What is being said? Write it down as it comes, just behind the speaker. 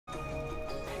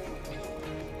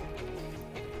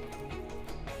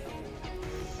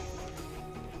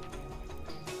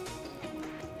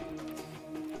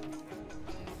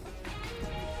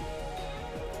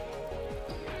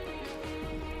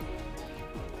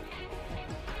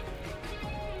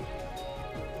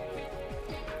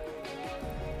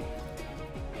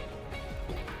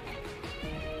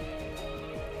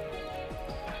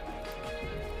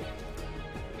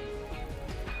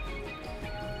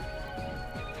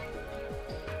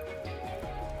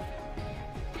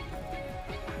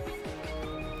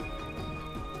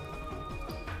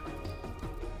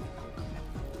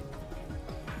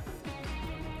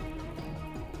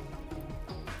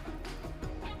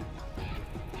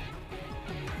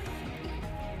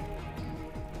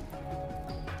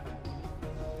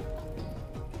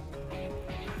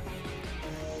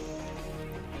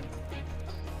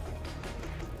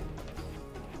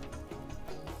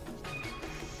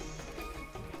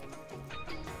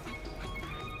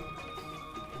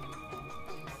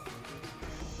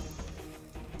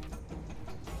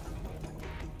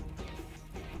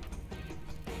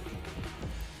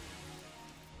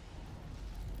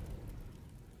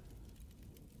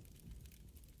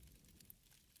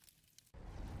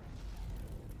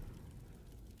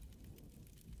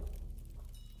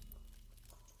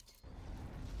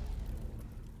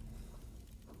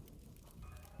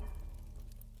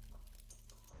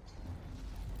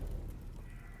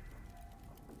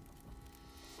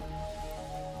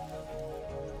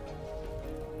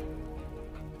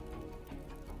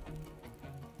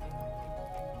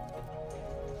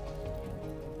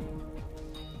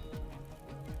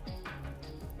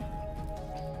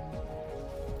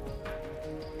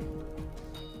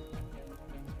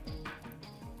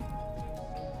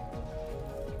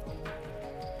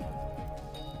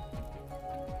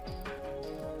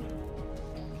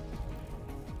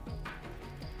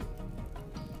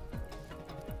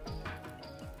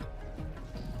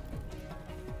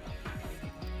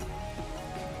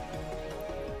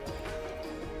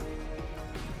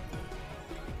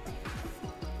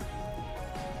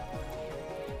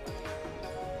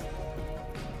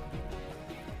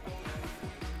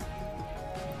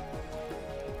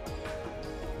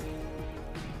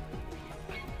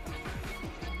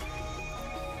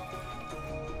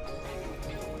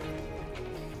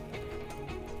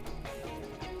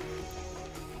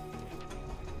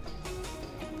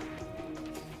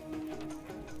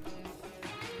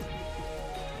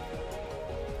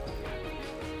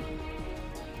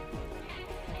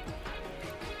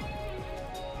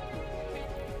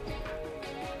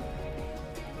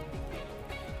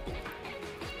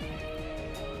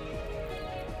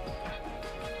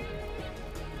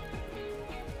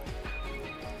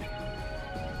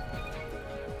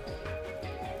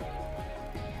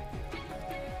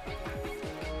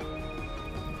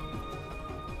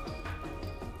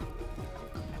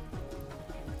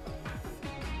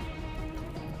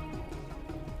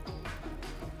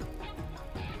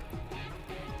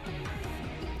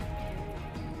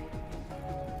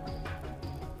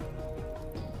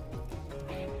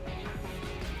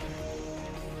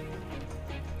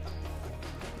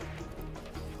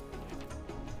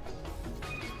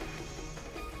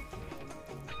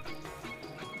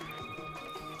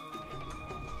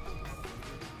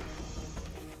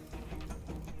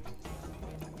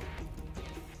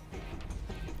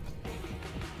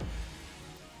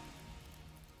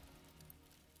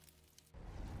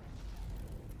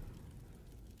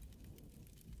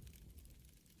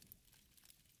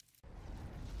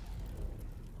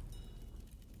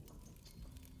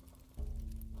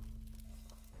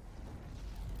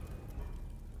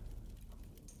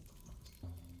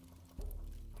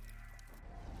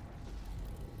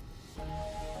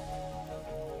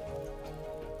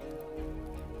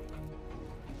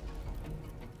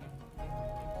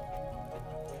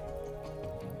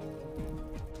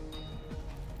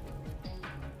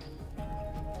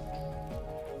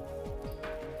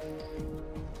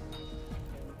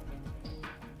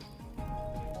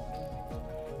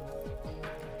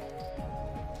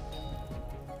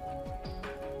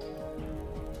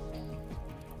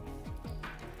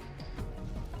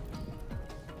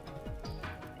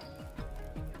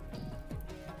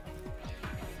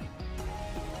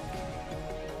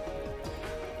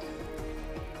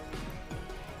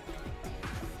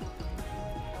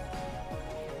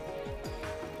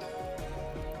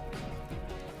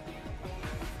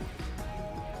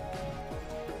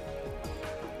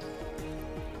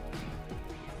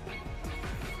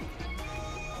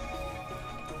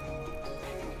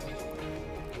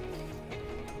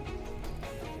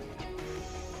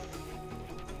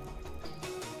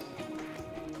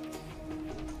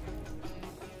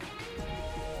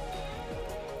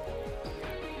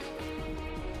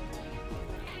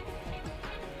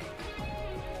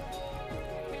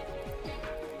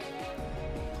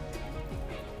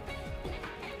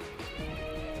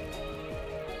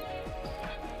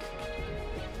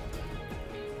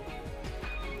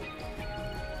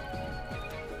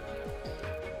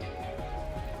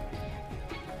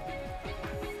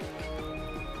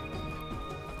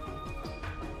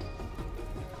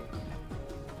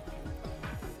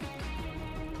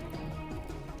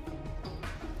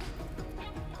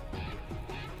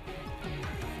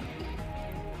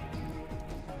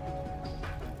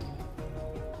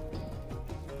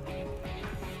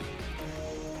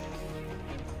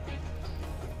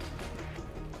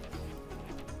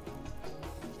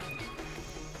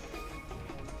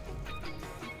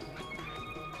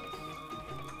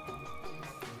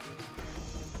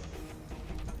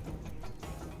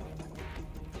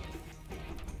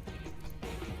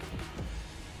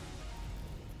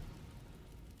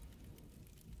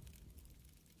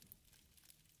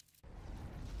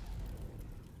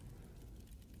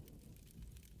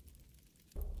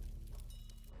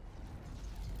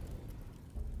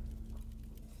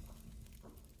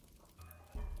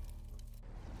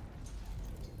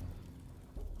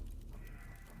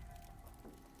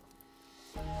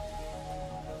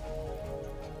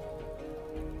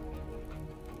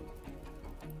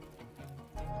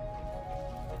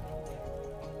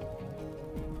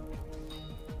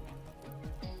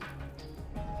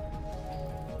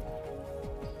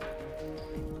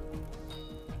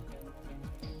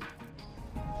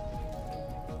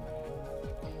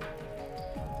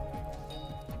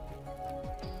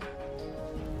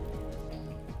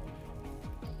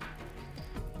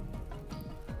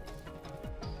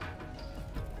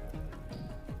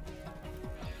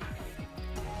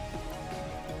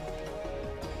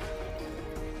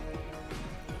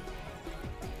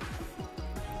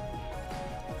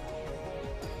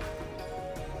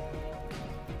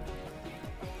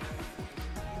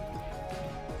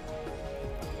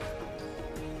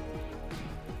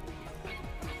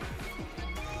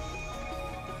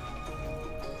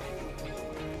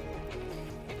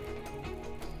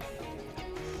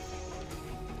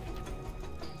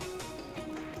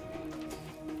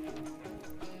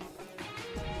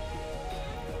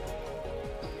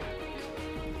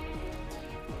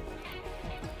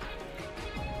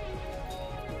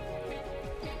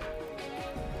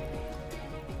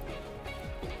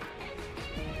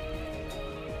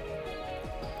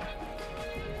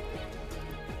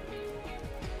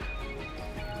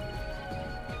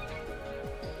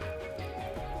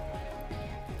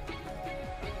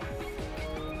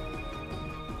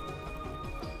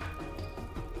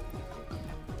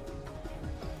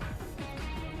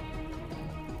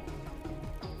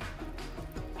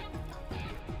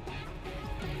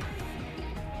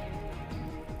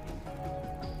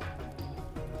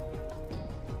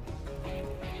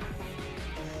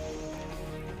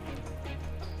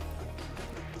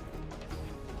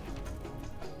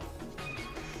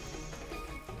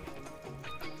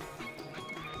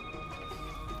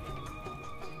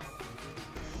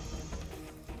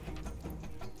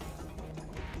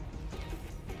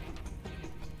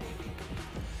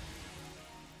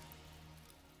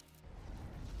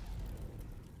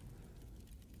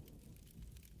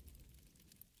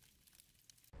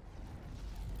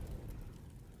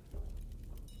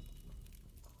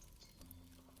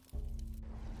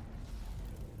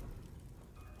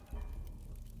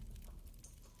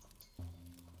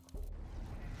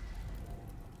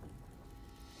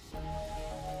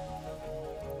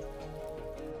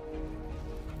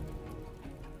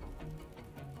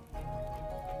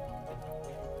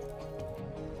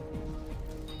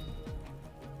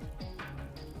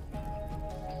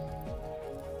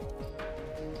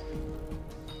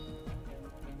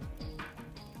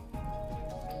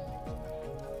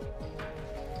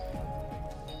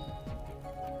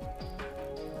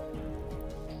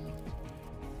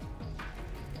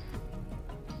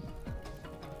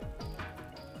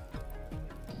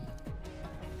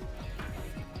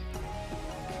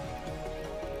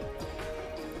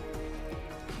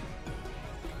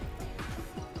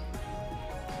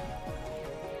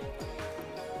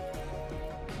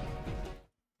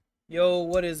Yo,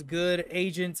 what is good,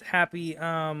 agents? Happy,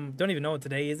 don't even know what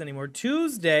today is anymore.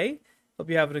 Tuesday. Hope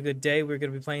you're having a good day. We're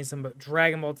going to be playing some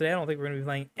Dragon Ball today. I don't think we're going to be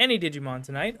playing any Digimon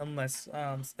tonight, unless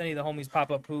any of the homies pop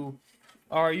up who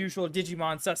are our usual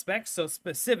Digimon suspects, so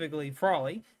specifically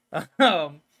Frawley.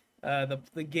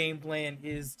 The game plan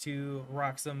is to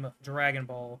rock some Dragon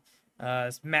Ball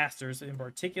Masters in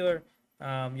particular.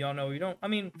 Y'all know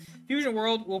Fusion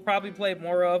World we'll probably play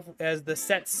more of as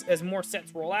more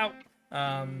sets roll out.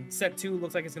 Set 2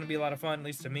 looks like it's going to be a lot of fun, at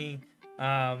least to me.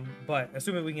 But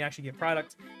assuming we can actually get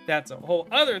product, that's a whole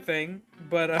other thing.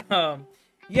 But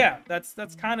yeah, that's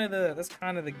kind of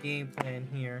the game plan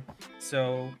here.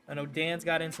 So I know Dan's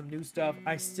got in some new stuff.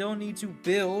 I still need to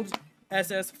build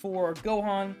SS4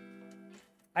 Gohan.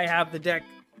 I have the deck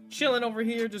chilling over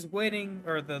here, just waiting,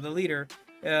 or the leader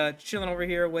chilling over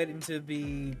here, waiting to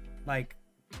be like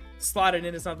slotted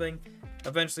into something.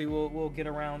 Eventually we'll get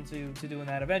around to doing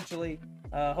that eventually,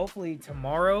 hopefully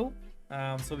tomorrow,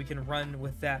 so we can run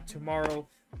with that tomorrow.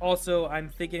 Also, I'm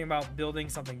thinking about building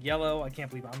something yellow. I can't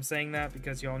believe I'm saying that,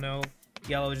 because y'all know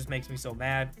yellow just makes me so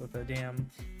mad with the damn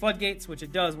floodgates, which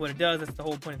it does what it does. That's the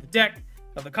whole point of the deck,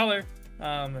 of the color.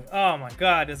 Oh my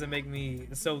god, does it make me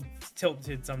so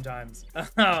tilted sometimes.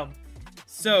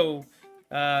 So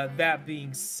that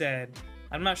being said,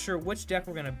 I'm not sure which deck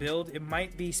we're gonna build. It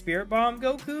might be Spirit Bomb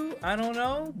Goku, I don't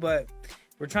know, but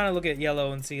we're trying to look at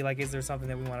yellow and see, like, is there something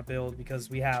that we want to build, because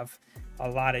we have a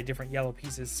lot of different yellow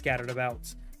pieces scattered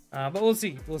about. But we'll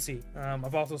see.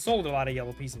 I've also sold a lot of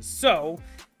yellow pieces, so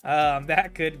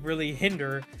that could really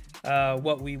hinder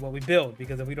what we build,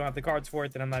 because if we don't have the cards for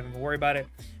it, then I'm not even gonna worry about it.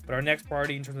 But our next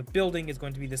priority in terms of building is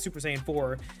going to be the Super Saiyan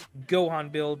 4 Gohan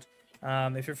build.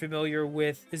 If you're familiar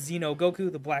with Xeno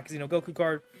Goku, the black Xeno Goku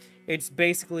card, it's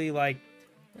basically like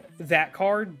that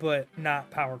card, but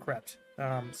not power crept.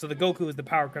 So the Goku is the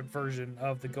power crept version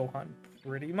of the Gohan,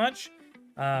 pretty much.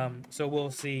 So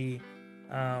we'll see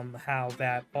how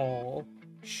that all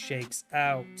shakes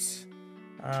out.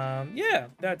 Yeah,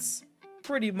 that's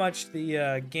pretty much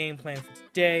the game plan for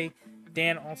today.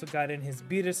 Dan also got in his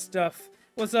beta stuff.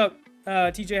 What's up,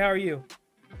 TJ? How are you?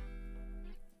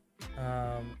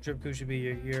 Dripku should be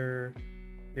your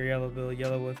yellow build,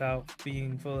 yellow without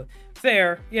being full.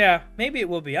 Fair, yeah, maybe it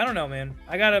will be. I don't know, man.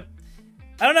 I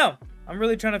don't know. I'm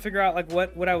really trying to figure out like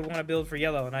what I would want to build for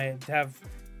yellow, and I have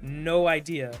no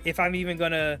idea if I'm even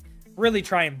gonna really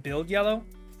try and build yellow.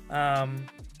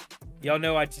 Y'all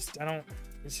know I don't.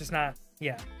 It's just not.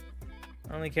 Yeah, I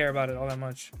don't really care about it all that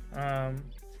much.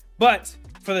 But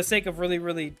for the sake of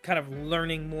really kind of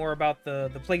learning more about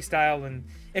the play style and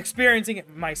experiencing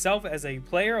it myself as a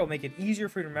player, will make it easier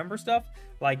for you to remember stuff.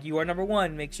 Like, you are number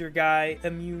 1, makes your guy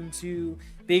immune to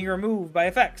being removed by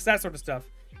effects, that sort of stuff.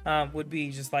 Would be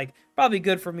just like probably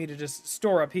good for me to just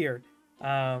store up here.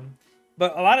 But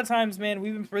a lot of times, man,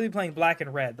 we've been really playing black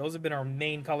and red. Those have been our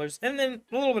main colors, and then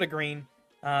a little bit of green,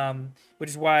 which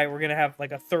is why we're gonna have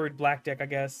like a third black deck, I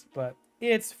guess. But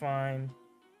it's fine.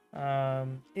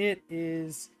 It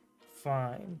is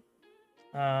fine.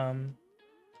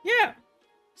 Yeah.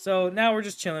 So now we're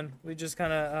just chilling. We're just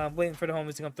kind of waiting for the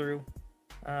homies to come through.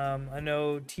 I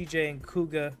know TJ and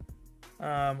Kuga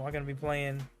are gonna be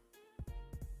playing.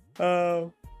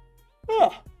 Another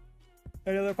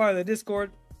part of the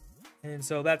Discord, and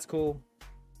so that's cool.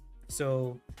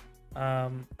 So I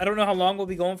don't know how long we'll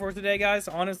be going for today, guys.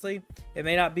 Honestly, it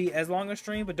may not be as long a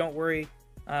stream, but don't worry.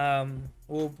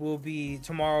 We'll be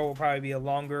tomorrow will probably be a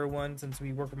longer one, since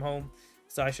we work from home,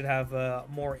 so I should have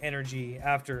more energy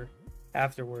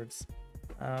afterwards.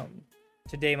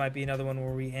 Today might be another one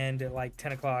where we end at like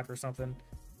 10 o'clock or something,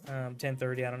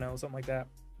 10:30, I don't know, something like that,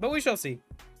 but we shall see.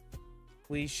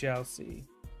 We shall see.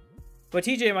 But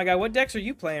TJ, my guy, what decks are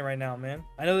you playing right now, man?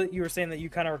 I know that you were saying that you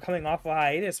kind of were coming off a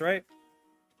hiatus, right?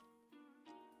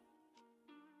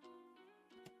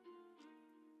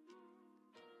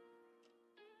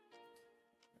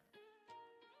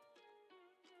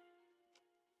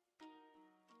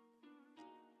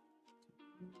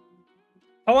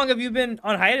 How long have you been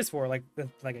on hiatus for? Like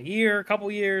a year, a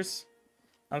couple years?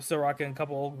 I'm still rocking a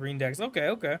couple old green decks.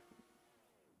 Okay.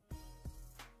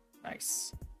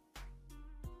 Nice.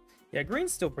 Yeah,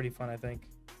 green's still pretty fun, I think.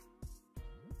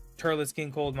 Turles,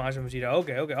 King Cold, Majin Vegito.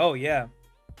 Okay. Oh, yeah.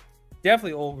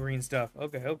 Definitely old green stuff.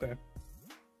 Okay.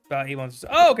 About 8 months.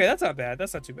 Oh, okay, that's not bad.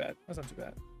 That's not too bad.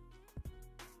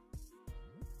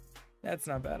 That's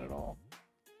not bad at all.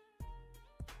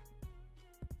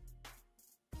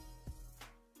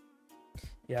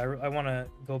 Yeah, I want to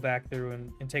go back through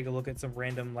and take a look at some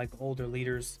random, like, older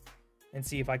leaders and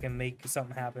see if I can make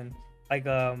something happen. Like,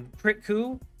 Crit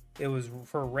Coup, it was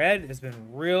for red. It's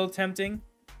been real tempting.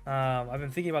 I've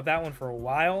been thinking about that one for a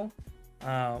while,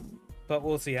 but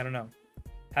we'll see. I don't know.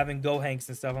 Having Gohanks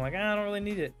and stuff, I'm like, I don't really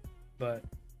need it. But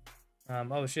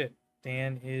oh shit,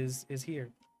 Dan is here.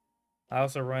 I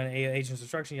also run Agent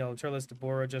Destruction, Yellow Turles,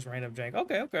 Deborah, just random jank.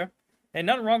 Okay, okay. And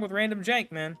nothing wrong with random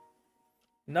jank, man.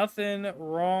 Nothing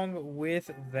wrong with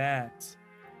that.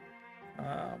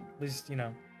 At least, you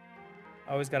know,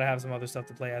 always got to have some other stuff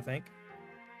to play, I think.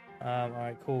 All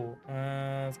right, cool.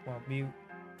 Let's come on, mute.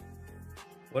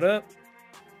 What up?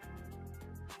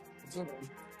 What's up?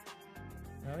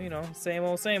 Oh, you know, same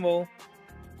old, same old.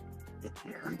 I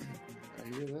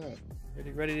hear that.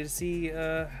 Ready to see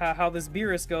how this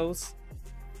Beerus goes.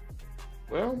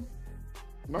 Well,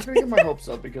 I'm not gonna get my hopes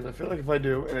up because I feel like if I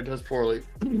do and it does poorly,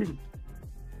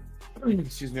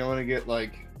 excuse me, I'm gonna get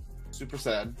like super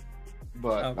sad.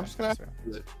 But Okay, I'm just gonna have fun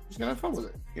with it. Just gonna have fun with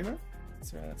it, you know?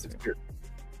 That's right. That's It's right. good.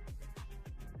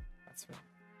 That's right.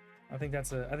 I think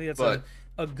that's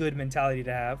a good mentality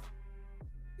to have.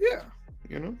 Yeah,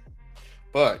 you know.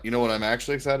 But you know what I'm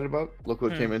actually excited about? Look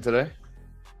what came in today.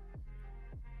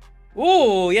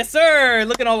 Ooh, yes, sir.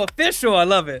 Looking all official. I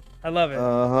love it. I love it.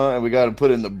 And we got to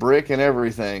put in the brick and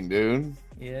everything, dude.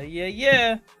 Yeah,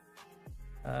 yeah,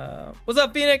 yeah. What's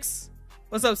up, Phoenix?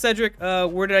 What's up, Cedric?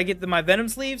 Where did I get my Venom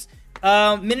sleeves?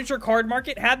 Miniature Card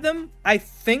Market had them. I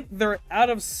think they're out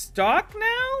of stock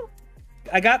now.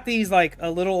 I got these like a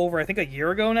little over, I think, a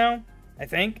year ago now. I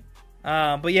think.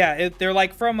 But yeah, they're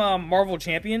like from Marvel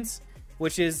Champions,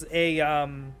 which is a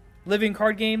living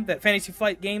card game that Fantasy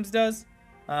Flight Games does.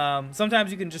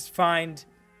 Sometimes you can just find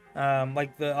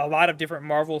like a lot of different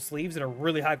Marvel sleeves that are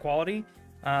really high quality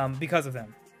because of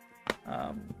them.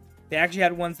 They actually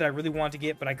had ones that I really wanted to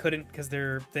get, but I couldn't because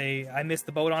I missed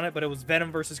the boat on it. But it was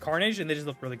Venom versus Carnage, and they just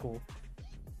look really cool.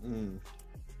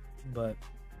 But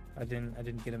I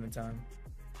didn't get them in time,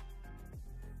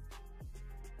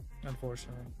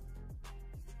 unfortunately.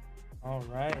 All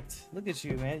right, look at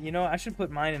you, man. You know, I should put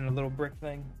mine in a little brick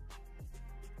thing.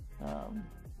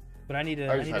 But I need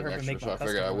her to make my custom. I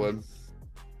figured I would.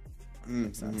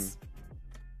 Makes sense.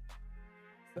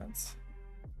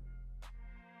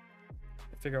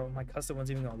 Figure out what my custom one's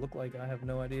even gonna look like. I have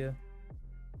no idea.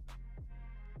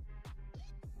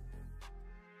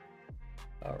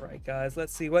 All right, guys,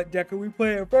 let's see what deck are we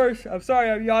playing first. I'm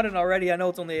sorry, I'm yawning already. I know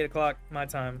it's only 8 o'clock my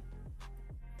time.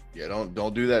 Yeah,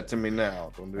 don't do that to me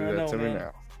now. Don't do that to me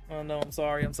now. Oh no, I'm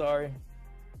sorry.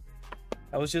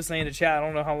 I was just saying to chat, I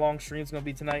don't know how long stream's gonna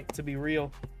be tonight, to be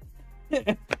real.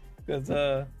 Because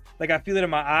like I feel it in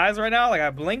my eyes right now. Like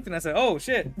I blinked and I said, "Oh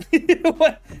shit,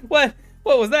 what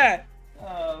was that?"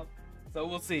 So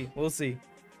we'll see.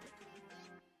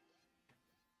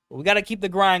 But we gotta keep the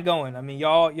grind going. I mean,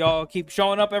 y'all keep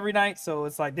showing up every night, so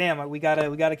it's like, damn, we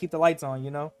gotta keep the lights on,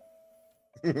 you know.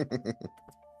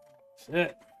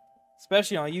 Shit.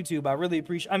 Especially on YouTube, I really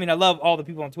appreciate. I mean, I love all the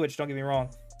people on Twitch. Don't get me wrong.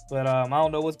 But I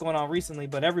don't know what's going on recently,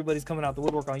 but everybody's coming out the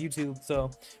woodwork on YouTube. So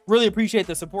really appreciate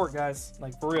the support, guys.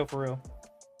 Like for real.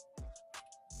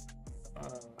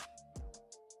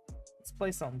 Let's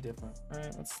play something different. All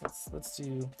right, let's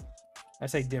do. I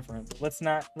say different. Let's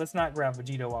not grab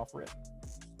Vegito off rip.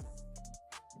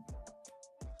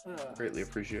 Greatly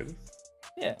appreciated.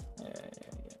 Yeah.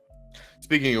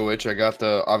 Speaking of which, I got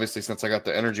obviously since I got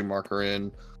the energy marker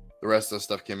in, the rest of the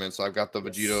stuff came in. So I've got the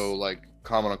Vegito like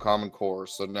common core.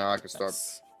 So now I can start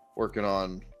working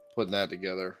on putting that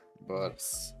together. But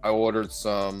I ordered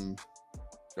some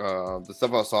the stuff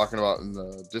I was talking about in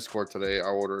the Discord today. I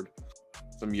ordered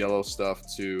some yellow stuff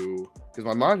because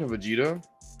my mind of Vegito.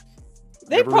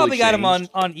 They probably got them on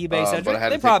eBay, Cedric.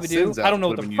 They probably do. I don't know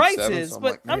what the price is,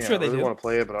 but I'm sure they do. I really want to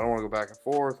play it, but I don't want to go back and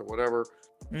forth or whatever.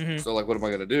 So like, what am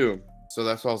I gonna do? So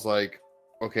that's why I was like,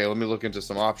 okay, let me look into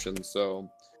some options. So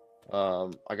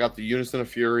I got the Unison of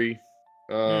Fury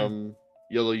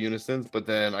yellow Unisons, but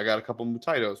then I got a couple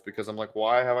Mutaidos because I'm like,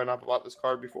 why have I not bought this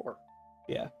card before?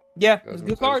 Yeah, it's a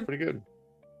good card. Pretty good.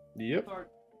 Yep.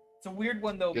 It's a weird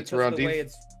one though because of the way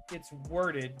it's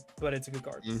worded, but it's a good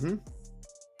card.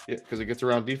 Yeah, because it gets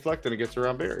around deflect and it gets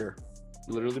around barrier.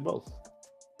 Literally both.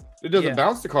 It doesn't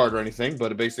bounce the card or anything,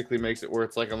 but it basically makes it where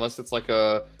it's like, unless it's like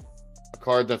a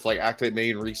card that's like activate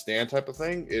main restand type of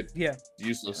thing, it's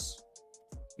useless.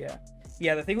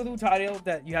 Yeah, the thing with Mutaido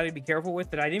that you have to be careful with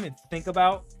that I didn't even think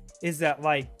about is that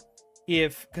like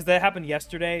because that happened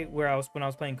yesterday when I was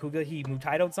playing Kuga, he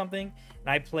Mutaido'd something and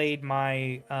I played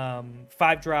my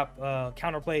 5-drop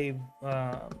counterplay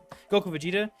Goku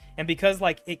Vegeta, and because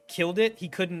like it killed it, he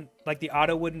couldn't, like the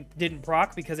auto didn't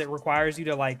proc because it requires you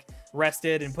to like rest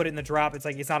it and put it in the drop. It's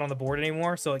like it's not on the board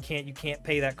anymore, so you can't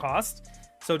pay that cost.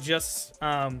 So just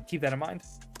keep that in mind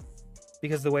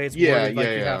because the way it's worded, like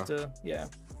you have to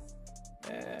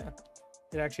Yeah.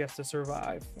 It actually has to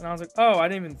survive. And I was like, oh, I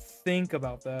didn't even think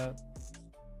about that.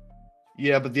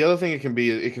 Yeah, but the other thing it can be,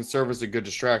 it can serve as a good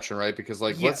distraction, right? Because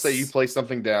like, let's say you Yes. play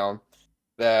something down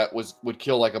that would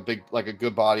kill like a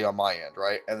good body on my end,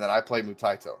 right? And then I play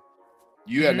Mutaito.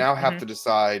 You now have to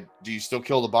decide: do you still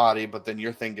kill the body, but then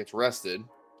your thing gets rested,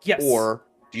 Yes. or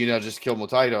do you now just kill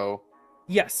Mutaito?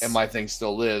 Yes. And my thing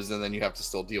still lives, and then you have to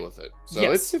still deal with it. So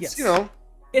yes, it's you know,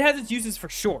 it has its uses for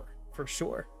sure,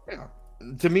 Yeah.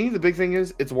 To me, the big thing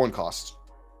is it's one cost.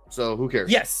 So who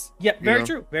cares? Yes. Yep. Very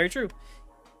true. Very true.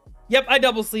 Yep, I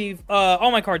double sleeve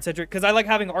all my cards, Cedric, because I like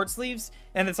having art sleeves,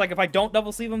 and it's like if I don't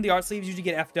double sleeve them, the art sleeves usually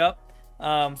get effed up.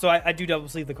 So I do double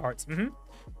sleeve the cards. Yeah.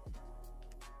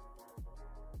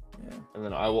 And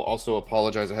then I will also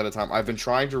apologize ahead of time. I've been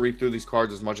trying to read through these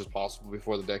cards as much as possible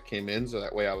before the deck came in, so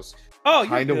that way I was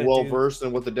kind of well versed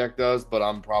in what the deck does. But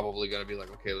I'm probably gonna be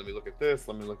like, okay, let me look at this,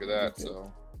 let me look at that.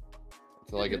 So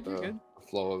until I get the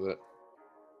flow of it.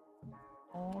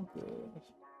 All good.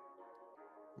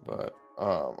 But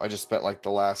I just spent like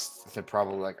the last, I think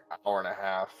probably like hour and a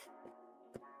half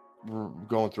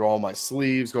going through all my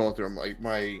sleeves, going through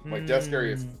my desk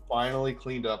area is finally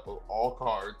cleaned up of all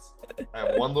cards. I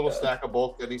have one little stack of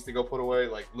bulk that needs to go put away.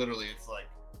 Like literally, it's like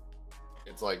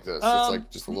this. It's like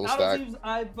just a little stack.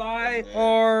 I buy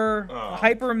are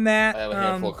hyper matte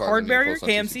card barrier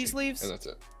KMC sleeves. And that's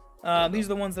it. These are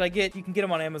the ones that I get. You can get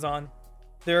them on Amazon.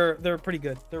 They're pretty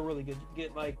good. They're really good. You can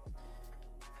get like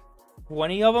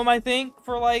 20 of them, I think,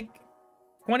 for like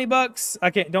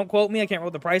 $20. Don't quote me. I can't remember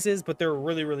what the price is, but they're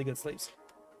really, really good sleeves.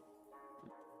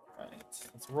 All right,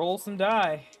 let's roll some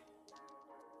die.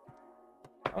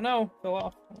 Oh no, fell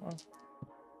off. Hold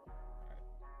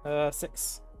on.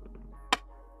 6.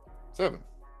 7.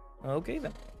 Okay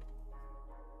then.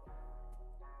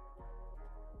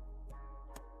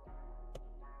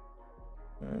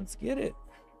 Let's get it.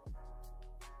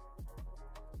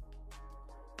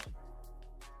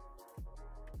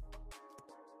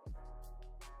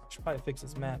 Should probably fix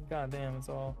this map. God damn, it's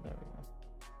all. There we go.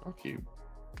 I'll keep.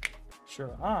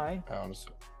 Sure, I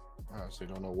honestly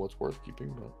don't know what's worth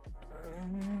keeping,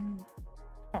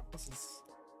 but this is.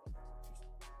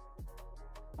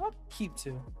 I'll keep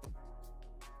 2.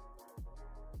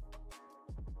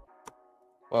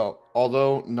 Well,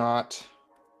 although not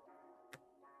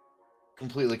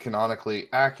completely canonically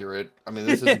accurate, I mean,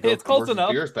 this is a it's close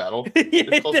enough. Beers battle. Yeah,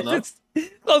 it's close enough.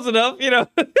 It's close enough, you know.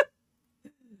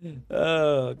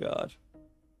 Oh god.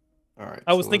 All right.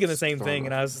 I was thinking the same thing,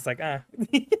 and I was just like, I'll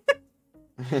leave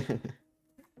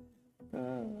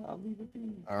it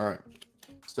be. All right.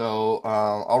 So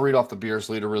I'll read off the Beers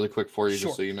leader really quick for you,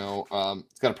 just so you know.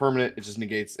 It's got a permanent. It just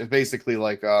negates. It's basically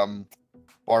like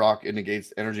Bardock. It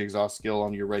negates energy exhaust skill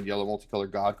on your red, yellow,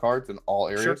 multicolored god cards in all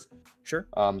areas. Sure.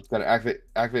 It's got to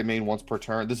activate main once per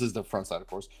turn. This is the front side, of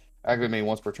course. Activate main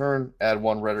once per turn. Add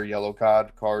 1 red or yellow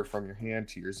god card from your hand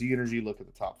to your Z energy. Look at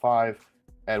the top 5.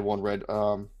 Add 1 red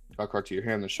god card to your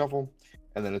hand, then shuffle.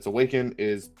 And then its awaken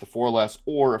is the 4 or less,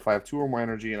 or if I have 2 or more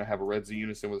energy and I have a red Z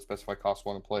unison with a specified cost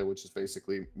 1 in play, which is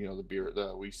basically, you know,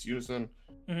 the Week's unison.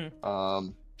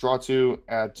 Draw 2,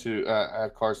 add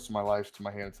cards to my life to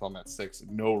my hand until I'm at 6.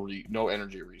 No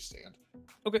energy restand.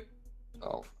 Okay.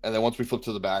 So, and then once we flip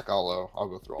to the back, I'll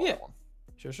go through all that one.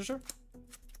 Sure.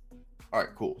 All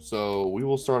right, cool. So we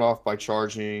will start off by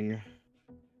charging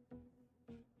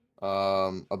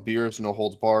a Beers no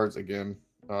holds bars again.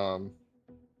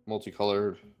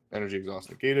 Multicolored energy exhaust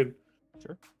negated.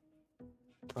 Sure.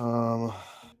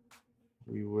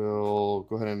 We will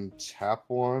go ahead and tap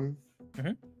 1.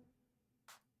 I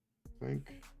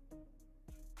think.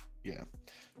 Yeah.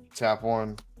 Tap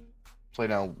 1. Play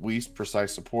down Weast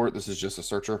Precise Support. This is just a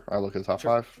searcher. I look at the top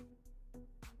 5.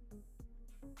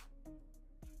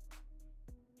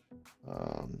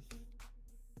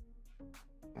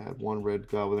 Add 1 red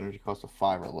god with energy cost of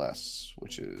 5 or less,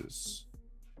 which is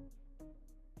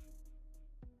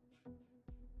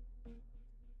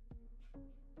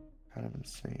kind of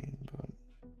insane, but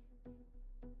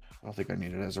I don't think I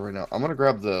need it as of right now. I'm gonna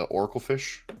grab the Oracle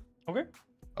Fish. Okay.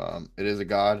 It is a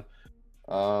god.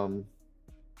 With an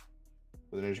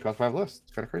energy cost 5 less.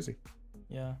 It's kind of crazy.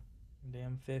 Yeah.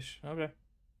 Damn fish. Okay.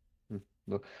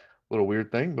 Little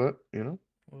weird thing, but you know.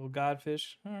 Little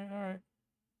godfish. All right.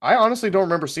 I honestly don't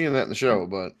remember seeing that in the show,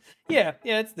 but yeah,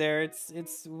 it's there.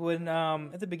 It's when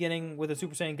at the beginning with a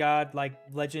Super Saiyan God like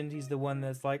Legend, he's the one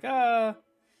that's like but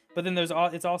then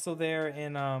it's also there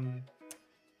in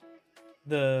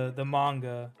the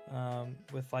manga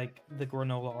with like the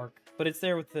granola arc, but it's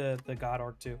there with the God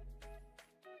arc too.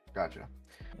 Gotcha.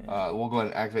 Yeah. We'll go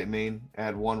ahead and activate main.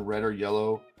 Add 1 red or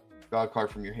yellow god card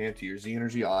from your hand to your Z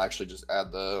energy. I'll actually just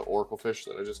add the Oracle Fish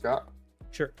that I just got.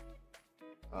 Sure.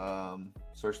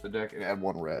 Search the deck and add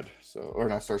 1 red. So, or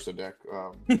not search the deck.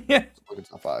 Yeah. Look at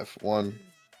top 5. 1, 2,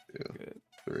 Good.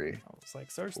 3. I was like,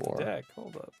 search 4. the deck.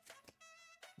 Hold up.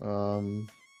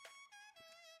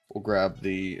 We'll grab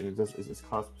the. And is this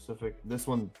cost specific? This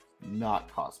one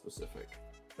not cost specific.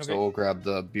 Okay. So we'll grab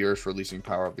the Beerus Releasing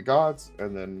Power of the Gods,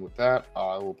 and then with that,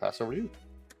 I will pass over to you.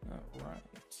 All right.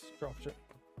 Drop it.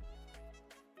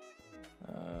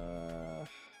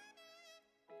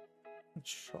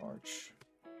 Charge.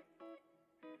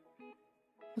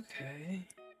 Okay.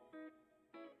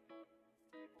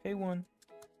 Pay 1.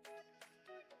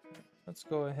 Let's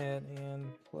go ahead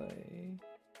and play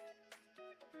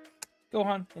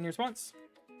Gohan in your response.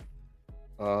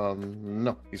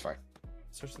 No, he's fine.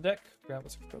 Search the deck. Grab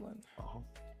what's Krillin.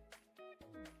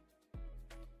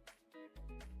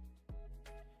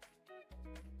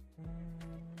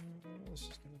 This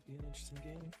is going to be an interesting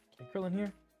game. Okay, Krillin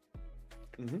here.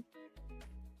 Mm-hmm. In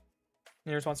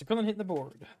your response to Krillin hitting the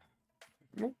board.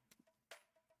 Nope.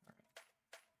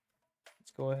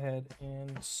 Let's go ahead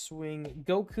and swing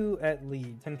Goku at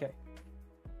lead. 10k.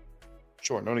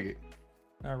 Sure, no negate.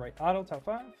 All right, auto top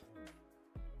 5.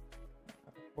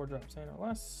 4 drops in or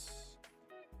less.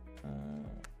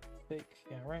 Take,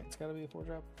 yeah, right. It's got to be a 4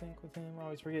 drop, I think, with him. I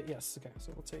always forget. Yes, okay.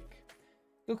 So we'll take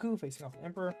Goku facing off the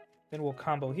Emperor. Then we'll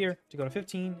combo here to go to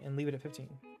 15 and leave it at 15.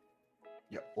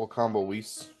 Yep, we'll combo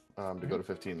Whis to go to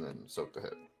 15 and then soak the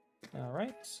hit. All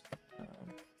right.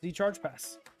 Z charge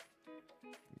pass.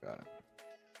 Got it.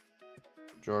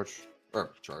 Charge.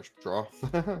 Draw.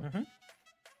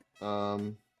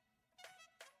 Mm-hmm.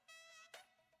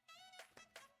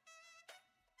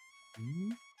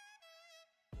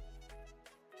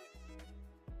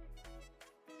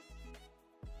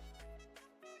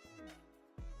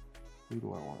 Who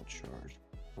do I want to charge?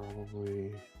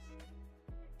 Probably.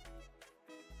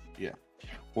 Yeah.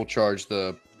 We'll charge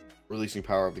the Releasing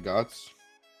Power of the Gods.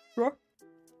 Sure.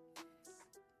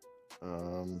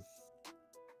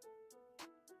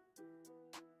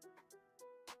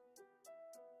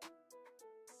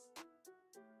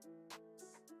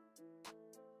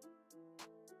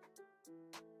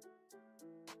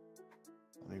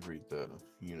 Let me read the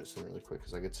unison really quick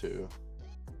because I get to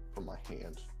from my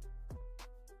hand.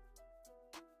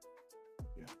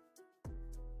 Yeah.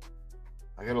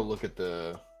 I gotta look at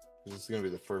the. This is gonna be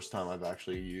the first time I've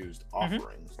actually used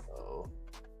offerings. So.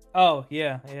 Oh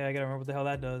yeah, I gotta remember what the hell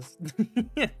that does.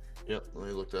 Yep, let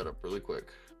me look that up really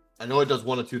quick. I know it does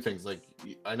one of two things. Like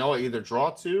I know I either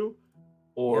draw 2,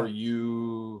 or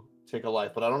you take a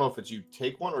life, but I don't know if it's you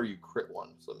take 1 or you crit 1.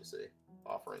 So let me see.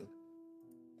 Offering.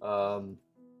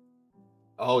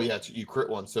 Oh yeah, you crit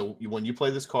 1. So when you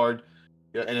play this card,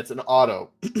 yeah, and it's an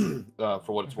auto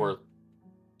for what it's worth.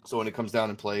 So when it comes down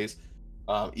and plays,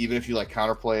 even if you like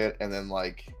counterplay it and then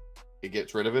like it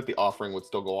gets rid of it, the offering would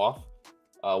still go off.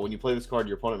 When you play this card,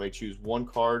 your opponent may choose 1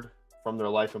 card from their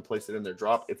life and place it in their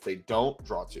drop. If they don't,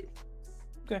 draw 2.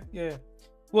 Okay, yeah.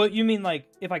 Well, you mean like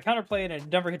if I counterplay it and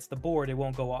it never hits the board, it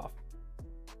won't go off.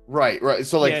 Right.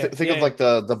 So like think of like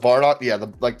the Bardock,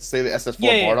 like say the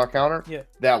SS4 Bardock counter. Yeah.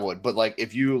 That would. But like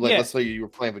if you like let's say you were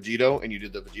playing Vegito and you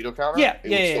did the Vegito counter, it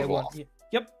would still go off.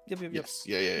 Yep. Yes.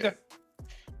 Yeah. Okay.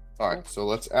 All right, so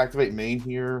let's activate main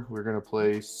here. We're gonna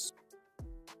place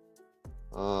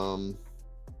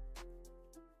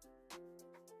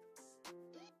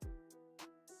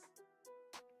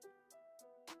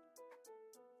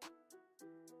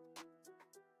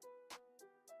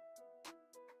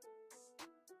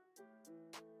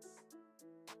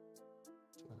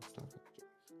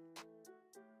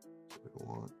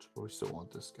we still want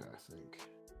this guy, I think.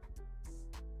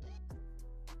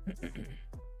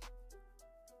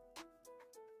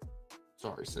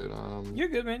 Sorry, Sid. You're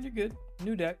good, man. You're good.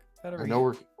 New deck. I know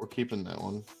we're keeping that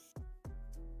one.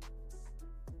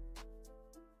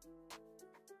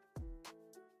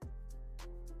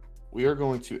 We are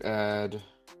going to add.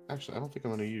 Actually, I don't think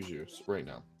I'm going to use you right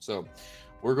now. So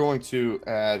we're going to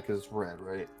add because it's red,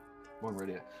 right? 1 red.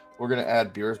 Yeah. We're going to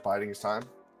add Beerus biding his time.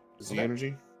 Z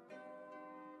energy.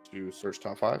 To search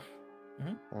top 5.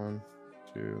 1,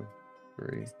 2,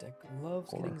 3. This deck loves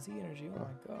 4. getting Z energy. Oh my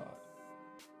god.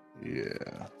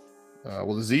 Yeah.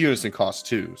 Well, the Z unison costs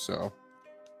 2, so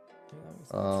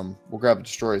we'll grab the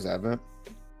Destroyer's Advent.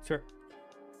 Sure.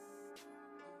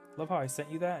 Love how I sent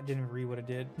you that. I didn't even read what it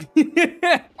did.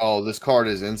 Oh, this card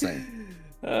is insane.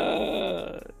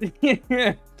 Yeah.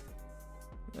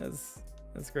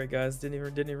 That's great, guys. Didn't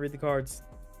even read the cards.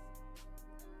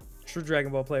 True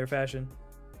Dragon Ball player fashion.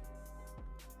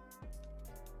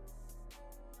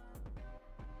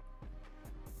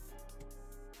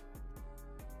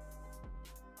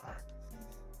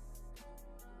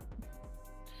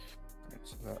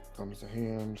 comes to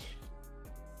hand.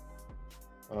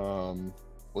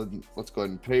 Let's go ahead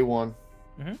and pay one.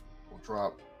 Mm-hmm. We'll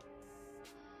drop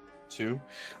two.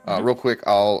 Real quick,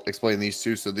 I'll explain these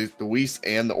two. So the Whis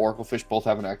and the Oracle Fish both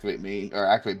have an activate main or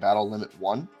activate battle limit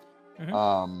 1.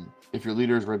 If your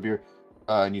leader is red beer,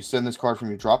 and you send this card from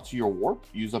your drop to your warp,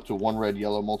 use up to 1 red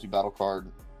yellow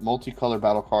multi-color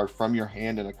battle card from your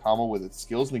hand in a combo with its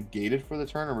skills negated for the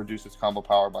turn and reduce its combo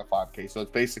power by 5k. So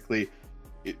it's basically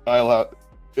it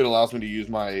allows me to use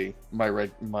my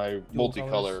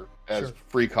multicolor as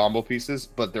free combo pieces,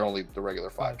 but they're only the regular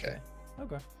 5k.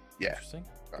 Okay. Yeah. Interesting.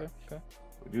 Okay. Okay.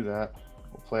 We do that.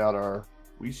 We'll play out our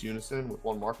Whis Unison with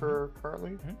 1 marker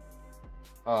currently.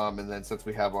 And then since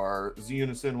we have our Z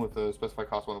Unison with a specified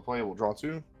cost 1 to play, we'll draw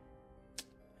 2.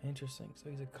 Interesting. So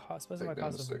he's a specified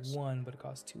cost of 1, but it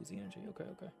costs 2 Z energy. Okay.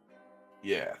 Okay.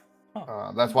 Yeah.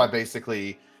 Huh. That's why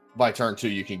basically by turn 2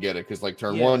 you can get it, because like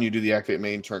turn 1 you do the activate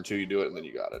main, turn 2 you do it, and then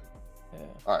you got it. Yeah.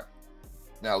 All right.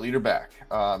 Now leader back.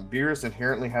 Beerus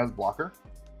inherently has blocker.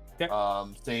 Okay.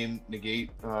 Same negate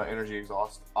energy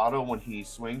exhaust. Auto when he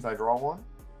swings, I draw 1.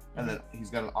 And then he's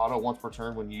got an auto once per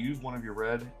turn. When you use one of your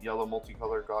red, yellow,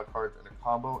 multicolored god cards in a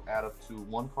combo, add up to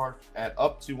one card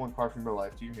from your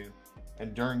life to your hand.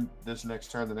 And during this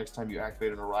next turn, the next time you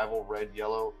activate an arrival, red,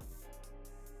 yellow,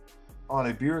 on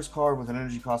a Beerus card with an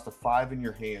energy cost of 5 in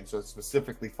your hand, so it's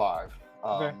specifically 5,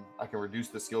 I can reduce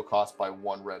the skill cost by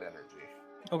 1 red energy.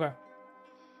 Okay.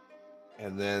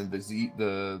 And then the Z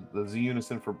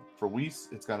Unison for Whis,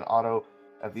 it's got an auto.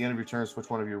 At the end of your turn, switch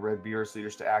one of your red Beerus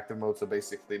leaders to active mode, so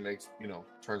basically makes,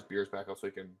 turns Beerus back up so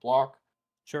he can block.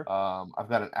 Sure. I've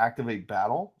got an activate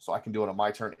battle, so I can do it on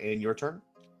my turn and your turn.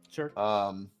 Sure.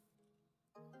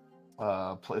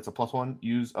 It's a +1.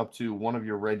 Use up to 1 of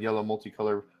your red, yellow,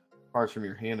 multicolor cards from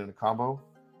your hand in a combo.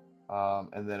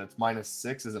 And then it's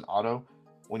 -6 as an auto.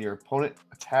 When your opponent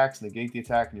attacks, negate the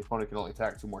attack, and your opponent can only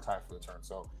attack 2 more times for the turn.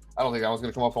 So I don't think that was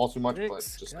going to come off all too much, but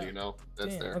just so you know,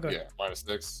 that's there. Okay. Yeah,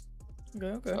 -6.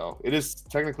 Okay. So it is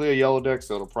technically a yellow deck,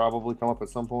 so it'll probably come up at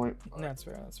some point. That's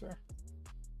fair. That's fair.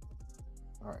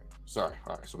 All right. Sorry.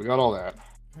 All right. So we got all that.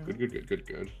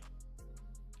 Good.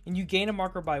 And you gain a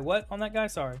marker by what on that guy?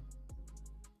 Sorry.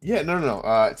 Yeah. No.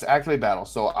 It's activate battle.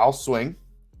 So I'll swing.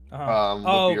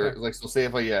 Okay. Like, so say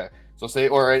if I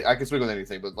can swing with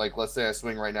anything, but like let's say I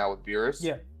swing right now with Beerus.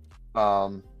 Yeah.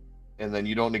 And then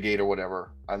you don't negate or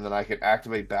whatever, and then I can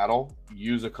activate battle,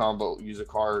 use a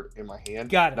card in my hand.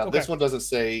 Got it. Now this one doesn't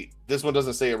say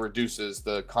it reduces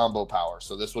the combo power,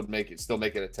 so this would still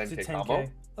make it a 10k combo.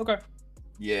 Okay.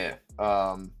 Yeah.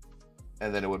 And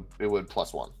then it would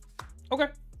 +1. Okay.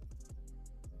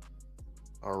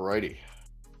 Alrighty.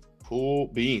 Cool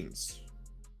beans.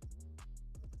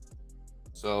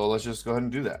 So let's just go ahead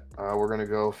and do that. We're gonna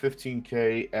go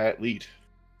 15k at lead.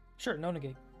 Sure. No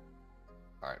negate.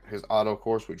 All right, his auto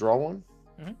course, we draw 1.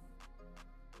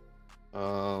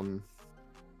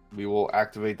 We will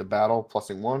activate the battle,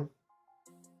 +1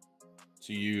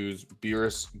 to use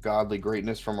Beerus Godly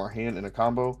Greatness from our hand in a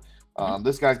combo.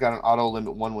 This guy's got an auto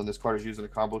limit 1 when this card is used in a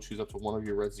combo. Choose up to 1 of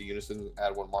your red Z Unisons and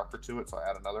add 1 marker to it. So I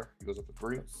add another. He goes up to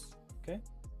 3. Okay.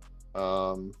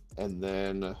 And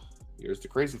then here's the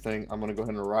crazy thing. I'm gonna go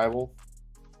ahead and arrival.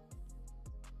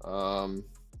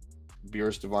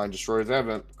 Beerus Divine Destroyer's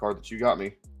Advent, the card that you got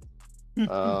me.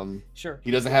 Sure.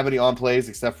 He doesn't have any on plays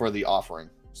except for the offering.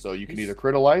 So you can either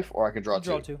crit a life or I can draw 2.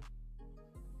 Draw 2.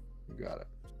 You got it.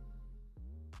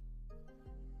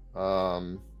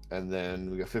 And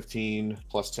then we got 15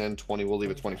 + 10, 20. We'll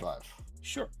leave it 25.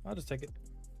 Sure. I'll just take it.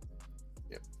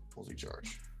 Yep. We'll Z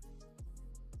charge.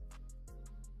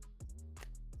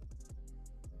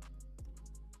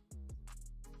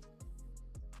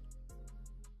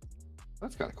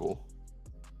 That's kind of cool.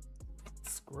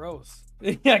 It's gross.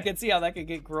 Yeah, I can see how that could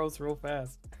get gross real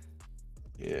fast.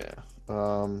 Yeah.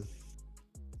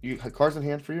 You cards in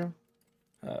hand for you?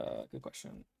 Good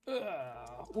question.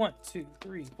 1, 2,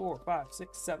 3, 4, 5,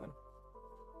 6, 7.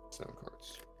 7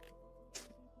 cards.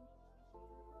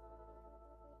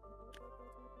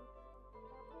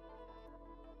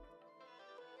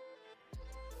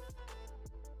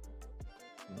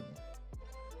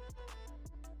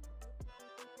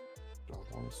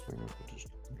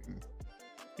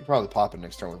 You probably pop it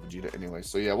next turn with Vegito anyway.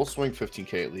 So yeah, we'll swing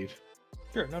 15k at lead.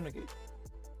 Sure, no negate.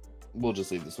 We'll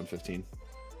just leave this one 15.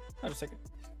 I'll just take it.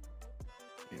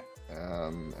 Yeah.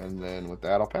 And then with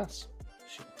that, I'll pass.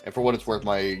 Sure. And for what it's worth,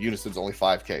 my Unison's only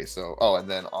 5k. So and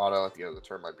then auto at the end of the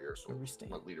turn, my Beerus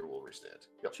my leader will restand.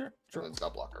 Yep. Sure. And then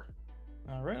stop blocker.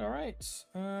 All right.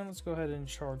 Let's go ahead and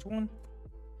charge 1.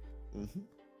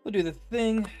 We'll do the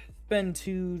thing. Spend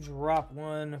 2, drop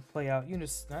 1, play out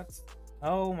Unison.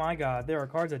 Oh my god, there are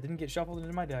cards that didn't get shuffled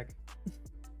into my deck.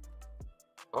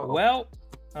 Uh-oh. Well,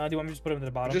 do you want me to just put them to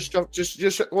the bottom? Just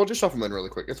shuffle them in really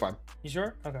quick. It's fine. You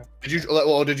sure? Okay.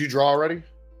 Did you draw already?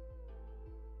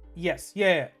 Yes.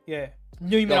 Yeah. No,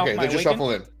 you mean okay, off then just awaken?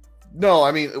 shuffle in. No,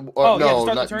 I mean, oh, no, yeah, to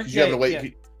start not the turn? because you have to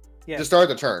wait. Yeah. To start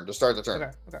the turn.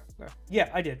 Okay.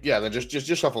 Yeah, I did. Yeah, then just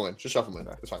shuffle in. Just shuffle in.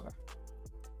 Okay. It's fine.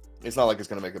 It's not like it's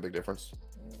gonna make a big difference.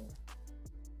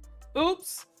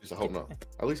 Oops. At least I hope not.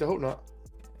 At least I hope not.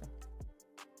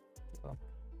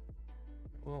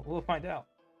 Well, we'll find out.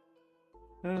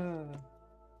 All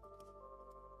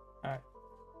right.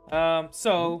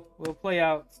 So we'll play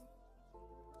out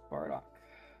Bardock.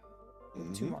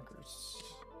 2 markers.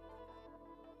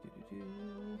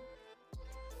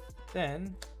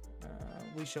 Then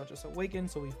we shall just awaken.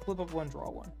 So we flip up 1, draw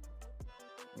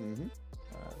 1.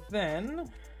 Then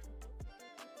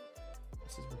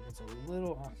this is where it gets a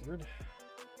little awkward.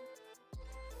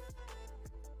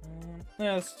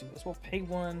 Yeah, let's do this. We'll pay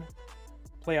 1.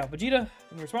 Play out Vegeta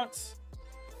in response.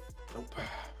 Nope.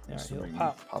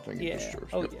 Right, Popping yeah. in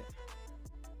Oh, yep. yeah.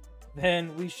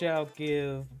 Then we shall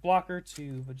give blocker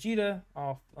to Vegeta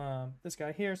off this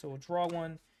guy here. So we'll draw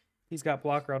 1. He's got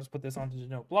blocker. I'll just put this on to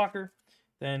denote blocker.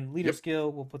 Then leader skill,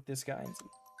 we'll put this guy in Z.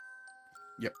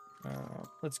 Yep.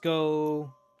 Let's go.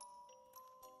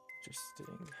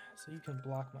 Interesting. So you can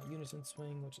block my unison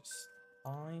swing, which is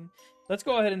fine. Let's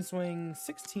go ahead and swing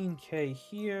 16k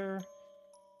here.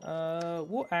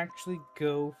 We'll actually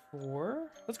go for...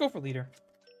 Let's go for leader.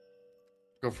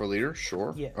 Go for leader?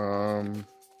 Sure. Yeah.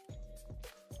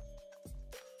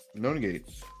 No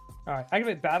negates. All right.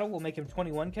 Activate battle. We'll make him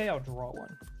 21k. I'll draw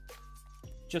 1.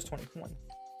 Just 21.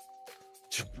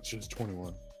 Just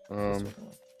 21. I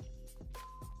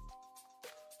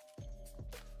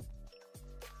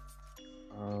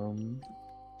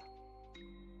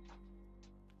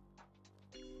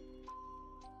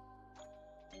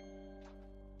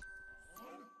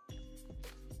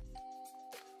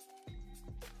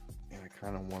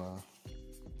kind of want to...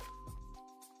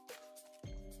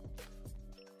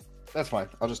 That's fine.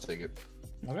 I'll just take it.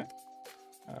 Okay.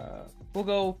 We'll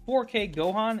go 4k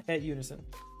Gohan at unison.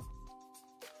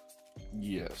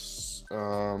 Yes.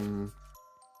 I'll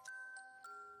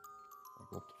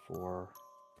go up to 4.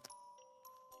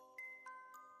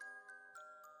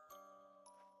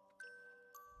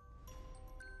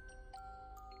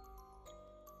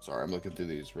 Sorry, I'm looking through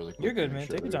these really quick. You're good, man.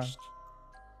 Take your time.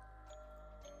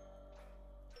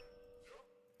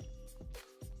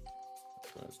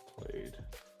 That's played.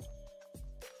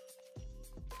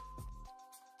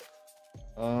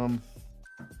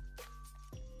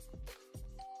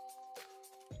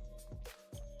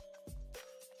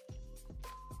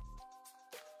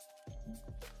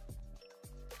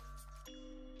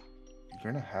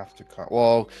 You're gonna have to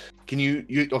well, can you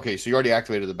okay, so you already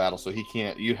activated the battle, so he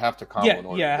can't, you have to combo in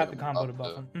order I to have get to him combo up to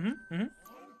buff him.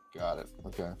 Got it.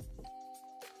 Okay.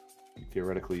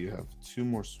 Theoretically, you have 2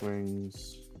 more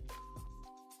swings.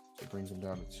 So it brings him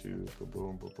down to 2. Boom,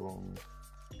 boom, boom,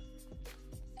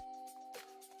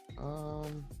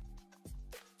 boom.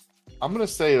 I'm gonna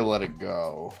say let it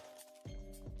go.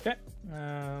 Okay.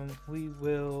 We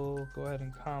will go ahead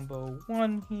and combo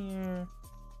 1 here.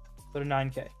 Go to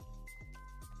 9k.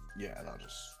 Yeah, and I'll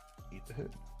just eat the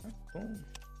hit. Boom.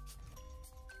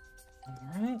 All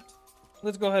right.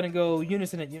 Let's go ahead and go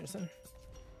unison at unison.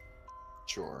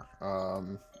 Sure.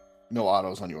 No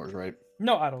autos on yours, right?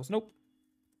 No autos. Nope.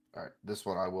 All right. This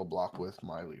one I will block with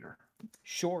my leader.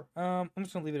 Sure. I'm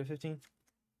just gonna leave it at 15.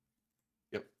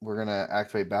 Yep. We're gonna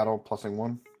activate battle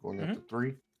 +1, going up to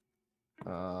 3.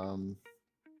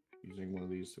 Using one of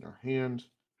these in our hand.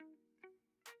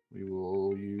 We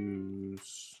will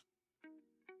use...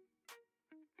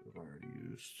 What have I already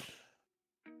used?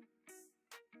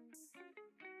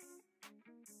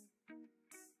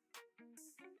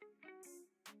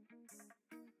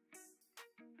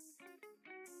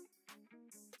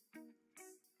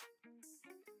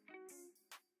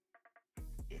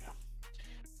 Yeah.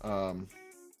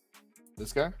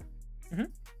 This guy?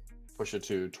 Push it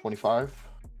to 25.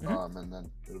 And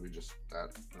then it'll be just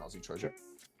that, and I'll see charge it.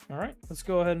 All right, let's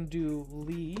go ahead and do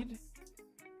lead.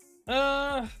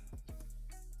 What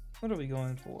are we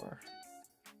going for?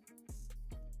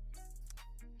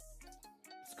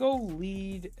 Let's go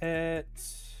lead at...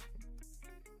 Let's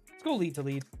go lead to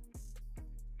lead.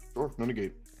 Sure, no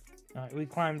negate. All right, we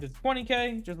climbed to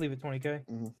 20k. Just leave it 20k.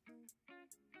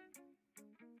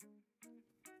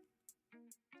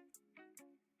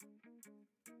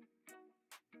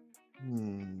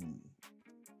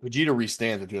 Vegito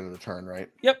restands at the end of the turn, right?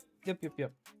 Yep. Okay.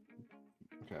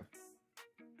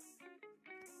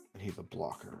 And he's a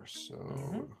blocker,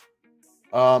 so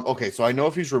Okay, so I know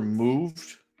if he's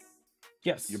removed,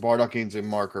 Yes. your Bardock gains a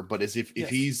marker, but as if Yes.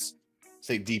 he's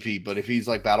say DP, but if he's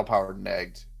like battle power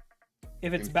negged,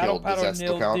 If it's and battle killed, does power that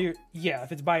still nil, count? yeah.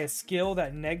 If it's by a skill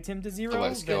that negged him to by 0, a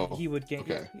then skill. he would gain.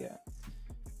 Okay. Yeah.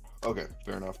 Okay,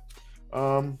 fair enough.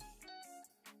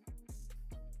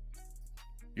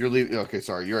 You're leaving. Okay,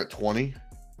 sorry. You're at 20.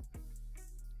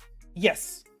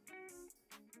 Yes.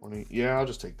 20. Yeah, I'll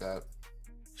just take that.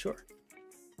 Sure.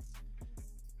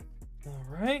 All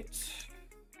right.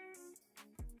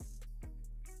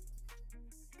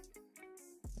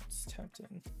 That's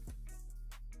tempting.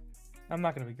 I'm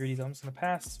not going to be greedy though. I'm just going to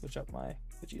pass, switch up my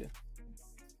Vegeta.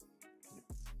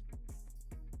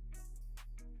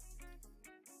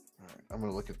 All right, I'm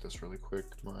gonna look at this really quick.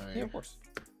 Yeah, of course.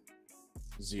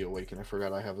 Z Awaken. I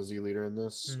forgot I have a Z leader in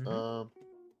this. Mhm.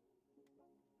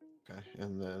 Okay,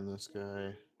 and then this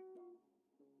guy.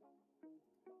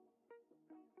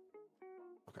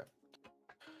 Okay.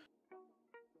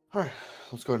 All right,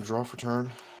 let's go ahead and draw for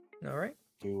turn. All right.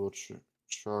 We will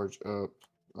charge up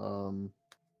the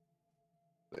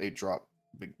 8 drop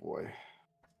big boy.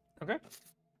 Okay.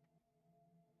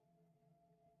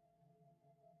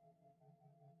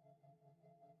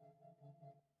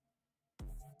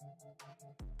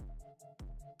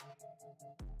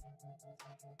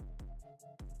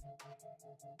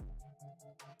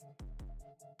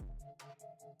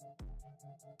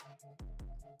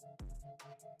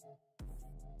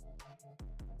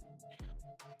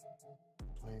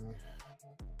 Swing.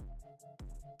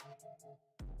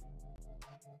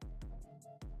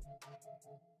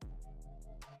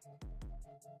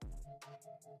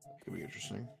 Could be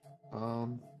interesting.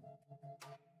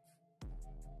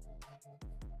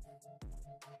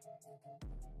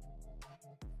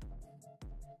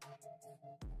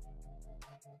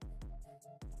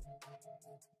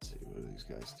 Let's see, what do these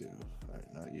guys do? All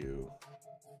right, not you.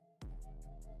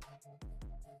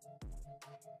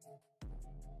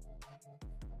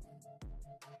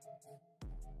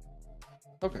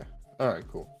 Okay. All right,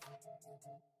 cool.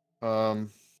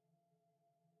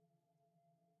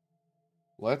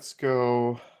 Let's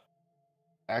go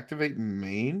activate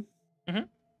main. Mhm.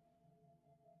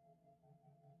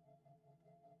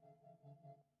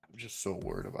 I'm just so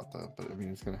worried about that, but I mean,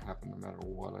 it's going to happen no matter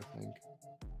what, I think.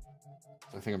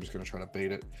 I think I'm just going to try to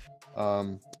bait it.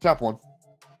 Tap 1.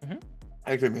 Mhm.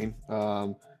 Activate main.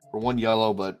 For 1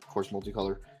 yellow, but of course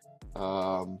multicolor.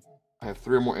 I have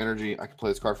 3 or more energy. I can play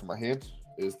this card from my hand.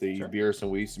 Is the Sure. Beerus and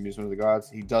Whis, Amusement of the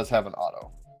Gods. He does have an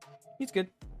auto. He's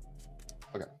good.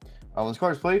 Okay. When this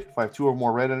card is played, if I have 2 or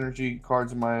more red energy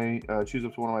cards in my choose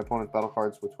up to one of my opponent's battle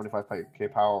cards with 25k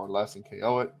power or less and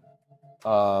KO it.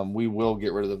 We will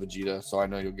get rid of the Vegeta, so I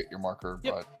know you'll get your marker,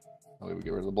 Yep. but we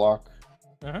get rid of the block.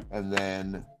 Uh-huh. And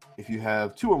then if you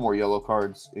have 2 or more yellow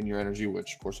cards in your energy,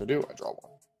 which of course I do, I draw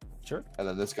 1. Sure. And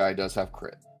then this guy does have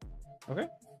crit. Okay.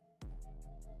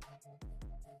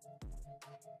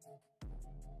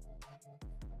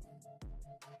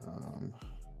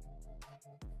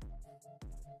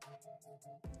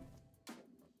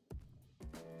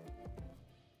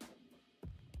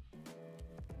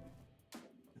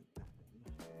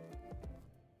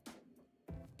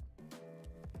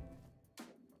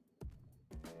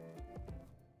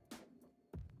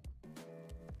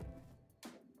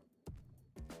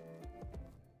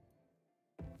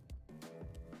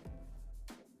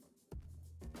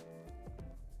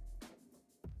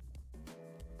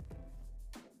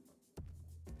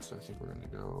 So I think we're gonna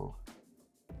go.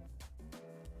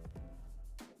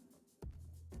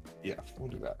 Yeah, we'll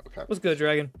do that. Okay. What's good,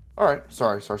 Dragon? All right.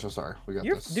 Sorry. We got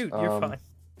You're, this. dude, you're fine.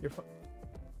 You're fine.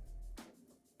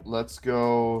 Let's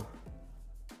go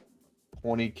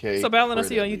 20k. What's up, Alan? I crit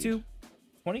see you on lead. YouTube.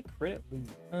 20 credit.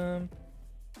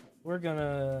 We're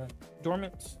gonna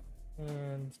dormant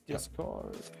and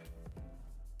discard.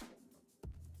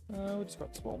 We'll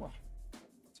discard Spolma.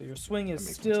 So your swing is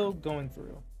makes still going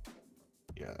through.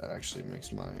 Yeah, that actually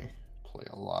makes my play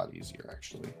a lot easier,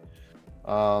 actually.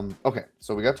 Okay,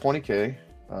 so we got 20k.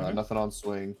 Nothing on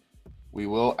swing. We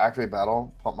will activate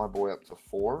battle, pump my boy up to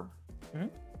 4.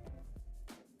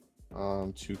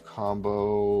 To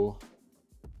combo.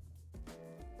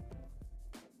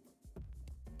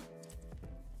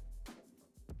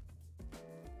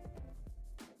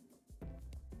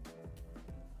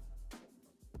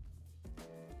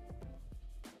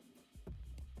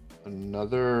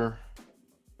 Another.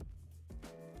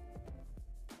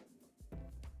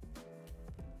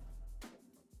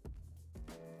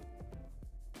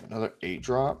 Another 8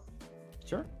 drop.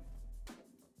 Sure.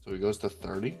 So he goes to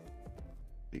 30.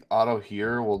 The auto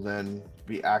here will then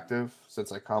be active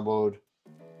since I comboed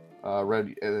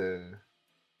red. And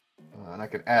and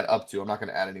I can add up to. I'm not going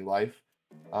to add any life.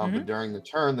 But during the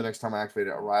turn, the next time I activate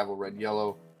it, arrival red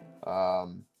yellow,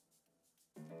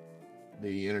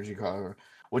 the energy card,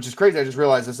 which is crazy. I just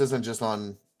realized this isn't just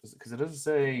on, because it doesn't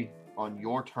say on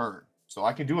your turn, so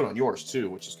I can do it on yours too,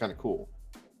 which is kind of cool.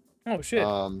 Oh shit.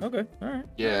 Okay. All right.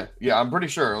 Yeah. I'm pretty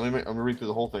sure. I'm gonna read through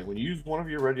the whole thing. When you use one of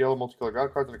your red yellow multicolored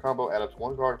god cards in a combo, add up to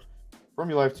 1 card from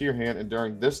your life to your hand, and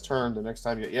during this turn, the next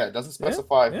time you, it doesn't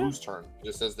specify whose turn. It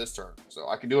just says this turn, so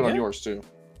I can do it on yours too.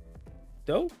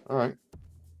 Dope. All right.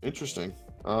 Interesting.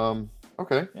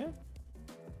 Okay. Yeah.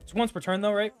 It's once per turn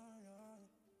though, right?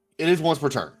 It is once per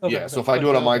turn. Okay, yeah. So if I do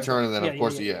it on my turn, and then of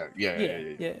course, yeah.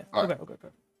 All right.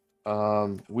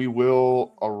 Okay. We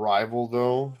will arrival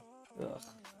though. Ugh.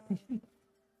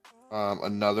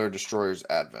 Another Destroyer's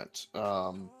Advent.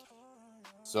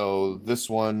 So this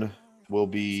one will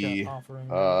be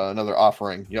another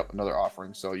offering. Yep, another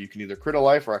offering. So you can either crit a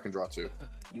life or I can draw 2.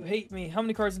 You hate me. How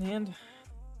many cards in hand?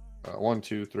 1,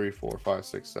 2, 3, 4, 5,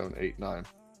 6, 7, 8, 9.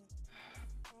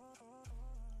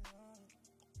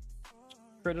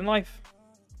 Crit and life.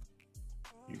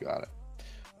 You got it.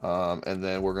 And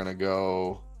then we're gonna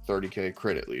go 30k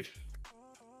credit lead.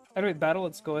 Activate battle.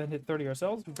 Let's go ahead and hit 30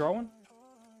 ourselves. We draw one.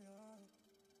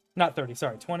 Not 30.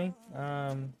 Sorry, 20.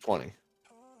 20.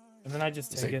 And then I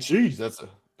just take it. Jeez, that's a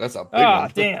big one. Ah,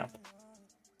 damn.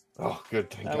 Oh,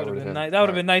 good. That would have been nice. That would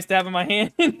have been nice to have in my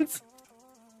hands.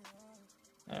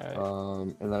 All right.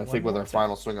 And then I think with our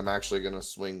final swing, I'm actually gonna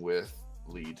swing with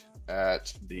lead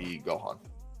at the Gohan.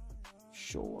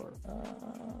 Sure.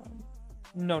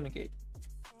 No negate.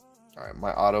 All right,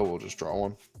 my auto will just draw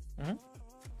one. Mm-hmm.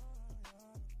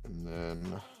 And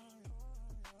then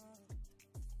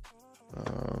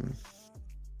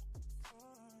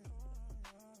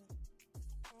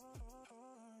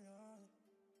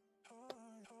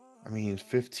I mean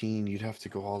 15, you'd have to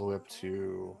go all the way up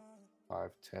to 5,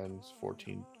 10,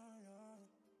 14.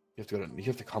 You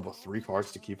have to combo 3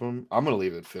 cards to keep them. I'm gonna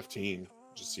leave it at 15.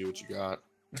 Just see what you got.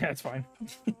 Yeah, it's fine.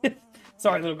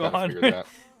 Sorry, little Gohan.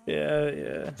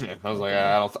 Yeah. I was like,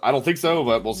 I don't think so,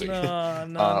 but we'll see.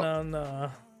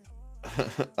 No.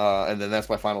 And then that's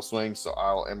my final swing, so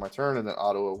I'll end my turn, and then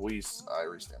auto a Whis, I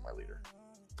restand my leader.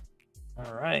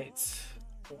 All right.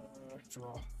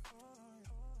 Draw.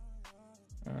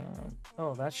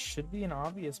 Oh, that should be an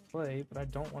obvious play, but I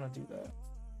don't want to do that.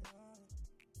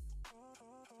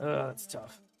 That's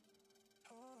tough.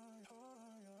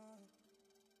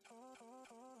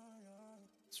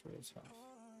 It's really tough.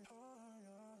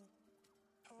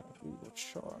 We will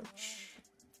charge.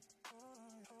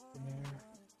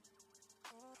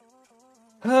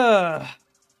 There.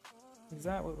 Is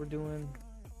that what we're doing?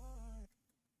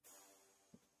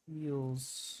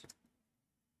 Feels.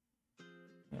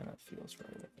 Yeah, that feels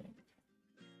right, I think.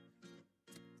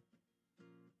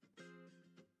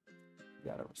 You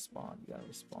gotta respond.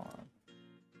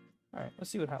 Alright, let's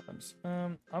see what happens.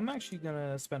 I'm actually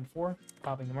gonna spend 4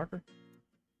 popping the marker.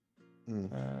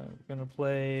 We're gonna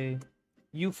play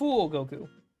You Fool Goku.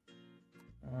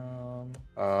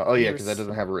 Oh yeah, because that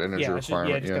doesn't have an energy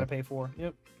requirement. Just gotta pay 4.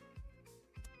 Yep.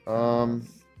 In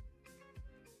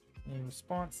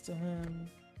response to him.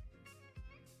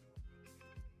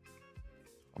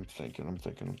 I'm thinking.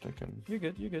 You're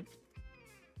good.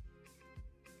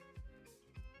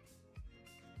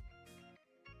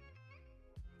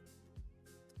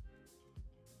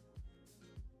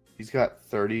 He's got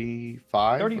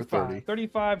 35 or 30?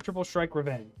 35 triple strike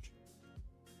revenge.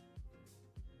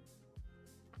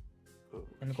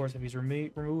 And of course, if he's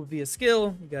removed via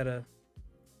skill, you gotta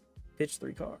pitch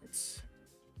 3 cards.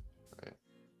 Right.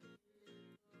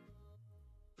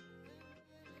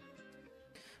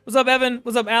 What's up, Evan?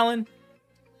 What's up, Alan?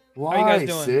 Why, how you guys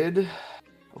doing? Sid?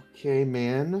 Okay,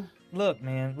 man. Look,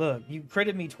 man. Look, you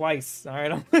critted me twice. All right, I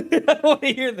don't want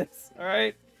to hear this. All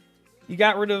right, you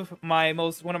got rid of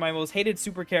one of my most hated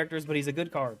super characters, but he's a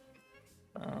good card.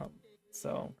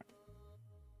 So.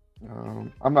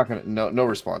 I'm not gonna no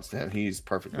response to him. He's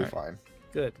perfectly fine.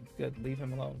 Good. Leave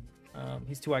him alone.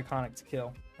 He's too iconic to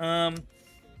kill.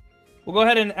 We'll go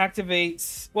ahead and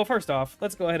activate. Well, first off,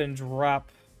 let's go ahead and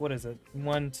drop. What is it?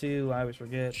 1, 2. I always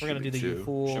forget. We're gonna do the You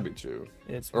Fool. Should be 2.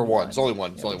 It's or 1. It's only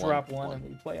 1. It's only one. Drop 1 and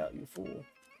we play out You Fool.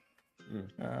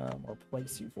 Or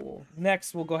place You Fool.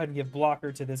 Next, we'll go ahead and give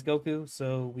blocker to this Goku.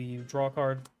 So we draw a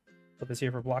card. Put this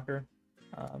here for blocker.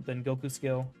 Then Goku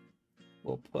skill.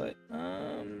 We'll put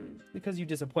because you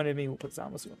disappointed me. We'll put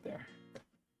Zamasu up there.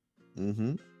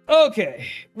 Okay,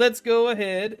 let's go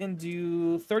ahead and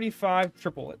do 35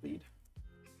 triple at lead.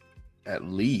 At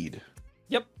lead.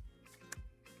 Yep.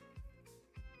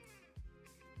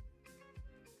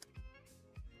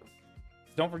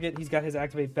 Don't forget he's got his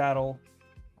activate battle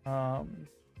that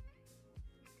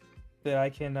I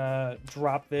can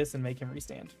drop this and make him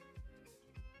restand.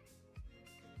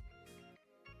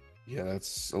 Yeah,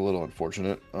 that's a little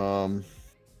unfortunate.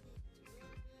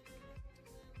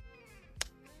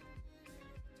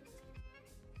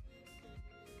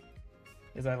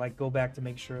 As I like go back to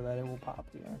make sure that it will pop.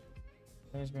 Yeah.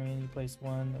 There's green. You place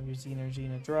one of your Z energy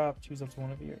in a drop. Choose up to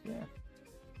one of your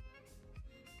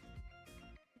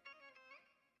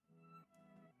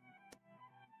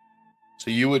So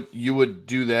you would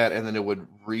do that, and then it would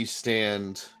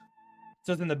restand.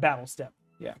 So it's in the battle step.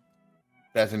 Yeah.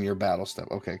 That's in your battle step.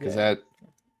 Okay, because Yeah. that.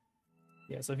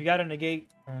 Yeah. So if you got a negate,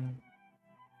 and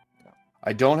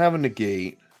I don't have a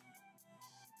negate,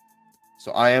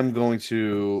 so I am going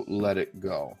to let it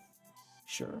go.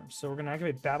 sure. So we're gonna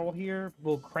activate battle here.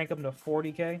 We'll crank them to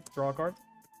 40k. Draw a card.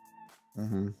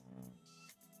 Mm-hmm.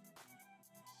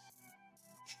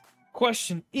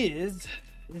 Question is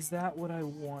that what I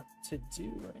want to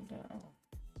do right now?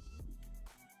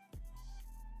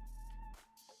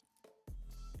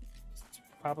 It's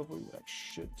probably what I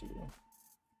should do,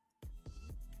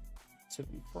 to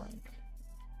be frank.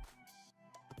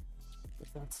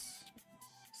 But it's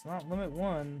not limit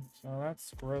 1, so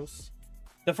that's gross.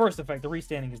 The first effect, the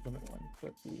restanding, is limit 1,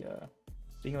 but the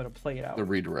being able to play it out. The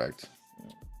redirect.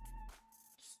 Yeah.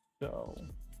 So,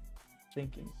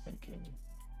 thinking.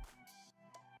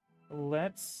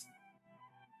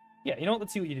 Yeah, you know what?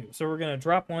 Let's see what you do. So we're gonna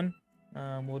drop one.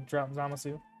 We'll drop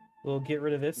Zamasu. We'll get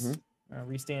rid of this.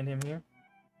 Restand him here.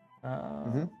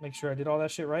 Make sure I did all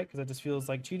that shit right, because that just feels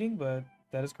like cheating, but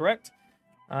that is correct.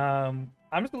 I'm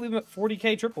just gonna leave him at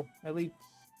 40k triple at least.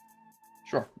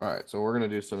 Sure. All right. So we're gonna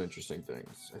do some interesting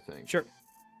things, I think. Sure.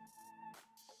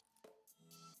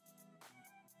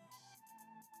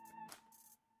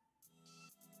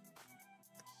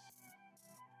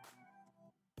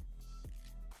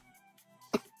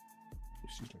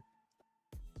 Excuse me.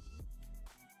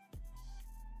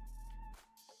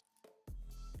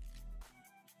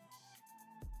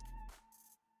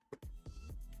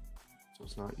 So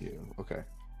it's not you. Okay.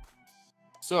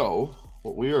 So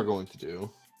what we are going to do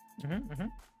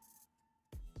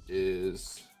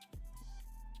is,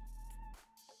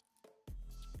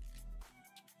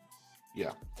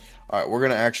 yeah. All right, we're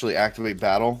gonna actually activate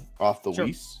battle off the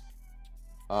Whis,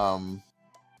 to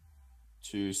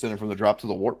send it from the drop to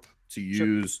the warp to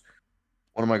use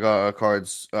one of my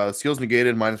cards. Skills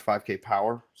negated minus 5k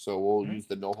power, so we'll use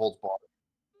the no holds bar.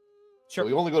 Sure. So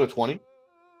we only go to 20.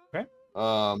 Okay.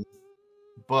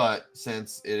 But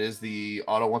since it is the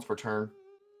auto once per turn,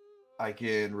 I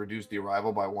can reduce the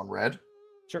arrival by 1 red.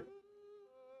 Sure.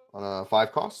 On a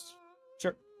 5 cost.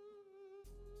 Sure.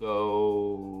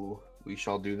 So we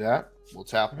shall do that. We'll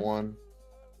tap 1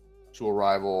 to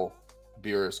arrival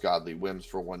Beerus Godly Whims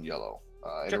for 1 yellow.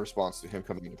 In response to him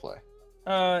coming into play.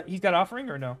 He's got offering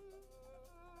or no?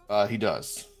 He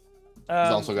does. He's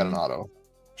also got an auto.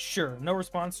 Sure. No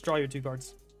response. Draw your 2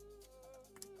 cards.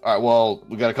 All right. Well,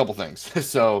 we got a couple things.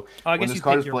 So I guess when this you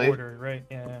card pick is your played, order, right?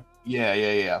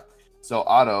 Yeah. So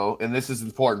auto, and this is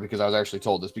important because I was actually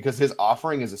told this, because his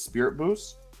offering is a spirit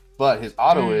boost, but his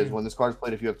auto is when this card is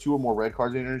played, if you have 2 or more red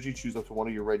cards in energy, choose up to one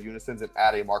of your red unisons and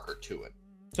add a marker to it.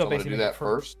 So I'm going to do that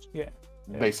first. Yeah.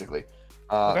 Basically.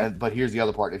 But here's the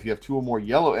other part. If you have 2 or more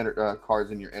yellow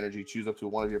cards in your energy, choose up to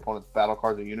one of your opponent's battle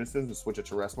cards in unisons and switch it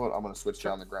to rest mode. I'm going to switch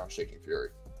down the ground Shaking Fury.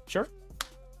 Sure.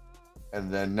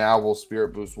 And then now we'll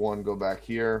spirit boost 1, go back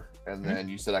here, and then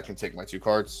you said I can take my 2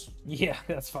 cards. Yeah,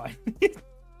 that's fine.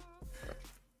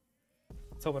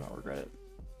 Let's hope I don't regret it.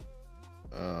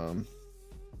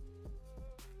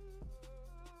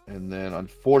 And then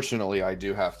unfortunately I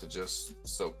do have to just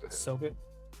soak the hit. Soak it.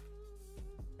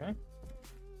 Okay.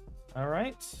 All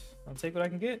right. I'll take what I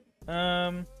can get.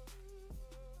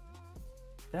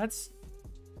 That's.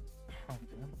 Oh,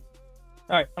 man.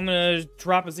 All right. I'm gonna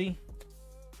drop a Z.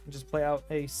 And just play out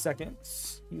a second.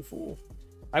 You fool.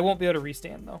 I won't be able to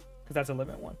restand though, because that's a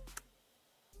limit 1.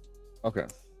 Okay.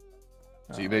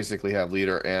 So you basically have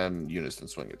leader and unison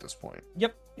swing at this point.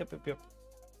 Yep.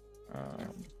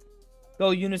 Go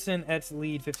unison at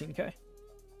lead 15k.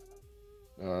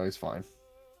 He's fine.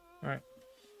 All right.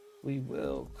 We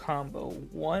will combo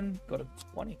 1, go to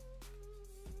 20.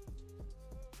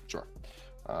 Sure.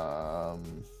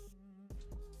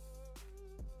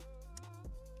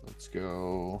 Let's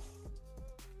go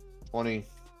 20,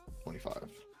 25.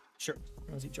 Sure.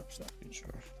 As he charge that. Sure.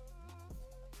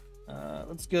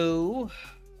 Let's go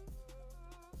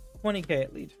 20k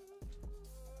at lead.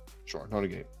 Sure. No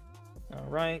negate. All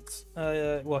right.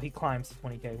 Well, he climbs to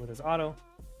 20k with his auto.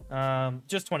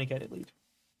 Just 20k at lead.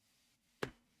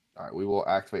 All right. We will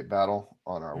activate battle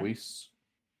on our Whis.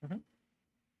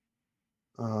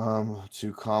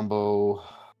 To combo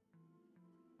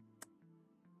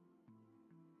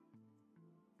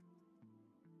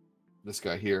this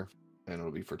guy here, and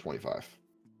it'll be for 25.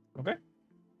 Okay.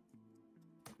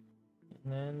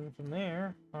 And then from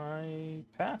there, I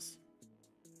pass.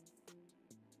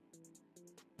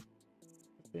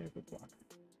 Very good block.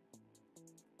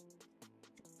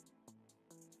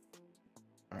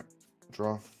 All right,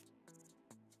 draw.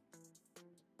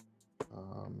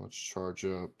 Let's charge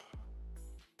up.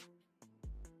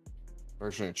 We're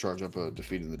actually gonna charge up a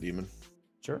defeating the demon.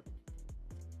 Sure.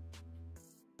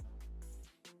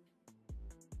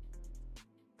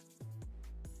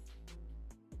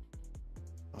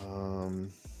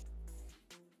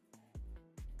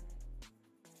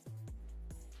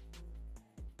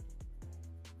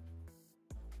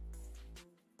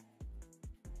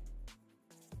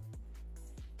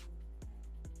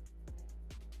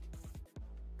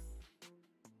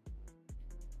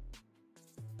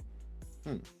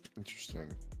 Interesting.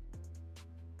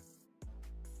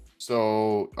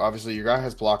 So obviously your guy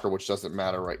has blocker, which doesn't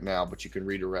matter right now, but you can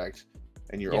redirect,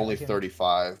 and you're only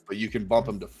 35, but you can bump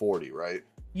him to 40, right?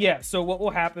 Yeah. So what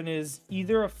will happen is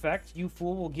either effect, you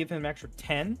fool, will give him an extra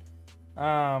 10.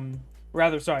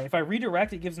 Sorry, if I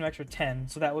redirect, it gives him an extra 10,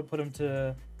 so that would put him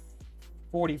to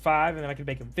 45, and then I could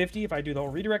make him 50 if I do the whole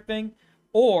redirect thing,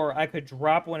 or I could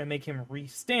drop one and make him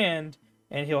restand,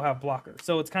 and he'll have blocker.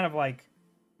 So it's kind of like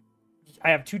I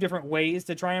have two different ways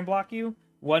to try and block you.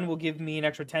 One will give me an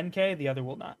extra 10k, the other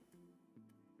will not.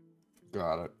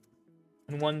 Got it.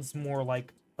 And one's more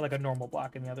like a normal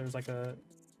block, and the other is like a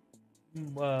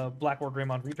Black or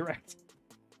Greymon redirect.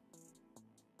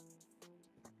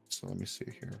 So let me see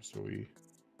here. So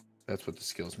that's what the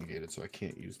skill's negated, so I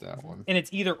can't use that one. And it's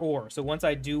either or. So once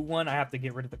I do one, I have to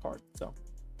get rid of the card. So.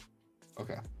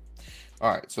 Okay.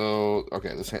 All right. So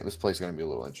okay, this play is gonna be a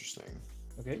little interesting.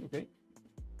 Okay. Okay.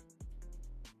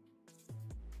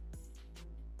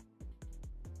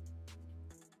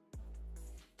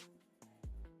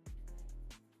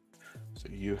 So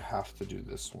you have to do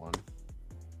this one.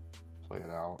 Play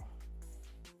it out.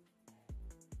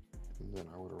 And then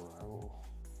I would arrival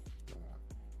that.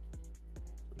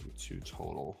 32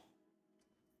 total.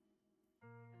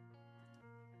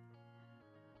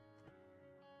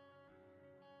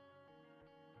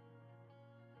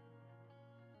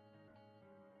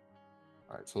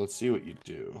 All right, so let's see what you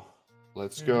do.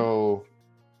 Let's go.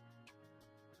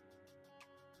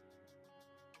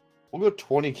 We'll go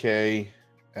 20k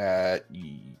at.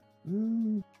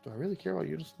 Do I really care about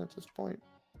unison at this point?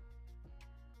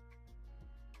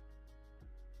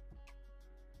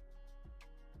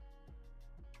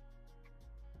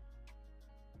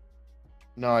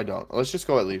 No, I don't. Let's just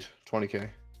go at lead 20k.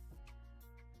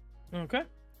 Okay.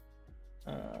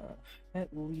 At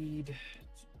lead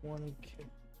 20k.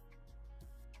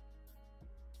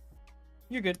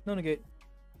 You're good. No negate.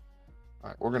 All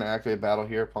right, we're gonna activate battle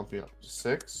here. Pump you up to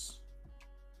 6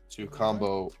 to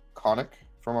combo Conic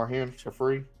from our hand for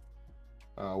free,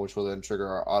 which will then trigger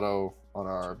our auto on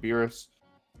our Beerus.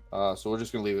 So we're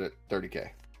just gonna leave it at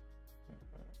 30k.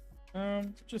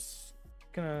 Just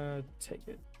gonna take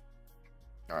it.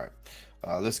 All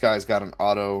right. This guy's got an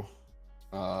auto.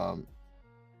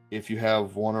 If you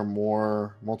have one or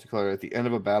more multicolor at the end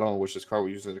of a battle in which this card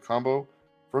will use as a combo,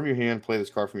 from your hand, play this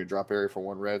card from your drop area for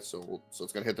 1 red. So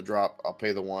it's gonna hit the drop. I'll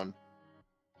pay the 1.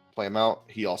 Play him out.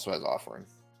 He also has offering.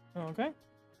 Okay.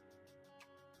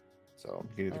 So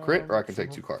you can either crit or I can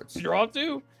take 2 cards. Draw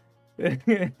 2. That's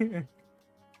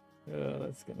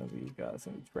gonna be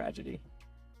some tragedy.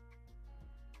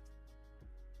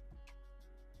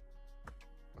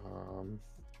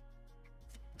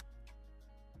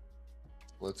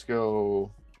 Let's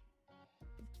go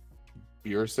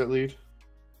Beerus at lead.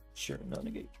 Sure, no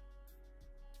negate.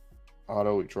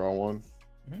 Auto, we draw 1.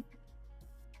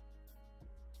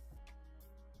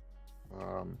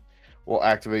 We'll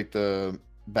activate the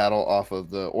battle off of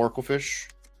the Oracle Fish.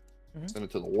 Send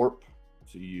it to the Warp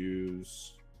to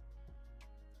use.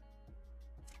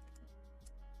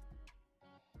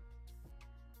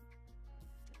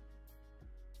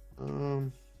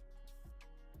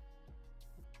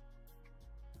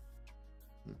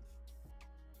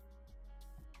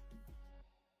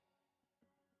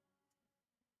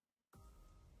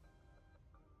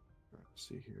 Let's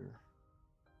see here.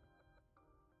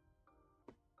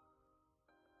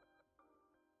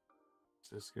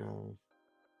 This guy.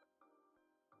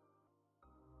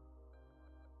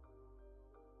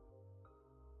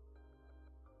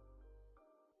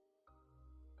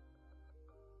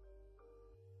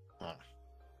 Huh.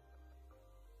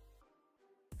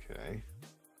 Okay.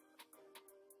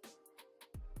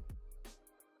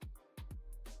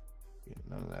 Yeah,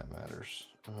 none of that matters.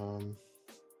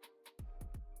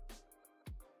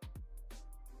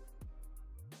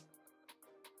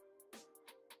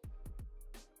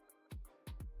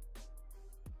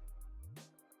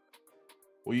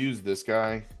 We'll use this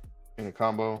guy in a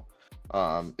combo.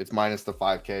 It's minus the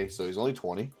 5k, so he's only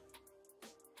 20.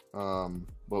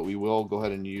 But we will go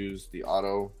ahead and use the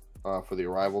auto for the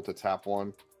arrival to tap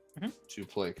one to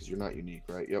play, because you're not unique,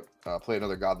 right? Yep. Play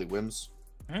another Godly Whims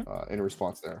in a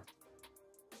response there.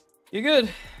 You're good.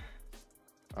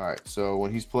 All right, so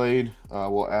when he's played,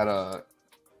 we'll add a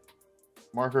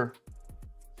marker.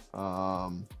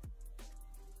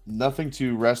 Nothing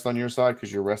to rest on your side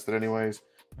because you're rested anyways.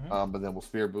 But then we'll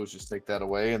Spirit Boost, just take that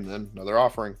away, and then another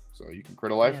offering. So you can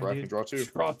crit a life, or I can draw 2.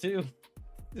 Draw 2.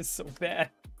 This is so bad.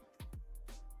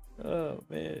 Oh,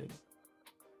 man.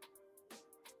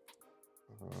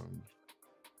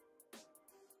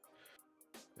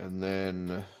 And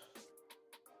then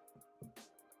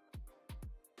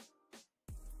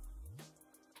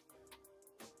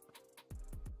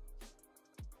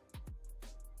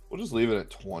we'll just leave it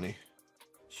at 20.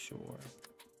 Sure.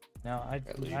 Now,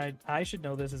 I should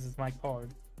know this. This is my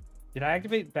card. Did I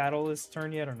activate battle this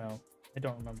turn yet or no? I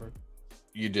don't remember.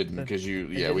 You didn't, because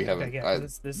we haven't. Okay, yeah,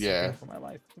 this is for my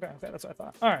life. Okay, that's what I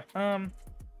thought. All right.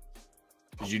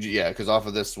 Because off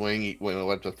of this swing, when it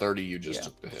went to 30, you just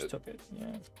took the hit. Took it. Yeah.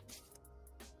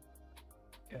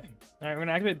 Okay. All right, we're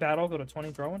gonna activate battle. Go to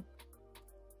 20, throw one.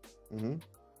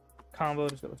 Combo,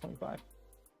 just go to 25.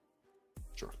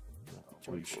 Sure.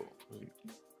 We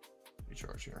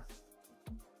charge here.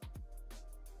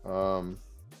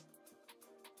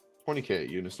 20k at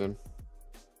unison.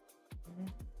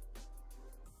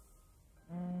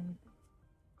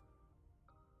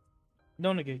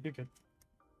 No negate, you're good.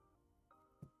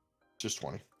 Just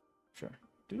 20. Sure.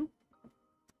 Do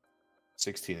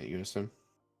 16 at unison.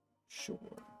 Sure.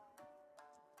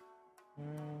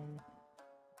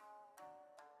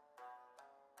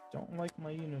 Don't like my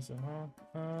unison,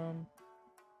 huh?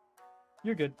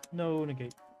 You're good. No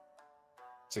negate.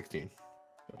 16.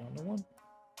 Go down to 1.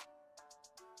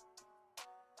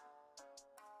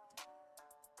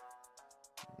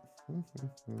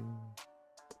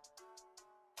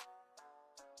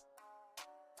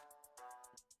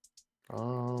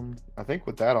 I think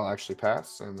with that I'll actually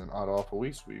pass, and then auto off a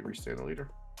Whis, we restand the leader.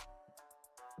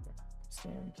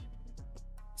 Stand.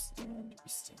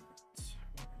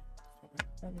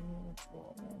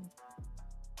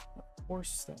 Of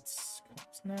course, that's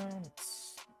comes now.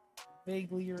 It's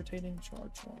vaguely irritating.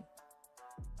 Charge 1.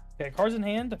 Okay, cards in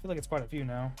hand. I feel like it's quite a few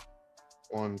now.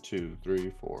 1, 2,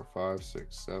 3, 4, 5,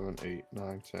 6, 7, 8,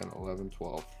 9, 10, 11,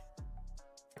 12.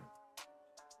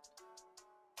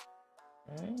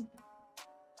 Okay.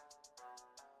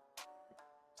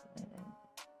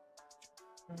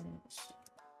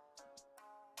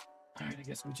 Alright, I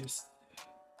guess we just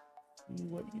see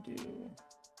what you do.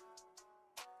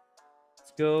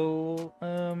 Let's go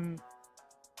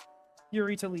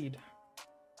Yuri to lead.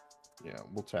 Yeah,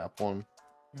 we'll tap 1.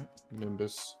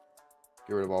 Nimbus.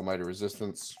 Get rid of Almighty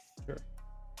Resistance. Sure.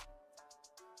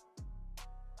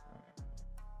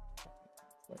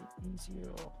 Like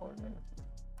easier or harder?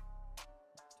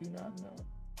 Do not know.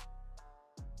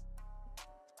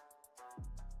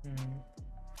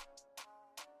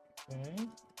 Okay.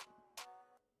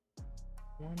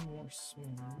 One more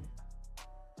swing.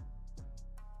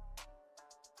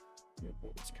 Your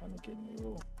board's kind of getting a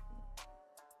little.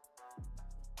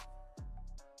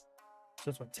 So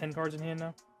that's what, 10 cards in hand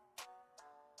now?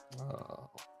 2,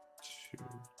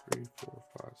 3, 4,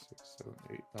 5, 6, 7,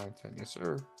 8, 9, 10. Yes,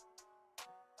 sir.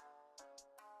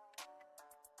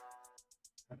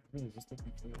 I'm really just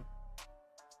looking for.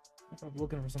 If I'm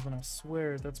looking for something, I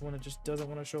swear that's when it just doesn't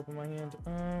want to show up in my hand.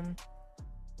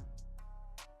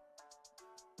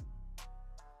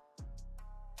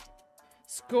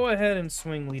 Let's go ahead and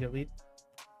swing lead at lead.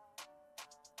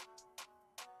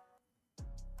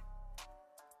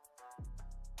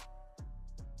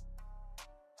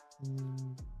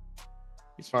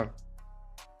 He's fine.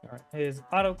 All right, his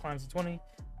auto climbs to 20.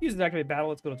 Uses activate battle.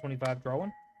 Let's go to 25. Draw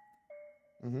 1.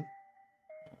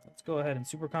 Let's go ahead and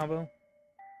super combo.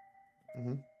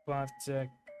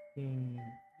 Attacking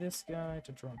this guy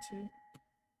to draw 2.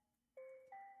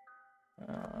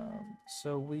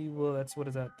 So we will. That's what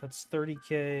is that? That's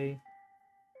 30k.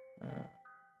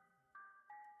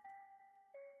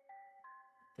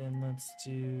 Then let's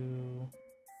do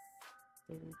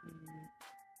 30.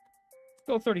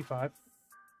 Go 35.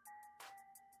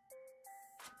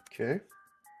 Okay.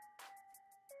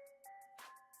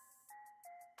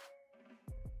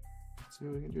 Let's see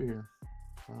what we can do here.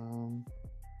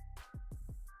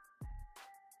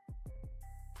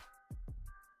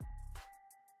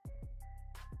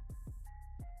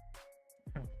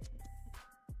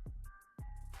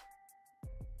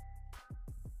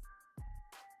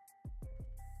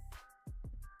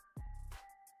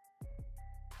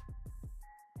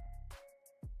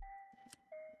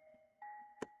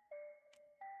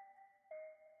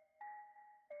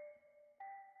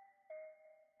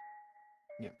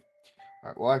 Yeah. All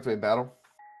right. We'll activate battle.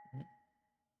 Mhm.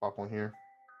 Pop one here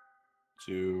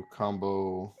to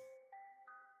combo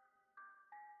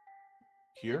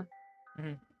here.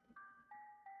 Mhm.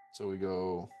 So we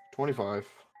go 25.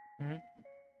 Mhm.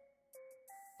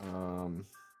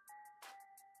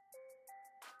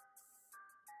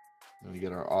 Then we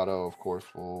get our auto. Of course,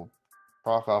 we'll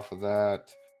proc off of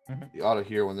that. Mhm. The auto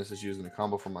here, when this is using a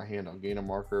combo from my hand, I'll gain a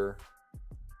marker.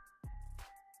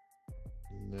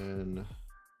 And then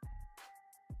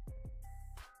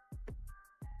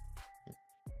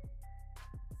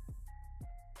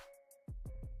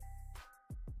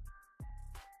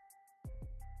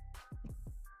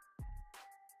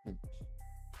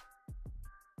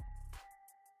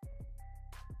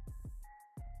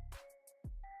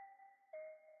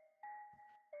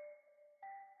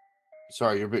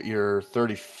sorry, you're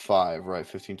 35, right?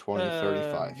 15, 20,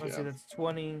 35. Let's Yeah. see, that's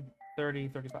 20, 30,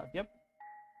 35. Yep.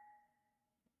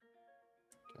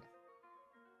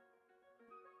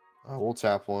 We'll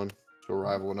tap one to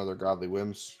rival another Godly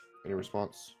Whims. Any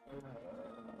response?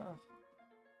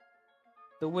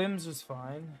 The Whims was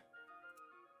fine.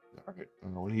 All right.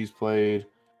 When he's played,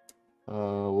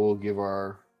 we'll give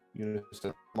our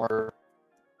unison marker.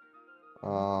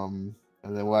 And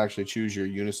then we'll actually choose your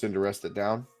unison to rest it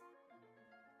down.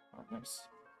 Oh, nice.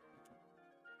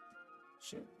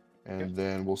 Shit. And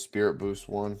then we'll spirit boost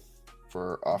one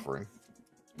for offering.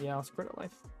 Yeah, I'll spread it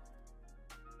life.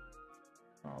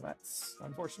 Oh, that's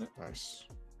unfortunate. Nice.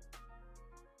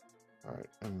 All right.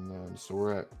 And then, so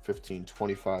we're at 15,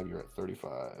 25. You're at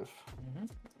 35. Mm-hmm.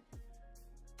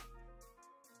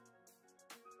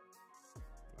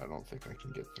 I don't think I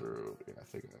can get through. Yeah, I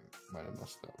think I might have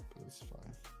messed up, but it's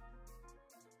fine.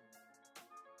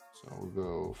 So we'll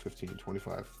go 15,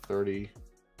 25, 30,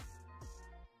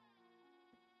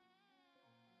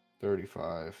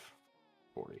 35,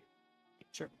 40.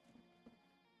 Sure.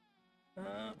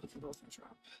 Put the rolls in the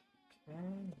drop. Okay,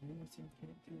 unison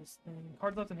can't do this thing.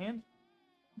 Card left in hand?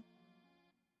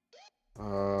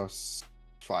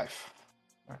 5.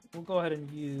 Alright, we'll go ahead and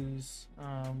use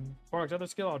Bardock's other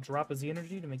skill. I'll drop a Z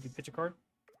energy to make you pitch a card.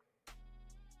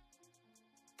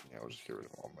 Yeah, I'll just get rid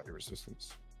of all my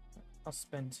resistance. I'll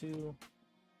spend 2.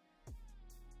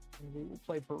 And we will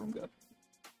play Purunga.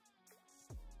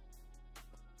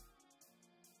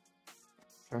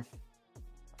 Okay.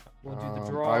 We'll do the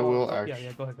draw. I will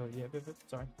Yeah, go ahead. Yeah,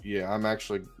 sorry. Yeah, I'm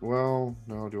actually. Well,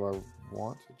 no. Do I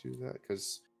want to do that?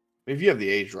 Because if you have the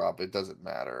age drop, it doesn't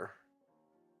matter.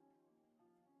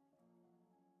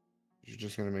 You're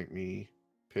just gonna make me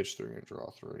pitch 3 and draw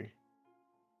 3.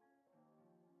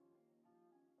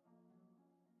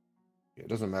 Yeah, it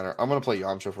doesn't matter. I'm gonna play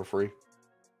Yamcha for free.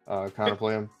 Counter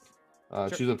play him. Sure.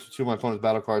 Choose up to 2 of my opponent's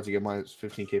battle cards to get minus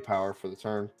 15k power for the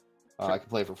turn. Sure. I can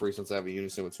play it for free since I have a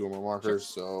unison with 2 or more markers.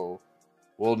 Sure. So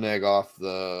we'll neg off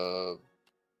the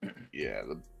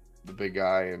the big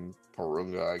guy and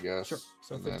Purunga, I guess. Sure.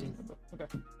 So and 15. Okay.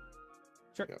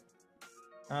 Sure.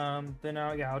 Yeah. Then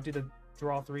I'll do the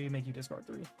draw 3, make you discard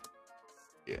 3.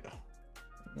 Yeah.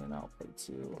 And then I'll play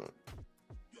 2.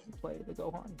 Play the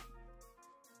Gohan.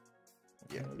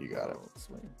 Yeah, you got it.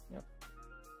 Swing. Yep.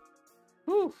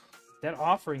 Whew. That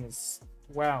offering is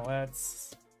wow.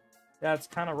 That's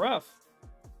kind of rough.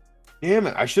 Damn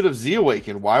it! I should have Z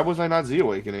awakened. Why was I not Z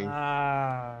awakening?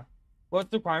 What's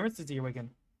the requirements to Z awaken?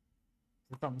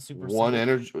 Something super. 1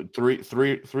 energy,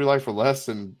 three life or less,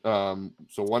 and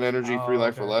so 1 energy, 3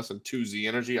 life or okay. less, and 2 Z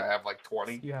energy. I have like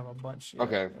 20. You have a bunch. Yeah,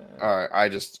 Okay. yeah. All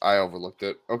right. I overlooked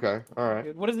it. Okay. All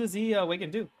right. What does the Z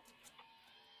awaken do?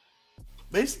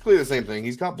 Basically the same thing.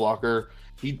 He's got blocker.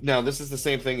 Now this is the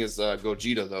same thing as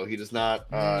Gogeta though. He does not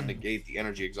negate the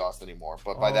energy exhaust anymore.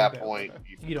 But by that point,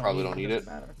 you probably don't need it.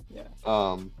 Matter. Yeah.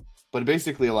 But it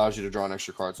basically allows you to draw an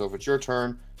extra card. So if it's your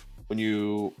turn, when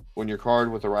your card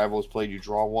with a rival is played, you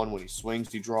draw 1. When he swings,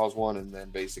 he draws 1, and then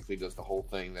basically does the whole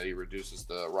thing that he reduces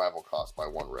the rival cost by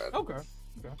 1 red. Okay.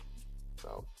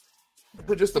 So,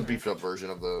 but just a beefed up version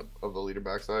of the leader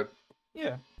backside.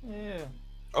 Yeah.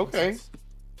 Okay.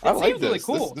 It seems really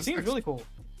cool. It seems really cool.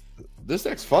 This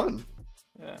deck's fun.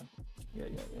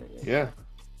 Yeah.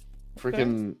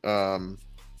 Freaking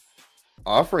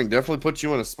offering definitely puts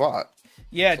you in a spot.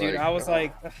 Yeah, dude. I was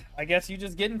like, I guess you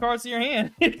just getting cards to your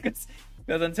hand because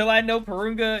until I know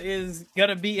Purunga is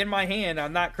gonna be in my hand,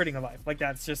 I'm not critting a life. Like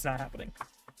that's just not happening.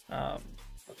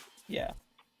 Yeah.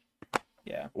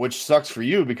 Which sucks for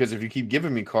you because if you keep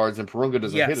giving me cards and Purunga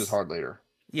doesn't hit as hard later.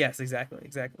 Yes, exactly.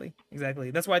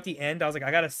 That's why at the end I was like,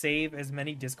 I gotta save as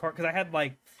many discard because I had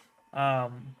like,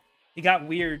 it got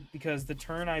weird because the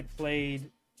turn I played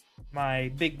my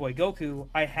big boy Goku,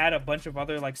 I had a bunch of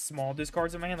other like small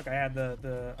discards in my hand. Like I had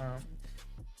the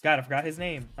God, I forgot his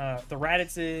name. The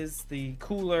Raditzes, the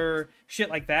Cooler, shit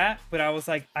like that. But I was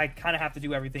like, I kind of have to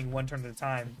do everything one turn at a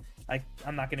time. Like,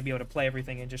 I'm not going to be able to play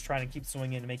everything and just trying to keep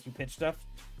swinging and make you pitch stuff.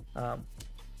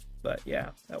 But yeah,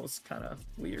 that was kind of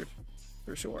weird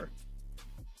for sure.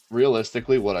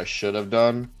 Realistically, what I should have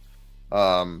done,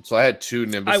 so I had 2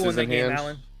 Nimbuses in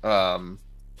hand.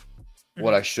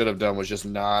 What I should have done was just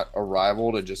not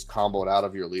arrival to just combo it out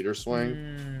of your leader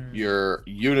swing, your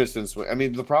unison swing. I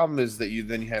mean, the problem is that you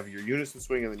have your unison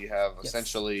swing and then you have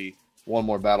essentially one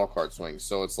more battle card swing.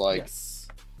 So it's like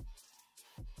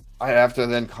I have to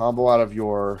then combo out of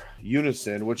your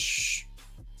unison, which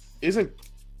isn't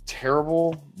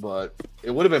terrible, but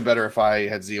it would have been better if I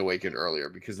had Z Awakened earlier,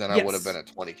 because then I would have been at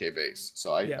 20k base.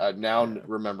 So I now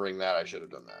remembering that, I should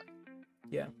have done that.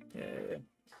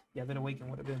 Yeah, then Awaken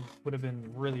would have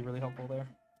been really, really helpful there.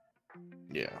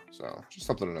 Yeah, so just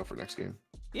something to know for next game.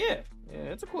 Yeah,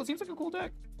 it's it seems like a cool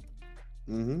deck.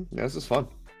 Yeah, this is fun.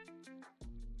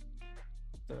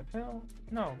 The hell?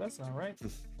 No, that's not right.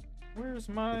 Where's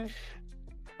my?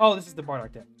 Oh, this is the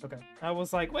Bardock deck. Okay, I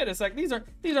was like, wait a sec, these aren't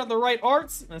the right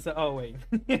arts. And I said, oh wait,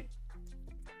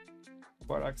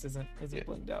 Bardock's isn't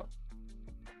blinged out.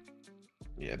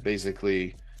 Yeah,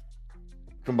 basically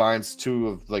combines 2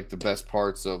 of like the best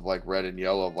parts of like red and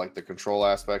yellow, of like the control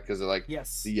aspect, because like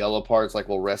the yellow parts like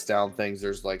will rest down things.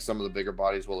 There's like some of the bigger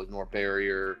bodies will ignore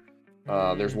barrier.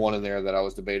 There's one in there that I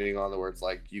was debating on where it's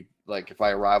like if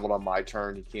I arrived on my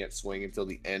turn, you can't swing until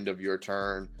the end of your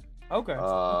turn. Okay.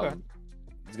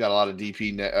 It's got a lot of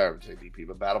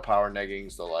but battle power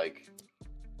negging, so like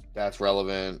that's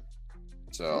relevant.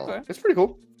 So it's pretty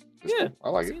cool. It's cool. I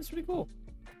like it. Seems pretty cool.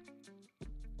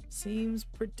 Seems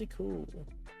pretty cool.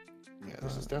 Yeah,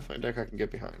 this is definitely a deck I can get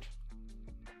behind.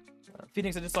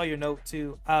 Phoenix, I just saw your note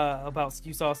too about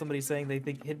you saw somebody saying they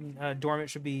think hidden dormant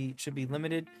should be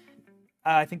limited.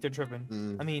 I think they're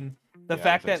tripping. I mean, the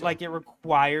fact that like it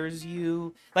requires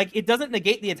you, like it doesn't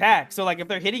negate the attack. So like if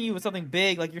they're hitting you with something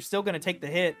big, like you're still gonna take the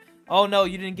hit. Oh no,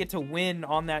 you didn't get to win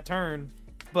on that turn,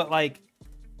 but like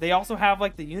they also have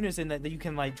like the unison that you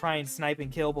can like try and snipe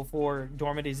and kill before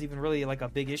dormant is even really like a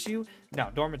big issue. No,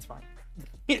 dormant's fine.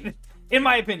 In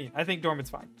my opinion, I think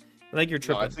dormant's fine. I think you're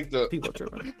tripping. No, I think people are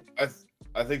tripping.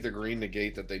 I think the green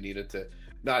negate that they needed to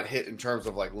not hit in terms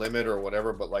of like limit or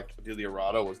whatever, but like do the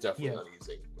errata was definitely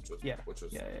uneasy, which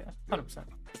was 100%.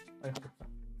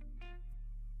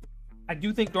 I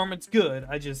do think dormant's good.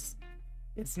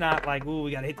 It's not like, ooh,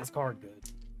 we gotta hit this card good.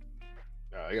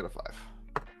 I got a 5.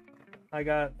 I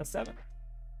got a 7.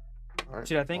 Right.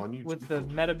 Shit, I think with the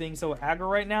meta being so aggro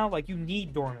right now, like you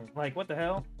need dormant. Like what the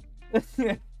hell?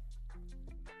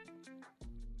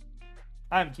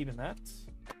 I'm keeping that.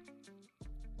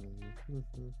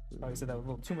 Like I said, that was a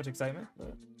little too much excitement,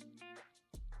 but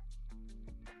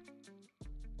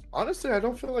honestly, I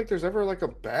don't feel like there's ever like a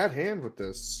bad hand with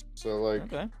this. So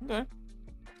like, okay.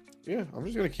 Yeah, I'm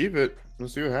just gonna keep it.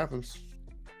 Let's see what happens.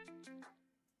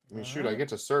 I mean, shoot, I get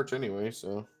to search anyway,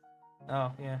 so.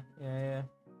 Oh yeah.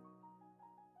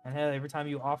 And hell, every time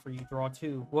you offer, you draw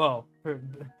 2. Well,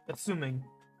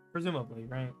 presumably,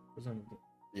 right? Presumably.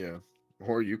 Yeah,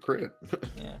 or you crit.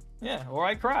 yeah, or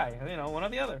I cry. You know, one or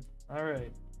the other. All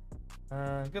right.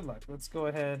 Good luck. Let's go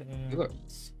ahead and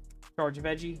charge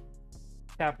Veggie.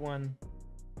 Tap 1.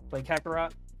 Play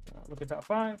Kakarot. Look at top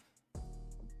 5.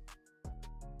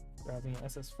 Grabbing an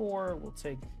SS4. We'll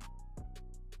take.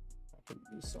 I could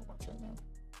use so much right now.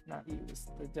 Not you.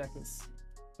 The deck is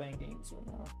playing games right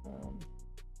now.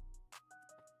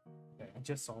 Okay, I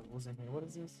just saw what was in here. What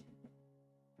is this?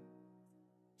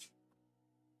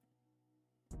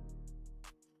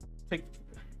 Take.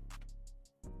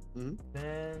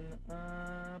 Then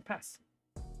pass.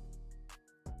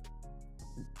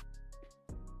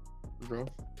 Draw.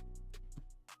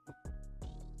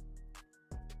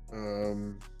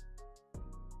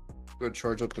 Go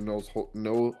charge up the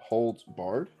no holds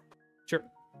Bard. Sure.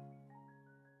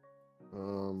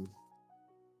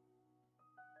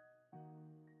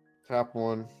 Tap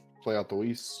 1, play out the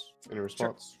Whis. Any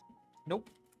response? Sure. Nope.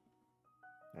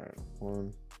 All right,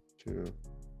 1, 2,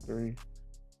 3,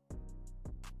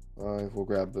 5. We'll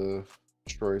grab the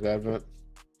Destroyer's Advent.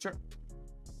 Sure.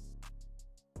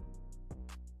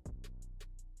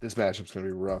 This matchup's gonna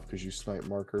be rough because you snipe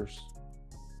markers.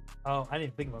 Oh, I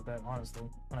didn't think about that honestly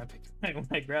when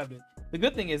I grabbed it. The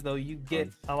good thing is though, you get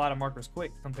a lot of markers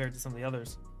quick compared to some of the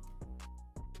others.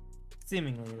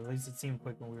 Seemingly, at least it seemed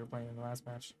quick when we were playing in the last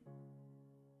match.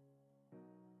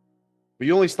 But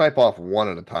you only snipe off 1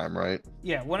 at a time, right?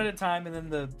 Yeah, 1 at a time, and then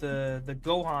the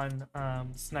Gohan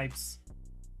snipes.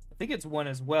 I think it's 1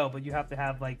 as well, but you have to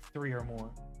have like 3 or more.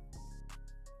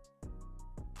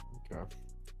 Okay.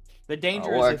 The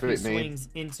danger we'll is if he activate main. swings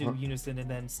into unison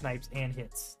and then snipes and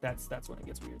hits. That's when it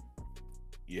gets weird.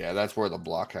 Yeah, that's where the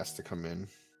block has to come in.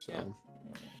 So,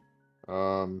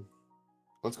 yeah.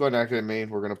 let's go ahead and activate main.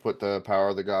 We're gonna put the power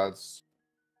of the gods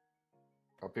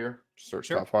up here. Search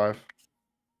top 5.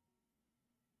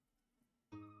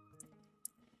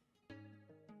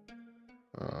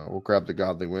 We'll grab the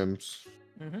godly whims.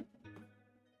 Mm-hmm.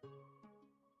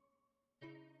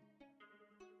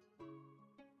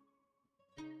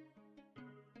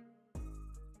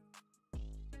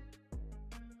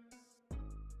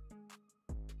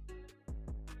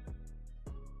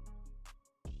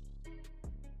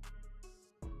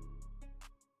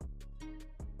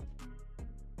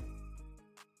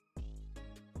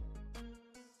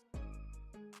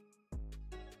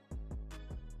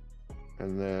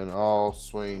 And then I'll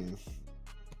swing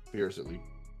Fierce at least.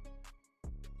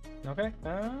 Okay.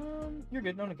 You're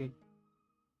good. No negate.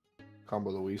 Combo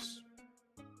Luis.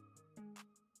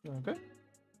 Okay.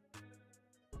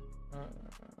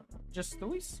 Just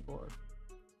Luis or?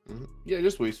 Yeah,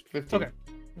 just Luis. 15. Okay.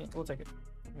 Yeah, we'll take it.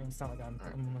 I mean, it's not like I'm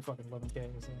a fucking 11K.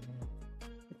 So,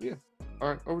 yeah. All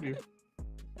right. Over to you.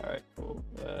 All right. Cool.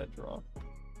 Draw.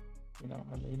 You know,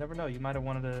 I mean, you never know. You might have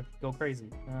wanted to go crazy.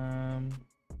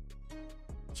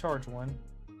 Charge one.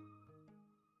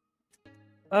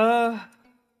 Now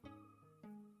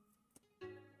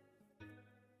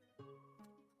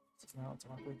it's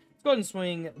awkward. Let's go ahead and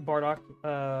swing Bardock.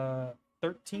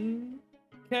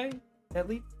 13K at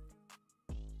least.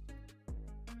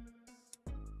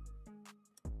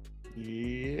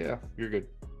 Yeah, you're good.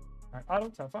 All right, auto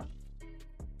top 5.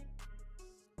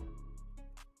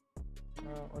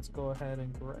 Let's go ahead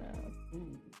and grab.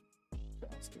 Ooh,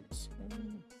 bastards.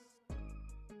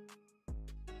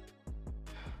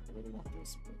 I really want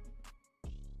this.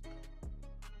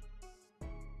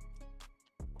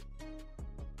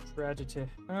 Tragedy.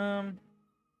 I'm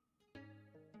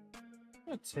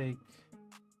gonna take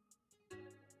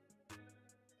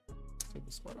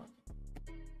this part off.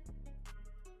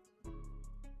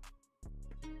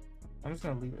 I'm just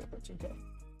gonna leave it at 13K.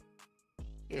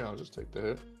 Yeah, I'll just take the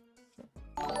hit.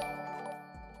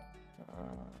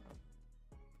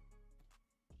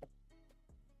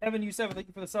 Evan U7, thank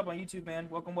you for the sub on YouTube, man.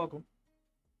 Welcome, welcome.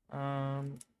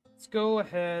 Let's go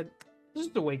ahead.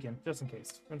 Just awaken, just in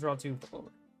case. I'm gonna draw 2 for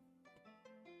over.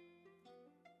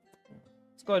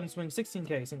 Let's go ahead and swing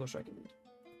 16K, single strike lead.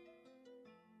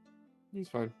 He's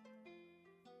fine.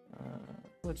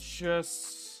 Let's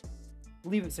just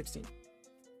leave it 16.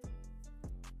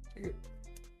 Take it.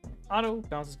 Auto,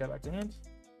 bounce this guy back to hand.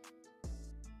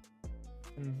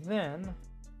 And then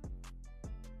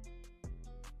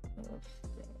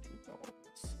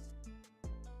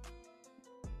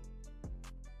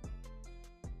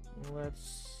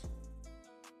let's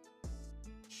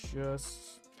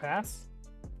just pass.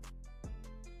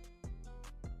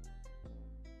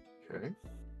 Okay.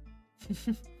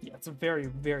 Yeah, it's a very,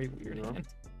 very weird hand.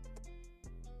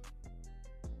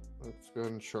 Let's go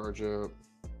ahead and charge up.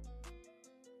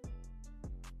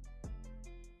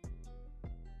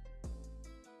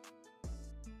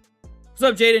 What's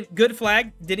up, Jaden? Good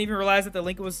flag. Didn't even realize that the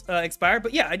link was expired.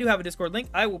 But yeah, I do have a Discord link.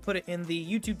 I will put it in the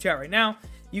YouTube chat right now.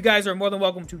 You guys are more than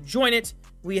welcome to join it.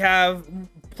 We have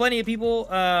plenty of people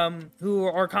who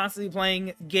are constantly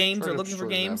playing games or looking for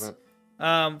games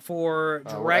for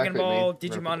Dragon Ball,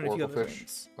 Digimon, and a few other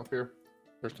things. Up here.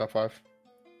 Here's top 5.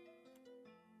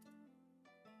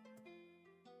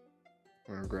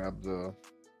 I'm going to grab the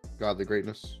Godly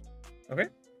Greatness. Okay.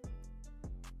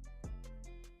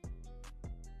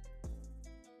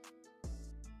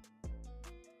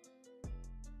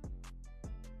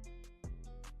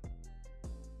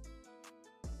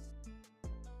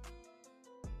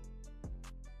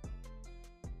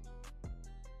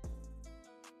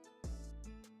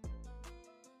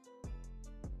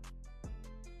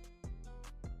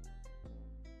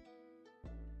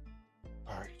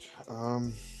 So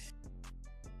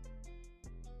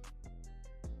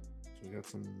we got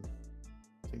some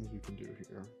things we can do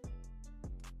here.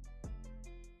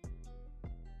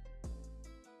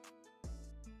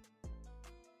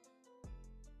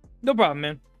 No problem,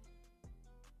 man.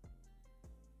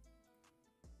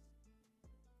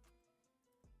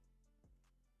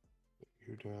 Put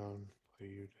you down, play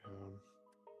you down.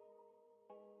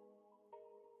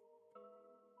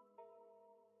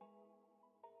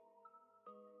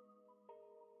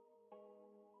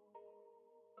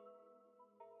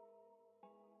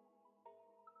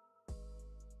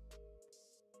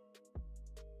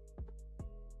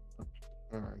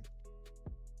 All right.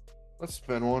 Let's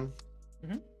spin one.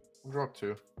 Draw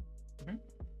 2. Mm-hmm.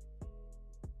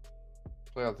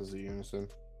 Play out the Z unison.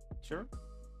 Sure.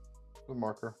 the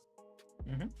marker.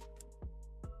 Mm-hmm.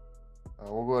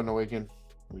 We'll go ahead and awaken.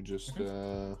 We just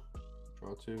draw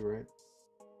 2, right?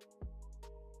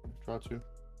 Draw 2.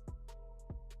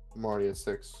 I'm already at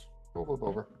 6. We'll flip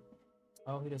over.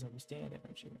 Oh, he doesn't withstand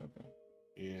energy. Okay.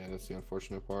 Yeah, that's the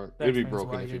unfortunate part. That It'd be explains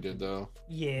broken why if he did, though.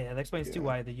 Yeah, that explains too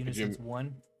why the unison's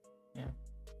 1. Yeah.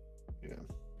 Yeah.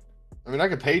 I mean, I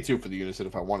could pay 2 for the unison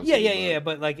if I wanted Yeah, to. yeah,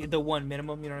 but like the 1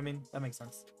 minimum, you know what I mean? That makes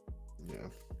sense. Yeah.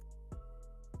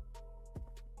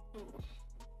 So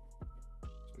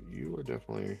you are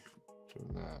definitely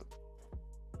doing that.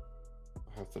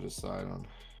 I have to decide on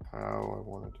how I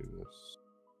want to do this.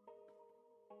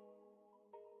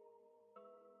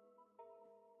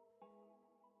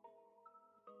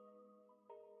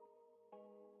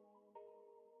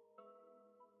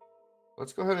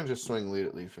 Let's go ahead and just swing lead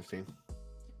at lead 15.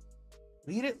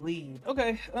 Lead it, lead.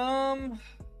 Okay.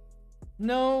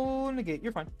 No negate.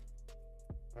 You're fine.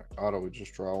 Right, auto, we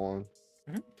just draw 1.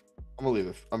 Mm-hmm. I'm gonna leave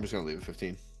it. I'm just gonna leave it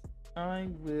 15. I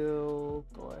will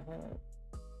go ahead.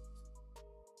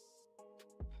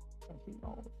 I hate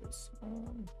all of this.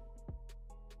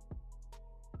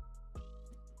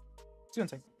 It's gonna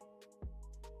take.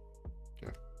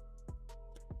 Okay.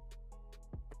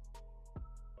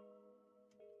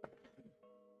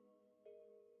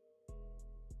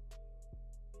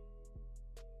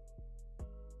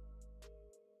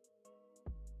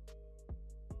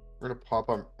 We're gonna pop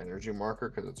up energy marker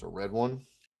because it's a red one.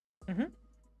 Mm-hmm.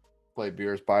 Play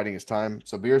Beer's Biding His Time.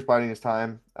 So Beer's Biding His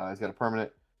Time. He's got a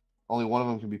permanent. Only one of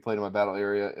them can be played in my battle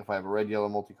area. If I have a red, yellow,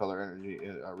 multicolor energy,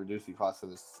 reduce the cost of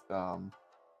this.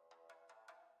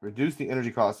 Reduce the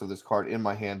energy cost of this card in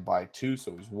my hand by 2.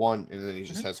 So he's 1, and then he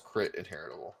just has crit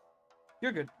inheritable.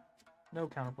 You're good. No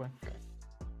counterplay. Okay.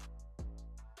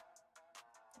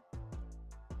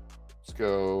 Let's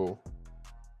go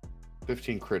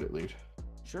 15 crit at lead.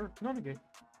 Sure. No negate.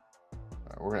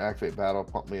 We're gonna activate battle.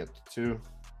 Pump me up to 2.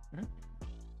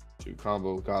 2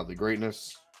 combo Godly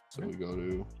Greatness. So we go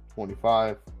to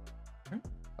 25.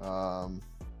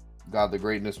 Godly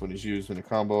Greatness, when he's used in a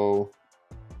combo,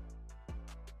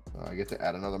 I get to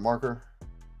add another marker.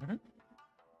 And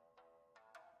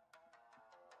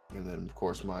then, of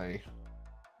course, my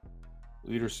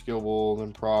leader skill will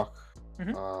then proc.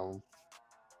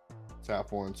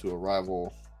 Tap 1 to a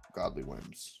rival Godly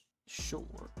Whims.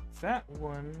 Sure. That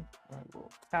one, I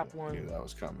will tap 1. Knew that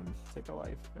was coming. Take a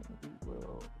life, and we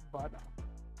will buy back.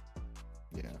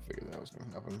 Yeah, I figured that was going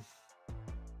to happen.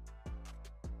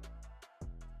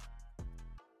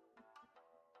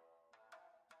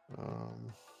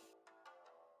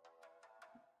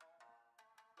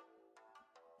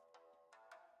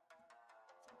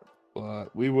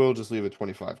 But we will just leave it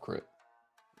 25 crit.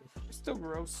 Still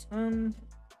gross. I'm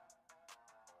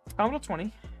to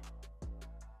 20.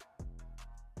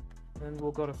 And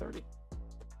we'll go to 30.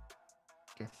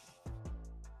 Okay.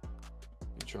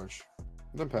 You charge.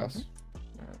 Then pass.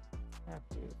 Alright. Have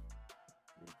to.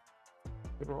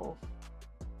 Good roll.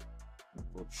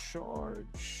 We'll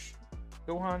charge.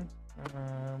 Gohan.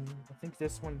 I think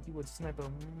this one he would snipe a.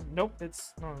 Nope,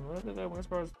 it's no. When this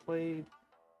card is played.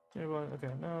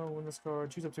 Okay, no. When this card,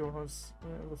 choose up to host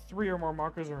with 3 or more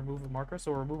markers, or remove a marker.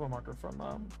 So remove a marker from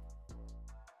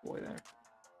boy there.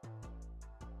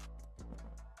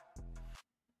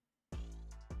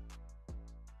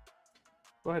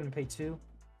 Go ahead and pay 2.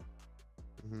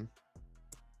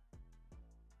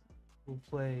 We'll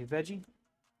play Veggie.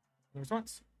 Any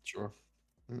response? Sure.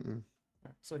 Right,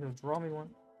 so he'll draw me 1.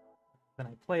 Then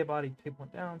I play a body, pick 1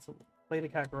 down. So we'll play the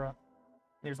Kakarot.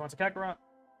 Any response to Kakarot?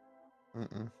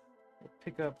 We'll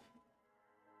pick up.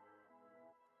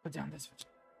 Put down this Vegeta.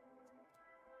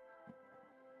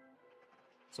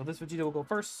 So this Vegeta will go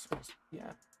first.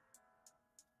 Yeah.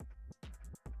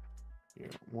 Yeah,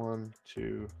 1,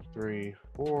 2, 3,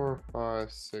 4,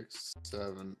 5, 6,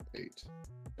 7, 8.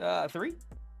 3.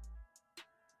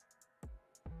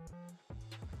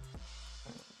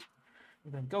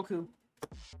 And then Goku.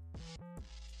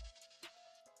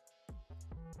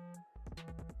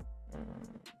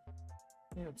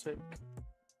 He'll take.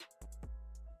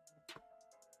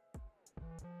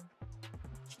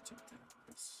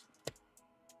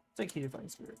 Take Heated Fighting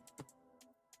Spirit.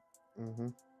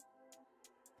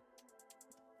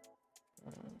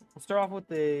 We'll start off with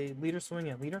the leader swing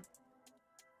at leader.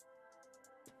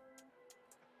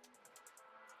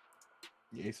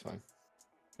 Yeah, he's fine.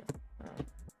 Okay.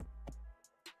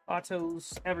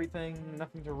 Autos, everything,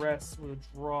 nothing to rest. We'll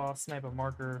draw, snipe a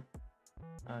marker,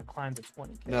 climb to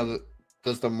 20k. Now,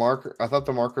 does the marker? I thought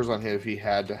the markers on him, if he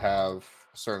had to have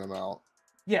a certain amount.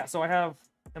 Yeah, so I have.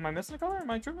 Am I missing a color? Am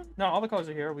I tripping? No, all the colors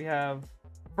are here. We have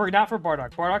Not for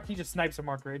Bardock. Bardock, he just snipes a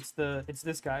marker. It's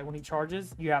this guy. When he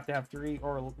charges, you have to have 3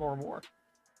 or more.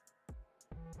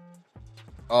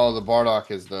 Oh, the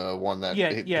Bardock is the one that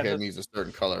needs a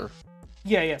certain color.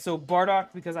 Yeah. So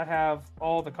Bardock, because I have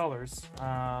all the colors,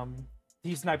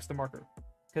 he snipes the marker.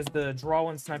 Because the draw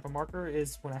and snipe a marker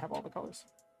is when I have all the colors.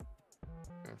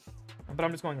 Okay. But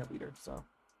I'm just going at leader, so.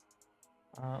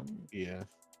 Yeah.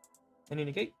 Any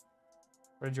negate?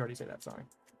 Or did you already say that? Sorry.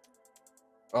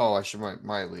 Oh, I should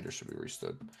my leader should be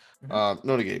restood. No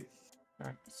negate. All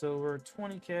right, so we're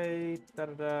 20k.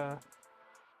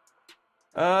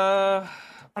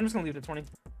 I'm just gonna leave it at 20.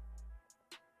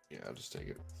 Yeah, I'll just take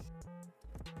it.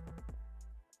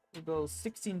 We'll go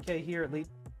 16k here at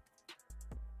least.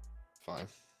 Fine.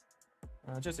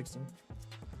 Just 16.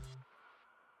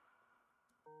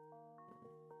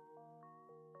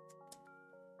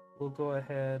 We'll go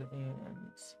ahead and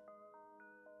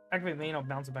activate main. I'll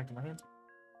bounce it back to my hand.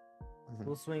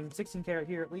 We'll swing 16k right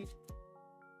here at lead.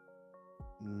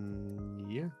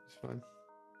 Yeah, it's fine.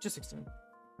 Just 16.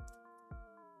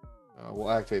 We'll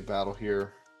activate battle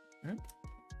here. Mhm.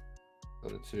 Go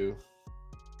to 2.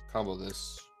 Combo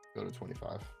this. Go to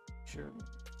 25. Sure.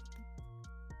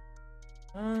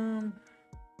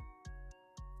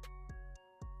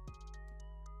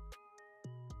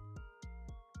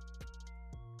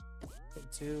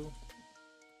 Take 2.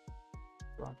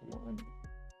 Rock 1.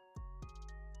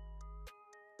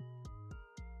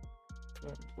 Go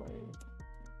ahead and play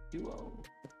duo.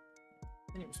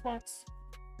 Any response?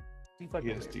 Deflect.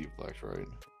 Yes, deflect, right?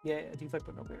 Yeah, deflect,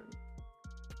 but no barrier.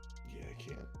 Yeah, I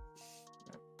can't.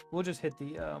 We'll just hit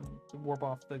the warp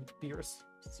off the Beerus.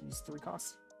 Use 3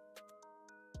 costs.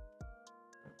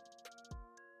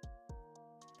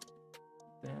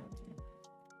 Then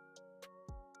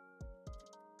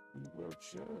we will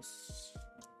just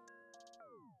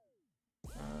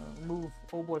remove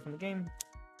old boy from the game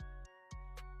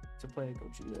to play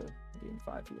Gogeta game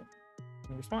 5 here.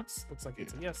 Any response? Looks like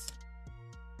it's a yes.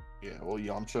 Yeah, we'll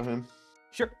Yamcha him.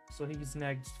 Sure. So he's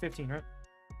negged 15, right?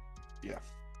 Yeah.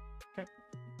 Okay.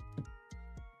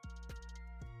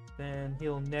 Then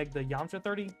he'll neg the Yamcha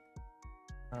 30.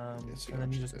 Yes, and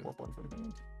then you just warp 1 from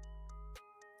hand.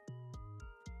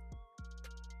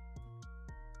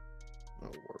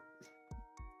 That'll work.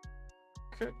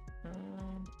 Okay.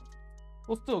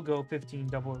 We'll still go 15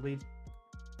 double at lead.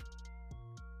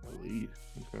 A lead.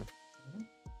 Okay.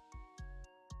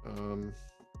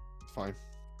 Fine.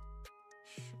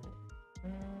 Sure.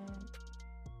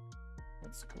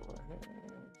 Let's go ahead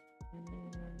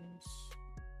and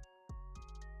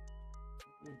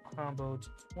we'll combo to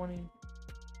 20.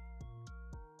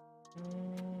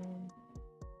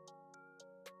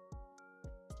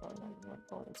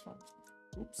 Oh, that's fine.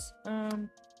 Oops.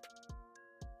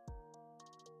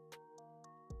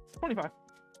 25.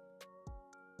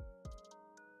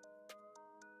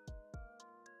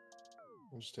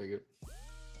 We'll just take it.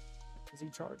 Z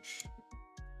charge.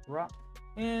 Drop.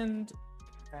 And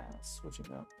pass.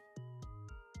 Switching up.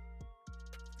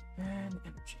 And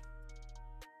energy.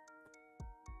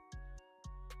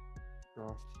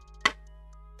 Draw.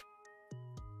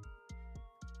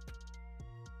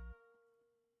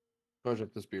 Charge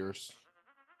up this Beerus.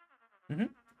 Mm-hmm.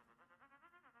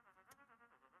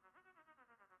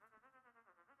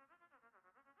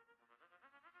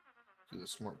 Do the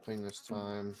smart thing this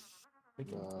time.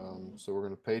 So we're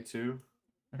gonna pay 2.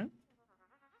 Mm-hmm.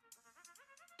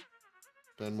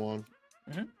 Then 1.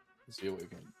 Mm-hmm. See what we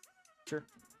can. Sure.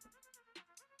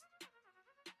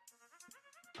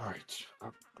 All right.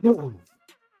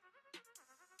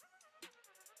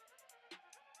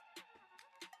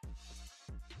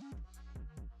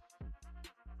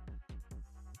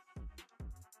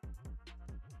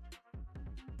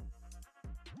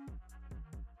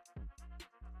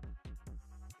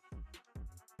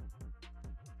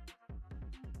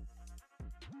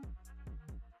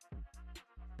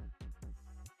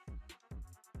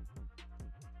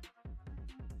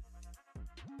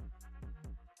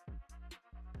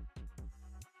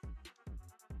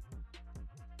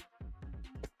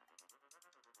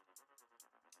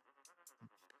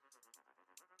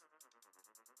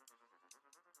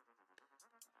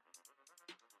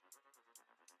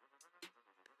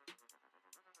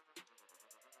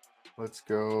 Let's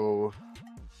go.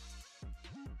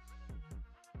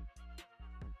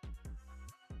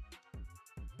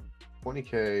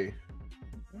 $20K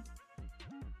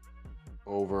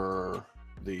over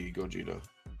the Gogeta.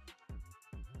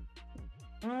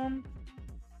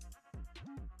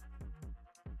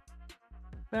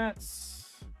 That's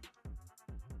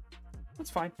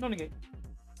fine. No negate.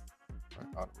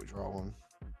 All right, we draw 1.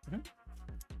 Mm-hmm.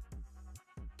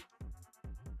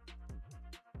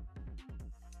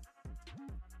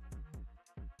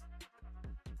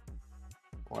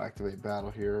 We'll activate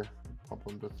battle here. Pump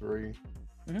them to 3.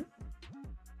 Mhm.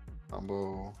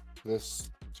 Combo this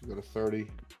to go to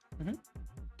 30. Mhm.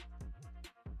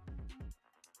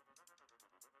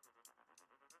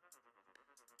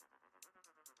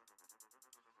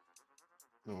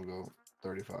 Then we'll go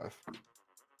 35.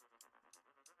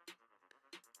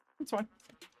 It's fine.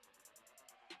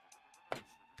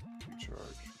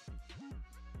 Recharge.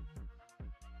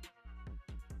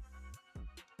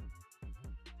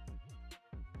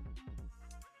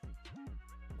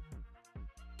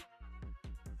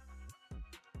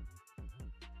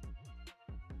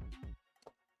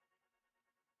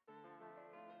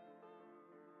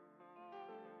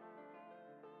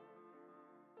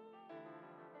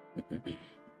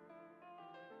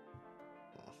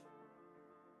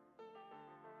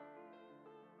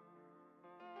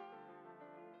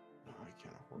 No, I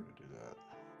can't afford to do that.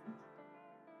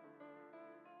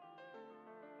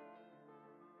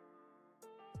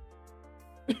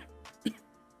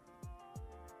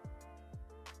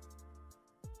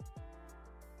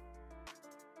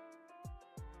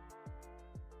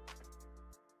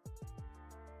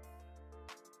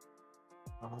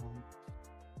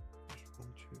 There's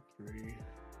 1, 2, 3,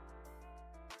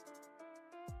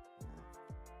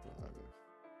 4, 5.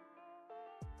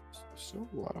 There's still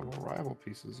a lot of arrival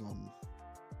pieces on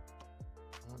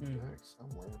deck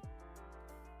somewhere.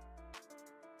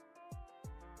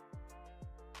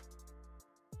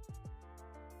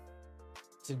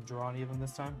 Didn't draw any of them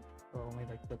this time, or only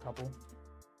like the couple.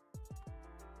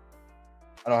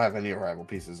 I don't have any arrival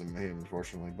pieces in my hand,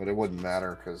 unfortunately, but it wouldn't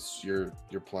matter because you're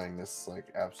playing this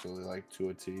like absolutely like to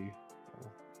a T.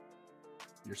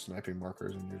 You're sniping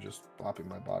markers and you're just bopping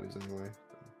my bodies anyway.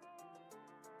 So.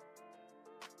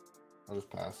 I'll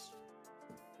just pass.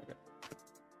 Okay.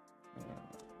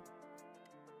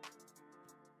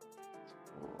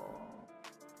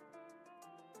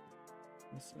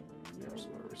 Let's see. Yeah, so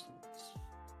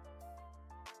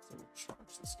we'll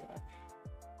charge this guy.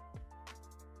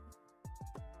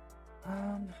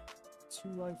 2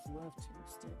 life left to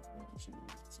extend energy.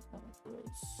 It's kind of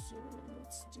gross, so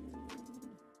let's do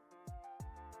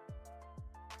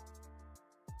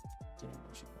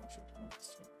damage.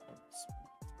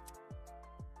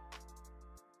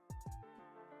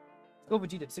 Go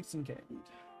Vegito, 16k lead.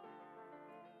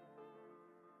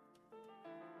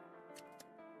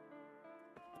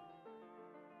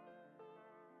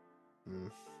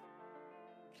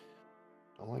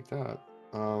 Don't like that.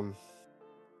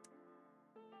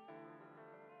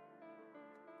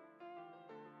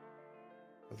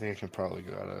 I think I can probably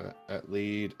go out at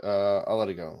lead. I'll let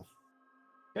it go.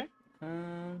 Okay.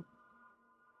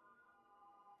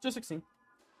 Just 16.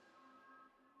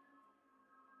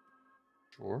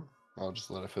 Sure. I'll just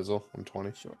let it fizzle. I'm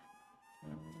 20. Sure.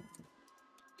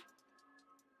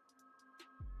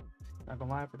 Not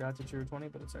gonna lie, I forgot that you were 20,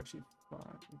 but it's actually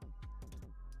fine.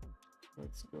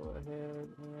 Let's go ahead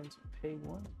and pay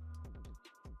 1.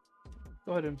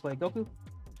 Go ahead and play Goku.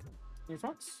 Your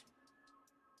thoughts?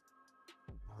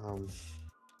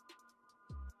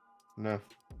 No.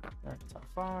 Alright, top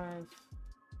 5.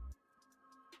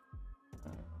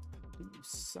 You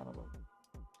son of a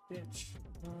bitch.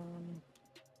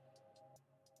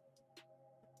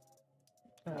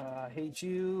 Hate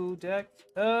you, deck.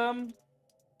 Don't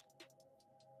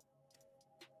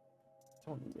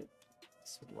need it.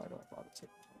 So why do I bother taking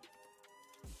it?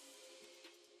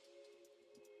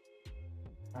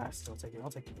 I still take it.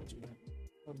 I'll take the Vegito.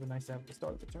 That would be nice to have at the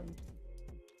start of the turn.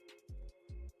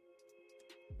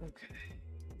 Okay.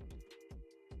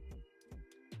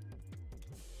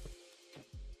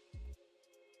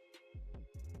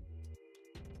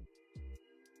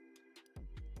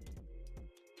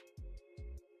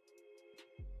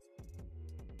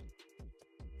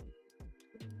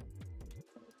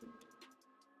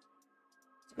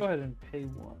 Let's go ahead and pay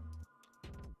 1.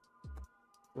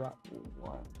 Drop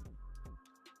 1.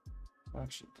 I'll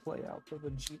actually play out the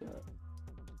Vegeta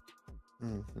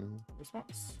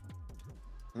response.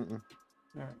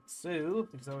 Alright, so,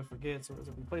 because I always forget, so there's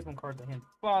a replacement card to hand at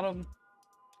the bottom.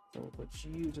 So we'll put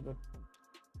you to the,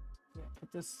 yeah,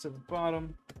 put this to the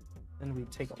bottom, then we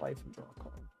take a life and draw a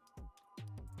card.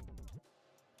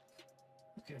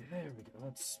 Okay, there we go,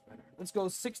 that's better. Let's go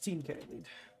 16k lead.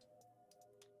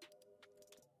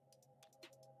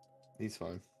 He's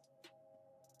fine.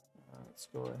 Let's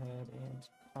go ahead and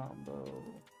combo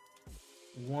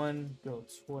 1, go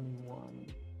 21.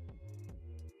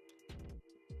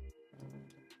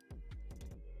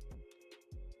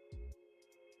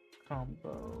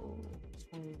 Combo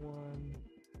 21.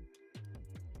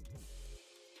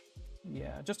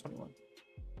 Yeah, just 21.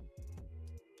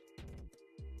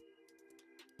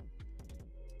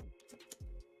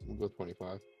 go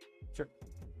 25. Sure.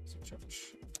 Let's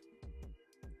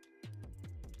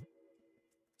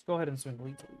go ahead and swing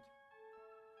lead to lead.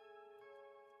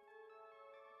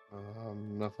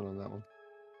 Nothing on that one.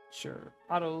 Sure.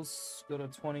 Autos, go to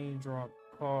 20, draw a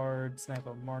card, snap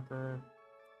a marker.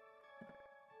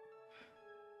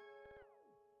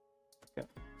 Okay.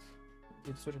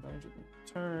 Get switch of energy.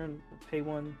 Turn, pay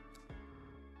one.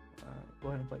 Go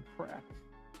ahead and play crack.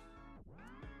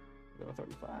 Go to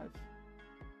 35.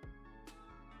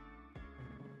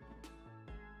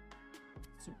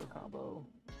 Super combo.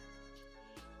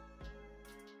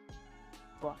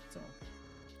 Block 10.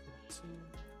 2.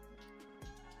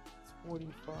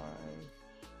 45,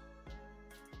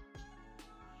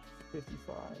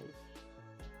 55,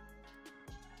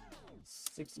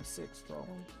 66, draw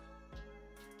one.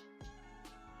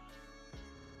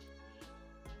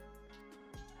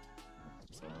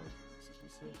 So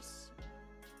 66,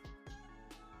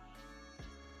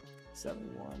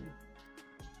 71.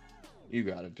 You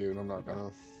got it, dude. I'm not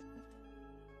gonna.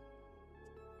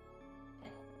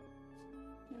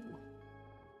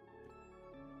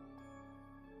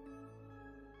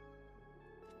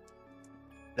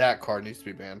 That card needs to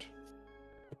be banned.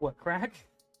 What, crack?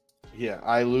 Yeah,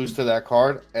 I lose to that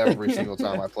card every single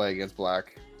time I play against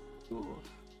black. Ooh.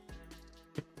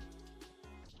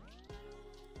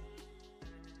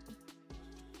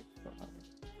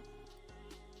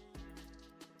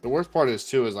 The worst part is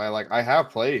too is I have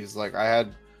plays, like I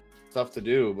had stuff to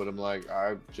do, but I'm like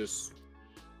I just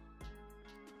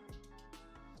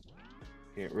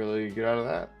can't really get out of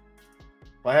that.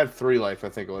 If I had 3 life, I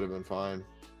think it would have been fine.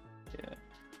 Yeah.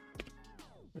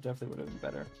 It definitely would have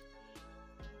been better.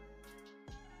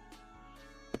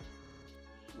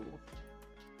 Ooh.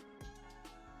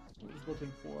 I was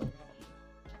looking for.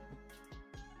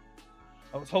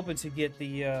 I was hoping to get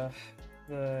the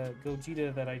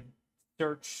Gogeta that I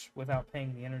search without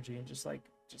paying the energy and just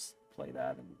play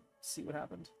that and see what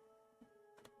happened.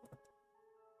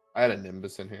 I had a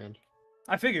Nimbus in hand.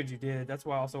 I figured you did. That's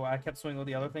why also I kept swinging with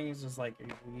the other things. Just like,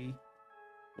 are we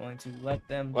going to let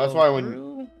them? Well, that's why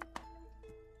when.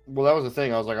 Well, that was the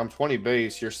thing. I was like, I'm 20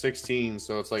 base, you're 16,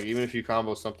 so it's like even if you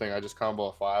combo something, I just combo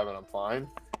a 5 and I'm fine.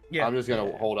 Yeah. I'm just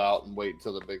gonna hold out and wait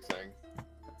until the big thing.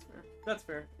 That's fair. That's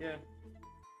fair. Yeah.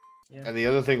 Yeah. And the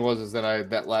other thing was that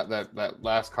that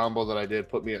last combo that I did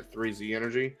put me at 3Z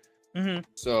energy. Mm-hmm.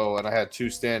 So and I had 2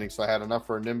 standing, so I had enough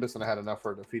for a Nimbus and I had enough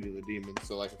for defeating the demon.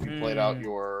 So like if you played out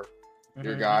your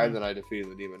guy, then I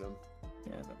defeated the demon.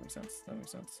 Yeah, that makes sense. That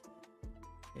makes sense.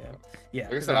 Yeah. Yeah.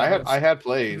 Like I said, I had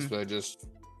plays, but I just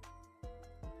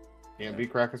can't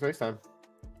beat Kraken Space Time.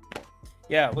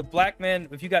 Yeah, with Black Man,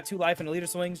 if you got 2 life and a leader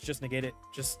swings, just negate it.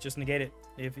 Just negate it.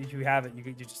 If you have it,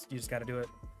 you just got to do it.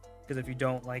 Because if you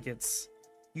don't, like, it's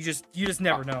you just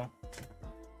never know.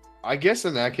 I guess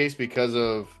in that case, because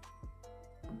of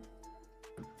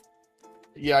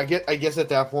I guess at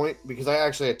that point, because I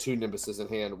actually had 2 Nimbuses in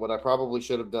hand, what I probably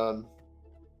should have done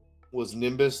was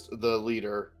Nimbus the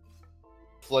leader,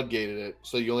 floodgated it,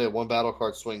 so you only have 1 battle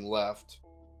card swing left.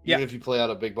 Even if you play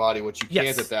out a big body, which you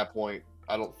can't at that point,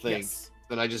 I don't think.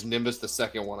 Then I just Nimbus the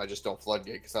second one. I just don't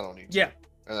floodgate because I don't need to.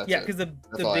 Yeah, because the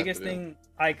biggest thing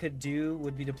I could do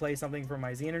would be to play something for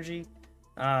my Z energy,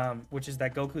 which is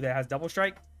that Goku that has double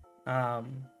strike,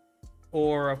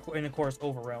 or and of course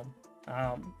Overrealm.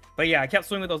 But yeah, I kept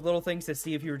swinging with those little things to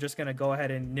see if you were just gonna go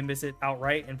ahead and Nimbus it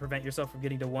outright and prevent yourself from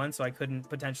getting to 1, so I couldn't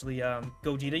potentially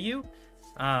Gogeta you.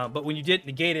 But when you did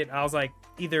negate it, I was like,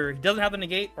 either he doesn't have the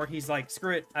negate or he's like,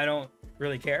 screw it, I don't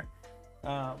really care.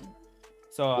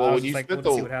 So I was just like,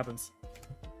 we'll see what happens.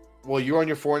 Well, you're on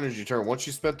your 4 energy turn. Once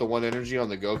you spent the 1 energy on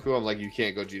the Goku, I'm like, you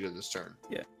can't Gogeta this turn.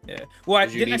 Yeah. Well,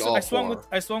 I swung with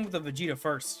the Vegeta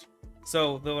first.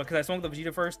 So because I swung with the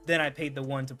Vegeta first, then I paid the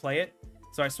 1 to play it.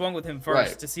 So I swung with him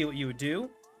first to see what you would do.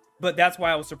 But that's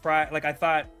why I was surprised. Like I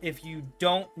thought, if you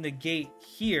don't negate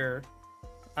here,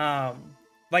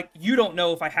 like you don't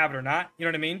know if I have it or not. You know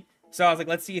what I mean? So I was like,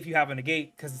 let's see if you have a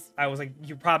negate, because I was like,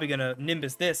 you're probably gonna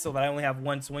Nimbus this so that I only have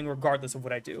 1 swing regardless of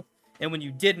what I do. And when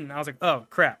you didn't, I was like, oh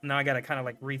crap, now I gotta kind of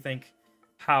like rethink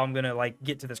how I'm gonna like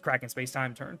get to this Kraken Space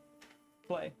Time turn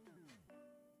play.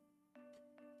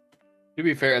 To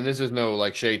be fair, and this is no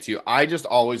like shade to you, I just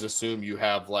always assume you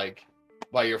have like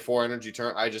by your 4 energy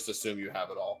turn, I just assume you have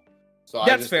it all. So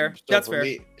that's fair. That's fair.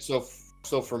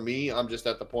 So for me, I'm just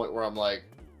at the point where I'm like,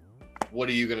 what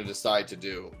are you going to decide to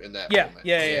do in that moment?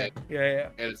 Yeah.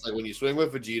 And it's like when you swing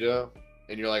with Vegeta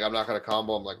and you're like, I'm not going to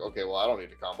combo. I'm like, okay, well, I don't need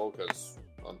to combo because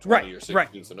I'm 20 or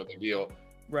 16, so no big deal.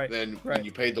 Then when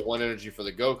you paid the 1 energy for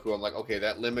the Goku, I'm like, okay,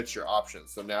 that limits your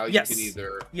options. So now you can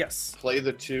either play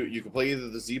the 2. You can play either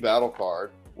the Z battle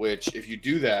card, which if you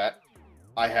do that,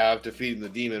 I have defeating the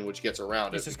demon, which gets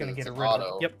around It's it. just gonna get an rid of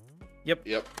auto. it. Yep.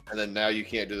 Yep. And then now you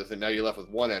can't do the thing. Now you're left with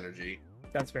 1 energy.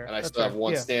 That's fair. And I That's still have fair.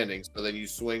 1 Yeah. standing. So then you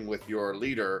swing with your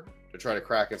leader to try to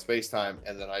crack in space time,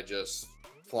 and then I just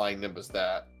flying Nimbus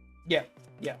that. Yeah.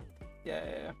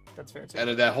 That's fair too.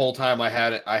 And that whole time I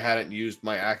hadn't used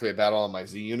my activate battle on my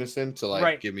Z unison to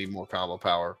like give me more combo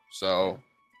power. So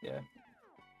yeah.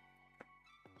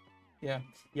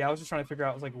 I was just trying to figure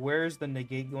out, I was like, where's the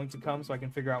negate going to come so I can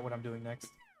figure out what I'm doing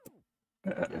next.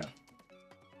 Yeah.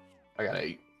 I got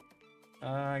 8.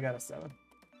 I got a 7.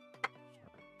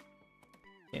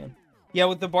 Yeah,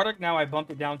 with the Bardock now, I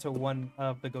bumped it down to 1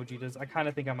 of the Gojitas. I kind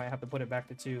of think I might have to put it back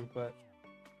to 2, but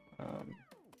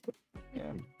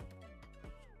yeah.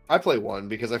 I play 1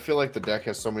 because I feel like the deck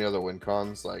has so many other win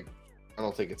cons. Like, I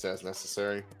don't think it's as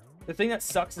necessary. The thing that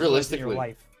sucks is when it's in your Realistically,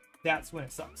 life. That's when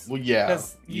it sucks. Well, yeah,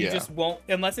 because you just won't,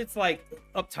 unless it's like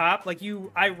up top. Like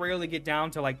I rarely get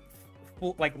down to like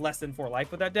less than 4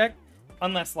 life with that deck,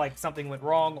 unless like something went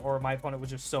wrong or my opponent was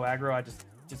just so aggro. I just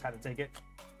had to take it.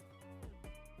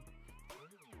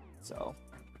 So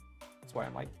that's why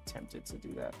I'm like tempted to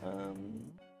do that.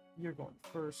 You're going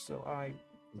first, so what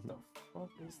the fuck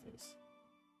is this?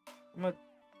 I'm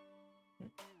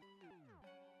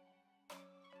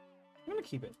gonna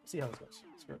keep it. See how this goes.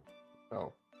 Screw it.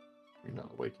 Oh, you're not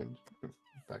awakened.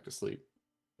 Back to sleep.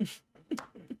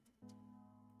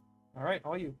 All right,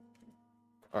 all you.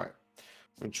 All right.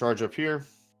 I'm gonna charge up here.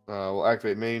 We'll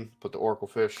activate main. Put the Oracle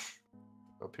Fish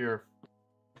up here.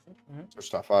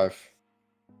 Search top 5.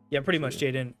 Yeah, pretty much,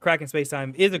 Jaden. Kraken Space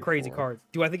Time is a crazy 4, card.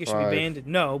 Do I think it should 5. be banned?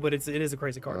 No, but it is a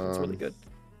crazy card. It's really good.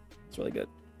 It's really good.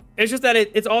 It's just that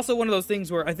it's also one of those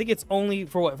things where I think it's only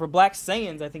for Black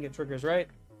Saiyans. I think it triggers, right?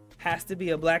 Has to be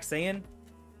a Black Saiyan.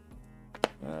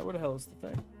 What the hell is the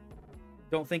thing?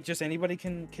 Don't think just anybody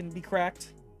can be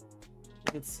cracked.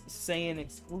 It's Saiyan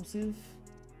exclusive.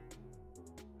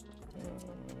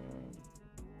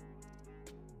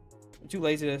 I'm too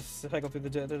lazy to cycle through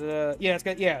the yeah, it's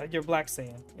got you're Black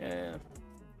Saiyan. Yeah.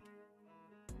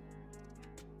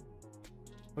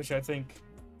 Which I think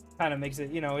kind of makes it,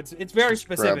 it's very Just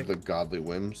specific. Grab the Godly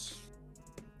Whims.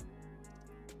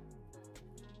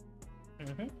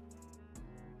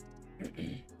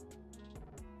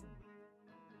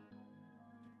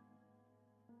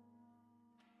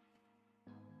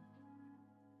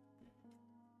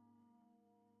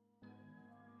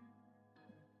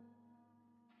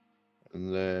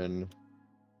 And then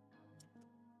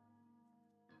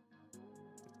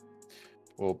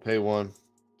we'll pay 1,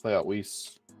 play out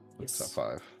Whis. Yes. Top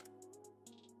 5.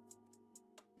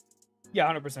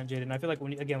 Yeah, 100%, Jaden. I feel like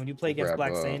when you play against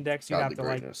Black Saiyan decks, you have to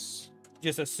Greatness. like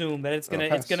just assume that it's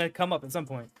gonna come up at some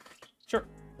point. Sure,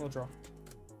 we'll draw.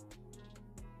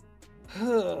 I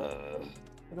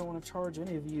don't want to charge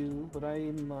any of you, but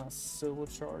I must, so we'll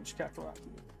charge Kakaraki.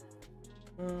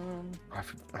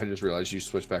 I just realized you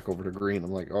switched back over to green.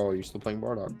 I'm like, oh, you're still playing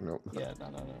Bardock? Nope. Yeah, no.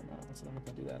 So I'm not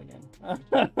gonna do that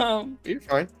again. You're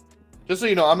fine. Just so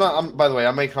you know, I'm. By the way,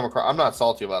 I may come across. I'm not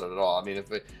salty about it at all.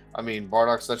 I mean,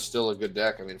 Bardock's such still a good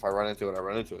deck. I mean, if I run into it, I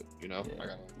run into it. You know, I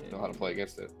gotta know how to play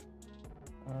against it.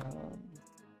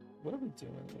 What are we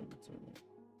doing?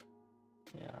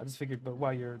 Yeah, I just figured, but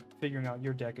while you're figuring out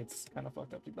your deck, it's kind of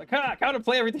fucked up. You're like,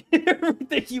 counterplay everything,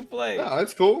 everything you play. No,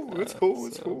 it's cool. It's cool.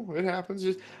 It's cool. It happens.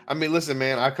 I mean, listen,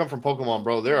 man. I come from Pokemon,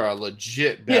 bro. There are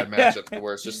legit bad matchups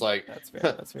where it's just like, that's fair.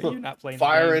 That's fair. You're not playing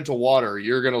fire into water.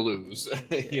 You're gonna lose.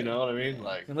 You know what I mean?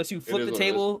 Like, unless you flip the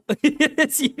table, you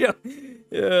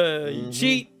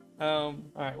cheat. All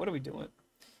right, what are we doing?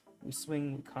 We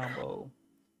swing combo.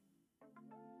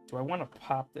 Do I want to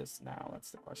pop this now?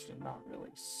 That's the question. Not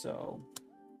really. So,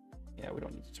 yeah, we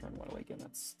don't need to turn 1 awaken.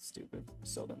 That's stupid.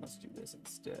 So then let's do this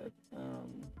instead.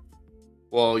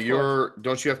 Well,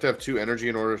 don't you have to have 2 energy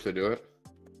in order to do it?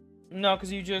 No,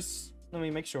 because let me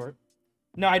make sure.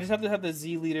 No, I just have to have the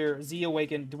Z leader, Z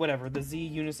awakened, whatever, the Z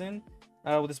unison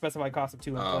with a specified cost of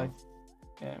 2 in play.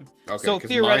 Yeah. Okay, so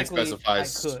theoretically, I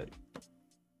could.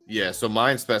 Yeah, so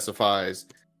mine specifies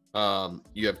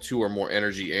you have 2 or more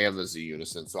energy and the Z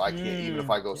unison, so I can't, even if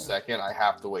I go second, I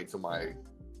have to wait till my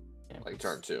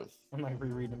turn 2. I'm like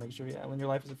rereading to make sure. Yeah, when your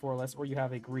life is at 4 or less, or you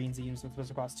have a green Z unison supposed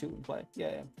to cost 2 in play.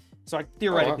 Yeah. So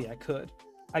theoretically I could.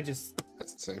 That's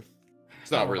insane.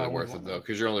 It's not really worth it though,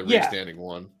 because you're only restanding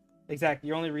 1. Exactly,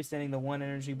 you're only restanding the 1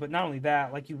 energy, but not only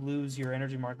that, like you lose your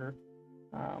energy marker.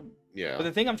 Yeah. But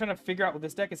the thing I'm trying to figure out with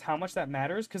this deck is how much that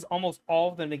matters, because almost all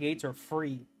of the negates are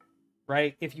free.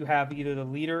 Right, if you have either the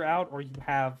leader out or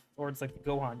it's like the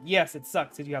Gohan. Yes, it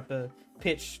sucks because you have to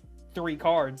pitch 3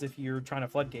 cards if you're trying to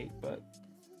floodgate, but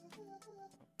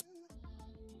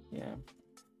yeah.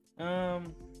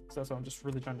 So that's what I'm just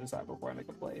really trying to decide before I make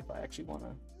a play if I actually want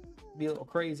to be a little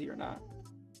crazy or not.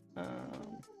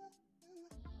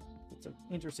 It's an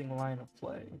interesting line of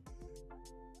play.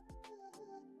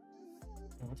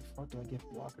 What the fuck do I give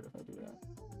blocker if I do that?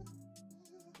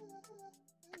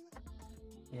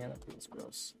 Yeah, that feels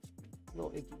gross. A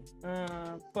little icky.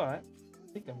 But I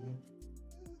think I'm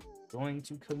going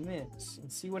to commit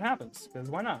and see what happens. Because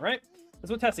why not, right?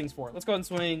 That's what testing's for. Let's go ahead and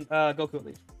swing Goku at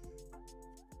lead.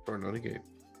 Or not a game.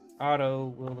 Auto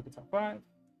will look at top 5.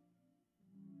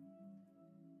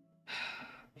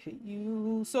 Hate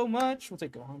you so much. We'll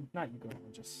take Gohan. Not you,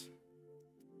 Gohan. Just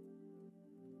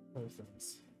other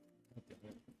things. Okay.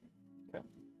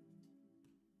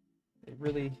 They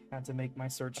really had to make my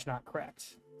search not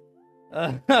cracked.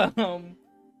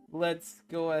 Let's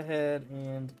go ahead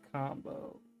and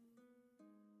combo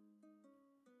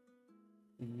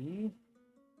the.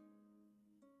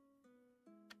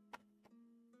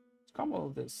 Let's combo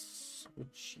this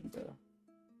Vegito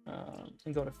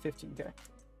and go to 15k.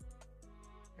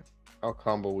 I'll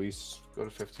combo Whis. Go to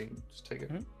 15. Just take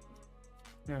it.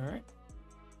 All right.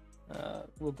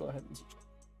 We'll go ahead and switch.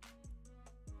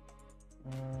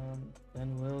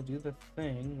 Then we'll do the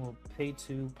thing. We'll pay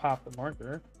to pop the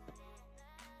marker.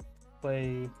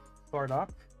 Play Bardock.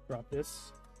 Drop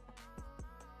this.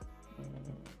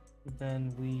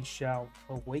 Then we shall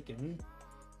awaken.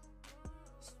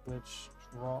 Switch,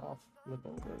 draw, flip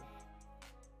over.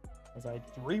 As I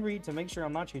reread to make sure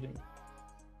I'm not cheating.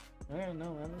 Okay,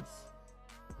 no, that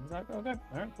is that okay?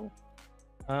 All right, cool.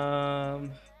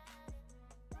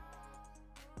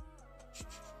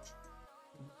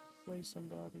 Play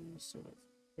somebody, so let's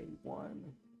pay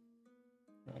 1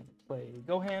 and play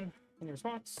Gohan. Any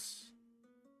response?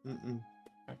 Mm-mm.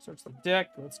 Alright, search the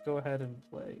deck. Let's go ahead and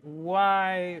play.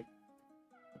 Why?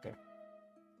 Okay.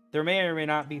 There may or may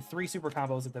not be 3 super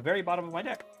combos at the very bottom of my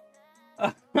deck.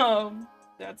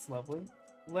 That's lovely.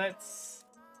 Let's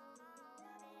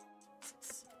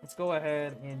go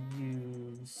ahead and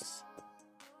use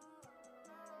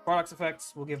Bardock's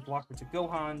effects. We'll give blocker to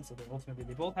Gohan, so that ultimately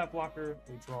they both have blocker.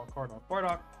 We draw a card off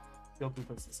Bardock. Goku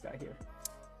puts this guy here.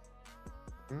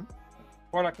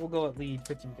 Bardock will go at lead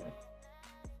 15k.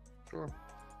 Sure.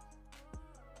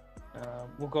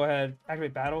 We'll go ahead,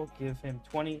 activate battle, give him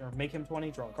 20, or make him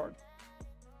 20, draw a card.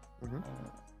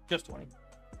 Just 20.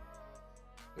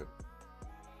 Yep.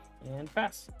 And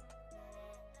pass.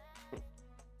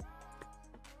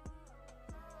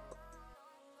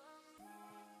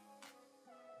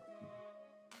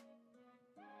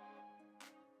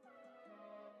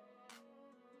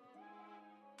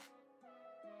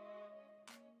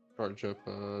 Charge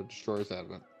up destroys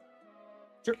adamant.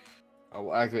 Sure. I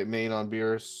will activate main on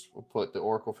Beerus. We'll put the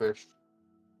Oracle Fish.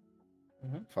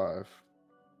 5.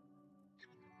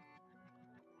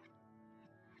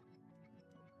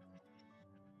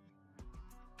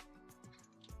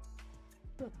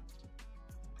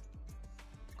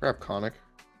 Grab Conic.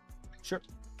 Sure.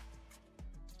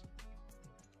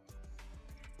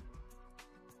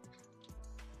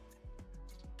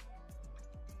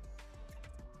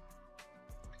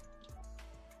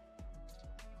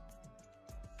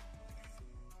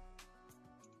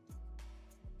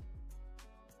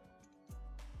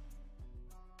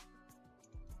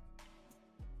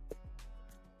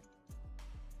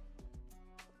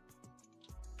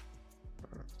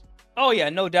 Oh yeah,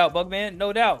 no doubt, Bugman,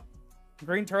 no doubt.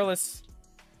 Green Turles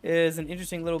is an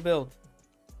interesting little build.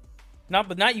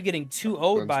 But not you getting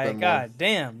 2-0'd by it. God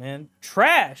damn, man.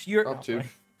 Trash. You're up 2.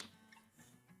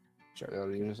 Sure. Out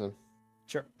of unison.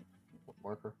 Sure.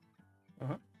 Marker.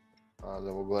 Then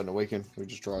we'll go ahead and awaken. We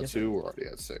just draw 2. We're already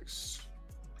at 6.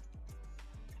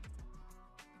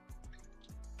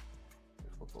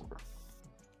 Flip over.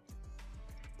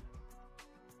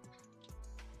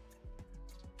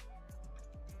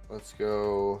 Let's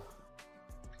go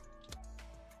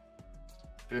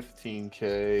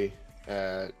 15k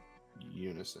at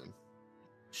unison.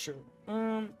 Sure.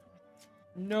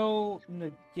 No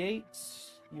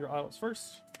negates. Your autos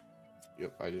first.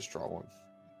 Yep, I just draw 1.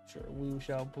 Sure. We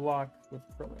shall block with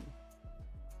Krillin.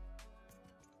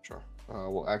 Sure.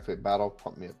 We'll activate battle.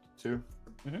 Pump me up to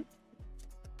 2.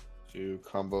 To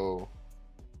combo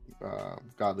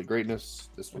Godly Greatness.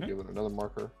 This will give it another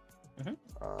marker.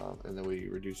 And then we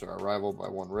reduce our rival by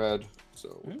 1 red.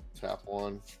 So tap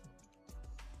 1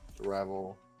 to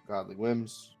rival Godly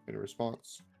Whims. Get a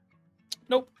response.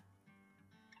 Nope.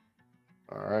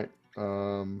 All right.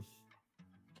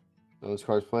 Those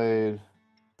cards played.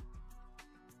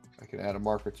 I can add a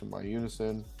marker to my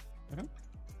unison.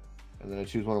 And then I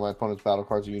choose one of my opponent's battle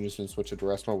cards of unison, switch it to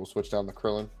rest mode. We'll switch down the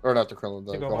Krillin. Or not the Krillin,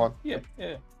 the Gohan. Yeah,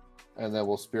 yeah. And then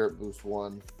we'll Spirit Boost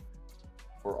 1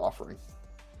 for offering.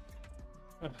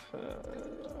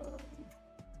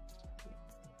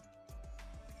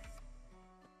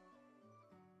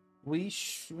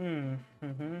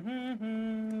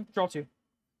 Draw 2.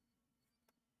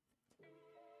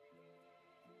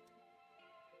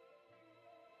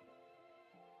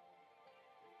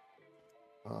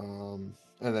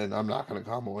 And then I'm not going to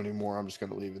combo anymore. I'm just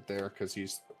going to leave it there because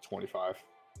he's 25.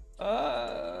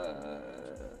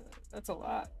 That's a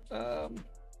lot. We'll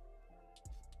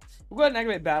go ahead and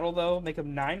activate battle though. Make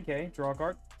him 9k. Draw a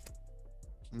card.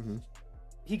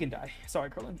 He can die. Sorry,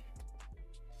 Curlin.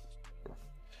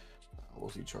 We'll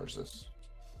see. Charge this.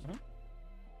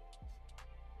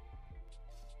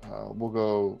 We'll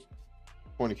go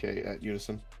 20k at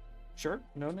unison. Sure.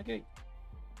 No negate.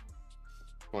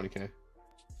 20k.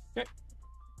 Okay.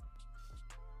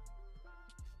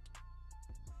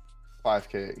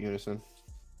 5k at unison.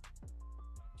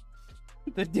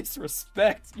 The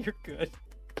disrespect. You're good.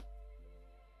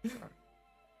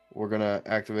 We're gonna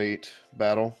activate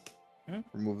battle.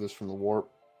 Remove this from the warp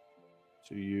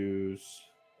to use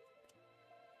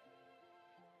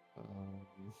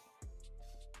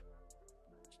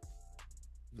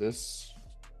this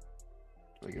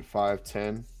to make it 5,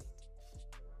 10,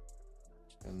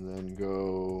 and then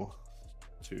go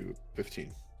to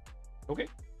 15. Okay.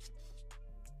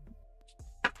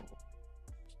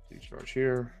 Charge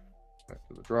here, back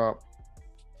to the drop,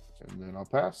 and then I'll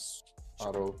pass.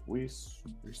 Auto Whis,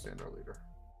 restand our leader.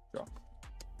 Draw.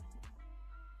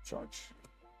 Charge.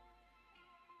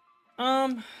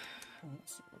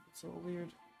 It's a little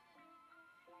weird.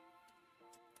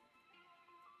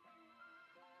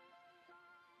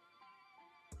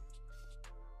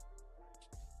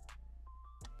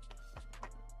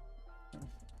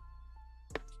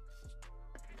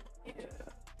 Yeah.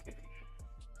 Okay.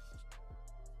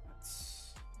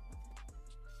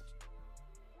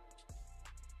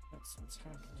 That's what's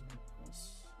happening with this.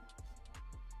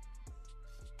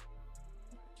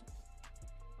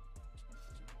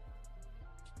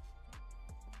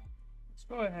 Let's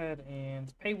go ahead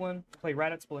and pay 1. Play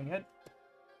Raditz Pulling Head.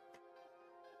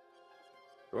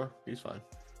 Sure, he's fine.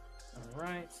 All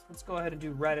right, let's go ahead and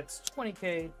do Raditz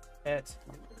 20k at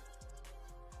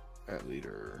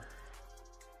leader.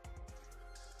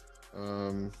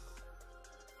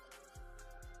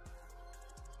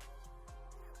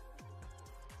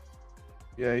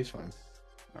 Yeah, he's fine.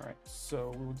 All right,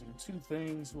 so we'll do 2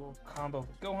 things. We'll combo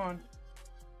with Gohan.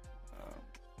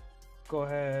 Go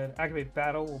ahead, activate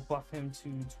battle. We'll buff him to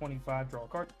 25. Draw a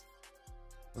card.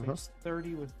 So he's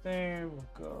 30 with there. We'll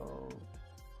go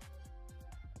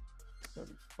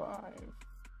 35.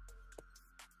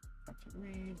 Have to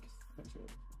read.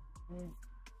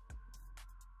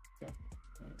 Okay.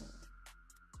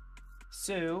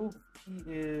 So he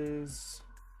is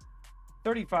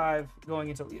 35 going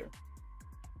into leader.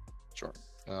 Sure.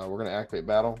 We're going to activate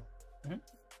battle.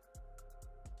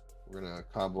 We're going to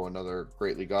combo another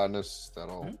Greatly Godness.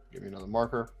 That'll give me another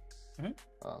marker.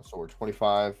 So we're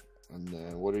 25. And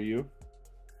then what are you?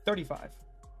 35.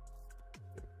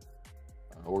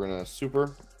 We're going to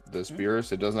super this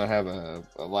Beerus. It does not have a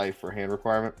life or hand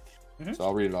requirement. So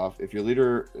I'll read it off. If your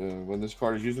leader, when this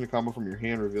card is using a combo from your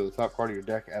hand, reveal the top card of your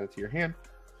deck, add it to your hand.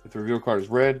 If the reveal card is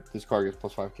red, this card gets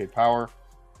plus 5k power.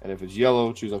 And if it's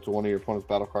yellow, choose up to one of your opponent's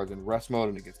battle cards in rest mode,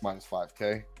 and it gets minus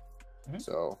 5k.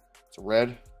 So it's a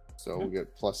red. So we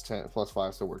get plus 10, plus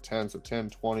 5, so we're 10. So 10,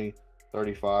 20,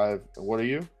 35. And what are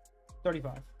you?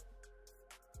 35.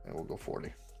 And we'll go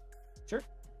 40. Sure.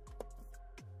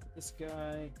 This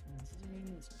guy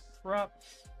is prop.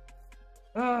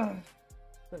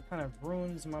 That kind of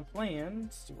ruins my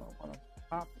plans. Do I want to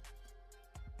pop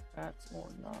that or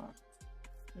not?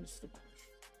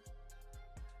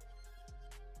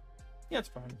 Yeah, it's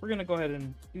fine. We're gonna go ahead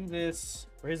and do this.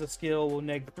 Raise a skill. We'll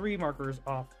neg 3 markers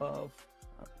off of.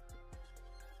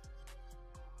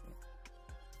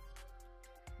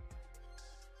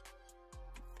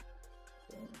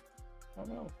 Oh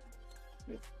no!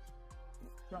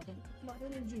 Dropping my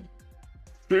energy.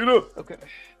 Straight up. Okay,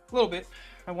 a little bit.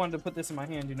 I wanted to put this in my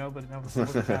hand, you know, but that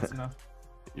wasn't fast enough.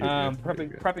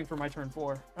 Prepping for my turn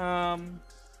 4.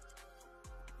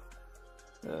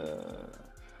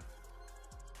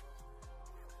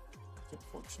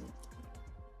 Unfortunate.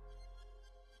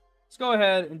 Let's go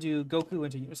ahead and do Goku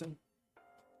into unison.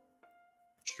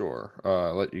 Sure.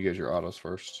 Let you get your autos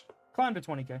first. Climb to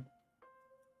 20k.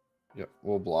 Yep,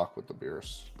 we'll block with the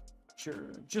Beerus. Sure,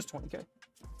 just 20k.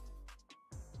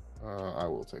 I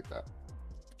will take that.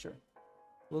 Sure.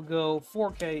 We'll go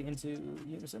 4k into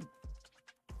unison.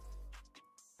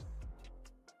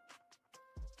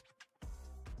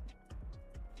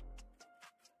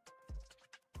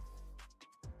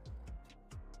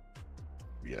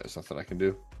 Yeah, there's nothing I can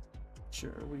do.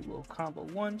 Sure, we will combo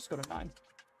 1. Just go to 9.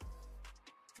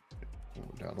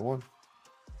 Down to 1.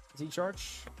 Z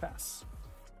charge. Pass.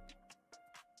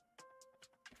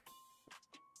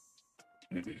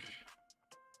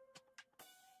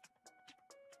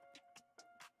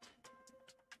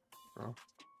 Draw.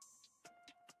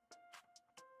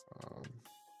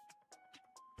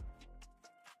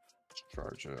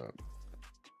 Charge up.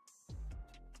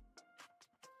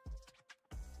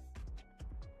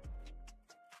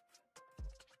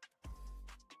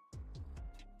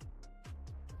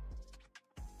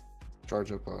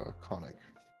 Charge up a conic.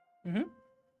 Mm-hmm.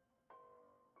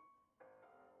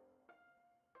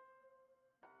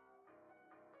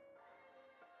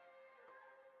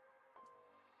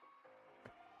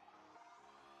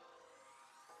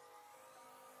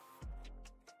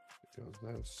 Goes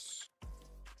this.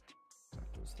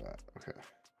 That does that. Okay.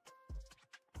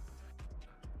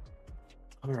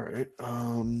 All right.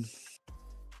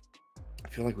 I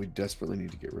feel like we desperately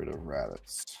need to get rid of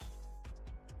Raditz.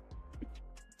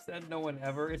 Said no one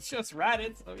ever. It's just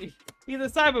Raditz. I mean, he's a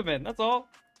Cyberman. That's all.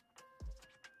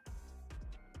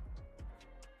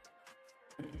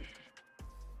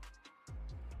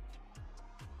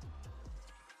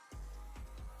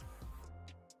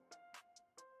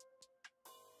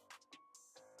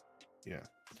 Yeah.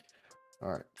 All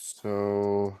right.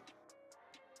 So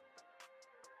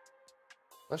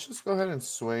let's just go ahead and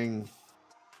swing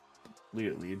lead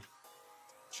at lead.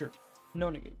 Sure. No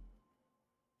negate.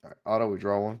 All right. Auto, we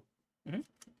draw 1.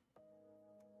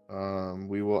 Mm-hmm.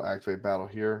 We will activate battle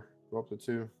here. Go up to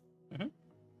 2.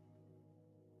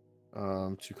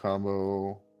 Mm-hmm. 2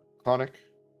 combo conic.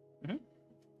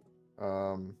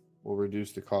 Mm-hmm. We'll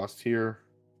reduce the cost here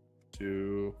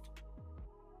to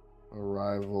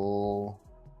arrival.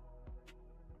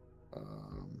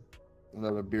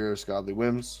 Another Beerus Godly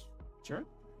Whims. Sure.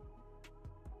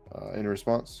 In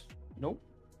response. Nope.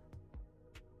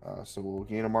 So we'll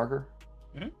gain a marker.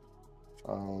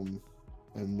 Mm-hmm.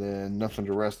 And then nothing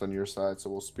to rest on your side, so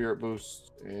we'll Spirit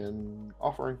Boost and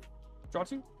Offering. Draw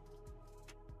 2.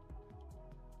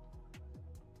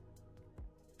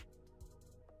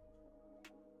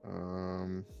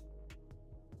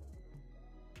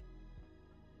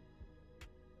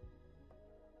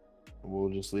 We'll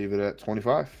just leave it at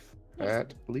 25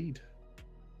 at bleed.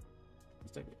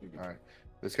 Let's take it. All right.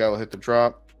 This guy will hit the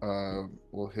drop.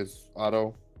 We'll his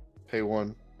auto, pay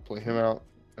 1, play him out,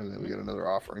 and then we get another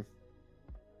Offering.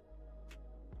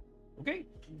 Okay.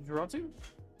 Draw 2.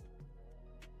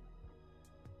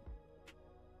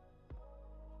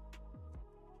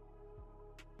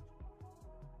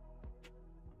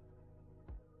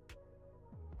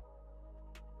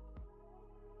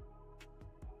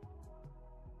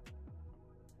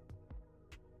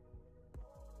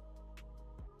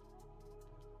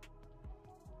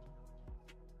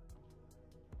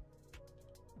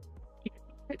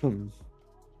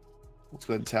 Let's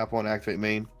go ahead and tap 1, activate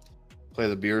main, play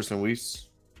the Beers and Weiss.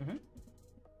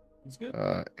 That's good.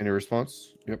 Any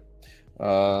response? Yep.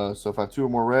 So if I have 2 or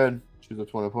more red, choose up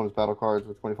to one opponent's battle cards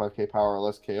with 25k power or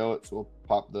less, KO it. So we'll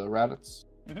pop the Raditz.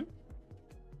 Mm-hmm.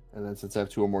 And then since I have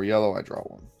 2 or more yellow, I draw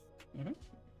 1. Mm-hmm.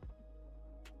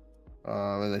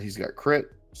 And then he's got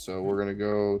crit, so we're gonna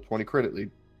go 20 crit at lead.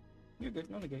 You're good.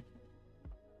 No negate.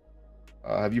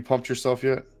 Have you pumped yourself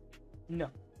yet? No.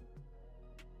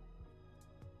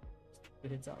 It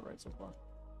hits outright so far.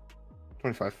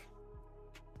 25.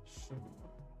 Sure.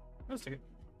 Let's take it.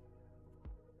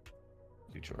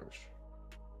 Decharge.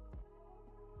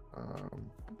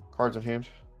 Cards in hand.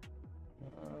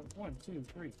 1, 2,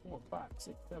 3, 4, 5,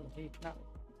 6, 7, 8, 9.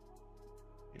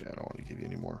 Yeah, I don't want to give you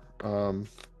any more.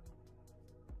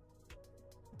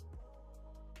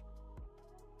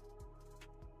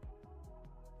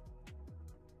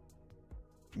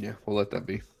 Yeah, we'll let that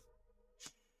be.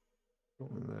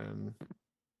 And then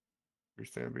your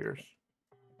stand Beers.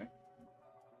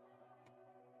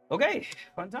 Okay,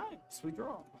 fun time. Sweet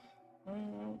draw.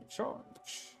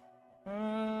 Charge.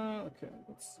 Okay,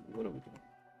 let's see. What are we doing?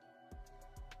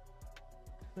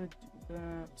 Could do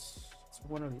that. It's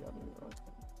one or the other.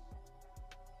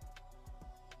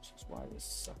 Which is why this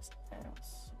sucks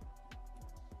ass.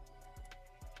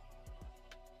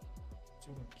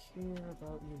 Do I care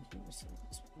about your uses?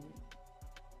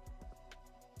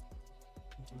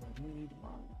 Do I need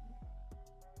mine?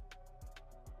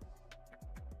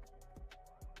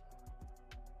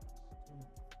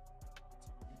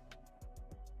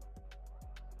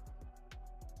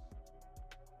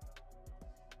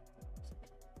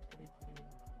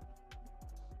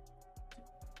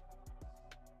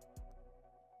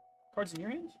 Cards in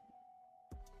your hands?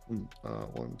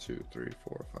 1, 2, 3,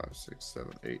 4, 5, 6,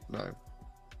 7, 8, 9.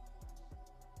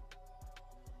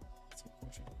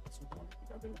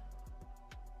 dude.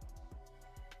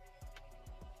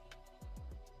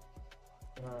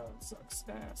 Sucks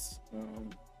ass.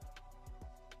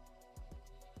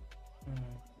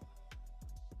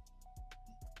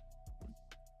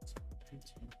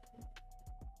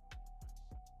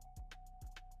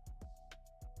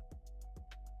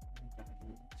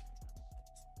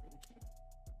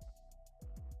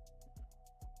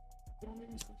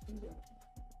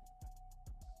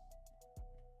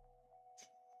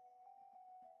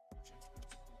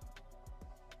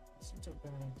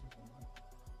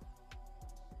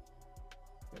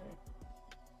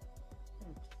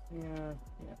 Yeah.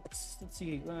 Let's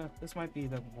see. This might be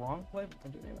the wrong play. But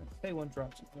I'll do it anyway. Pay 1,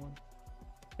 drop 1.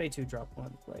 Pay 2, drop 1.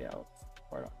 Play out.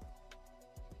 Bardock.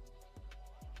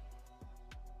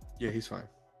 Yeah, he's fine.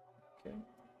 Okay.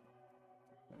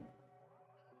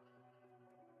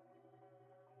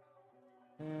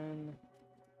 And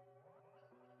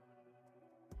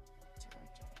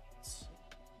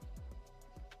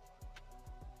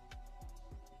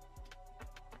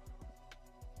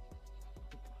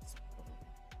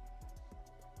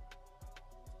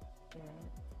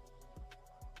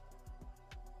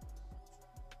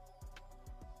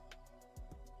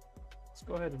let's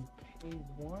go ahead and pay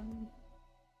 1.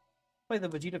 Play the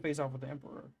Vegeta face off with the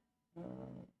Emperor.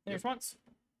 Any response?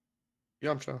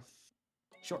 Yeah, I'm sure.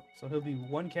 Sure. So he'll be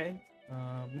 1K.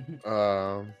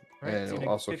 Right, and so it'll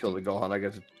also 50. kill the Gohan.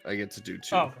 I get to do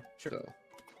 2. Oh, okay, sure. So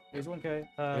Here's 1K.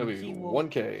 it'll be He will...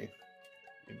 1K,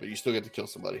 but you still get to kill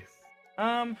somebody.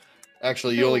 he'll-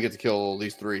 Actually, you only get to kill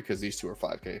these 3 because these 2 are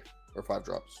 5K or 5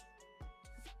 drops.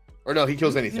 Or no, he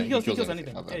kills anything. He kills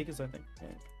anything. My Yeah, bad. he kills anything.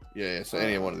 Yeah. So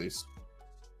any one of these.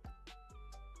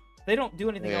 They don't do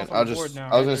anything else And on the board now.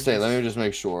 I was right? gonna say, They're let me just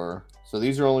make sure. So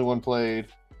these are only 1 played.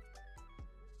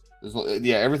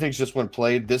 Yeah, everything's just 1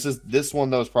 played. This one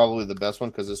though is probably the best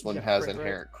one because this one Yeah, has crit, right?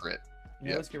 inherent crit. Yeah,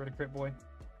 Yeah. let's get rid of Crit Boy.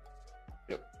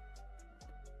 Yep.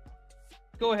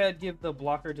 Go ahead, give the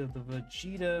blocker to the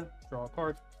Vegeta. Draw a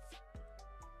card.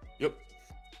 Yep.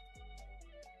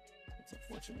 It's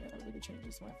unfortunate. That really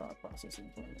changes my thought process in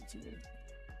playing it too.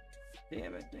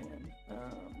 Damn it, Dan.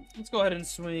 Let's go ahead and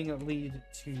swing lead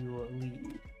to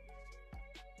lead.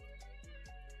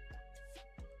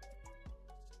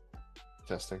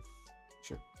 Testing.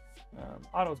 Sure.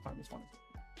 Auto's fine this one.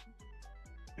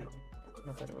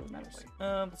 Not that it really matters.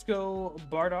 Let's go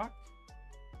Bardock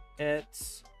at...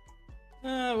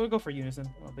 we'll go for Unison.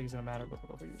 I don't think it's gonna matter, but we'll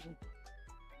go for Unison.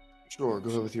 Sure, go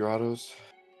ahead with your autos.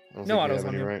 I don't No think you autos have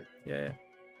on any, him. right? Yeah.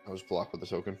 I'll just block with the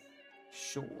token.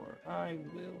 Sure, I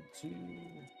will do.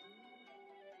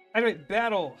 Anyway,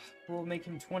 battle. We'll make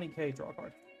him 20k. Draw a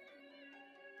card.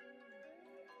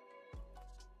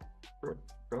 Sure,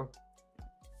 go.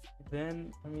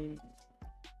 Then,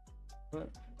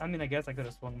 I guess I could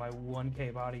have swung my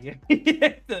 1k body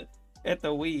at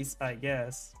the Whis, I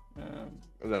guess. And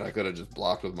then I could have just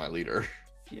blocked with my leader.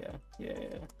 Yeah.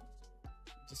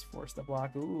 Just force the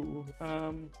block. Ooh.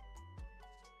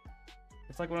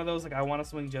 It's like one of those, like, I want to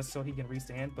swing just so he can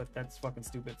restand, but that's fucking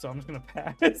stupid, so I'm just gonna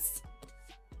pass.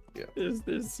 Yeah.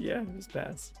 Just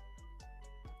pass.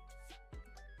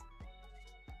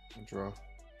 Draw.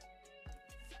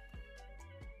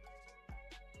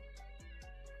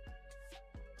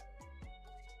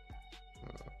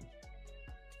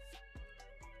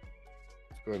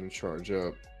 Let's go ahead and charge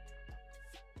up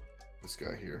this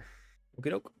guy here.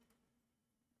 Okie doke.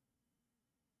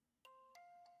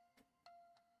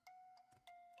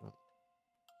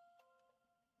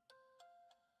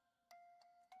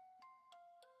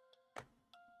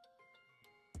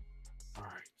 All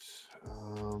right.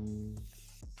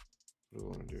 What do I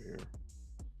want to do here?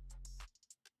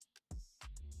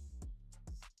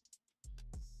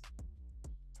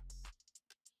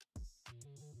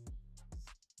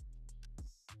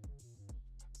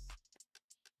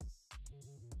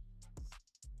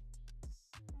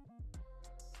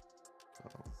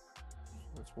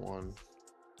 That's 1.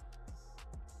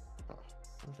 Oh,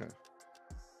 okay.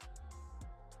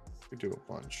 We do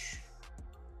a bunch.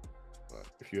 But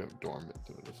if you have dormant,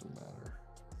 then it doesn't matter.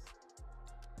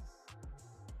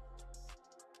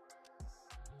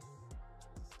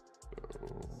 So...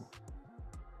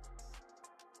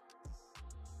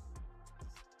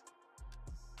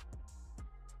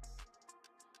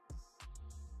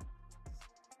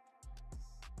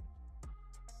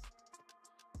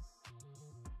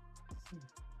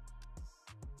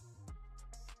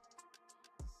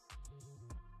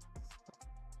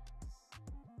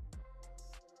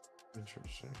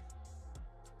 Interesting.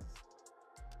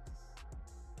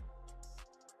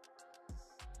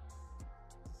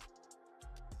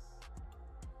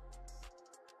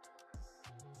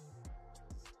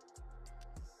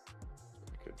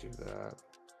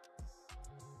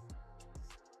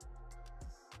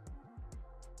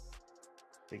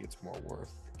 think it's more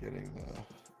worth getting the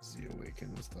Z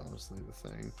Awaken is honestly the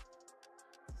thing.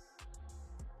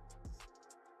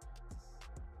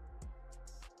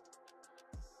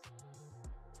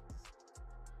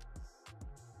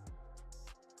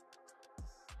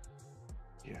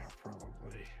 Yeah,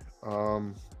 probably.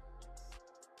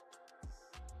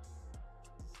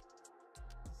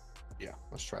 Yeah,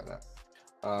 let's try that.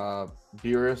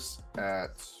 Beerus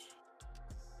at.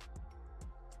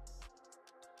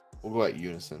 We'll go at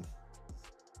Unison.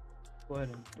 Go ahead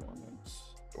and Dormant.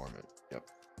 Dormant. Yep.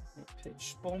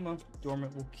 Pitch Bulma.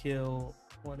 Dormant will kill.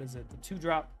 What is it? The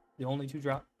 2-drop. The only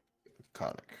 2-drop.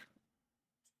 Conic.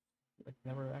 Like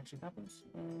never actually happens.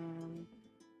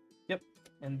 Yep.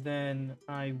 And then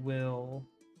I will.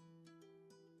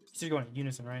 So you're going at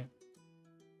Unison, right?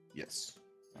 Yes.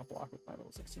 I'll block with my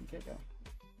little 16k guy.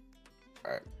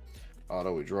 All right.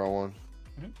 Auto. We draw one.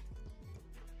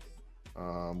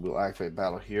 We'll activate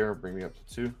battle here. Bring me up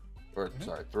to 2. Or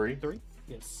sorry, 3. 3.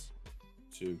 Yes.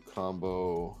 To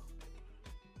combo.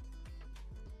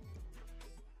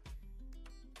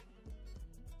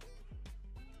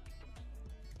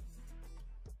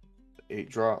 The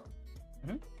 8-drop.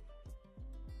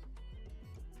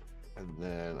 And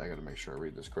then I got to make sure I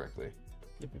read this correctly.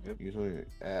 Yep. Usually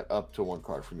add up to 1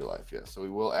 card from your life. Yeah. So we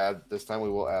will add this time. We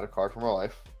will add a card from our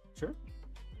life. Sure.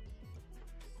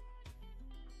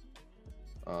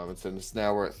 And since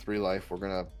now we're at 3 life, we're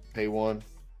gonna pay 1.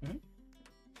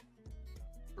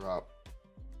 Drop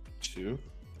 2.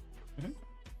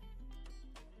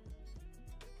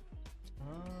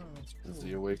 That's cool.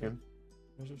 The Awaken.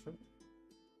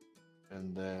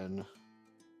 And then,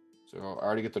 so I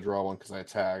already get to draw 1 because I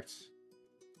attacked.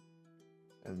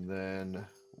 And then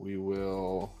we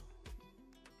will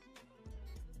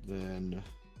then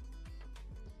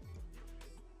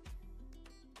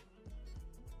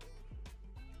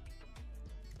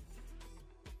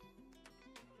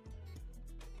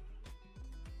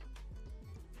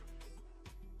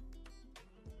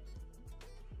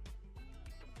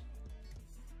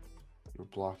you're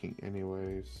blocking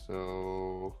anyway,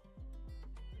 so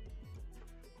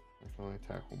I can only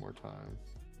attack 1 more time.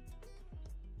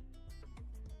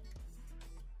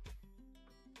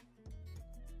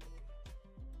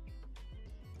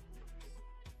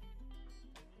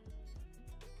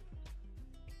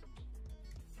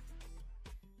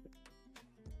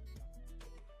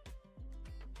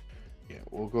 Yeah,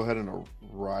 we'll go ahead and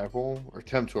arrival or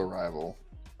attempt to arrival.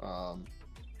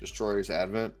 Destroyer's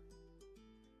Advent.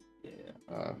 Yeah.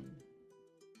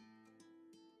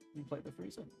 You play the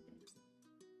Frieza.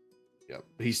 Yep.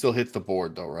 He still hits the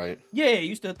board though, right? Yeah,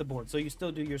 you still hit the board, so you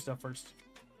still do your stuff first.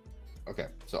 Okay.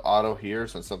 So auto here,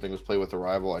 since something was played with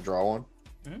arrival, I draw 1.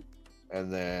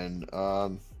 And then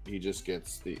he just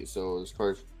gets the his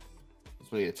card.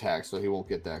 That's when he attacks, so he won't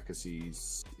get that because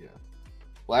he's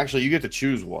Well, actually, you get to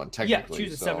choose 1 technically. Yeah,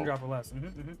 choose a 7-drop or less.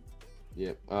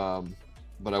 Yep.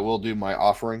 But I will do my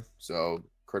offering. So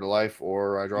crit a life,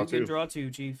 or I draw 2. You can draw 2,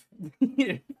 Chief.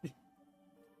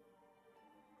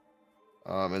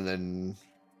 And then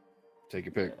take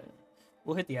your pick.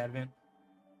 We'll hit the Advent.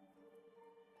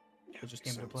 It just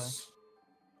came into play.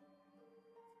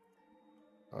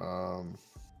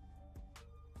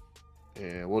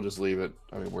 And we'll just leave it.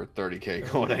 I mean, we're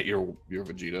 30k going at your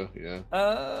Vegito. Yeah.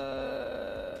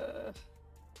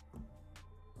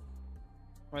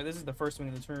 Right, this is the first swing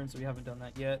of the turn, so we haven't done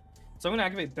that yet. So I'm gonna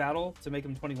activate battle to make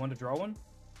him 21 to draw 1. And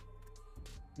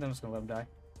then I'm just gonna let him die.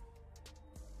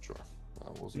 Sure.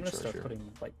 We'll I'm gonna start putting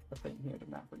like a thing here to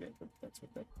not forget that that's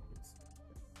what that is.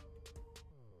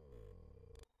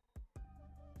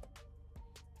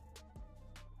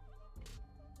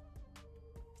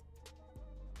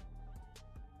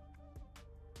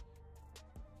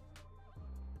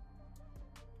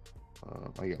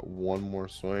 I got 1 more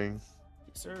swing.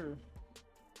 Yes, sir.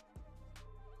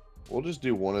 We'll just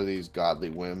do one of these godly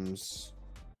whims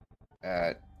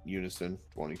at Unison,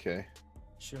 20k.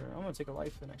 Sure, I'm gonna take a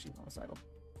life and actually on a cycle.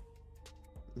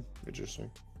 Interesting.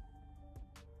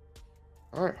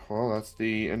 All right, well, that's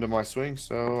the end of my swing,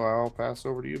 so I'll pass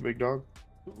over to you, big dog.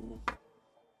 Ooh.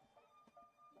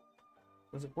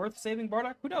 Was it worth saving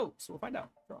Bardock? Who knows? We'll find out.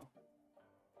 Draw.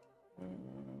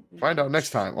 Find out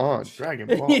next time on Dragon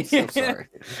Ball. I'm so sorry.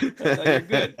 No, you're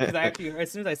good. Because I actually, as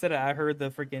soon as I said it, I heard the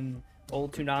freaking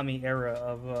old Toonami era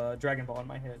of Dragon Ball in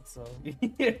my head. So,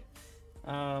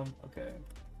 okay.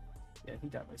 Yeah, he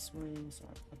died by swing. So,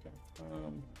 okay.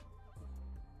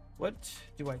 What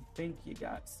do I think you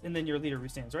got? And then your leader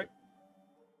restands, right?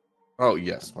 Oh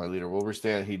yes, my leader will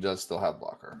restand. He does still have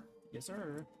blocker. Yes,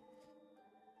 sir.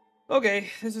 Okay,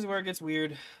 this is where it gets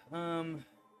weird.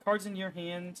 cards in your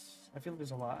hand. I feel like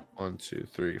there's a lot. 1, 2,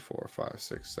 3, 4, 5,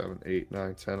 6, 7, 8,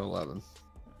 9, 10, 11.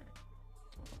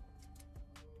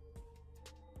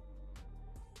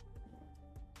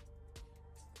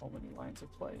 So many lines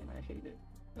of play, and I hate it.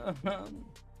 I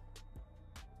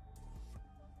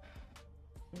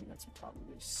think that's probably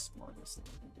the smartest thing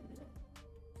I can do here.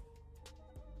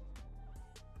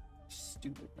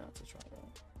 Stupid not to try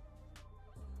that.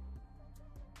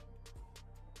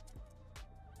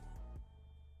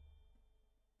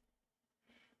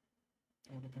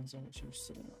 It all depends on what you're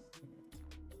sitting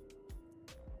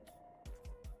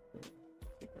on.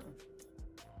 Thicker.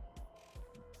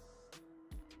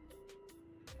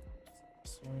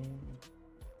 Swing.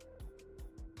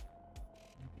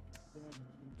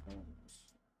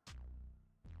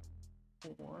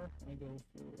 Or I go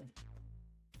for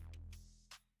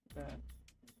that.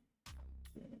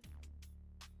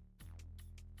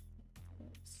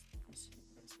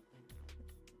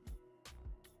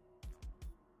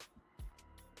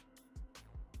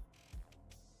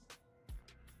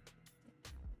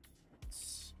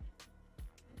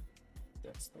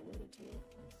 That's the way to do it.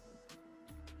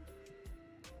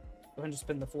 Go ahead and just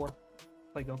spin the 4.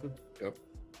 Play Goku. Yep.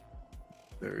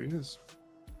 There he is.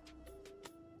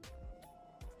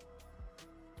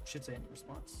 Should say any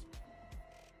response.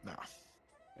 No.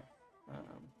 Yeah.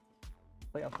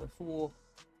 Play out the Fool.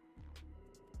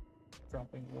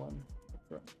 Dropping 1.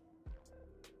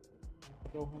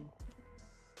 Go home.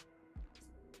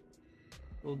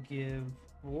 We'll give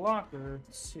blocker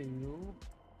to.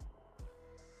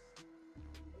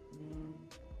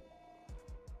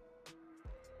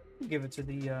 We'll give it to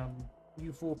the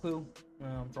you fool poo.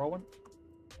 Draw 1.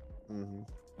 Mm-hmm.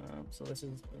 So this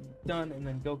is done, and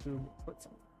then Goku put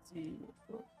some. See, we'll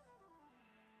put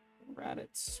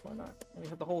Raditz. Why not? We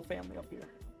have the whole family up here.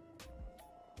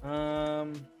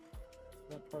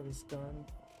 That part is done.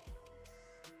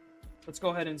 Let's go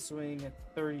ahead and swing at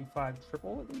 35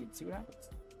 triple at lead. See what happens.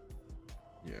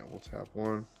 Yeah, we'll tap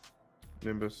 1.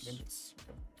 Nimbus. Nimbus.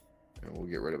 Okay. And we'll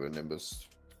get rid of a Nimbus.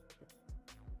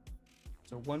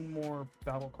 So 1 more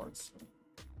battle cards.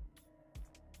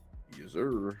 Yes,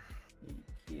 sir.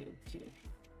 Okay.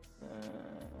 I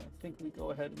think we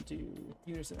go ahead and do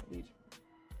Unison at lead.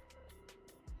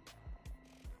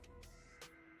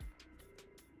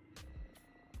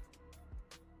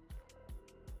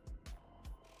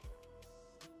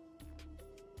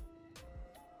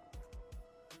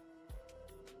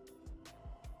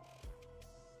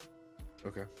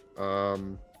 Okay.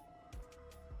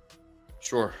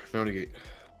 Sure. No negate.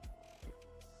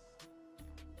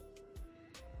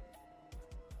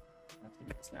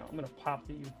 Now I'm gonna pop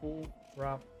the full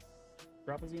drop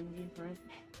his energy, right?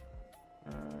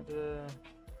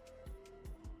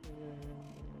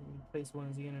 Place 1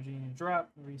 as the energy and drop.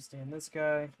 Restand this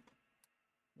guy.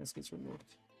 This gets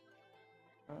removed.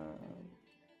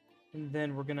 And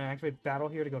then we're gonna activate battle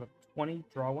here to go to 20.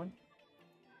 Draw 1.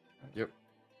 Yep.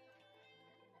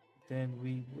 Then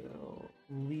we will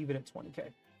leave it at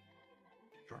 20k.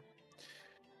 Sure.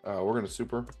 We're gonna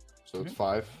super. So it's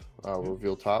 5.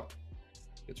 Reveal top.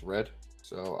 It's red,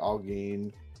 so I'll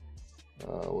gain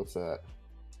what's that,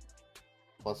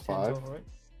 plus 5 total, right?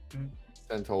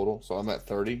 10 total, so I'm at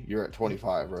 30. You're at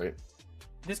 25, right?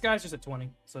 This guy's just at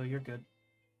 20, so you're good.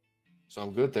 So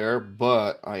I'm good there,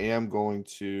 but I am going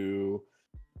to,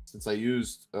 since I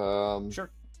used Sure.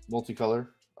 multicolor,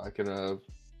 I can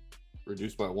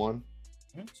reduce by 1.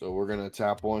 So we're gonna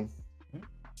tap 1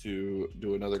 to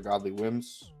do another Godly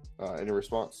Whims. Any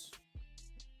response?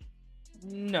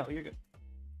 No, you're good.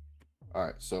 All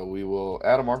right, so we will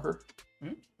add a marker.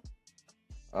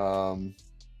 And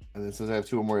then since I have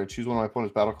 2 or more, to choose one of my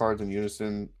opponent's battle cards in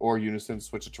Unison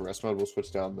switch it to rest mode. We'll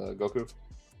switch down the Goku.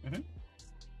 And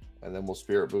then we'll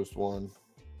Spirit Boost 1.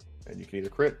 And you can either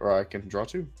crit or I can draw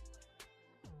 2.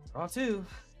 Draw 2.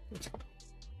 That's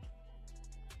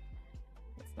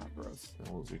not gross. And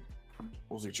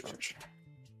we'll Z charge.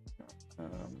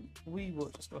 We will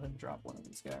just go ahead and drop 1 of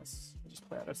these guys. We'll just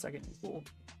play out a second pool.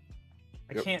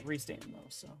 I can't restand though,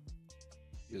 so.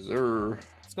 Yes, sir.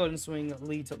 Let's go ahead and swing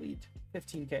lead to lead.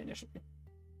 15k initially.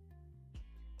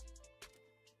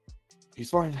 He's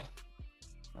fine.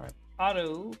 All right.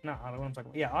 Auto, not auto, I'm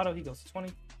talking about. Yeah, auto, he goes to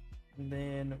 20. And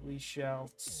then we shall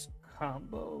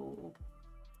combo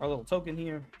our little token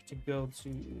here to go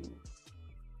to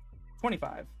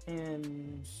 25.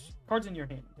 And cards in your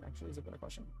hand, actually, is a better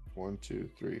question. 1, 2,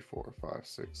 3, 4, 5,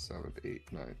 6, 7,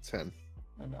 8, 9, 10.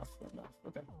 Enough.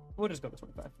 Okay. We'll just go to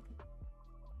 25.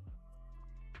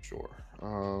 Sure.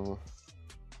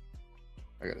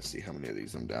 I gotta see how many of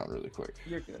these I'm down really quick.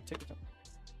 You're good. Take your time.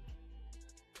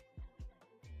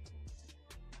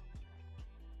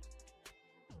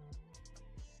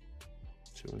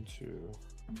 2 and 2.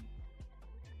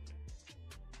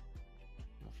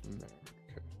 Nothing there.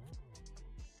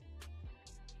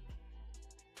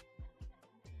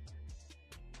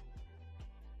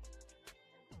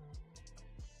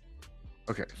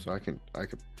 Okay. Okay, so I could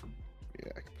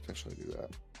potentially do that.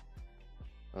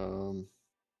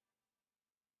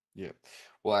 Yeah,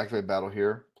 we'll activate battle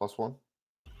here, +1.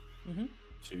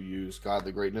 To use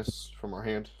Godly Greatness from our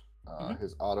hand.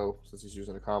 His auto, since he's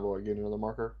using a combo, I get another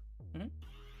marker.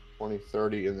 20,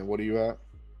 30, and then what are you at?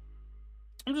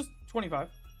 I'm just 25.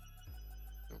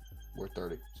 We're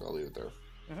 30, so I'll leave it there.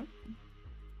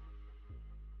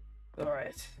 All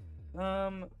right.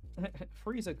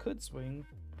 Frieza could swing,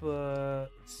 but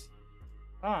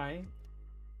I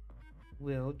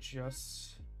will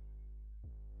just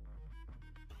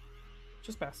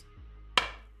pass.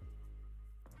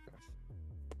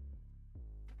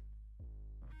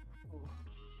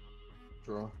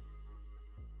 Draw. All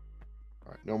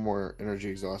right, no more energy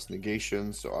exhaust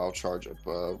negation, so I'll charge up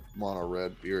mono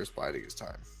red. Beer is biding his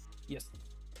time. Yes.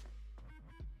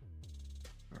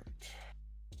 All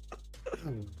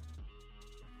right.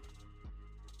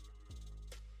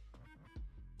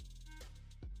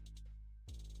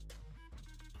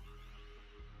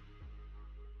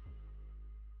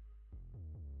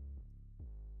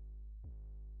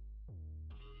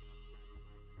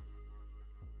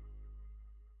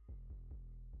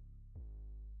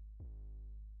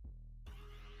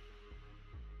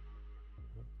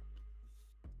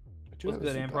 What's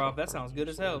good, improv? That sounds good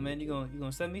as hell, man. You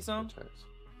gonna send me some?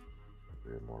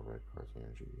 We have more red cards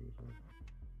energy.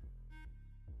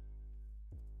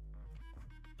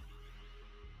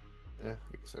 Yeah,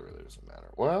 I guess that really doesn't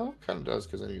matter. Well, kind of does,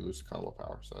 because then you lose the combo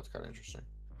power, so that's kind of interesting.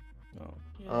 Oh,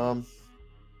 yeah.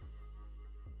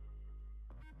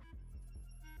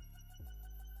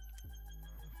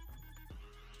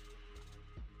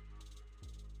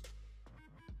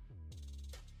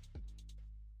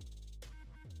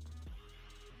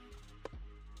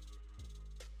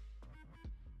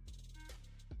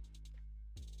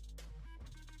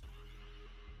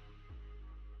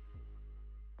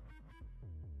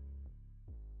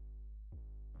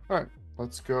 All right,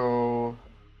 let's go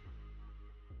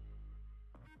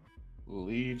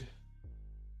lead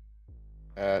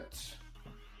at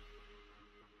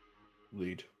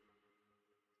lead.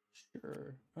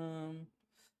 Sure.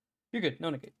 You're good. No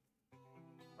negate.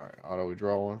 All right, auto, we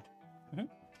draw one.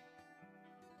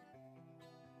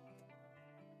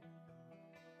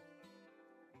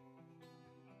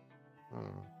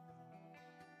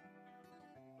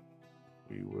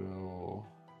 We will.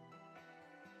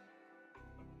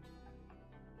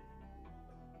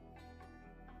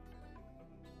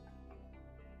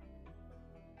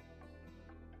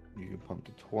 You can pump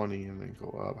to 20 and then go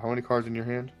up. How many cards in your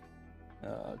hand?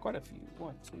 Quite a few.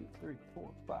 1, 2, 3,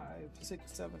 4, 5,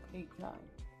 6, 7, 8, 9.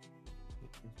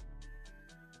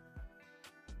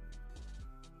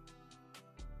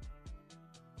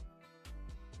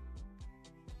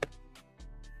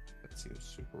 That seems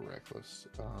super reckless.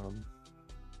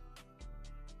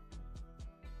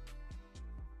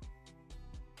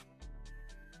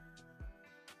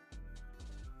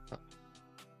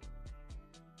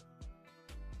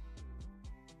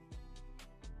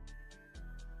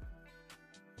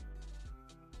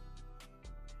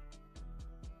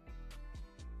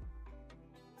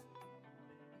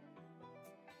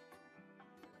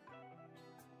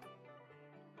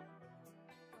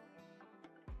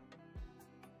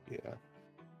 Yeah.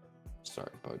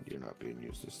 Sorry, bud. You're not being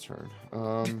used this turn.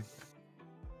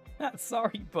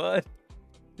 Sorry, bud.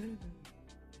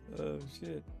 Oh,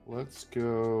 shit. Let's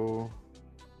go.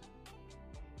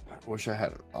 I wish I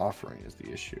had an offering is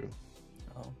the issue.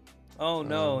 Oh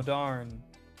no, darn.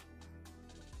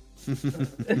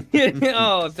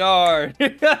 Oh, darn.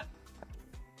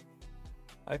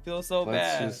 I feel so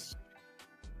bad.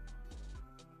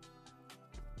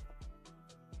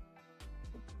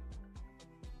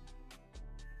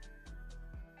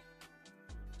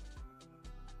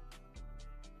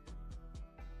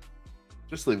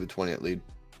 Just leave the 20 at lead.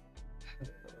 That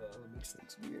makes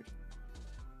things weird.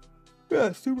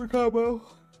 Yeah, super combo.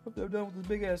 Hope they're done with this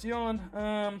big ass yawn.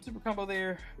 Super combo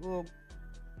there. Little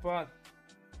bot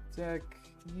deck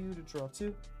you to draw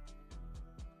 2.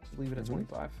 Just leave it at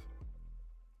 25.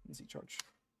 Easy charge.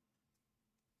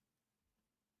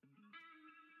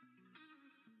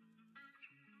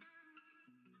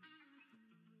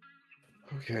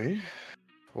 Okay.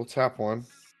 We'll tap one.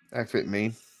 Activate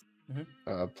main.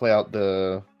 Play out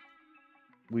the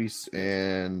Weiss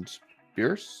and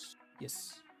Pierce.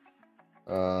 Yes.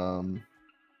 2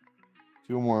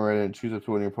 2 more ready and choose up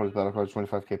to one of your opponent's battle cards,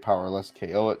 25k power or less,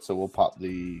 KO it. So we'll pop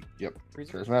the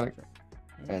charismatic. Sure.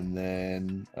 And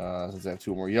then since I have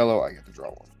 2 more yellow, I get to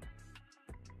draw one.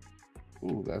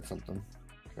 Ooh, that's something.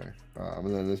 Okay.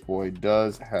 And then this boy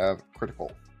does have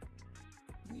critical.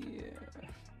 Yeah.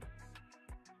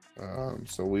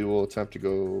 So we will attempt to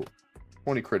go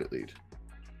 20 credit lead.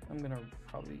 I'm gonna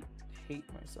probably hate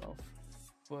myself,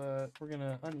 but we're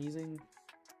gonna uneasing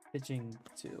pitching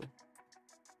 2.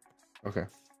 Okay.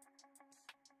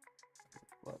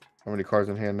 What? How many cards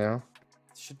in hand now?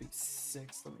 It should be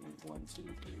 6. Let me 1, 2,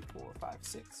 3, 4, 5,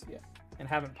 6. Yeah, and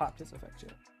haven't popped his effect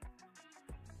yet.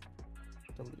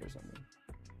 Delete or something.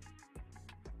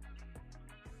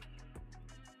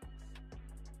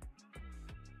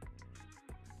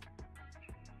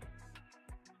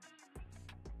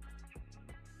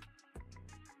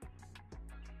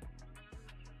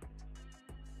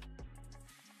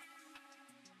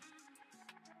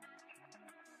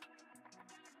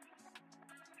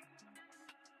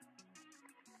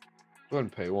 Go ahead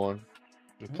and pay one.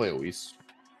 Just play a Whis.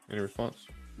 Any response?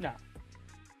 No.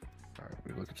 Alright,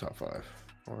 we look at top 5.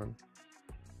 1.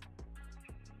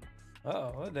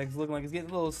 Uh-oh, that deck's looking like it's getting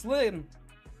a little slim.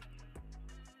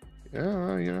 Yeah,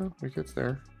 well, you know, it gets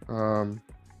there. Guess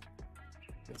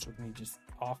with me just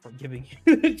offer giving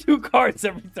you 2 cards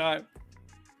every time.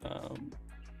 That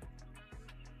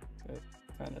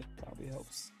kind of probably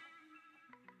helps.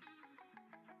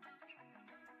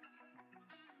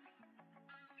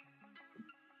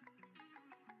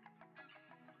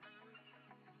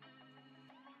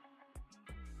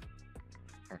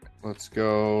 Let's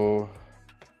go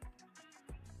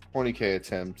 20k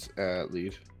attempt at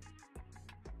lead.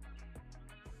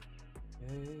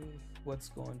 Okay. What's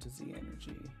going to Z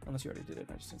energy? Unless you already did it.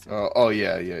 I just didn't see Oh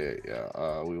yeah.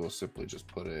 We will simply just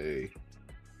put a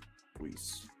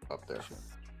Whis up there. Sure.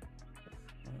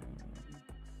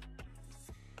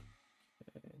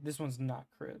 Okay. This one's not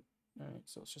crit. All right,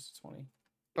 so it's just a 20.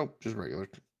 Nope, just regular.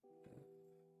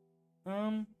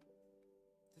 Does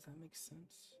that make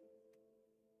sense?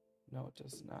 No, it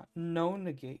does not. No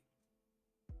negate.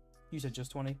 You said just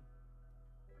 20?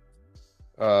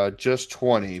 Just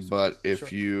 20, but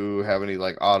if you have any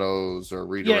like autos or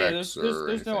redirects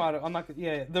there's no auto. I'm not.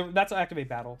 That's activate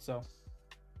battle. So.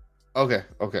 Okay.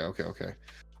 All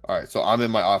right, so I'm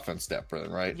in my offense step then,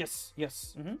 right? Yes.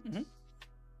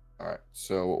 All right,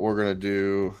 so what we're gonna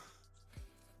do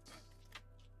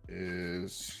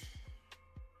is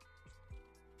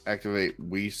activate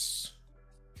Whis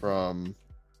from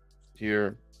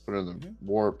here, put in the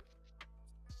warp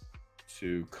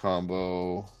to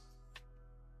combo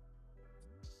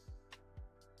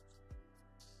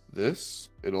this.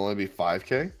 It'll only be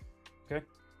 5k. Okay.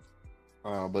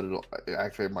 But it'll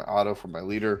activate my auto from my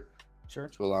leader. Sure.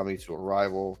 To allow me to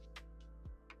arrival.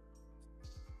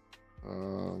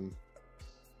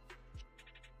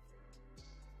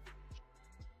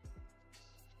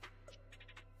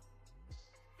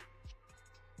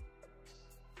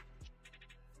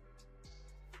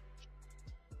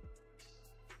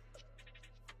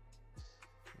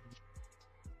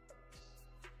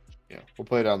 Yeah, we'll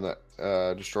play it on the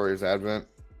Destroyer's Advent.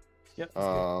 Yep.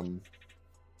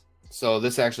 So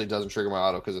this actually doesn't trigger my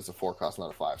auto because it's a 4 cost, not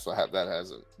a 5. So that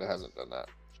hasn't done that.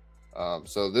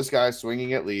 So this guy's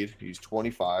swinging at lead. He's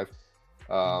 25.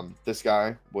 This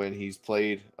guy, when he's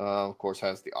played, of course,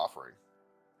 has the offering.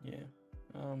 Yeah.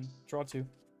 Draw 2.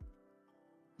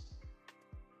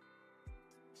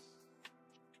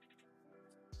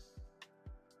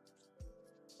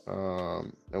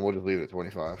 And we'll just leave it at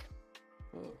 25.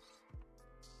 Ugh.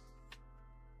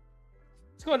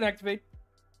 Let's go ahead and activate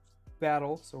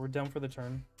battle. So we're done for the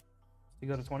turn. You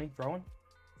go to 20. Draw 1.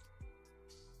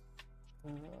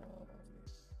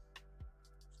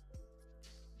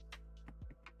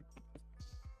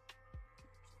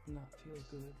 Not feel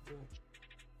good, but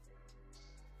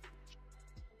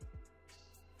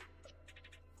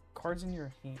cards in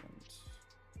your hand.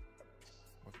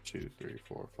 1, 2, 3,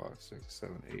 4, 5, 6,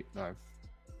 7, 8, 9.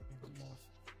 Enough.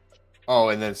 Oh,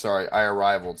 and then sorry, I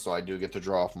arrived, so I do get to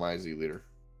draw off my Z leader.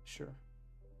 Sure.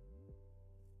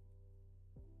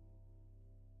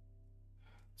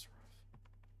 That's rough.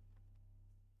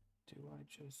 Do I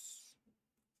just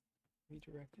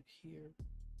redirect it here?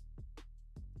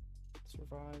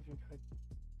 Survive, your guy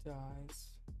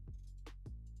dies.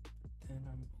 Then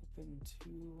I'm open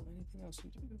to anything else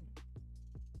you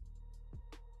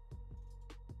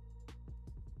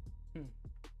do.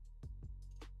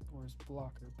 Or is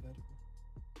blocker better?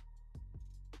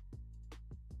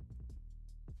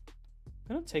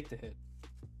 I'm gonna take the hit.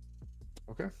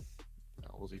 Okay.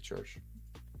 Now we'll Z charge.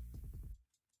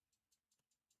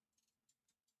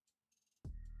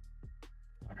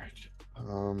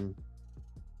 Um,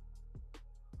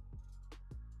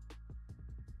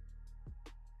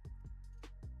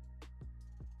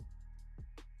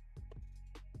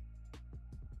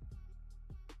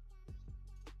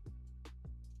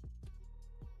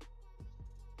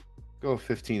 go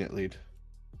 15 at lead.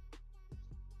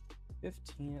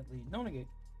 15 at lead. No negate.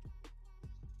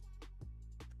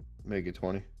 Make it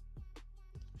 20.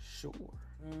 Sure.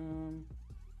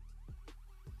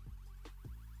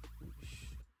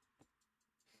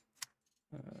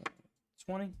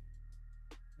 20 and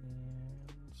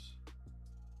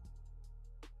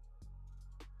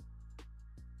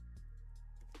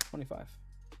 25.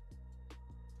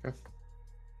 Okay.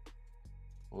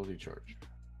 Full decharge.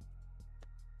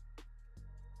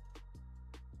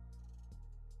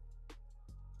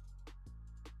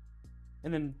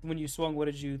 And then when you swung, what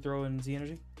did you throw in Z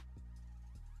energy?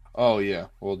 Oh yeah,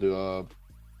 we'll do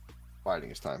fighting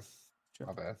this time. Sure.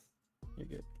 My bad. You're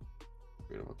good.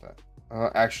 Forget about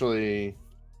that. Actually,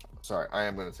 sorry, I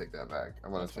am gonna take that back.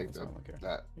 I'm gonna That's fine, take that's fine, I don't care.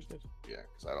 that. You're good. Yeah,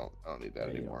 because I don't need that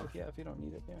Yeah, anymore. yeah, if you don't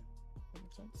need it, yeah, that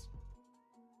makes sense.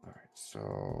 All right,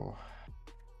 so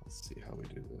let's see how we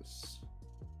do this.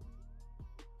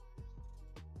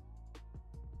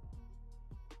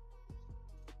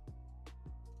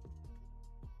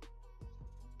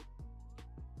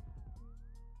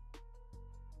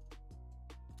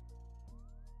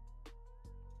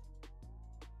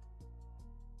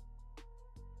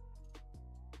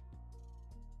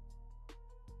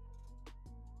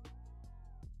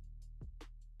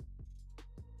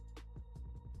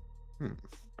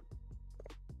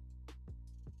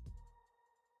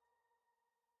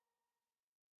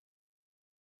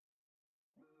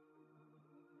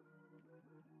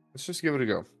 Let's just give it a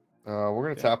go. We're gonna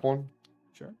Okay. tap one.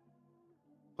 Sure.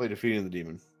 Play defeating the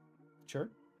demon. Sure.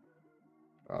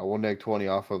 We'll neg 20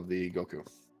 off of the Goku.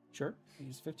 Sure.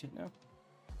 Use 15 now.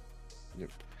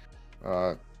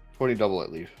 Yep. 20 double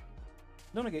at lead.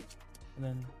 No negate. And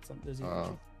then some there's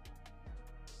energy.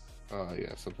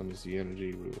 Yeah, something is the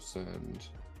energy. We will send.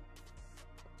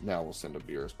 Now we'll send a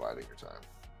Beerus biding your time.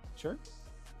 Sure.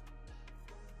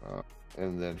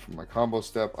 And then for my combo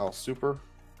step, I'll super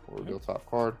or reveal top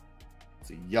card.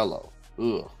 It's a yellow.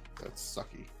 Ugh, that's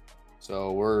sucky.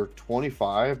 So we're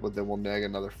 25, but then we'll neg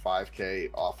another 5k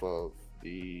off of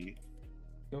the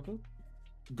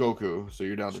Goku. So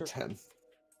you're down Sure. to 10.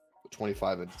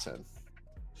 25 into 10.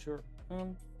 Sure.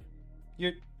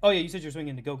 You're. Oh yeah, you said you're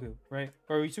swinging to Goku, right?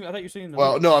 Or you swing, I thought you were swinging.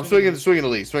 Well, lead. no, I'm swinging the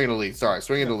lead. Sorry,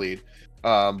 swinging the lead.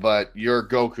 But you're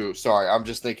Goku. Sorry, I'm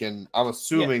just thinking. I'm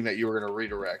assuming that you were gonna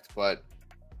redirect, but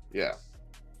yeah.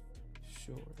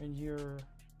 Sure. And you're.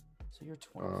 So you're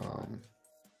 25.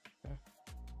 Okay.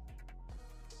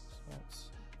 So that's.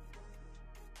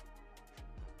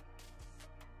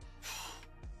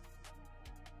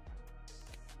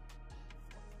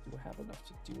 Do I have enough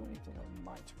to do anything on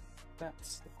my turn?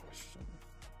 That's the question.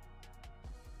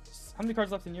 How many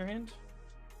cards left in your hand?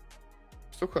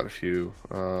 Still quite a few.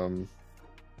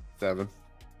 7.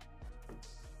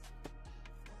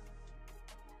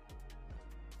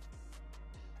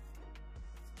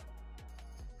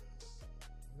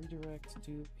 Redirect,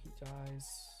 dupe, he dies,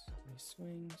 he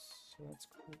swings, so that's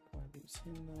cool. I lose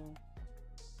him though.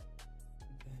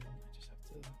 And then I just have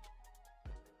to.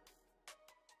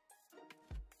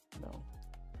 No.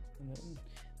 And then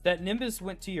that Nimbus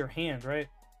went to your hand, right?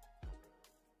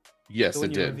 Yes, So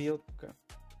when it you did. revealed? Okay.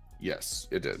 Yes,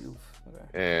 it did. Okay.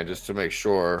 And just to make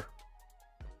sure,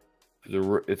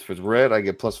 if it's red, I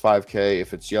get plus 5k.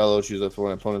 If it's yellow, choose up to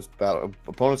one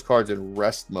opponent's cards in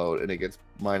rest mode, and it gets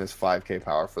minus 5k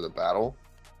power for the battle.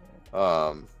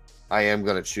 I am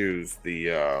gonna choose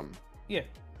the Yeah.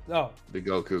 Oh. the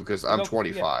Goku because I'm Goku,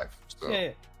 25. So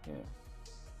Yeah.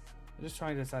 I'm just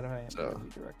trying to decide if I am going to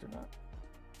redirect or not.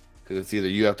 because it's either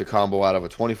you have to combo out of a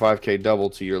 25k double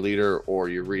to your leader, or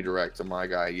you redirect to my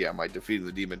guy. Yeah, my defeating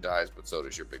the demon dies, but so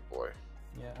does your big boy.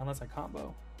 Yeah, unless I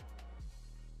combo.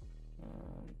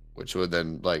 Which would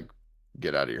then like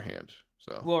get out of your hand.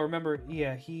 So Well, remember,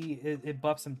 yeah, it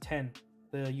buffs him 10,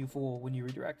 the you fool, when you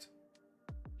redirect.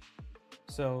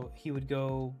 So he would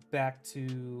go back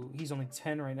to, he's only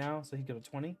 10 right now, so he'd go to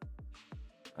 20.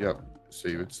 Yep. So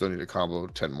you would still need to combo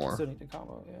 10 more. Still need to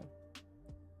combo, yeah.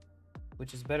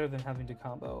 Which is better than having to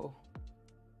combo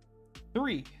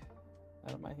 3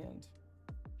 out of my hand.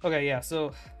 Okay, yeah,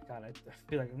 so, God, I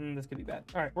feel like this could be bad.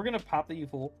 All right, we're going to pop the you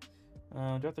fool. Do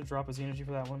I have to drop his energy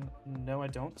for that one? No, I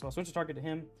don't. So I'll switch the target to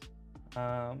him.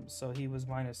 So he was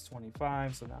minus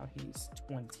 25, so now he's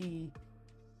 20.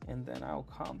 And then I'll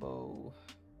combo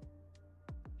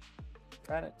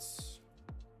credits.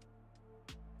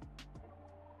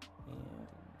 And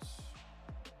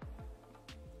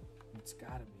It's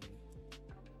gotta be.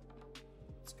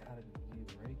 It's gotta be you,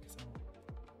 right? Because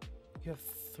you have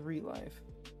 3 life.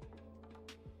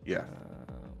 Yeah.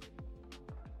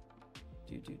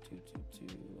 Do. Yeah,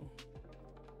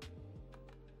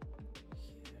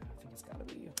 I think it's gotta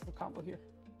be you. A combo here.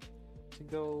 To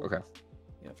go. Okay.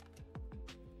 Yep.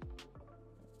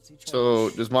 So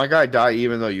does my guy die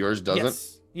even though yours doesn't?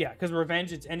 Yes. Yeah, because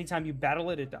revenge, it's anytime you battle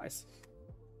it, it dies.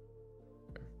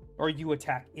 Or you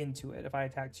attack into it. If I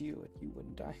attacked you, you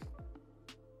wouldn't die.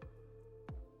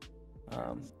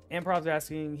 Amprov's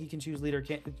asking, he can choose leader.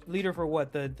 Leader for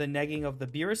what? The negging of the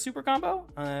Beerus super combo?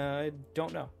 I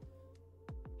don't know.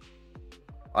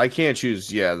 I can't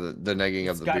choose. Yeah, the negging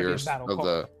of the Beerus of card.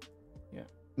 the. Yeah.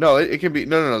 No, it can be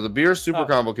no. The Beerus super Oh.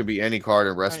 combo can be any card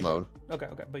in rest mode. Okay,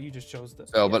 but you just chose this.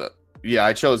 So, but yeah,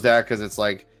 I chose that because it's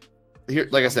like here.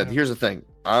 Like I said, here's the thing.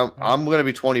 I'm gonna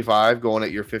be 25 going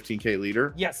at your 15k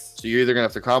leader. Yes. So you're either gonna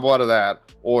have to combo out of that,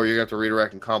 or you're gonna have to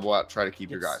redirect and combo out, try to keep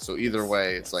your guy. So either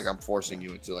way, it's like I'm forcing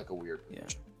you into like a weird. Yeah.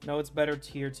 No, it's better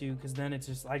tier 2 because then it's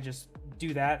just I just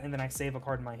do that and then I save a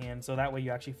card in my hand. So that way you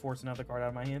actually force another card out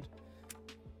of my hand.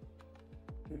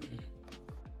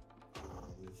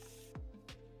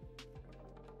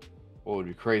 Well, it would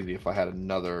be crazy if I had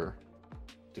another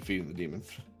defeating the demon.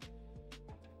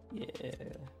 Yeah.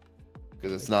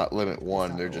 Because it's not limit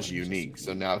 1, they're just unique.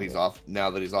 So now he's off.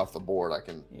 Now that he's off the board, I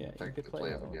can technically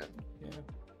play him again. Yeah.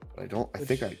 But I don't. I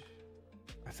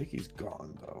think he's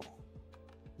gone though.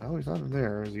 No, he's not in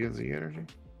there. Is he in the energy?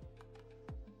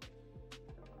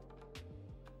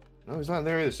 No, he's not in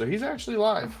there either. So he's actually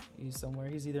live. He's somewhere.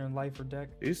 He's either in life or deck.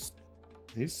 He's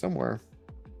somewhere.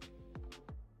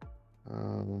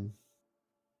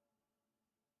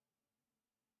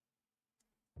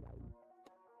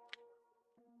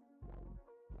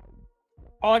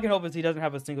 All I can hope is he doesn't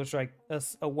have a single strike, a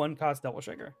 1-cost double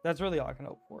striker. That's really all I can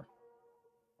hope for.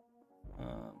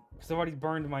 Because I've already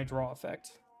burned my draw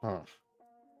effect. Huh.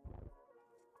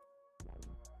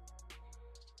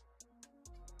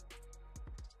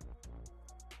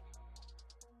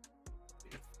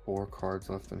 Four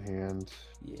cards left in hand.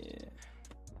 Yeah.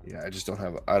 Yeah, I just don't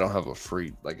have. I don't have a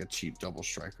free, like a cheap double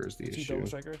striker is the issue. Cheap double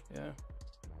striker. Yeah.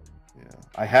 Yeah,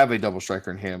 I have a double striker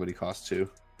in hand, but he costs 2.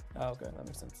 Oh, okay, that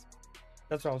makes sense.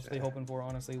 That's what I was really hoping for,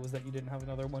 honestly, was that you didn't have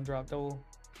another 1-drop double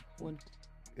one.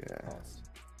 Yeah. Cost.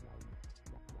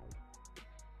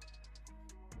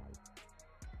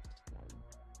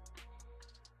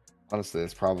 Honestly,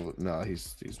 it's probably no.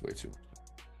 He's way too.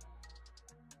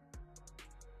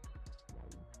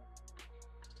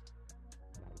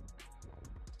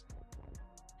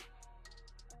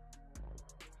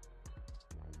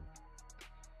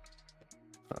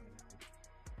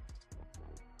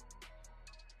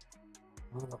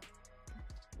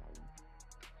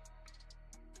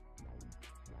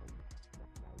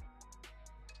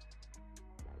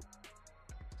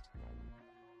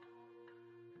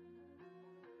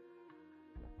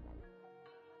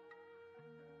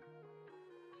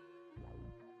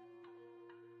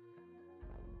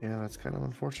 Yeah, that's kind of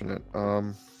unfortunate.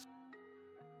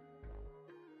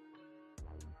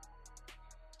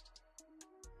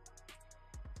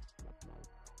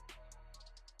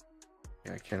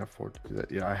 Yeah, I can't afford to do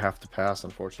that. Yeah, I have to pass,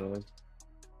 unfortunately.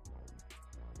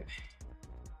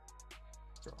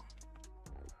 Draw.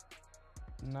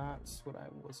 Not what I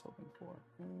was hoping for.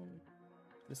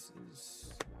 This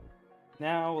is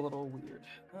now a little weird.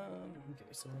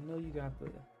 Okay, so I know you got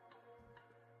the.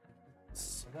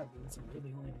 So that means you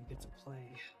really only get to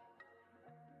play.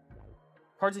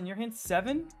 Cards in your hand?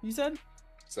 7, you said?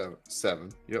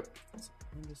 7. Yep. So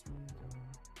when does one go down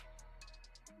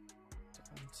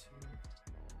to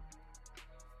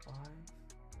 5?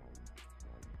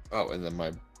 Oh, and then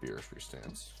my Beerus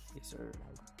stands. Yes, sir.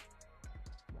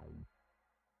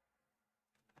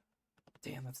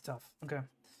 Damn, that's tough. Okay.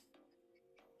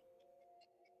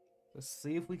 Let's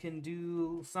see if we can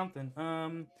do something.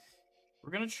 We're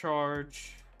gonna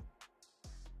charge.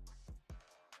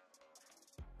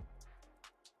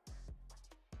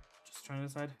 Just trying to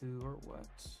decide who or what.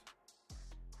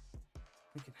 I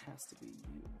think it has to be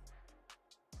you.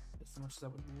 As much as I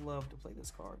would love to play this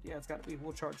card. Yeah, it's gotta be.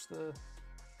 We'll charge the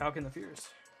Falcon the Fierce.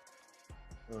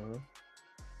 Uh-huh.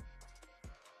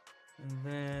 And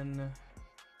then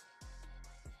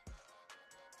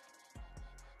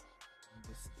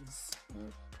this is a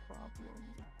problem.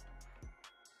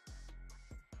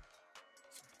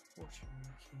 Unfortunately,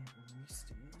 I can't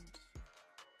restand.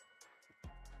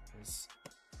 Because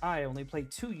I only play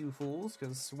 2 you fools,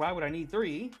 because why would I need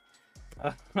 3?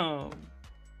 Alright.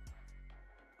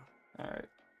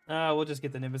 We'll just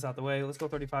get the Nimbus out the way. Let's go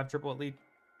 35 triple elite.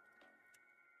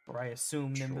 Or I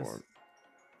assume Nimbus. Sure.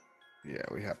 Yeah,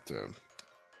 we have to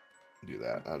do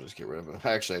that. I'll just get rid of it.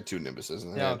 I actually had 2 Nimbuses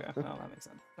in the Yeah, hand. okay. Oh, that makes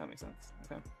sense. That makes sense.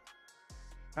 Okay.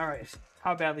 All right.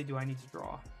 How badly do I need to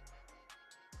draw?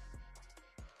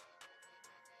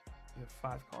 You have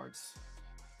 5 cards.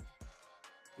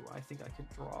 Do I think I could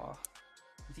draw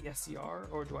the SCR,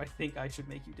 or do I think I should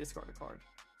make you discard a card?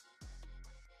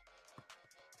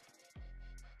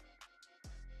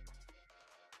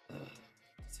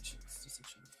 Decisions.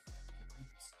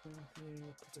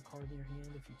 Puts a card in your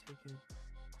hand if you take it.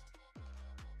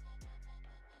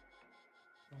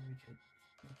 Or we could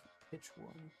make you pitch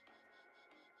one.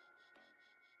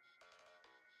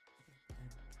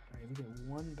 Alright, we get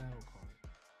 1 battle card.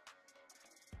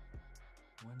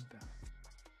 1 battle.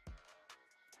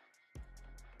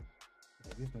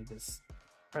 Okay, we've made this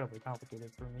incredibly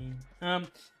complicated for me.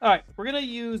 Alright, we're gonna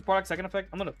use Bardock's second effect.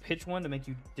 I'm gonna pitch one to make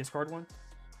you discard one.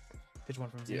 Pitch one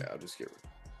from Z. Yeah, I'll just get rid.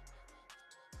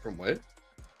 From what?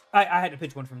 I had to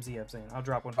pitch one from Z, I'm saying. I'll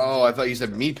drop one from Z. Oh, I thought you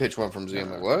said me pitch one from Z.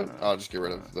 I'm like, what? No. I'll just get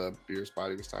rid of the beer's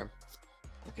body this time.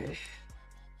 Okay.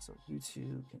 So you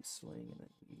two can swing, and then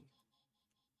we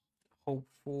hope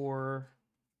for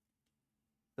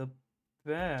the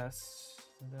best.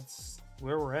 That's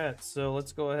where we're at. So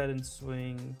let's go ahead and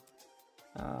swing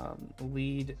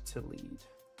lead to lead.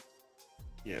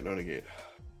 Yeah, no negate.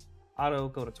 Auto,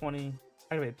 go to 20.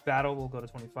 Anyway, battle will go to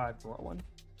 25, draw 1.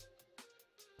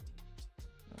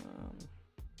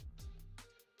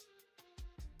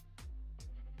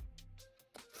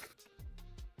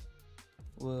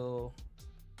 We'll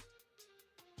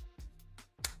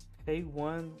pay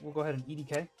 1. We'll go ahead and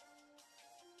EDK.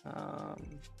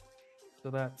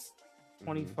 So that's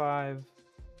 25.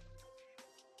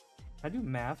 I do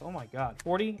math. Oh my god.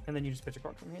 40, and then you just pitch a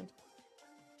card from hand.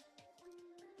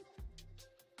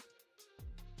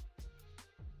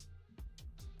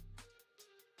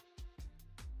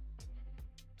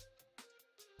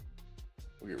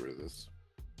 We'll get rid of this.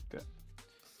 Good.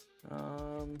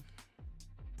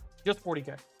 Just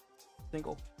 40k.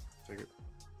 Single. Take it.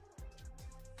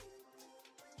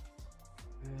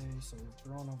 Okay, so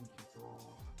we're drawing over to draw.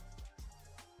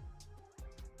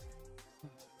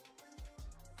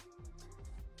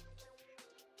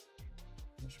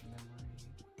 Finish memory.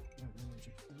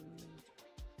 Energy food.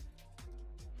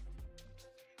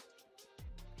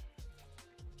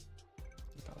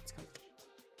 Oh, it's kind of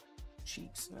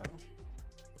cheeks now.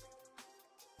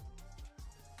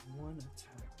 1 attack.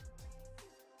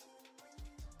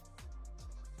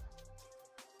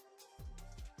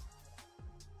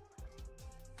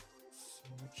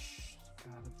 Which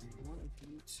gotta be one of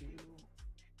you two.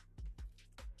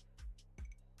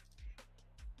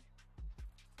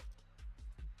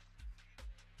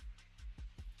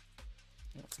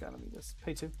 Yeah, it's gotta be this.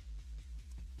 Pay 2.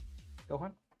 Go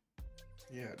on.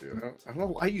 Yeah, dude. I don't know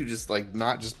why you just like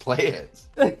not just play it.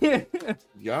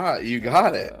 Yeah, you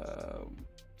got it.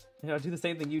 I'll do the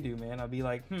same thing you do, man. I'll be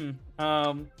like,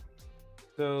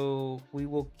 so we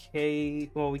will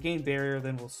we gain barrier,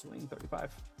 then we'll swing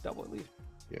 35. Double at least.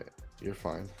 Yeah, you're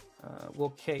fine.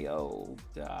 We'll KO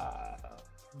the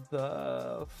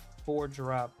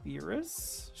 4-drop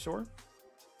Beerus. Sure.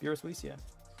 Beerus Weiss, yeah.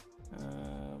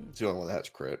 It's the only one that's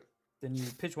crit. Then you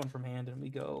pitch one from hand, and we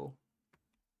go.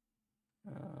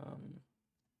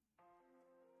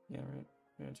 Yeah, right.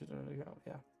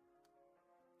 Yeah.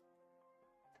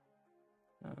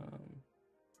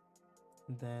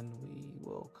 Then we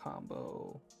will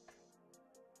combo.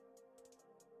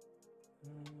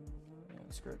 Yeah,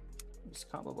 screw it. Just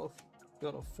combo both.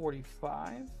 Go to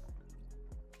 45.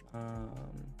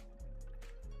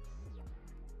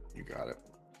 You got it.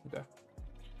 Okay.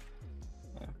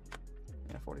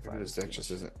 Yeah, 45. Maybe this deck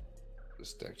just isn't.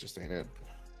 This deck just ain't it.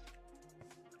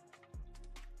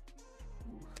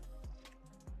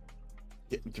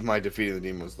 Yeah, my defeating the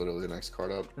demon was literally the next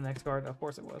card up. The next card, of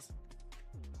course it was.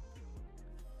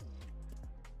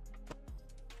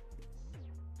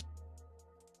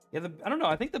 Yeah, I don't know.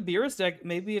 I think the Beerus deck,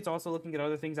 maybe it's also looking at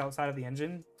other things outside of the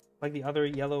engine, like the other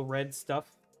yellow-red stuff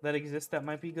that exists that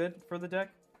might be good for the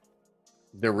deck.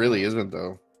 There really isn't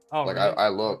though. Oh, like really? I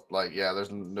looked, like yeah,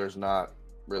 there's not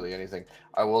really anything.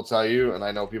 I will tell you, and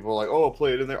I know people are like, oh,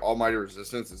 play it in there. Almighty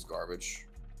Resistance is garbage.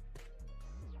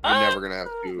 You're never gonna have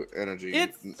 2 energy.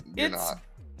 You're not.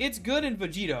 It's good in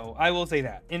Vegito. I will say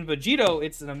that. In Vegito,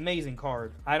 it's an amazing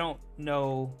card. I don't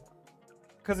know,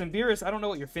 because in Beerus, I don't know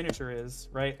what your finisher is,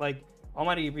 right? Like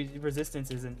Almighty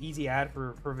Resistance is an easy add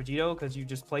for Vegito because you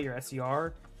just play your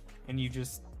SCR and you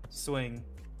just swing.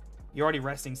 You're already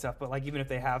resting stuff, but like even if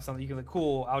they have something, you can be like,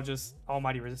 cool, I'll just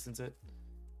Almighty Resistance it.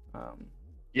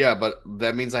 Yeah, but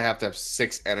that means I have to have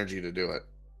 6 energy to do it.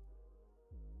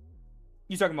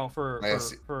 You talking about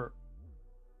for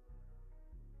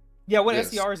Yeah, what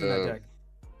Yes, SCR is in that deck?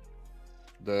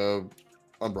 the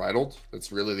Unbridled.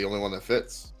 It's really the only one that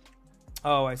fits.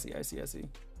 Oh, I see, I see, I see.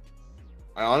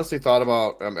 I honestly thought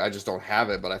about. I mean, I just don't have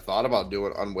it, but I thought about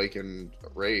doing Unawakened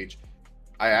Rage.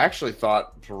 I actually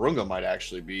thought Purunga might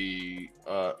actually be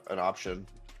an option.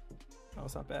 Oh,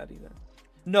 it's not bad either.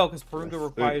 No, because Purunga Yes,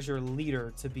 requires your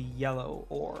leader to be yellow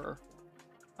or.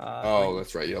 Oh, green.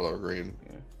 that's right, yellow or green.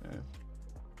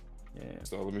 Yeah.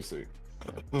 So let me see.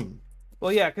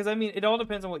 Well, yeah, because I mean, it all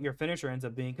depends on what your finisher ends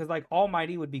up being. Because like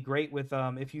Almighty would be great with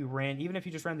if you ran, even if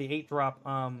you just ran the 8-drop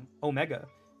Omega.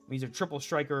 He's a triple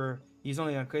striker. He's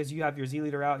only gonna, because you have your Z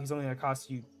leader out. He's only gonna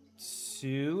cost you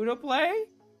 2 to play.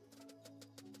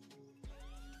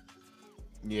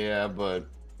 Yeah, but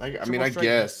I Triple mean, I strike,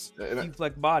 guess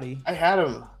deflect body. I had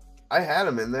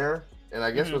him in there, and I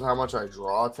guess Mhm. with how much I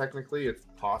draw, technically, it's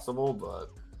possible.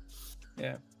 But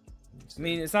Yeah, I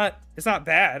mean, it's not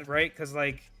bad, right? Because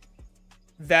like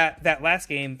that last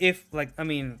game, if like I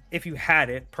mean, if you had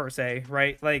it per se,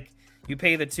 right? Like you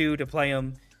pay the 2 to play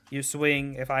him, you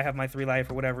swing. If I have my 3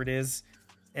 life or whatever it is,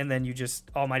 and then you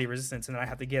just Almighty Resistance, and then I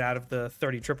have to get out of the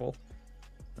 30 triple,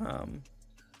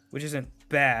 which isn't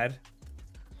bad.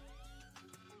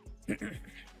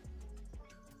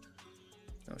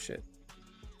 Oh shit.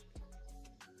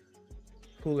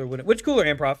 Cooler wouldn't. Which cooler,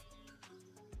 Improv?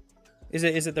 Is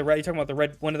it the red? You talking about the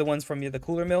red? One of the ones from the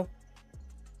cooler mill,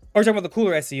 or you talking about the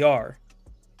cooler SCR?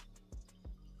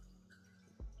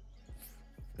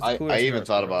 I even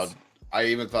thought about. I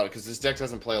even thought, because this deck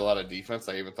doesn't play a lot of defense,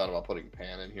 I even thought about putting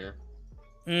Pan in here.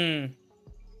 You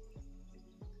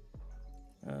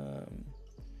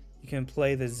can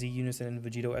play the Z Unison and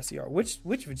Vegito SCR. Which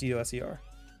Vegito SCR?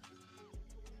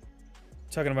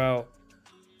 Talking about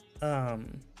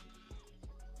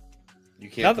You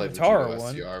can't not play the Vitara Vegito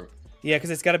one. SCR. Yeah, because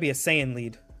it's got to be a Saiyan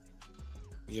lead.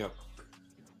 Yep.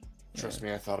 Trust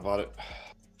me, I thought about it.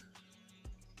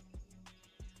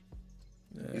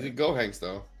 He's a Gohanks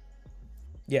though.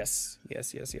 Yes.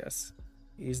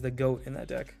 He's the GOAT in that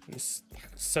deck. He's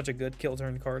such a good kill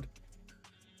turn card.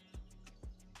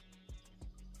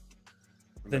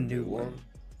 The new one.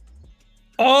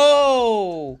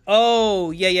 Oh,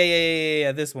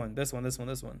 yeah. This one.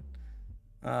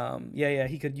 Yeah.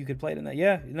 You could play it in that.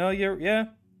 Yeah, no, yeah,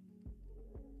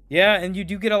 and you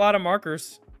do get a lot of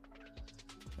markers.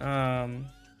 So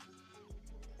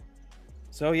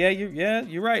yeah,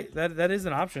 you're right. That is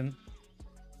an option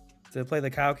to play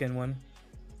the Kaukin one.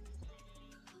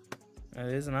 That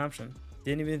is an option.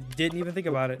 Didn't even think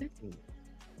about it.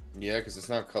 Yeah, because it's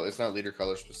not leader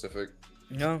color specific.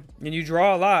 No, and you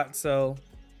draw a lot, so.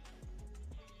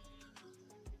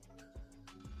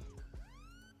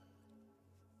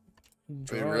 I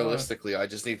mean, realistically, I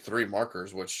just need 3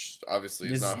 markers, which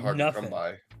obviously is not hard to come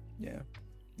by. Yeah.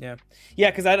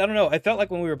 Because I don't know. I felt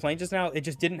like when we were playing just now, it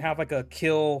just didn't have like a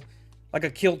kill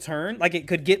turn. Like it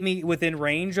could get me within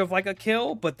range of like a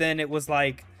kill, but then it was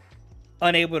like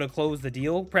unable to close the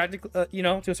deal practically,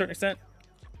 to a certain extent.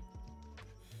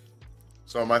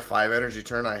 So on my 5 energy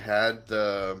turn, I had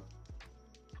the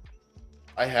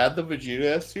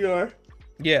Vegeta SCR.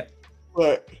 Yeah.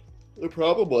 But the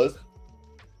problem was,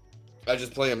 I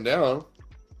just play him down,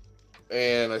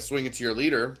 and I swing it to your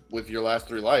leader with your last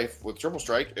 3 life with triple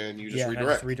strike, and you just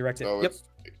redirect. Just redirect it. So Yep.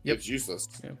 It's useless.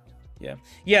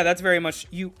 Yeah. That's very much,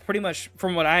 you pretty much,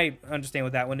 from what I understand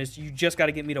with that one, is you just got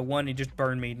to get me to 1 and just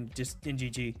burn me and just in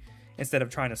GG instead of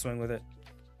trying to swing with it.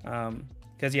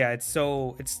 Because yeah, it's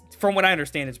from what I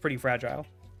understand, it's pretty fragile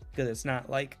because it's not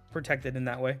like protected in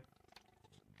that way.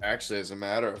 Actually, as a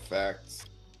matter of fact,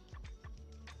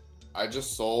 I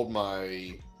just sold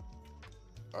my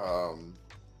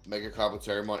Mega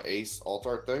Complementarium Ace alt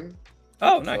art thing.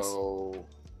 Oh, nice.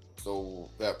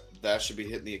 So that should be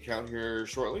hitting the account here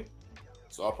shortly.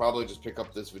 So I'll probably just pick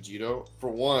up this Vegito for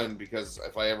one, because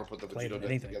if I ever put the Vegito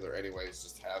deck together anyways,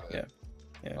 just have it.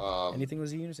 Yeah. Anything with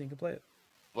Z-Unison, you can play it.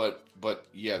 But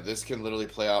yeah, this can literally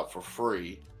play out for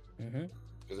free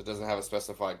because it doesn't have a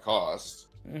specified cost.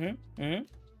 And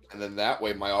then that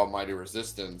way, my Almighty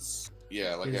Resistance,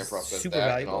 like Airprof says, that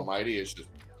valuable. And Almighty is just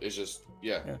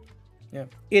yeah.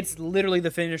 It's literally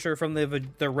the finisher from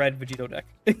the red Vegito deck.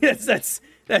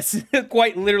 that's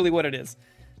quite literally what it is,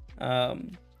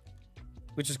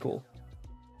 which is cool.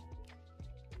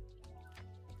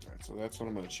 Alright, so that's what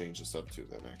I'm going to change this up to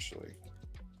then, actually.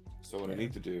 So what I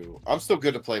need to do, I'm still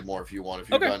good to play more if you want. If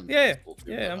you're done,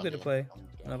 I'm good to play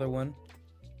another one.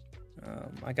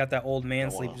 I got that old man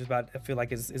sleep just about. I feel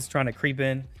like is trying to creep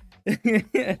in.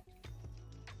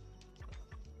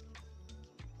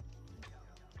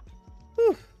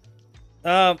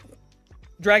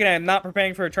 Dragon, I am not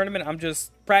preparing for a tournament. I'm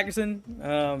just practicing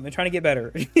and trying to get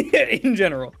better in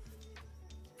general.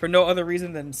 For no other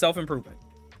reason than self-improvement,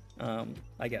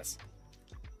 I guess.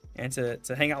 And to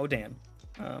hang out with Dan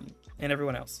and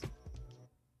everyone else.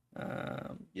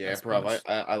 Yeah, bro,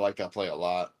 I like that play a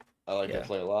lot. I like that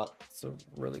play a lot. It's a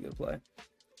really good play.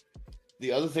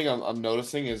 The other thing I'm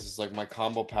noticing is like my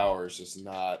combo power is just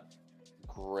not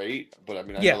great. But I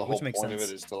mean, I know the whole point of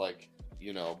it is to like,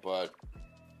 you know, but...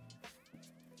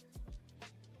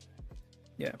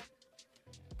 Yeah.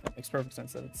 That makes perfect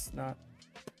sense that it's not...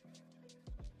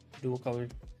 Dual color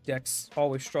decks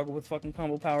always struggle with fucking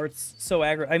combo power. It's so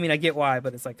aggro. I mean, I get why,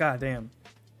 but it's like, god damn.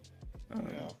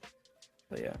 Yeah.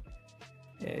 But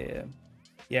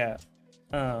yeah.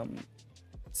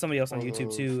 Somebody else on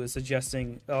YouTube too is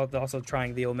suggesting also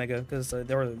trying the Omega because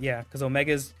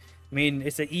Omegas. I mean,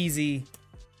 it's an easy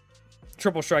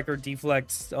triple striker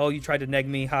deflect. Oh, you tried to neg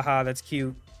me, haha, that's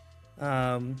cute.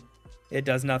 It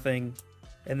does nothing,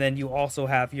 and then you also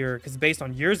have because based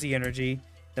on your Z energy.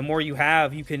 The more you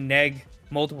have, you can neg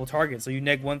multiple targets. So you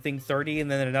neg one thing 30 and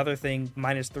then another thing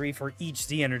 -3 for each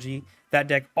Z energy. That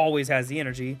deck always has Z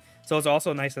energy. So it's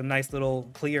also a nice little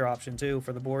clear option too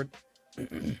for the board.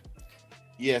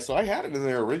 Yeah, so I had it in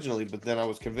there originally, but then I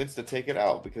was convinced to take it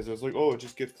out because I was like, oh, it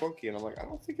just gets clunky. And I'm like, I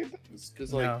don't think it does.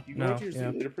 Because like you go to your Z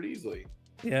leader pretty easily.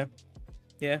 Yeah.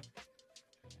 Yeah.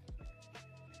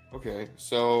 Okay,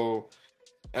 so...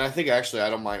 And I think actually I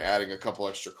don't mind adding a couple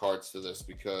extra cards to this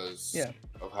because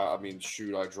of how, I mean,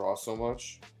 shoot, I draw so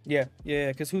much. Yeah,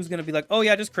 because who's going to be like, oh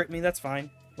yeah, just crit me, that's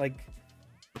fine. Like,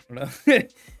 I don't know.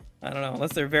 I don't know,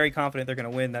 unless they're very confident they're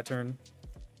going to win that turn.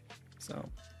 So,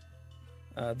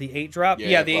 the 8-drop?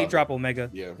 Yeah, the 8-drop Omega.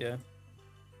 Yeah.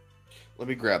 Let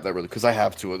me grab that really, because I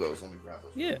have 2 of those. Let me grab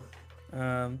those. Yeah.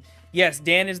 Yes,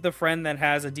 Dan is the friend that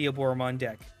has a Diaboromon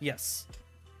deck. Yes.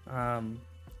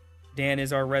 Dan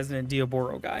is our resident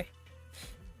Diaboro guy.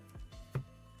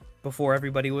 Before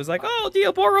everybody was like, "Oh,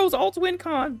 Diaboro's alt win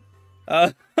con."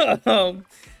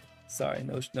 Sorry,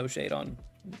 no shade on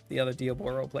the other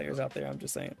Diaboro players out there. I'm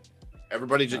just saying.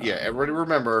 Everybody, everybody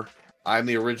remember, I'm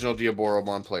the original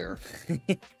Diaboromon player.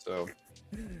 So,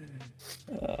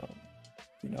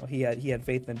 you know, he had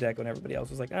faith in the deck when everybody else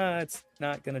was like, it's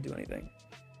not gonna do anything.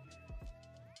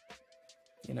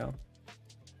 You know.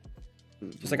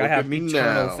 Just like I have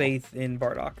eternal faith in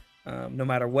Bardock. No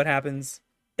matter what happens,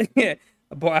 I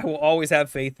will always have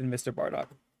faith in Mr. Bardock.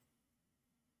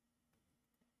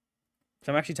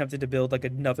 So I'm actually tempted to build like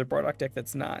another Bardock deck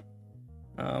that's not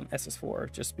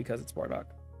SS4 just because it's Bardock.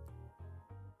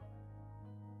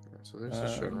 So there's the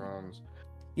Shenrons.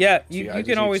 Yeah, you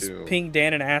can always ping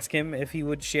Dan and ask him if he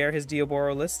would share his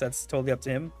Diaboro list. That's totally up to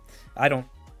him. I don't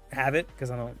have it because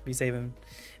I don't be saving.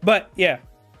 But yeah,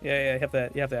 you have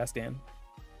to ask Dan.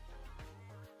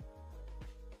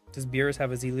 Does Beerus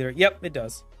have a Z leader? Yep, it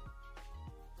does.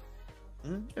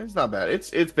 It's not bad.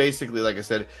 It's basically, like I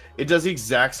said, it does the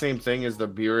exact same thing as the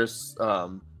Beerus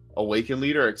Awaken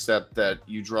leader, except that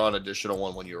you draw an additional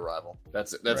one when you arrival.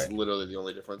 That's right. Literally the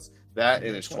only difference. That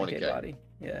and it's 20K. Body.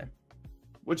 Yeah.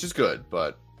 Which is good,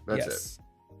 but that's it.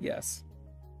 Yes.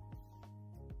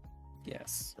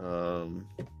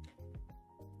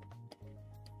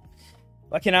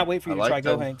 I cannot wait for you to try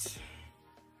Gohanks.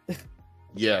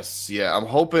 Yes, yeah. I'm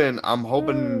hoping.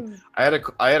 I had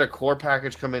a core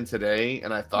package come in today,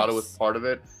 and I thought it was part of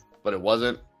it, but it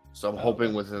wasn't. So I'm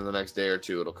hoping within the next day or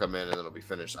two it'll come in and it'll be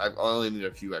finished. I only need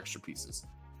a few extra pieces.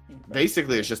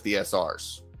 Basically, it's just the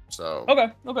SRs. So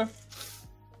okay.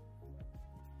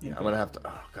 Yeah, I'm gonna have to.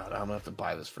 Oh god, I'm gonna have to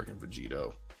buy this freaking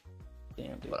Vegito.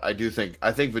 Damn, dude. But I think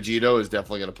Vegito is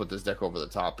definitely gonna put this deck over the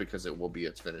top because it will be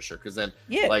its finisher. Because then,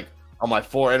 like on my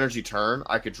 4 energy turn,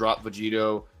 I could drop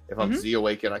Vegito. If I'm Z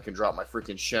Awaken, I can drop my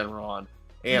freaking Shenron,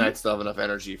 and I'd still have enough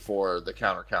energy for the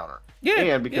counter. Yeah,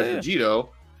 and because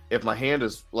Vegito, if my hand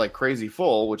is like crazy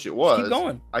full, which it was, keep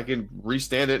going. I can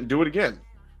restand it and do it again.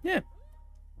 Yeah,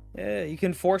 you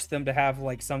can force them to have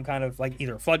like some kind of like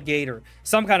either floodgate or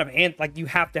some kind of like you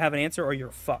have to have an answer or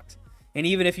you're fucked. And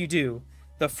even if you do,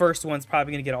 the first one's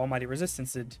probably gonna get Almighty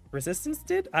Resistance.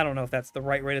 I don't know if that's the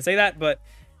right way to say that, but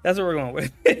that's what we're going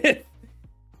with.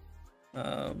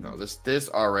 No, this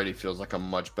already feels like a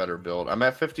much better build. I'm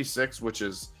at 56, which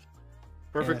is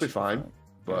perfectly fine.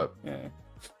 But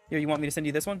Here, you want me to send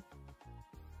you this one?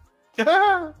 Do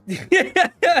I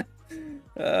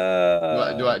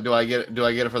get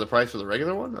it for the price for the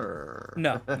regular one or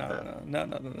no?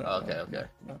 Okay.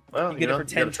 No. Well, you get it for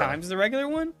 10 times the regular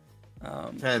one.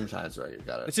 10 times the regular,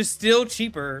 got it. Which is still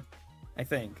cheaper, I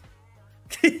think,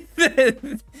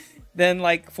 than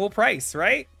like full price,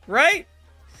 right?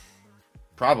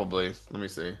 Probably. Let me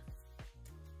see.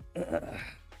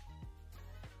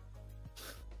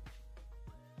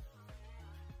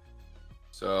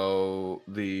 So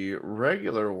the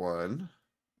regular one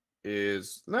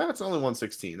is it's only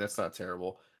 116. That's not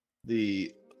terrible.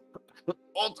 The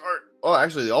alt art. Oh,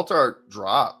 actually, the alt art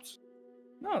dropped.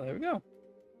 Oh, there we go.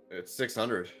 It's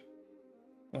 600.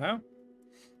 Wow.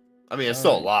 I mean, it's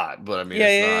still a lot, but I mean,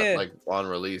 it's not like on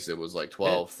release. It was like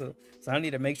 12. So I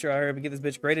need to make sure I hurry up and get this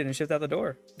bitch graded and shipped out the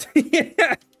door.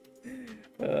 Yeah.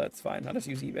 That's fine. I'll just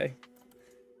use eBay.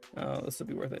 Oh, this will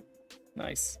be worth it.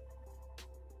 Nice.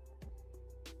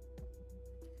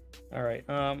 All right.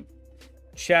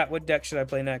 Chat, what deck should I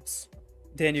play next?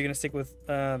 Dan, you're gonna stick with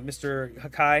Mr.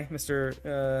 Hakai,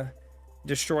 Mr.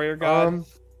 Destroyer God.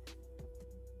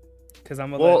 Because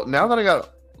I'm now that I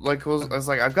got like, I was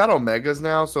like, I've got Omegas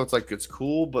now, so it's like it's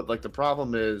cool, but like the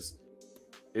problem is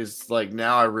like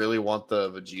now I really want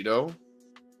the Vegito.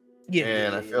 Yeah.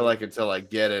 And I feel like until I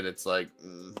get it, it's like.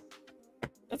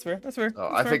 That's fair. That's fair. Oh,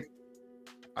 I think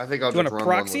I'll just run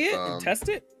proxy with, it and test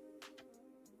it.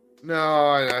 No,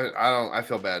 I don't. I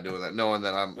feel bad doing that, knowing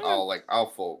that I'll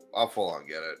full on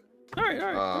get it. All right.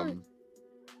 Let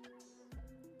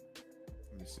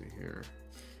me see here.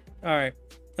 All right.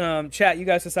 Chat, you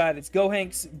guys decide. It's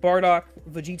Gohanks, Bardock,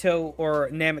 Vegito, or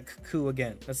Namek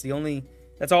again.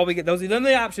 That's all we get. Those are the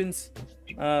only options.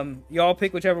 Y'all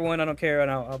pick whichever one. I don't care, and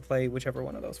I'll play whichever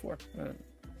one of those four.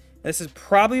 This is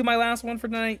probably my last one for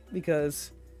tonight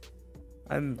because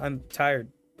I'm tired,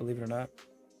 believe it or not.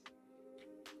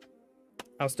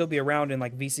 I'll still be around in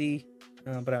like VC,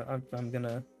 but I'm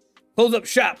gonna close up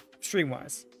shop stream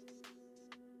wise.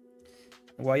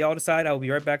 While y'all decide, I'll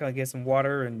be right back. I'll get some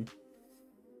water and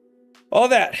all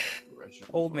that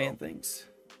old man things.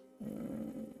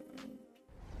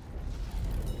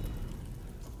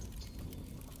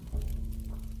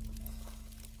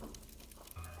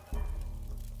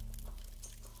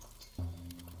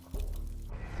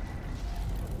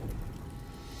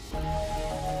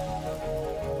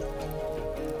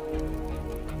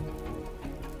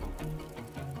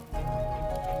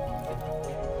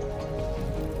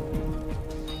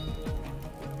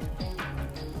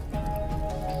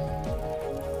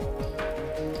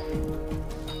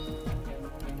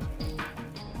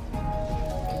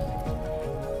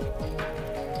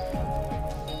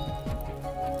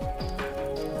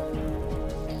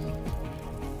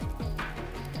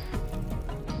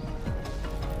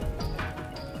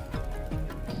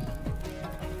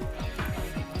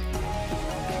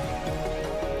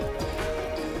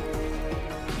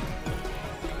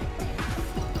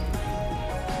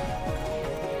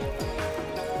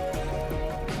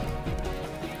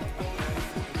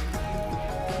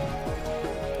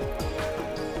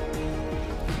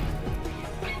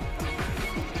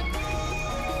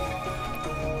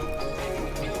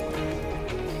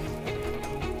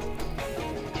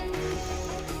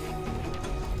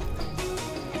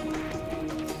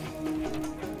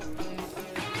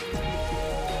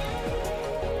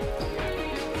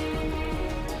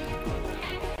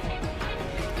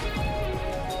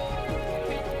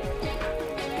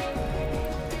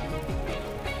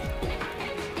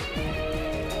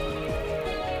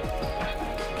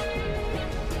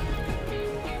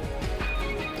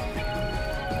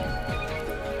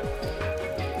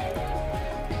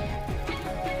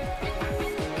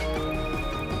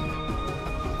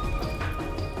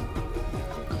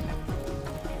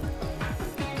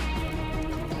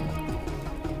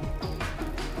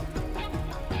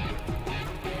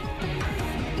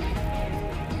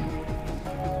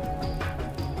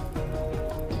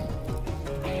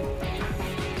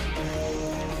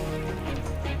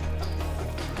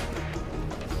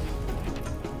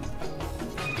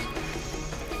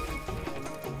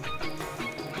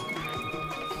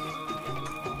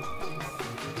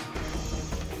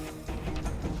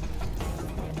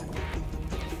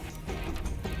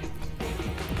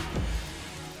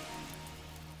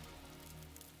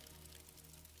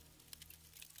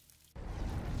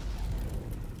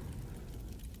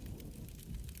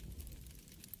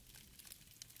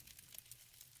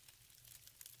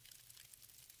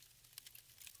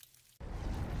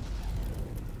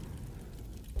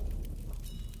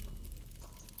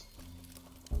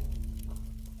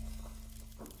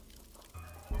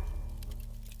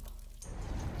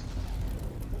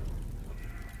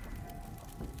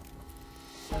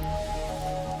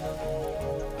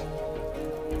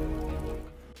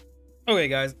 Okay,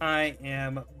 guys, I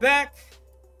am back.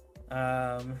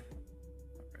 Right.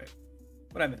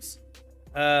 What'd I miss?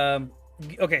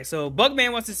 Okay, so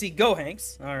Bugman wants to see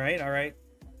Gohanks. All right.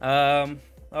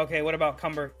 Okay, what about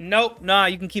Cumber? Nope, nah,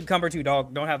 you can keep Cumber too,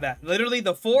 dog. Don't have that. Literally,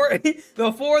 the four,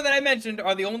 the four that I mentioned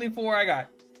are the only four I got.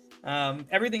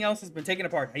 Everything else has been taken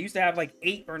apart. I used to have like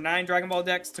 8 or 9 Dragon Ball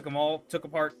decks. Took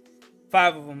apart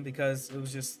 5 of them because it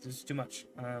was just too much.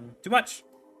 Too much.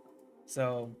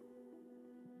 So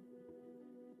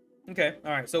okay,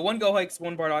 all right. So 1 Gohanks,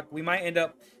 1 Bardock. We might end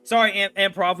up. Sorry,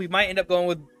 Improv. We might end up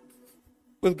going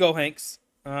with Gohanks,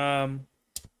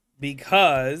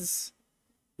 because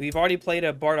we've already played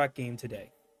a Bardock game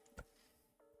today.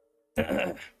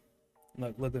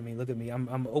 Look at me. Look at me.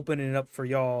 I'm opening it up for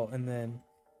y'all and then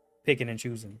picking and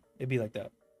choosing. It'd be like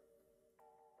that.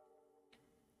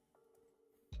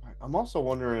 I'm also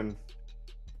wondering.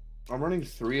 I'm running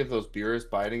 3 of those Beerus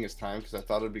biding his time because I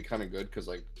thought it'd be kind of good because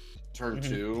like turn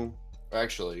 2,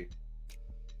 actually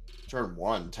turn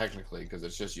 1 technically, because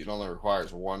it's just it only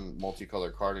requires 1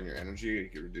 multicolored card in your energy. You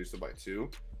can reduce it by 2.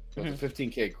 So it's a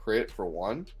 15k crit for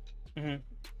 1.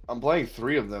 I'm playing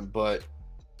 3 of them, but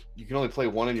you can only play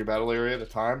 1 in your battle area at a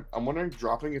time. I'm wondering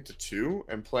dropping it to 2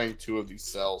 and playing 2 of these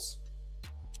cells.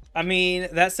 I mean,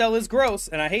 that cell is gross,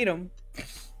 and I hate him.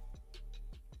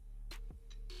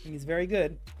 He's very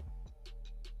good.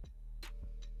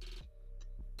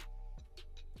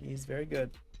 He's very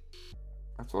good.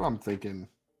 That's what I'm thinking.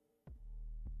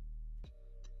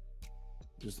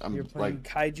 You're playing like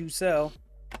Kaiju Cell.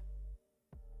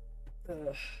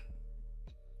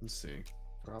 Let's see.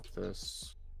 Drop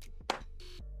this.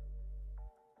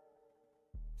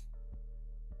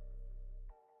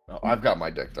 Oh, I've got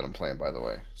my deck that I'm playing, by the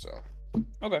way. So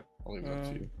okay, I'll leave it up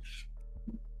to you.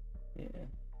 Yeah.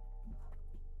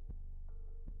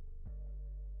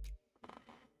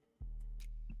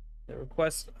 The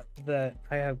request that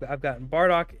I've gotten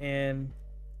Bardock and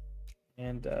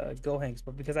Gohanks,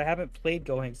 but because I haven't played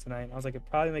Gohanks tonight, I was like, it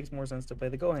probably makes more sense to play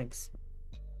the Gohanks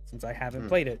since I haven't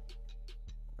played it.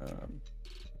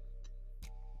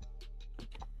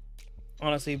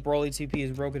 Honestly, Broly TP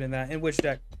is broken in that. In which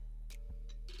deck?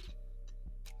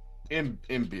 In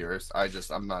Beerus,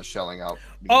 I'm not shelling out.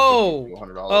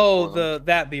 $100.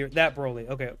 That Broly.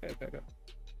 Okay.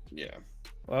 Yeah.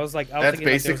 Well, I was thinking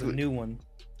like there was a new one.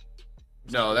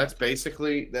 No, that's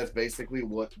basically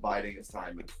what biding his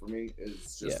time is for me.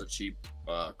 Is just a cheap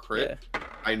crit. Yeah.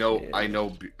 I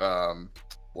know.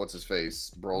 What's his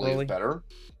face? Broly is better.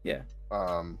 Yeah.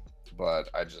 But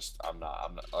I'm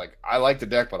not like I like the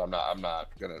deck, but I'm not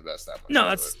gonna invest that much.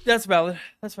 No, that's valid.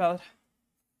 That's valid.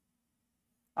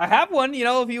 I have one, you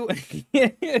know, if you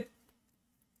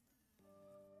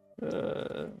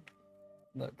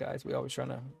look, guys, we always trying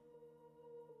to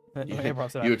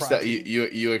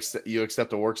you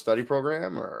accept a work study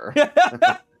program or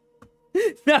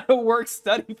not a work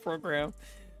study program.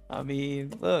 I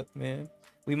mean, look, man,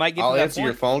 we might get. I'll answer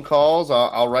your phone calls.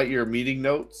 I'll write your meeting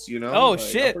notes. You know. Oh like,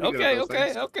 shit!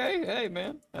 Okay. Hey,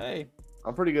 man. Hey,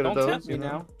 I'm pretty good at those. Don't tempt me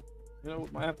now. You know,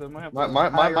 might have to. My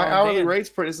hourly rate's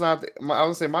pretty. It's not. I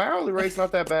would say my hourly rate's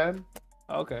not that bad.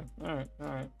 Okay. All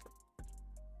right.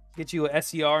 Get you a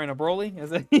SCR and a Broly.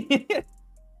 Is it?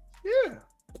 Yeah.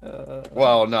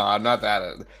 Well, no, I'm not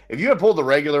that. If you had pulled the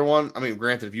regular one, I mean,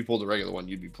 granted, if you pulled the regular one,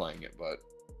 you'd be playing it, but.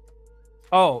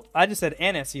 Oh, I just said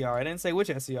an SCR. I didn't say which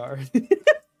SCR.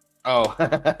 Oh.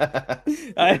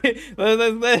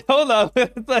 Hold on.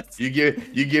 You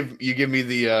give me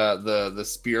the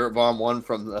Spirit Bomb one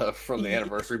from the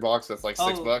anniversary box. That's like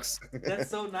 $6. That's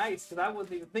so nice because I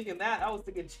wasn't even thinking that. I was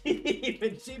thinking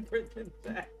even cheaper than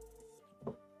that.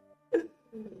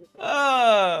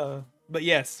 But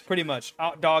yes, pretty much.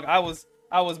 Dog, I was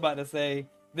about to say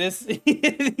this. These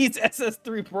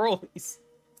SS3 Broly's.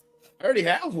 I already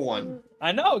have one.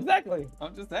 I know exactly.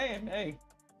 I'm just saying, hey,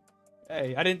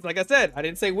 I didn't, like I said, I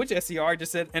didn't say which SCR. I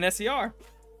just said an SCR.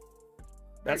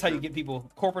 That's how you get people.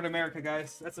 Corporate America,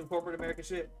 guys. That's some corporate America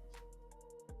shit.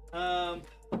 All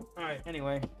right.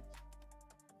 Anyway.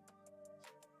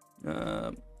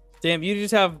 Damn, you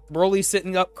just have Broly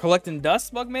sitting up collecting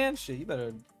dust, Bugman? Shit, you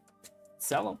better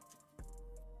sell them.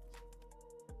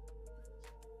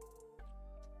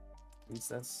 At least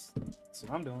that's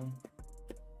what I'm doing.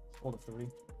 Hold a 3.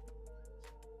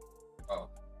 Oh.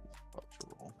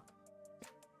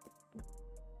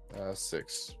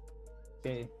 6.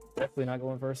 Okay, definitely not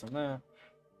going first on that.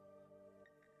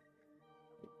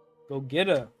 Go get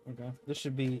her. Okay, this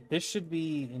should be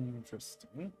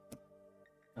interesting.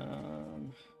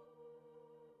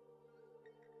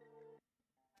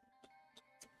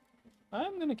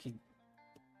 I'm gonna keep.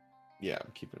 Yeah,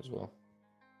 I'm keeping as well.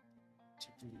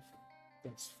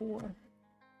 That's 4.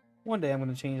 One day I'm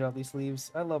gonna change out these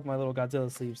sleeves. I love my little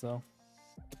Godzilla sleeves though.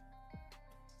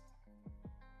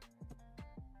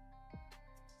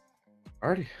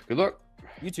 Alrighty, good luck.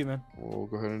 You too, man. We'll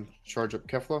go ahead and charge up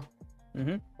Kefla.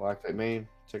 Mm-hmm. Black Fate main,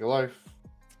 take a life.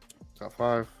 Top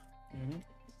 5. Mm-hmm.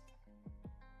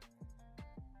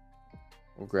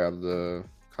 We'll grab the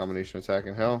combination attack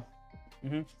in hell.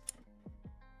 Mm-hmm.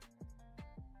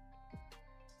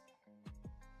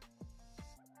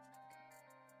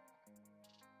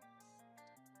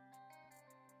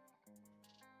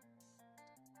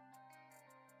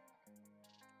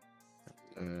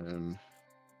 And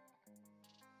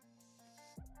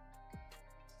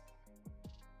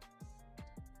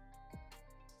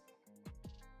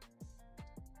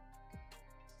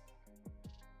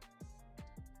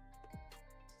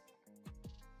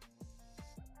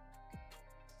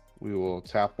we will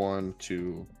tap one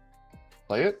to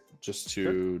play it, just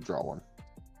to draw one.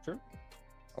 Sure.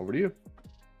 Over to you.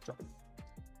 Draw.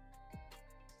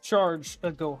 Charge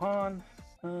a Gohan.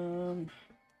 I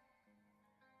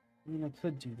mean, I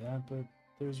could do that, but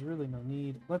there's really no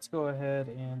need. Let's go ahead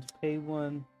and pay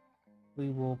one. We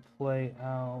will play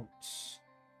out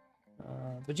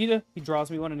Vegeta. He draws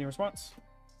me one. Any response?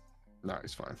 No,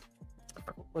 he's fine.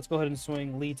 Let's go ahead and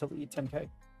swing lead to lead 10k.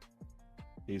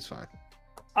 He's fine.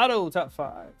 Auto top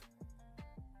 5.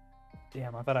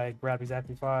 Damn, I thought I grabbed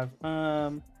exactly 5.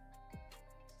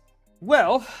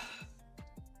 Well,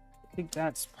 I think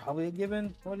that's probably a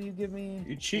given. What do you give me?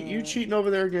 You cheating over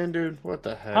there again, dude? What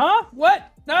the heck? Huh? What?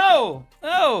 No,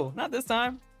 not this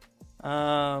time.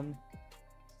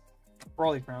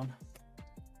 Brawly Crown.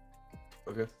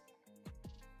 Okay.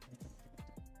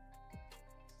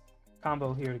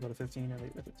 Combo here to go to 15 or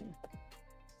leave at 15.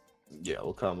 Yeah,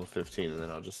 we'll combo 15 and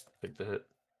then I'll just pick the hit.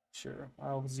 Sure.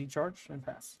 I'll Z charge and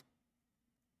pass.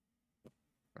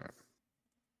 All right.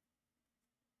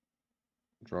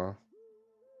 Draw.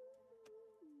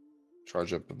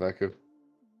 Charge up the Goku.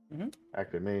 Mm-hmm.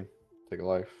 Active main. Take a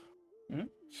life. Mm-hmm.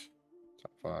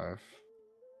 Top 5.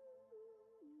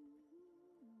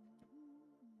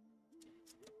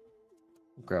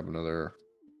 Grab another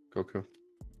Goku.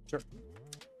 Sure.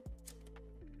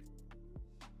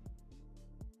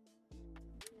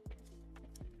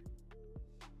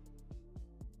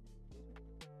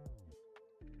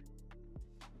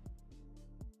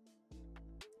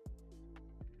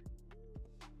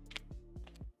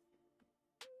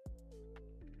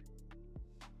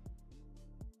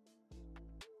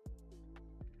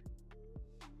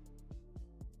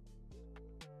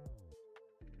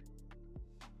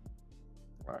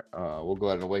 All right. We'll go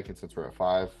ahead and awaken since we're at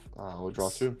 5. We'll draw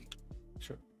 2.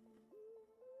 Sure.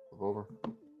 Move over.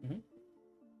 Mm-hmm.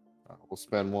 We'll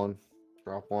spend 1.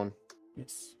 Drop 1.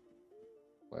 Yes.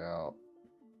 Play out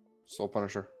Soul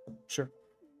Punisher. Sure.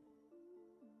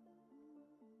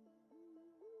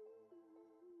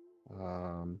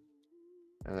 And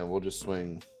then we'll just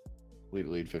swing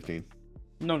lead 15.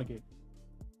 No negate.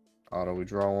 Auto, we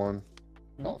draw 1.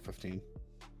 Mhm. Call it 15.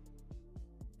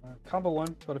 Combo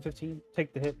 1, go to 15.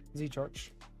 Take the hit. Z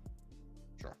charge.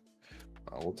 Sure.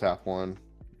 We'll tap 1.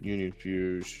 Union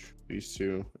Fuse these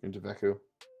 2 into Goku.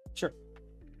 Sure.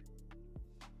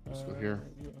 Let's go here.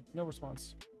 Yeah, no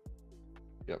response.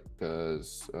 Yep,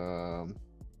 because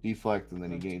deflect and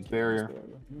then he gains barrier.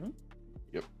 Mm-hmm.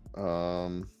 Yep.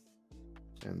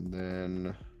 And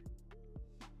then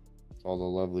all the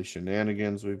lovely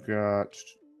shenanigans we've got.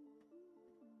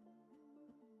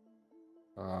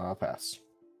 Pass.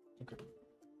 Okay.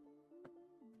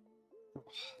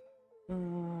 We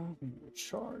will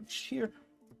charge here.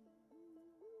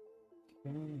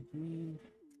 Okay, we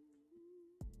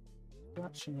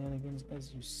got shenanigans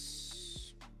as you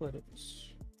split it.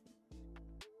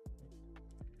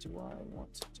 Do I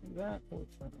want to do that or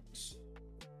first?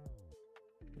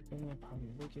 Okay, I'll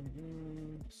probably look in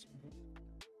here.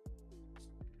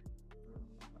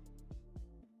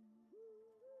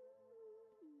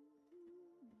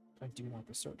 I do want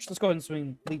the search. Let's go ahead and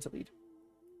swing lead to lead.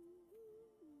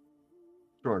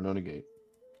 Sure, no negate.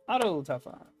 Auto top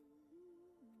 5.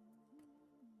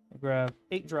 I grab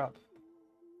 8 drop.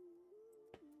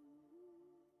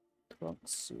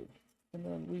 Let's see. And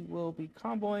then we will be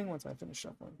comboing once I finish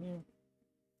shuffling here.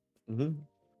 Mm-hmm.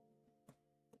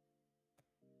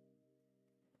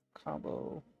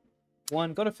 Combo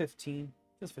 1, go to 15.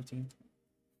 Just 15.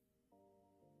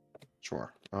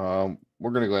 Sure.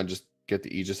 We're gonna go ahead and just get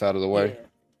the Aegis out of the way.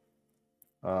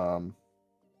 Yeah.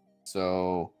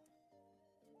 So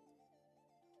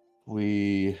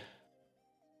we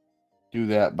do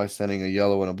that by sending a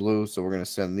yellow and a blue. So we're gonna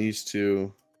send these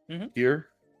 2 here.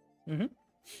 Mm-hmm.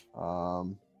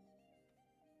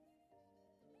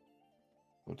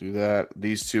 We'll do that.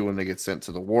 These 2, when they get sent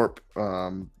to the warp,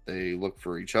 they look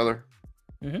for each other.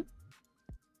 Mm-hmm.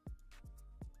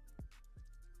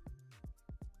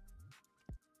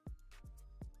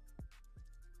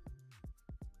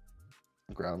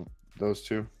 Grab those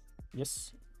 2.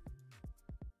 Yes.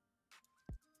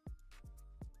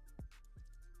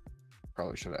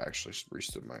 probably should have actually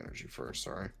restood my energy first.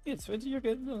 Sorry. You're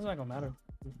good. It's not gonna matter.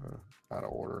 Out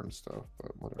of order and stuff,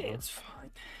 but whatever. It's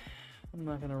fine. I'm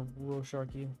not gonna rule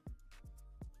shark you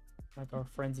like our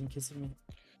friends in Kissing Me.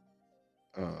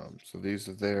 So these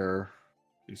are there.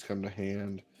 These come to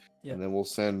hand. Yeah. And then we'll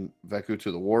send Veku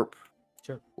to the warp.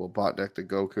 Sure. We'll bot deck the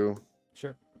Goku.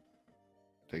 Sure.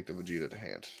 Take the Vegeta to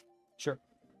hand. Sure.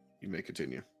 You may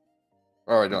continue.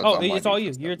 All right. No, it's all you.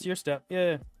 It's your step.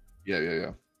 Yeah.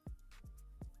 Yeah.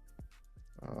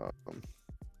 I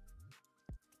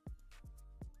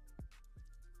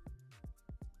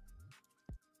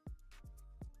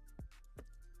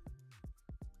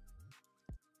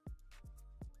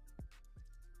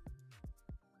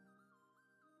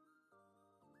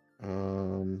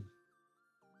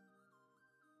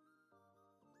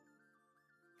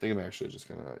think I'm actually just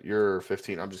gonna. You're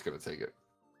 15. I'm just gonna take it.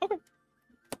 Okay.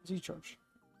 Z charge.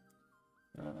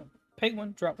 Pay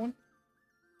one, drop one.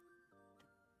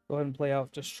 Go ahead and play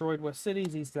out Destroyed West City.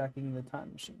 Z stacking the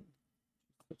time machine.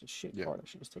 Such a shit card. I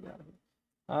should just take it out of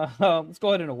here. Let's go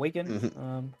ahead and awaken.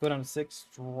 Go down to 6.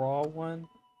 Draw one.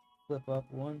 Flip up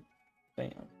one.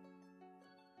 Bam.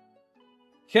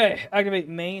 Okay. Activate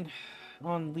main.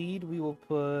 On lead, we will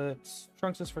put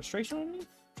Trunks' Frustration underneath.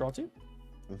 Draw 2.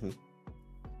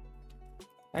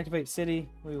 Activate City.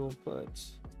 We will put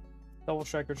Double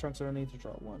Striker Trunks underneath to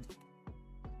draw 1.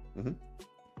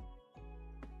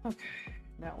 Okay.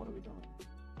 Now what are we doing?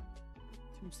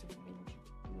 2-step energy.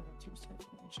 We will have 2-step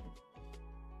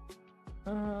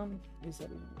energy. Is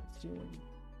that even what it's doing?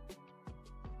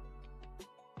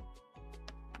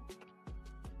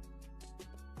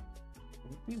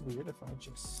 Would it be weird if I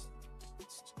just...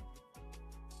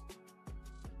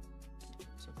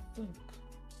 So I think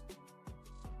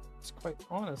it's quite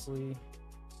honestly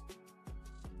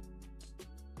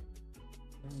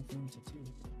anything to do.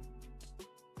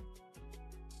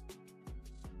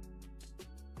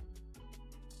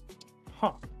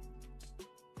 Huh.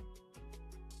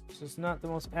 This is not the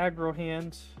most aggro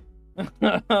hand. It's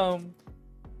kind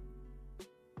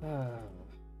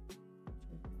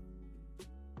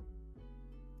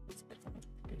of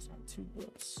based on 2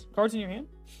 books. Cards in your hand?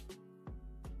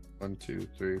 1, 2,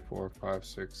 3, 4, 5,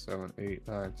 6, 7, 8,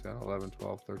 9, 10, 11,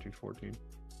 12, 13, 14.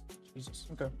 Jesus.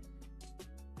 Okay.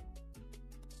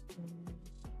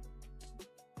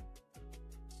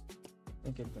 I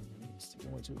think it's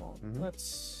taking way too long.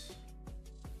 Let's.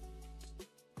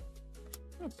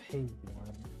 I'm gonna pay 1.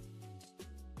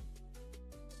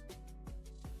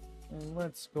 And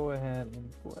let's go ahead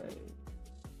and play.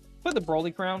 Put the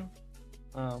Broly Crown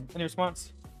in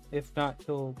response. If not,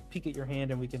 he'll peek at your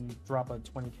hand and we can drop a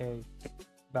 20k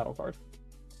battle card.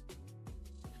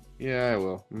 Yeah, I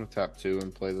will. I'm gonna tap 2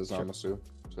 and play the Zamasu.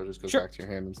 So it just goes back to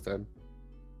your hand instead.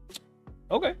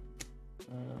 Okay.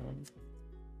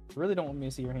 Really don't want me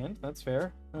to see your hand. That's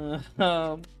fair. And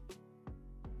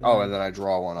then I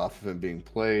draw 1 off of him being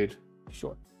played.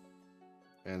 Sure.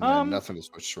 And then nothing to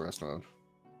switch to rest mode.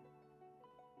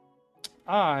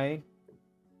 I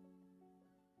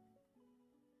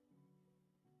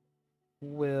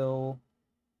will.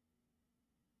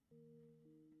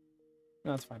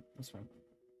 No, that's fine. That's fine.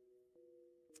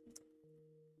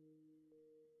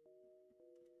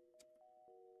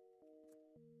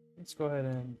 Let's go ahead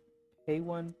and pay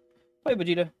 1. Play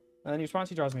Vegeta. In response,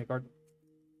 he draws me a card.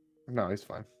 No, he's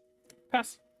fine.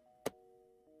 Pass.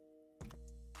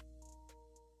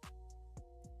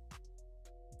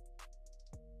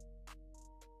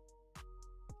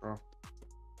 Oh.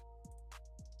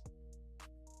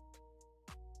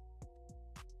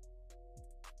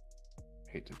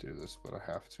 Hate to do this, but I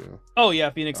have to. Oh yeah,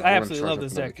 Phoenix. I absolutely love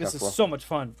this deck. This is so much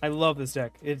fun. I love this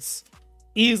deck. It's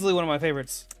easily one of my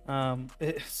favorites.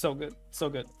 It's so good. So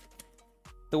good.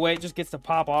 The way it just gets to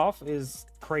pop off is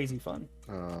crazy fun.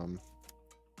 Let's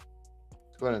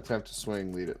go ahead and attempt to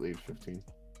swing lead at lead 15.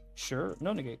 Sure.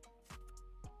 No negate.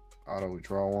 Auto, we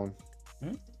draw 1.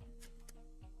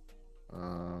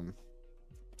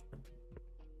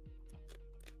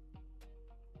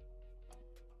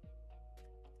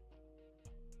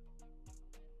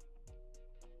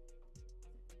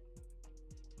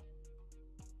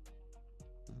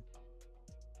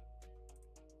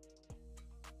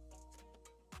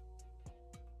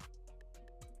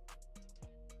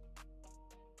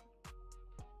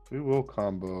 We will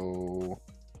combo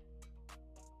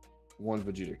 1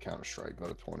 Vegeta counter strike, go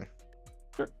to 20.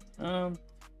 Sure. I'm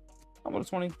going to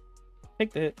 20.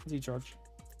 Take the hit. Z charge.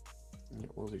 Yeah,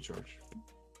 we'll Z charge.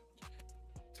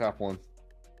 Tap 1.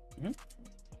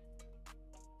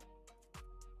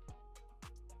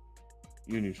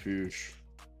 Union Fuge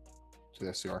to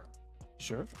the SCR.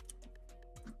 Sure.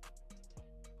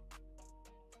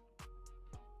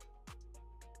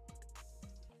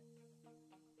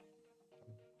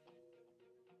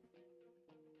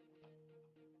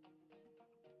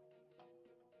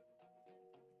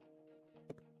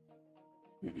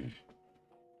 There's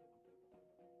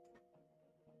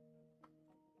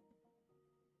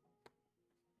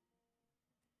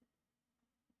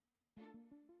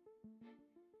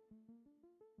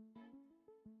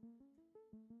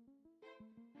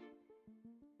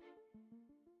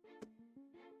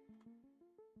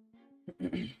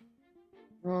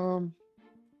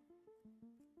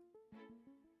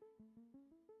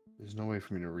no way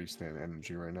for me to restand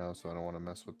energy right now, so I don't want to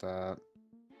mess with that.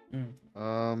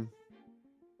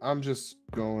 I'm just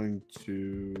going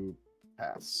to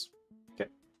pass. Okay.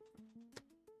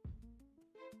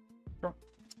 Sure.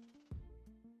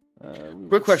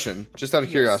 Quick question, just out of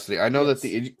curiosity. I know yes.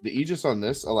 that the Aegis on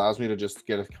this allows me to just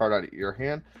get a card out of your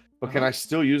hand, but can I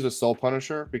still use a Soul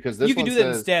Punisher? Because this you can one do that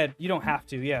says... instead. You don't have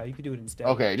to. Yeah, you can do it instead.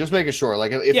 Okay, just making sure.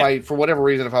 Like if I, for whatever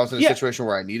reason, if I was in a situation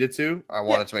where I needed to, I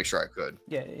wanted to make sure I could.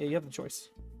 Yeah, you have the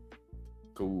choice.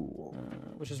 Cool.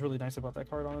 Which is really nice about that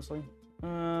card, honestly.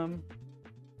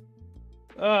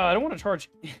 I don't want to charge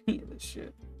any of this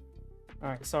shit. All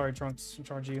right, sorry, Trunks. I'll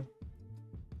charge you.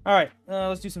 All right,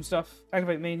 let's do some stuff.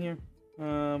 Activate main here.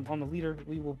 On the leader,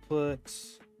 we will put...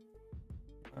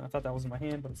 I thought that was in my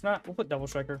hand, but it's not. We'll put Double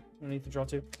Striker underneath to draw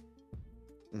 2.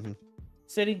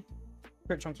 City.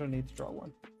 Crit Chunks underneath to draw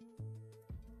 1.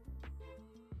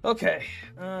 Okay.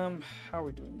 How are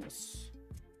we doing this?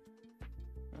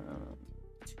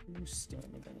 2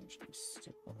 standing energy.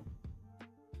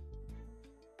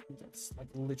 That's like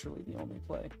literally the only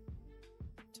play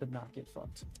to not get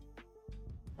fucked.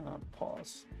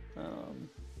 Pause.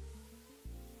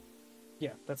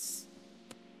 Yeah, that's...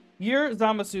 Your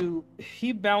Zamasu,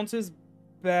 he bounces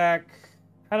back.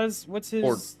 What's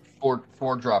his...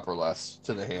 Four drop or less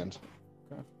to the hand.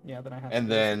 Okay. Yeah, then I have... And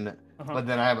then, but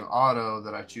then I have an auto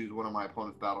that I choose one of my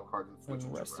opponent's battle cards and switch it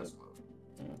to rest mode.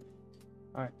 Yeah.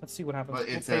 All right, let's see what happens. But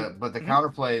it's but the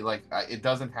counterplay, like it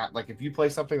doesn't have, like if you play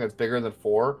something that's bigger than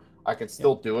 4, I can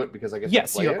still do it because I get to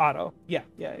play your it. auto. Yeah,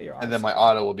 your auto. And then my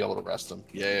auto will be able to rest him.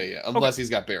 Yeah. Unless he's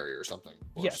got barrier or something.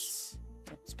 Yes.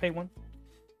 Let's pay 1.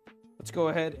 Let's go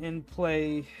ahead and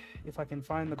play, if I can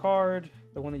find the card,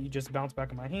 the one that you just bounced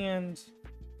back in my hand.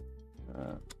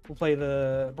 We'll play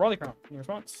the Brawly Crown in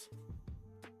response.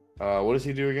 What does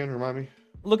he do again? Remind me.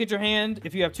 Look at your hand.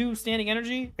 If you have 2 standing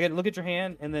energy, again, look at your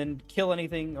hand and then kill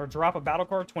anything or drop a battle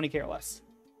card 20k or less.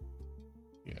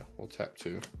 Yeah, we'll tap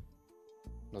 2.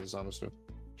 Another Zamasu.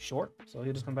 Short, so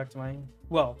he'll just come back to my...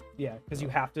 Well, yeah, because you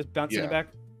have to bounce it back.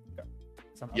 Okay.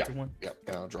 So I'm up to 1. Yeah,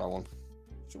 and I'll draw 1.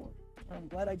 Sure. I'm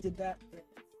glad I did that.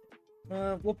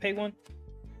 We'll pay 1.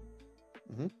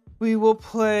 We will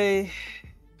play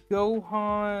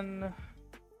Gohan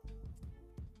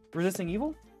Resisting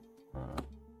Evil.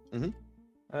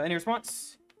 Any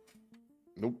response?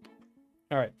 Nope.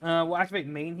 All right. We'll activate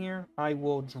main here. I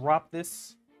will drop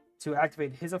this to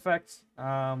activate his effect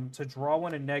to draw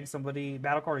 1 and neg somebody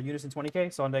battle card or unison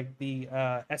 20k. So I'll neg the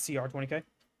SCR 20k.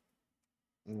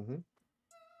 And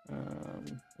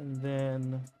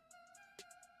then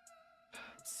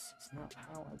it's not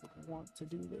how I would want to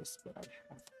do this, but I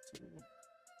have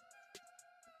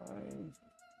to.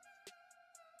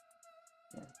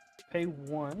 Pay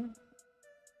 1.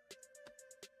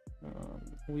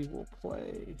 We will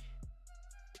play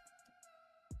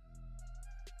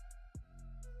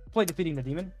Defeating the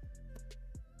Demon.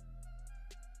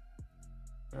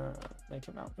 Make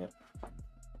him out. Yep.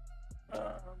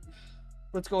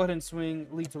 Let's go ahead and swing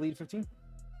lead to lead 15.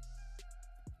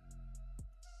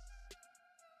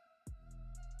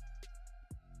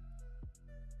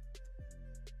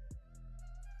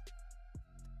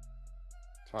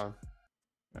 Time. All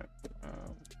right.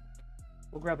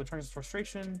 We'll grab the Trunks of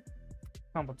Frustration.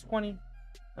 Combo 20.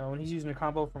 When he's using a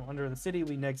combo from under the city,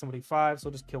 we neg somebody 5, so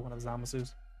just kill one of the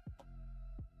Zamasus.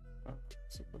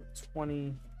 So put a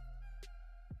 20.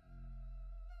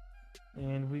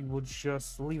 And we will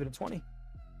just leave it at 20.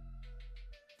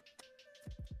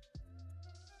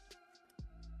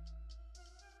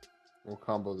 We'll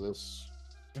combo this.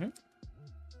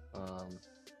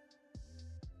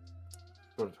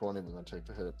 Go to 20, but then take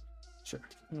the hit. Sure.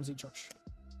 One Z charge.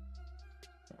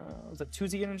 Was that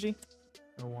 2Z energy?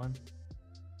 Or 1?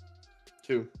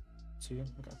 2. 2. Okay.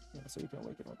 Yeah, so you can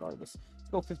awaken regardless. Let's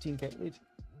go 15k lead.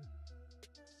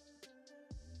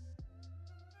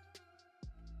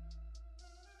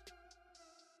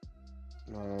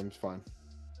 It's fine.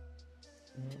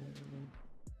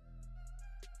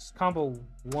 Just combo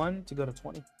 1 to go to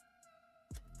 20.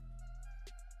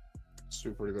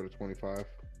 Super to go to 25.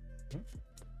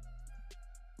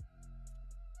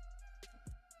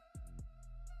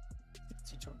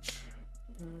 Z charge.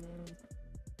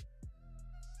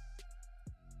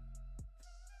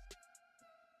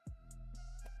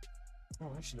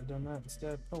 Oh, I should have done that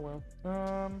instead. Oh well.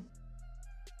 I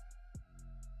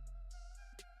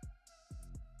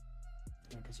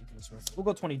guess you can just rest. We'll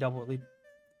go 20 double at least.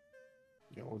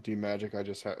 Yeah, well, D Magic. I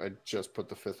just put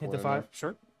the 5th Hit one the in 5. there.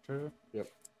 Sure. Sure. Yep.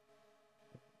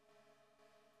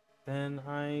 Then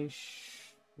I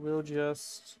will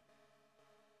just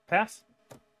pass.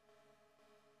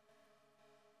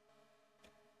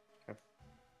 Okay.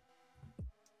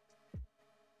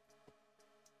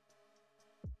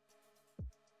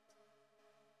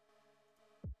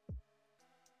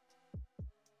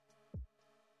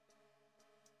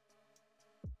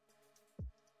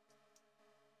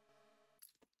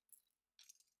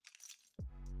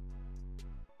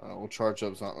 We'll charge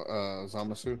up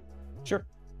Zamasu. Sure.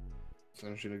 His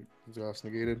energy exhaust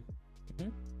negated. Mm-hmm.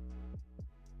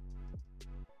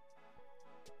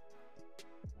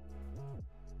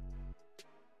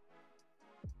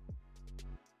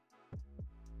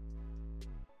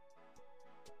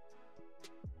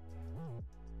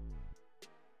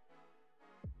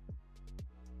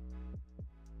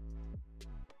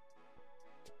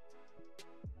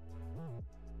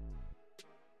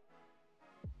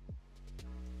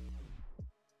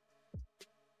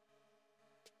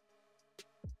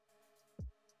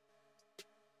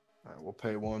 All right, we'll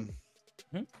pay 1.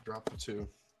 Mm-hmm. Drop the 2.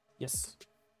 Yes.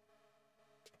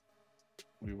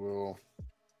 We will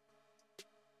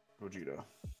Vegito.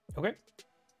 Okay.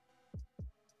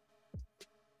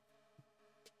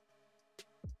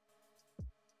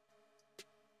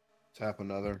 Tap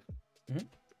another. Mm-hmm.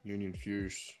 Union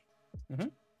Fuse. Mm-hmm.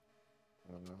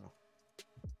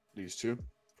 These 2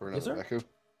 for Yes, another sir. Echo.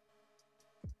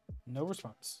 No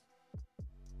response.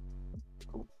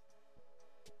 Cool.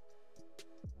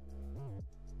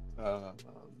 Yeah,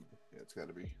 it's got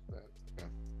to be that. Okay.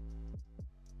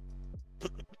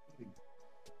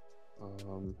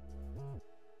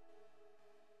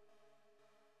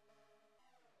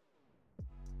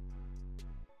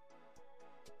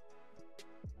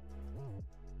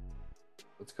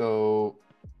 Let's go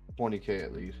 20K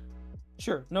at least.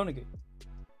 Sure. No negate.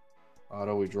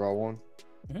 Auto, we draw 1.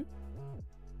 Mm-hmm.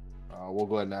 We'll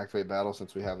go ahead and activate battle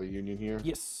since we have a union here.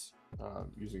 Yes.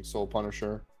 Using Soul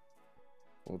Punisher.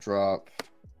 We'll drop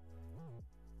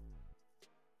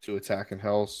 2 attack and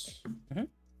health Mm-hmm.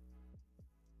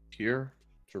 here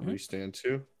to Mm-hmm. restand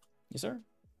 2. Yes, sir.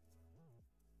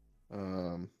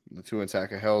 The 2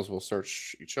 attack and hells will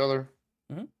search each other.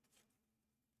 Mm-hmm.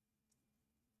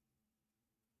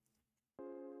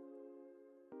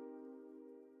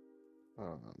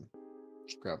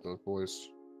 Just grab those boys.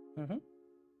 Mm-hmm.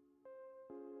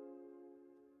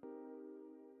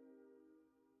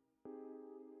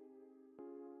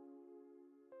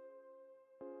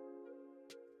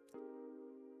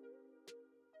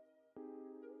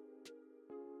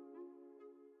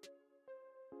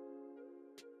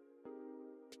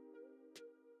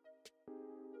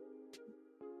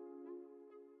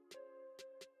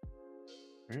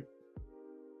 Right.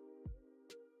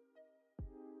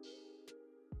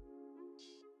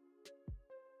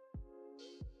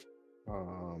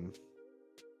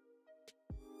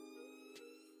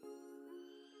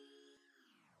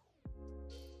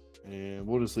 And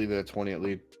we'll just leave it at 20 at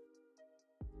lead.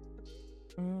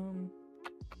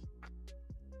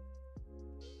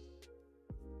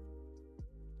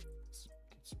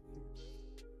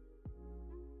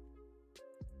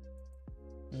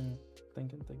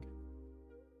 Thinking.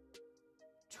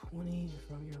 20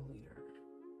 from your leader.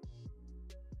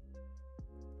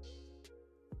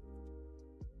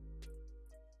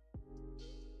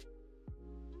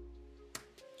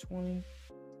 $25.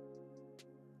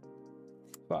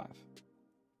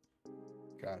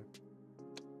 Got it.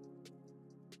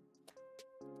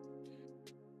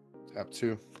 Tap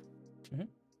 2. Mm-hmm.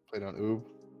 Play down Oob.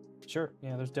 Sure.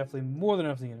 Yeah, there's definitely more than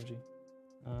enough of the energy.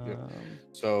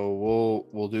 So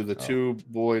we'll do the 2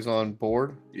 boys on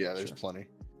board. Yeah, there's Sure. plenty.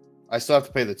 I still have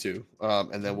to pay the 2.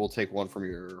 And then we'll take 1 from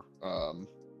your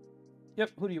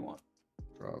Yep. Who do you want?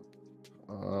 drop.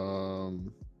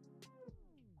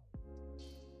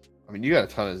 I mean, you got a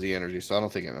ton of Z energy, so I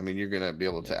don't think. I mean, you're gonna be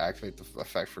able to activate the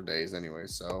effect for days anyway.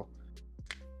 So,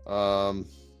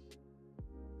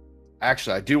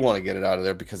 actually, I do want to get it out of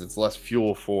there because it's less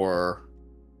fuel for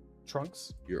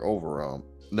Trunks. your overwhelm.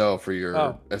 No, for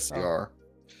your SCR.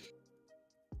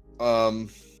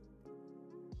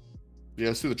 Yeah,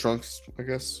 let's do the trunks, I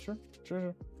guess. Sure.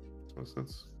 Makes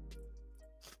sense.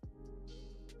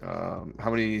 How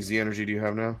many Z energy do you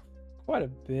have now? Quite a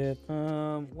bit.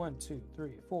 1, 2,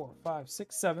 3, 4, 5,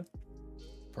 6, 7.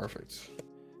 Perfect.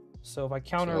 So if I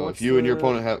counter, So if you and your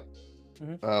opponent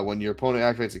have, when your opponent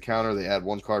activates a counter, they add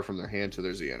 1 card from their hand to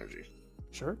their Z energy.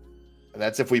 Sure.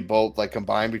 That's if we both like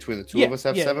combine between the two Yeah, of us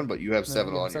have yeah, 7, yeah. but you have No,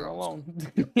 7 you have on your 7 own. alone.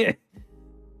 Yep. Yeah.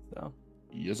 So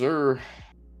Yes, sir.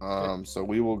 So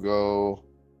we will go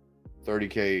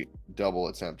 30k double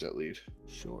attempt at lead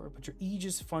sure, but your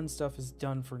Aegis fun stuff is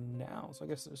done for now. So I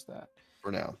guess there's that.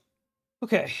 for now.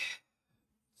 Okay.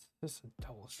 This is a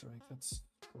double strike. That's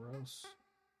gross.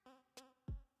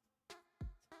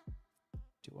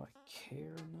 Do I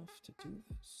care enough to do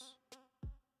this?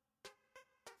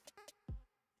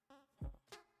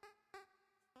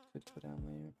 Could go down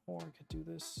there, or I could do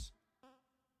this.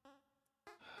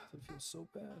 That feels so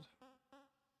bad.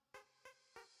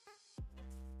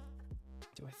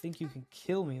 Do I think you can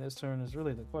kill me this turn is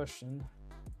really the question.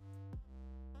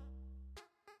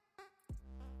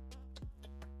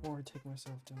 Or I take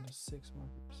myself down to 6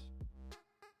 markers.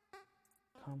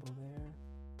 Combo there.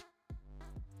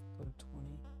 Go to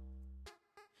 20.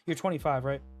 You're 25,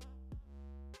 right?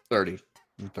 30.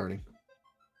 I'm 30.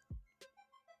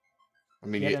 I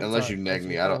mean, Yeah, unless you neg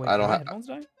me, I don't have. my headphones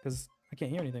die? Because I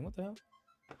can't hear anything. What the hell?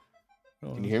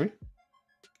 Can you hear me?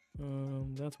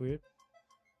 That's weird.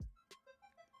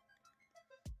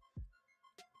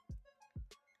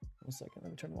 One second,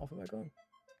 let me turn them off and back on.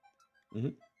 Mm-hmm.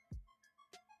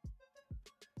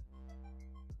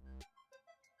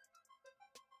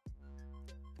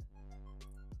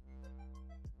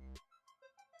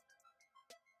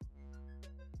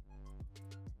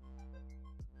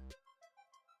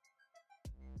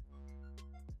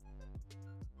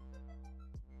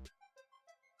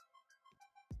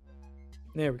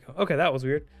 There we go. Okay, that was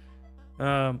weird.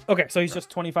 Okay, so he's just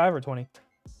 25 or 20?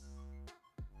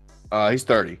 He's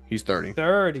 30. He's 30.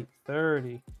 30.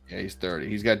 Yeah, he's 30.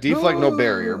 He's got deflect, no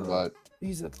barrier, but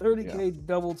he's a 30k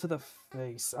double to the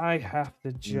face. I have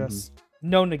to just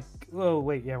Mm-hmm. Oh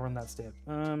wait, yeah, we're on that step.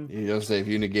 You just say if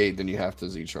you negate, then you have to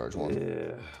Z charge one.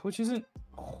 Which isn't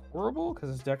horrible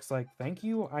because his deck's like thank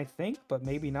you, I think, but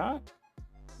maybe not.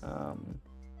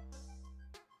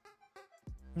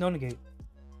 No negate.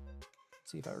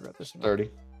 Let's see if I regret this. 30.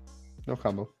 No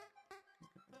combo.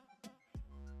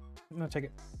 I'm gonna take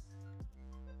it.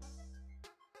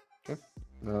 Okay.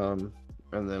 And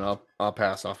then I'll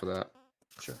pass off of that.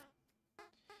 Sure.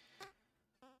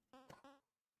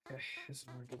 Okay, this is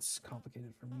where it gets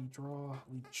complicated for me. Draw,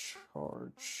 we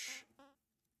charge.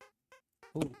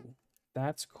 Ooh,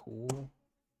 that's cool.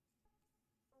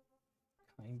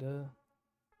 Kinda.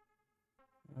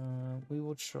 We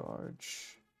will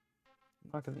charge.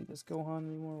 I'm not gonna need this Gohan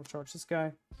anymore. We'll charge this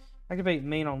guy. Activate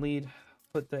main on lead.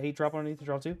 Put the 8 drop underneath to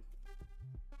draw 2.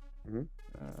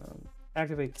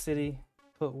 Activate city.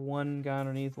 Put 1 guy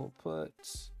underneath. We'll put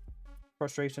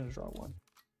frustration to draw 1.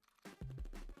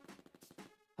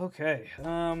 Okay.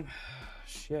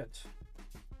 Shit.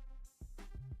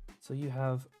 So you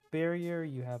have barrier.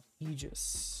 You have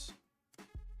Aegis.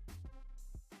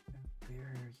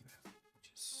 Barrier. You have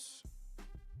Aegis.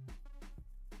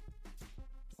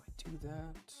 Do I do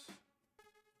that?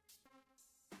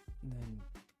 And then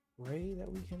Ray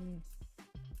that we can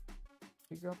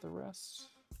figure out the rest.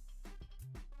 I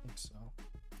think so.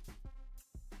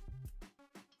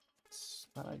 It's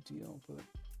not ideal, but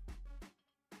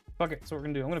fuck it. So we're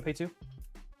gonna do. I'm gonna pay 2.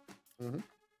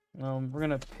 We're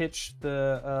gonna pitch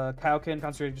the Kaioken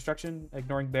Concentrated Destruction,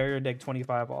 ignoring barrier, deck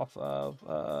 25 off of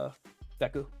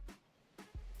Deku.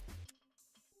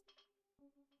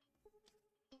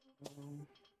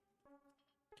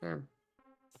 Okay.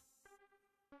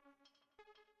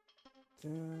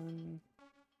 Then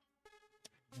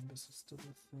Nimbus is still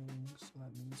a thing, so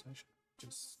that means I should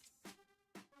just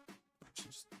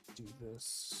do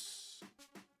this.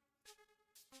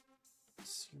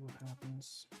 Let's see what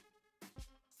happens.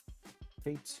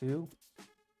 Pay 2.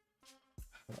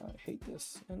 I hate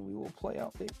this, and we will play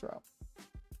out the drop.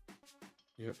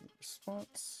 Yep.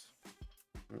 Response.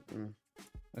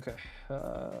 Okay.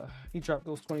 Each drop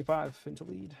goes 25 into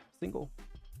lead. Single.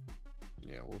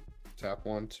 Yeah, we'll tap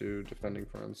 1 to defending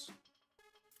friends.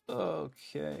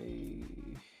 Okay.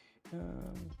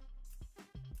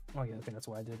 Oh yeah, I think that's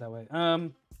why I did it that way.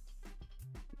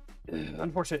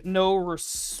 Unfortunate. No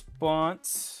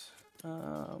response.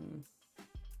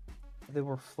 They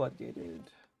were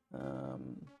floodgated.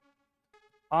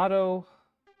 Auto.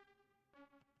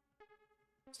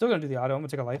 Still gonna do the auto. I'm gonna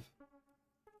take a life.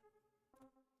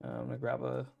 I'm gonna grab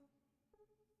a.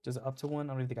 Does it up to 1?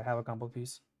 I don't even think I have a combo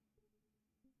piece.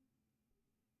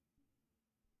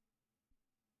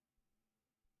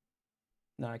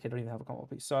 No, I don't even have a combo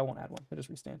piece, so I won't add 1. I just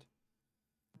restand.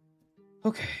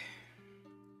 Okay.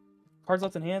 Cards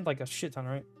left in hand, like a shit ton,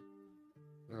 right?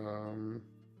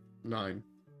 9.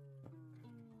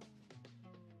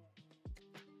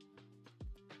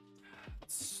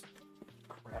 It's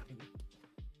crappy.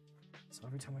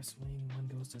 every time I swing, one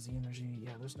goes to Z energy.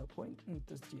 Yeah, there's no point in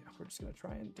this. Yeah, we're just gonna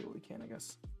try and do what we can, I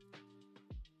guess.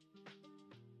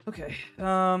 Okay.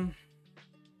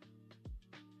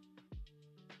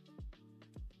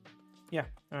 Yeah.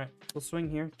 All right. We'll swing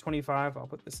here. 25. I'll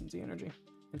put this in Z energy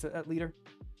into that leader.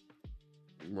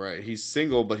 Right. He's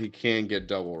single, but he can get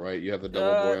double, right? You have the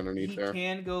double boy underneath there. He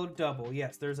can go double.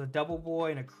 Yes, there's a double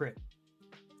boy and a crit,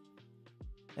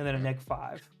 and then a neg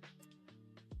 5.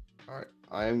 All right.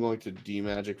 I am going to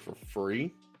D-Magic for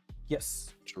free.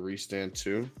 Yes. To restand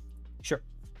 2. Sure.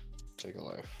 Take a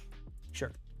life.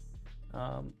 Sure.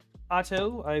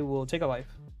 Otto, I will take a life.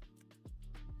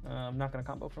 I'm not going to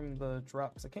combo from the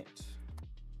drop because I can't.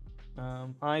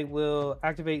 I will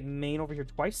activate main over here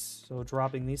twice, so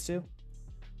dropping these 2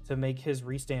 to make his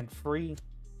restand free,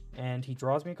 and he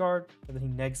draws me a card, and then he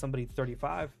negs somebody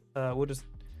 35. We'll just...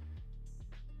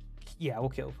 Yeah, we'll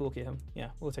kill him. Yeah,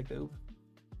 we'll take the oob.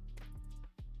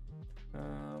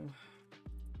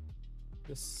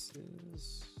 This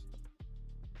is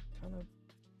kind of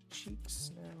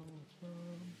cheeks now.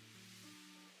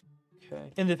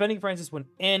 Okay. And defending Francis when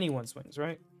anyone swings,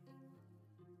 right?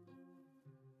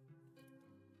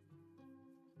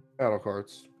 Battle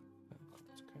cards.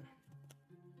 Okay.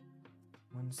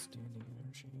 One standing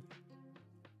energy.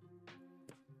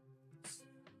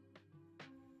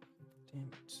 Damn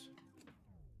it.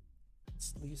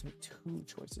 This leaves me 2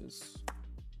 choices. I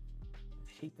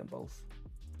hate them both.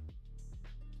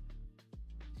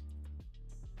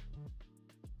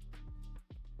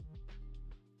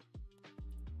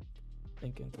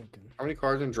 Thinking. How many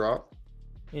cards in drop?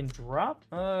 In drop?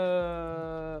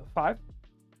 5. Okay.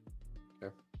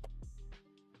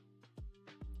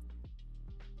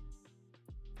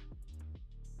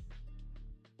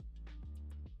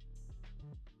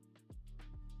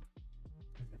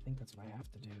 I think that's what I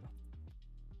have to do.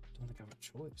 Don't think I have a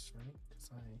choice, right? Because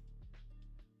I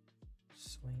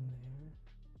swing there.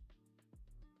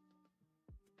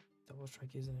 Double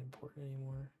strike isn't important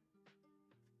anymore.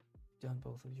 Done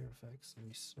both of your effects, and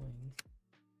we swing.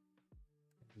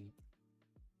 We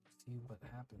see what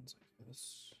happens, I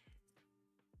guess.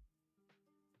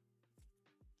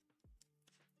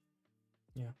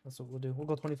 Yeah, that's what we'll do. We'll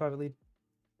go 25 at lead,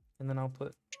 and then I'll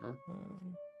put. Sure.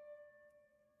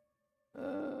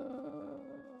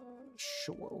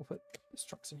 Sure, we'll put this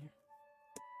trucks in here.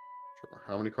 Sure.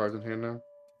 How many cards in hand now?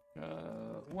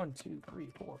 1, 2, 3,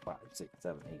 4, 5, 6,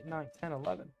 7, 8, 9, 10,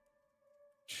 11.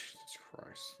 Jesus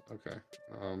Christ. Okay.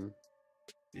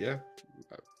 Yeah.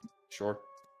 Sure.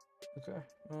 Okay.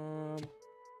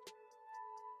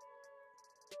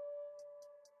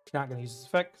 Not gonna use this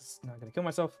effect. 'Cause not gonna kill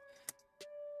myself.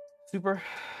 Super.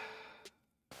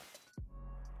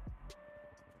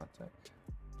 Attack.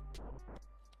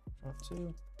 Drop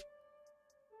 2.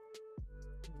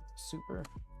 Super.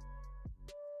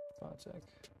 Attack.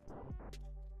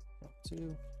 Drop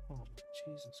 2. Oh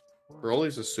Jesus Christ.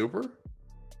 Broly's a super?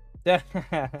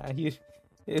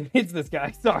 It's this guy.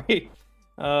 Sorry.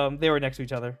 They were next to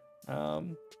each other.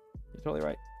 You're totally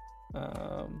right.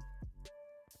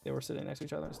 They were sitting next to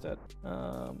each other instead.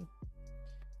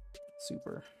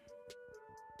 Super.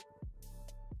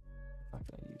 Not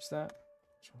gonna use that.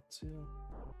 Drop 2.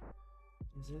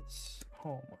 Is it?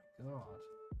 Oh my god.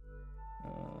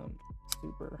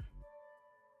 Super.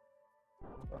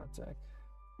 Attack.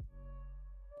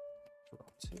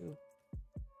 Drop 2.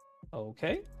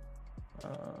 Okay.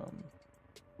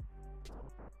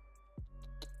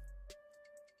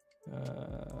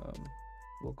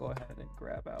 We'll go ahead and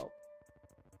grab out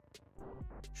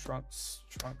trunks.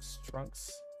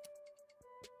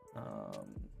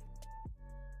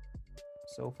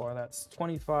 So far that's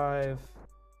 25,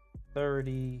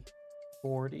 30,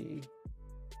 40,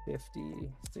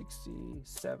 50, 60,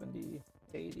 70,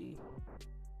 80.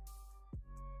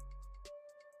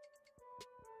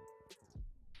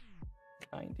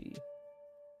 90,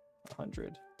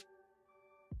 100,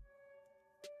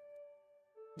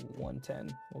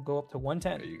 110. We'll go up to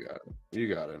 110. Yeah,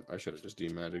 you got it. I should have just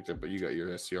D-Magicked it, but you got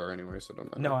your SCR anyway, so don't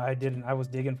matter. No, I didn't. I was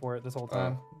digging for it this whole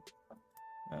time.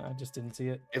 I just didn't see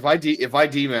it. If I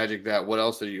D-Magic that, what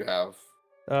else do you have?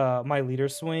 My leader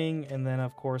swing, and then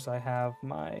of course I have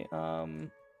my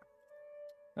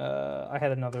I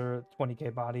had another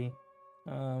 20k body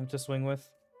to swing with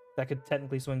that could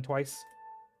technically swing twice.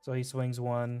 So he swings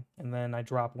 1, and then I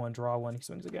drop 1, draw 1, he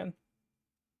swings again.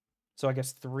 So I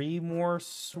guess 3 more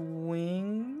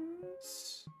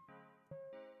swings.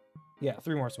 Yeah,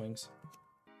 3 more swings.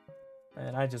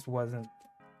 And I just wasn't.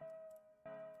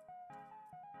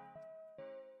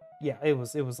 Yeah, it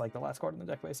was like the last card in the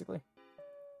deck basically.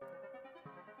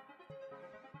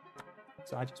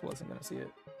 So I just wasn't gonna see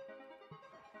it.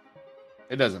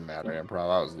 It doesn't matter, Improv.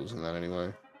 I was losing that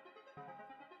anyway.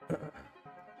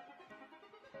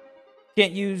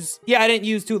 Can't use... Yeah, I didn't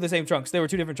use two of the same trunks. They were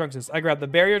two different trunks. I grabbed the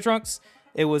barrier trunks.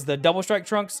 It was the double strike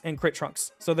trunks and crit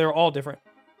trunks. So they're all different.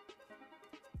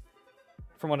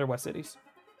 From under West Cities.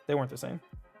 They weren't the same.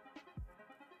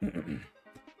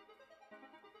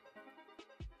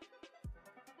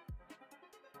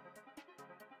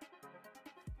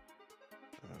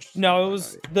 No, it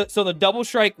was... So the double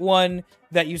strike one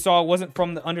that you saw wasn't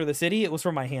from the under the city. It was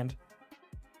from my hand.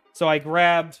 So I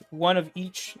grabbed one of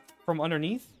each from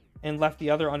underneath and left the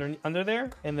other under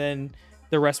there, and then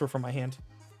the rest were from my hand.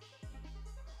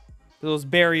 It was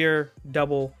barrier,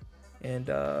 double, and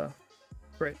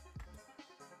crit.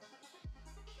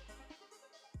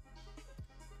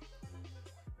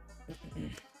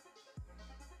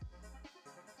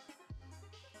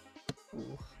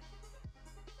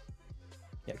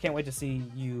 Yeah, I can't wait to see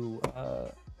you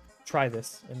try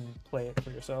this and play it for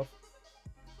yourself.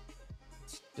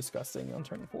 It's disgusting on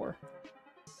turn 4.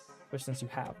 Especially since you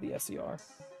have the SCR.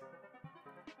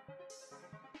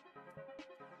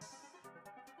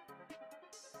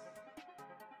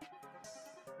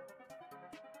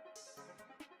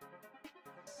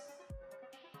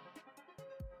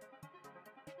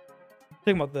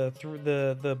 Talking about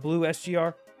the blue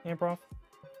SGR, Improv.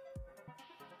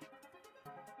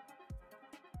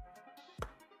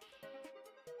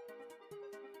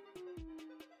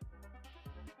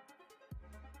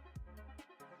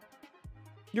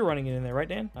 You're running it in there, right,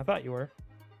 Dan? I thought you were.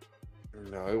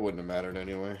 No, it wouldn't have mattered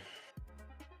anyway.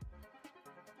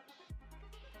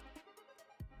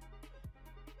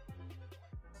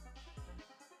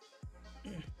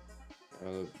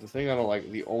 The thing I don't like,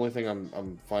 the only thing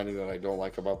I'm finding that I don't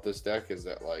like about this deck is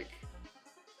that, like,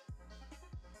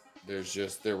 there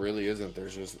really isn't.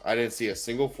 I didn't see a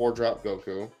single 4-drop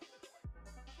Goku.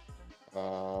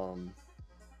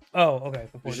 Oh, okay.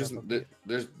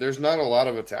 There's not a lot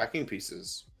of attacking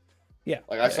pieces. Yeah.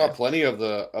 Like I saw plenty of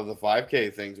the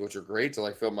 5K things, which are great to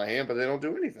like fill my hand, but they don't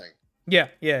do anything. Yeah.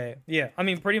 I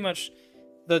mean, pretty much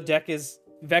the deck is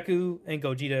Veku and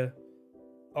Gogeta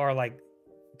are like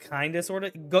kind of sort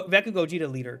of Veku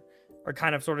Gogeta leader are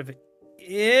kind of sort of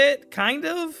it kind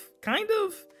of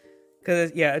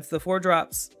because yeah, it's the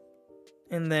 4-drops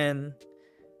and then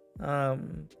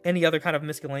any other kind of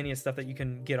miscellaneous stuff that you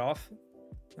can get off.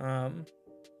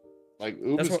 Like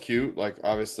Oob is cute. Like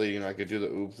obviously, you know, I could do the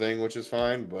Oob thing, which is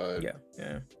fine, but yeah.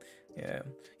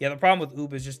 The problem with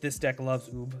Oob is just this deck loves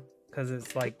Oob because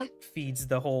it's like feeds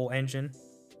the whole engine.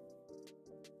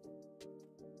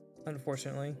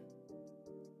 Unfortunately.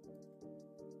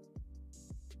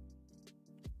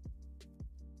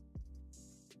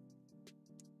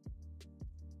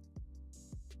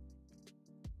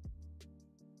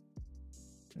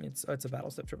 It's a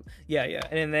battle step triple. Yeah,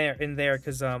 and in there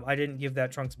because I didn't give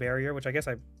that Trunks barrier, which I guess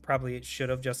I probably should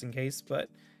have just in case. But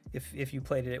if you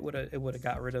played it, it would have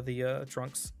got rid of the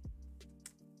Trunks.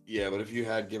 Yeah, but if you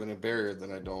had given a barrier,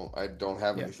 then I don't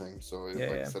have anything. So like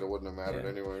I said, it wouldn't have mattered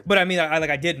anyway. But I mean,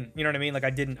 I didn't. You know what I mean? Like I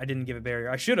didn't give a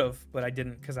barrier. I should have, but I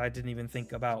didn't because I didn't even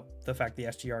think about the fact the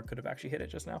SGR could have actually hit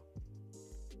it just now.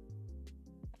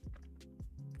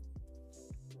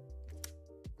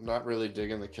 Not really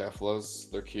digging the Keflas.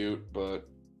 They're cute, but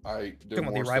they're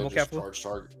more the rival just Kefla? charge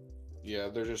target. Yeah,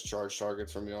 they're just charge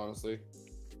targets for me, honestly.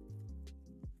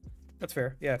 That's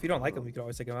fair. Yeah, if you don't like them, you can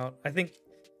always take them out. I think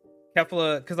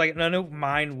Kefla, because like I know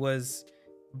mine was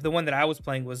the one that I was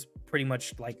playing was pretty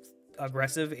much like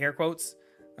aggressive air quotes,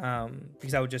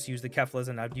 because I would just use the Keflas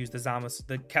and I'd use the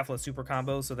Kefla super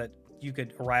combo so that you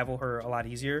could rival her a lot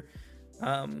easier.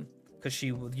 Because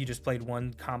you just played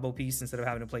one combo piece instead of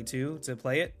having to play two to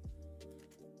play it.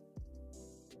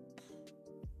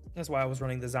 That's why I was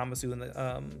running the Zamasu and the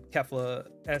Kefla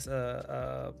as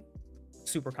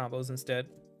super combos instead.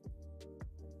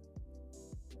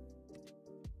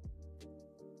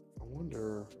 I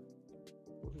wonder,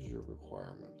 what is your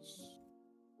requirements?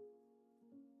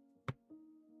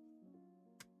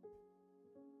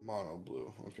 Mono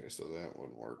blue. Okay, so that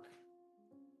wouldn't work.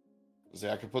 See,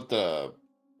 I could put the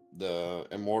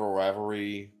Immortal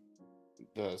Rivalry,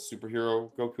 the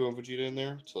superhero Goku and Vegeta in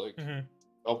there to like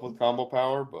help with combo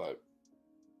power, but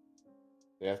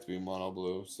they have to be mono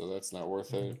blue, so that's not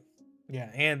worth it.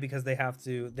 Yeah, and because it has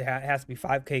to be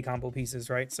 5K combo pieces,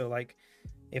 right? So like,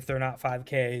 if they're not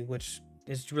 5K, which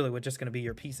is really just going to be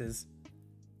your pieces,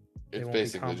 it's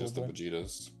basically just the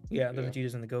Vegetas. Yeah, the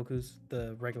Vegetas and the Gokus,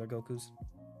 the regular Gokus.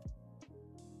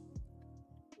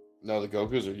 No, the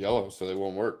Gokus are yellow, so they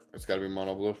won't work. It's got to be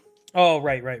mono blue. Oh,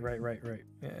 right.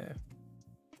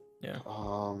 Yeah.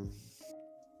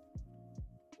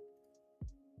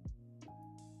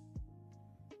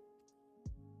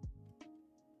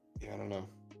 I don't know.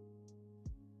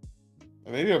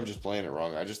 Maybe I'm just playing it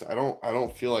wrong. I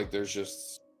don't feel like there's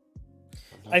just.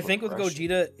 I think with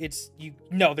Gogeta, it's you.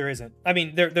 No, there isn't. I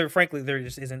mean, there frankly there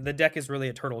just isn't. The deck is really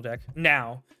a turtle deck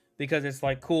now because it's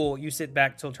like cool. You sit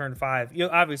back till turn 5. You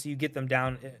obviously you get them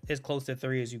down as close to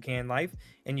 3 as you can life,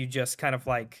 and you just kind of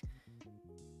like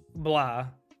blah.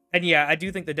 And yeah, I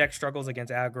do think the deck struggles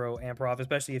against aggro and prof,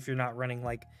 especially if you're not running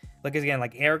like again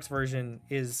like Eric's version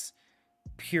is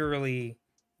purely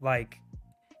like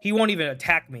he won't even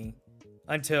attack me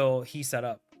until he's set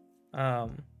up.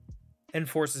 And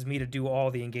forces me to do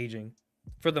all the engaging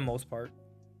for the most part.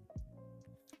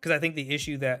 Because I think the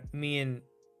issue that me and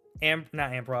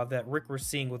not Amprov, that Rick were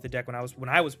seeing with the deck when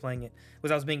I was playing it was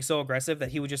I was being so aggressive that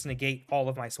he would just negate all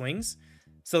of my swings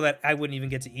so that I wouldn't even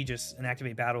get to Aegis and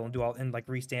activate battle and do all and like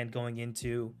restand going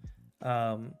into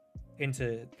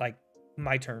like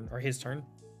my turn or his turn.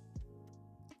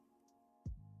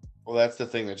 Well, that's the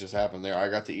thing that just happened there. I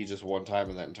got to Aegis one time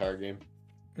in that entire game.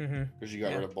 Because you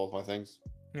got rid of both my things.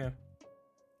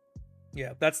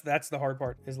 Yeah, that's the hard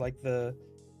part is like the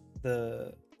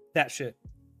that shit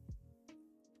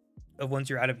of once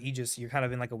you're out of Aegis, you're kind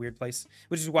of in like a weird place,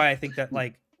 which is why I think that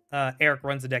like Eric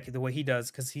runs the deck the way he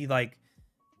does because he like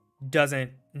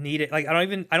doesn't need it. Like I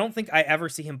don't think I ever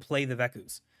see him play the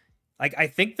Vekus. Like I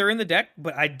think they're in the deck,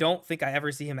 but I don't think I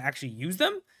ever see him actually use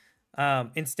them.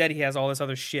 Instead, he has all this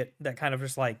other shit that kind of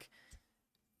just like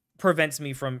prevents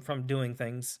me from doing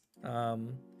things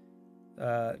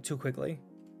too quickly.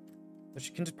 But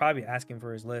you can just probably ask him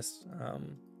for his list,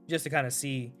 just to kind of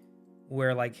see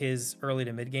where like his early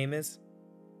to mid game is.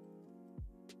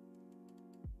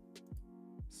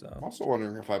 So I'm also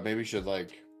wondering if I maybe should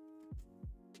like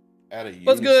add a.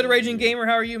 What's good, Raging Gamer?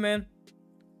 How are you, man?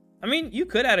 I mean, you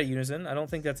could add a Unison. I don't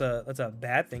think that's a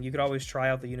bad thing. You could always try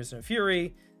out the Unison of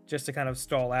Fury just to kind of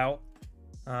stall out,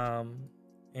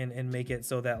 and make it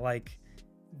so that like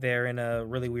they're in a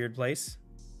really weird place.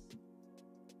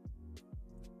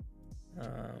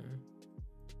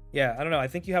 Yeah, I don't know. I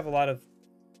think you have a lot of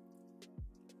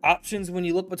options when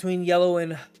you look between yellow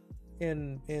and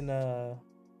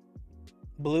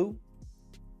blue.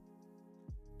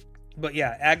 But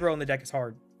yeah, aggro on the deck is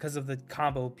hard because of the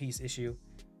combo piece issue.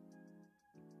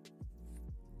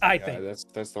 I think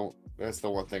that's the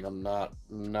one thing I'm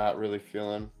not really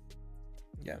feeling.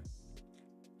 Yeah.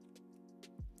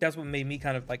 That's what made me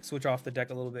kind of like switch off the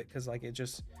deck a little bit because like it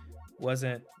just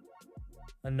wasn't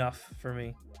enough for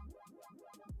me.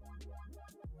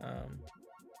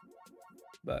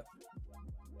 But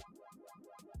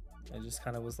I just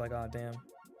kind of was like, oh damn.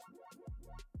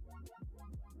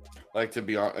 Like to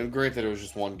be honest, and great that it was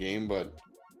just one game, but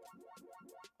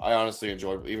I honestly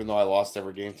enjoyed. Even though I lost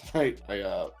every game tonight,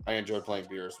 I enjoyed playing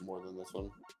Beerus more than this one.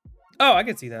 Oh, I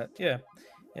can see that. Yeah.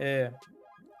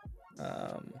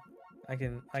 I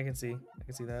can see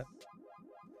that.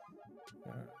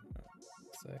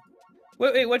 Sick.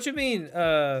 Wait, what you mean?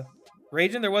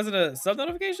 Raging, there wasn't a sub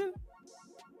notification?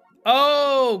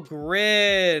 Oh,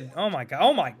 Grid. Oh my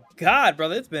god,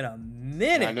 brother. It's been a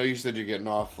minute. I know you said you're getting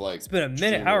off like it's been a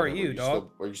minute. How are you,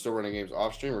 dog? Are you still running games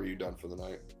off stream or are you done for the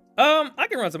night? I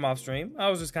can run some off stream. I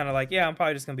was just kind of like, yeah, I'm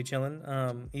probably just gonna be chilling.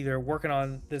 Either working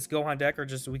on this Gohan deck or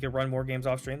just we could run more games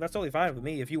off stream. That's totally fine with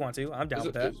me if you want to. I'm down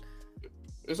with that.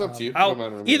 It's up to you.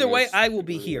 Either way, I will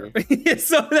be here.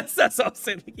 So that's all I'm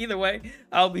saying. Like, either way,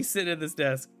 I'll be sitting at this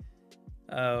desk.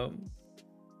 But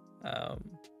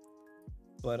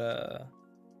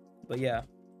yeah.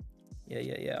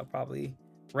 I'll probably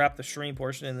wrap the stream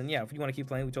portion, and then yeah, if you want to keep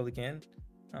playing, we totally can.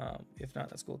 If not,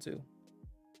 that's cool too.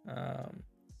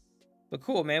 But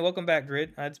cool, man. Welcome back,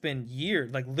 Grid. It's been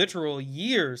years, like literal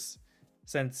years,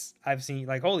 since I've seen.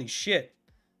 Like, holy shit.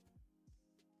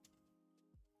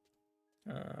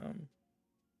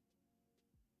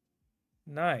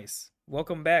 Nice.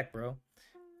 Welcome back, bro.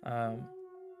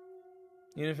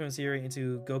 Uniform Siri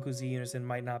into Goku Z Unison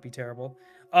might not be terrible.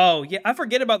 Oh, yeah. I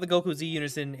forget about the Goku Z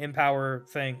Unison Empower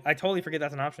thing. I totally forget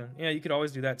that's an option. Yeah, you could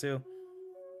always do that too.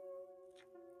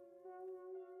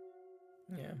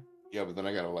 Yeah. Yeah, but then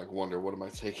I gotta like wonder, what am I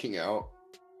taking out?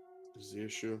 Is the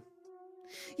issue.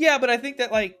 Yeah, but I think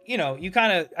that like, you know, you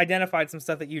kind of identified some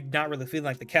stuff that you're not really feeling,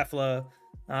 like the Kefla,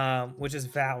 which is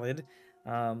valid.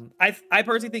 I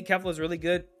personally think Kefla is really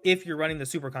good if you're running the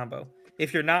super combo.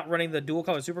 If you're not running the dual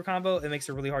color super combo, it makes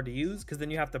it really hard to use because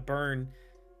then you have to burn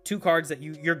 2 cards that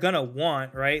you're gonna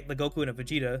want, right? The Goku and a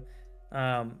Vegeta,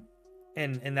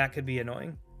 and that could be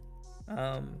annoying.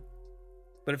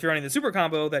 But if you're running the super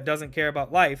combo that doesn't care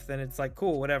about life, then it's like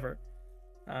cool, whatever.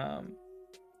 But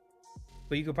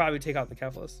you could probably take out the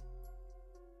Keflas.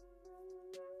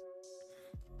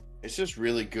 It's just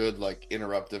really good, like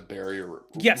interruptive barrier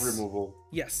Yes. removal.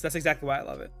 Yes, that's exactly why I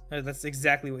love it. That's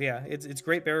exactly what. Yeah, it's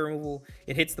great barrier removal.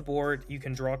 It hits the board. You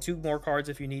can draw 2 more cards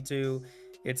if you need to.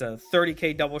 It's a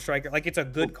 30k double striker. Like, it's a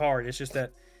good card. It's just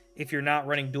that if you're not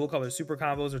running dual color super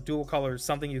combos or dual color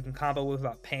something you can combo with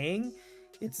without paying,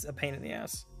 it's a pain in the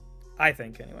ass. I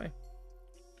think anyway.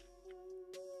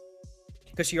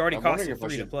 Because she already costs you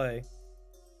 3 to play.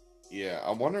 Yeah,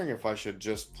 I'm wondering if I should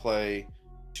just play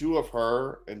 2 of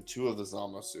her and 2 of the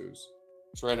Zamasus.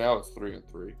 So right now it's 3 and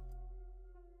 3.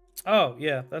 Oh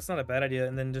yeah, that's not a bad idea.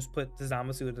 And then just put the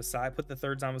Zamasu to the side. Put the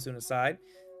third Zamasu to the side,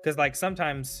 because like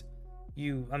sometimes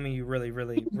you really,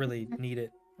 really, really need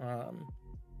it.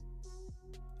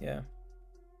 Yeah.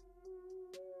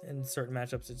 In certain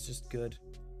matchups, it's just good.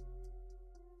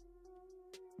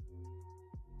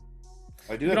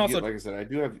 I do have, also, like I said, I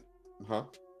do have, huh?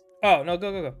 Oh no,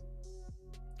 go.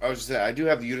 I was just saying, I do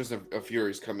have the units of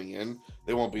Furies coming in.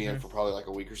 They won't be in for probably like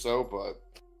a week or so, but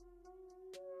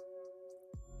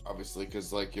obviously,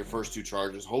 because like your first 2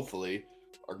 charges, hopefully,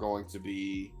 are going to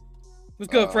be.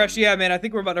 Let's go, Fresh. Yeah, man. I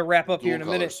think we're about to wrap up here in a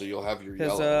minute. So you'll have your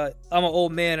yellow. Because I'm an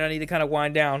old man and I need to kind of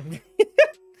wind down.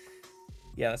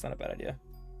 Yeah, that's not a bad idea.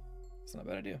 It's not a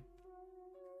bad idea.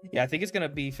 Yeah, I think it's gonna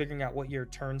be figuring out what your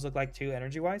turns look like too,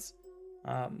 energy-wise.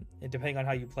 Depending on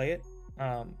how you play it.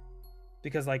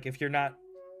 Because like if you're not,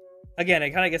 again,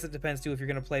 I kind of guess it depends too if you're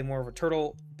gonna play more of a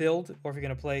turtle build or if you're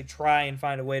gonna try and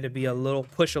find a way to be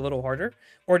push a little harder,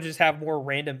 or just have more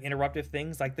random interruptive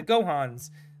things like the Gohans,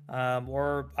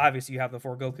 or obviously you have the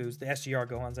 4 Gokus, the SGR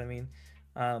Gohans. I mean,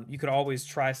 you could always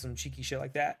try some cheeky shit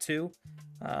like that too,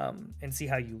 and see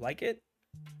how you like it.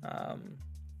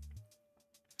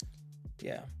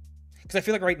 Yeah, because I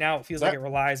feel like right now it feels like it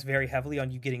relies very heavily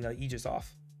on you getting the Aegis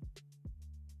off.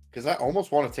 Because I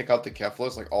almost want to take out the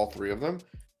Keflas, like all 3 of them,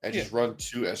 and just run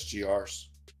 2 SGRs.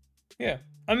 Yeah,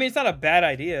 I mean, it's not a bad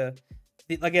idea.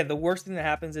 Again, the worst thing that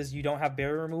happens is you don't have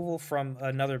barrier removal from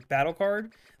another battle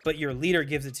card, but your leader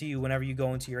gives it to you whenever you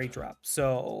go into your 8-drop.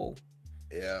 So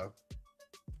yeah,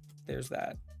 there's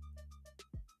that.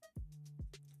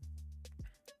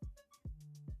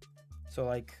 So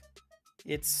like,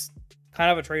 it's kind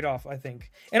of a trade-off, I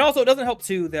think. And also, it doesn't help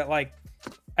too that like,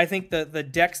 I think the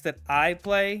decks that I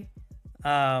play,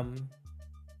 kind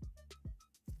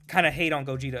of hate on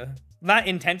Gogeta, not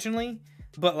intentionally,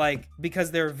 but like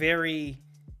because they're very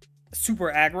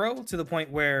super aggro to the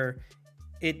point where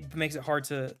it makes it hard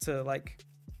to like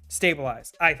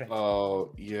stabilize, I think.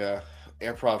 Oh yeah,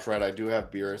 Aimprov's right. I do have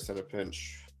Beerus in a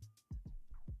pinch.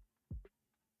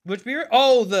 Which Beerus?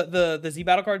 Oh, the Z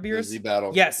battle card Beerus. The Z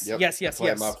battle. Yes, yep. yes.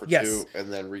 Play him out for 2,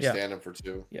 and then restand him for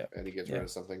 2. Yeah, and he gets rid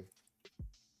of something.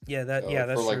 Yeah, that's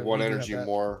for like true. 1 energy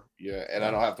more. Yeah, and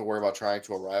I don't have to worry about trying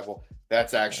to a rival.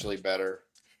 That's actually better.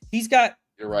 He's got.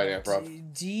 You're right,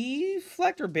 Amprov.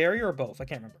 Deflect or barrier or both? I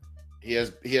can't remember. He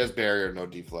has barrier, no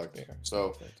deflect.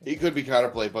 So he could be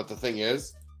counterplayed, but the thing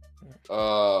is,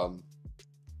 Kefla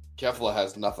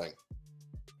has nothing.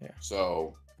 Yeah.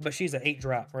 So. But she's an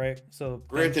 8-drop, right? So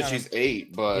granted, she's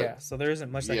 8, but yeah. So there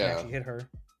isn't much that can actually hit her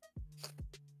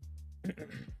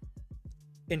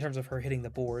in terms of her hitting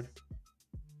the board.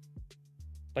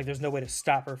 Like, there's no way to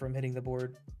stop her from hitting the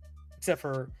board, except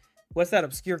for what's that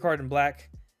obscure card in black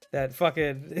that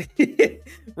fucking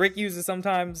Rick uses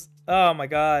sometimes? Oh my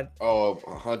god! Oh,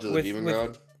 Hunt of the Demon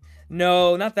God.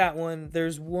 No, not that one.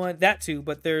 There's one that too,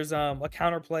 but there's a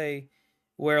counterplay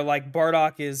where like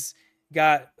Bardock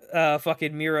got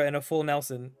fucking Mira in a full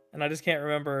Nelson, and I just can't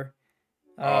remember.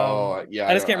 I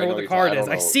just can't remember what the card is.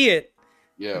 I see it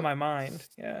in my mind.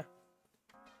 Yeah.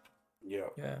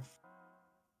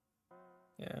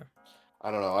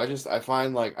 I don't know. I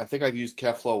find like I think I've used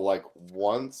Keflo like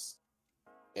once,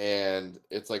 and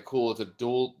it's like cool. It's a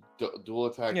dual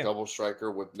attack double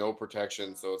striker with no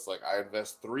protection, so it's like I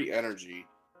invest 3 energy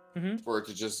for it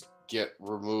to just get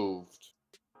removed,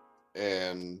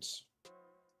 and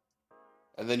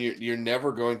then you're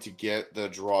never going to get the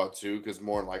draw 2 because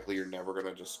more than likely you're never going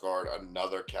to discard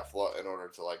another Kefla in order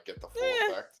to like get the full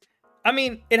effect. I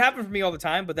mean, it happened for me all the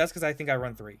time, but that's because I think I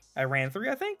run 3. I ran 3,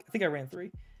 I think I ran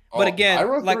 3. But again, I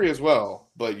run 3 as well,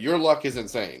 but your luck is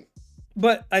insane.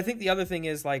 But I think the other thing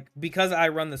is like because I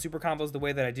run the super combos the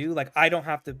way that I do, like I don't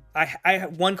have to. I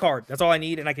have 1 card. That's all I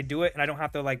need, and I can do it, and I don't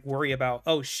have to like worry about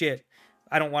shit.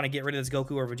 I don't want to get rid of this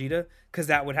Goku or Vegeta because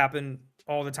that would happen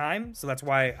all the time. So that's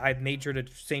why I made sure to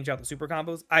change out the super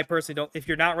combos. I personally don't. If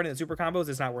you're not running the super combos,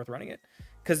 it's not worth running it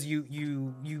because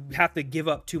you have to give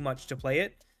up too much to play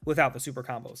it without the super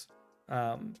combos,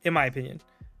 in my opinion.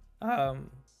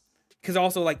 Because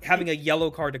also like having a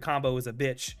yellow card to combo is a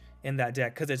bitch in that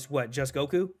deck because it's just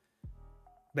Goku,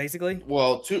 basically.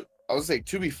 Well, I would say,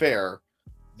 to be fair,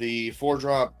 the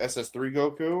 4-drop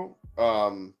SS3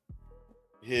 Goku,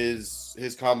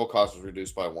 his combo cost was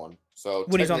reduced by 1. So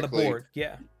when he's on the board,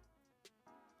 yeah.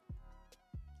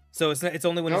 So it's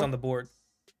only when he's on the board.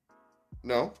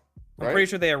 No, I'm pretty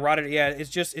sure they eroded it. Yeah, it's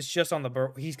just on the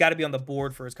board. He's got to be on the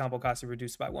board for his combo cost to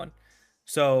reduce by 1.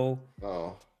 So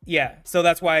yeah, so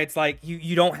that's why it's like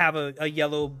you don't have a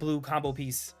yellow blue combo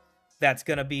piece that's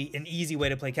gonna be an easy way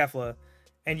to play Kefla,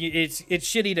 and it's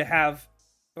shitty to have,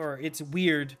 or it's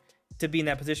weird to be in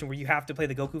that position where you have to play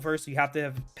the Goku first. So you have to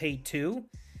have paid 2,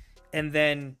 and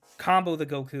then combo the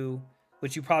Goku,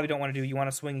 which you probably don't want to do. You want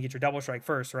to swing and get your double strike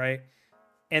first, right?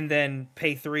 And then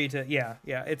pay 3 to yeah.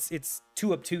 It's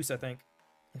too obtuse, I think,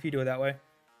 if you do it that way.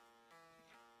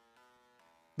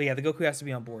 But yeah, the Goku has to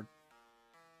be on board.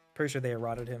 Pretty sure they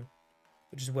eroded him,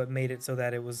 which is what made it so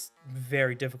that it was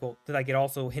very difficult. Like it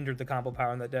also hindered the combo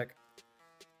power in that deck.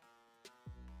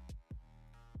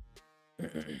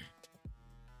 Let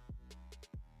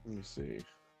me see.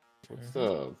 What's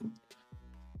the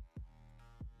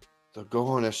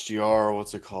Gohan SGR?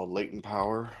 What's it called? Latent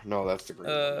power? No, that's the green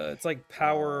one. It's like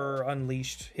power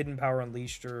unleashed, hidden power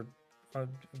unleashed, or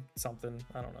something.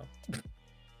 I don't know.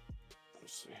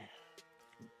 Let's see.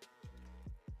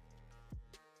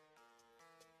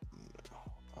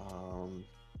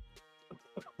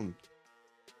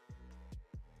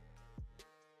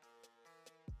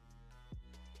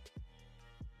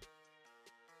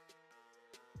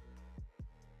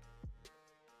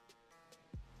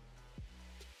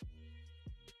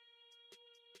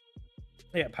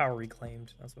 Yeah, power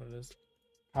reclaimed. That's what it is.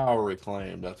 Power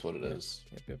reclaimed. That's what it is.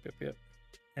 Yep.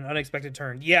 An unexpected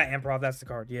turn. Yeah, Improv. That's the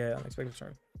card. Yeah, unexpected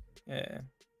turn. Yeah.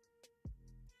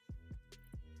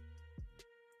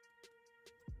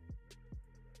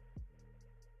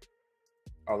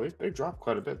 Oh, they dropped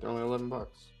quite a bit. They're only $11.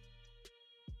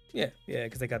 Yeah,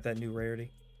 because they got that new rarity.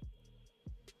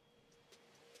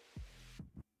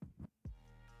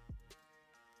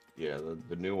 Yeah,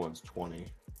 the new one's 20.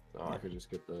 So I could just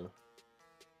get the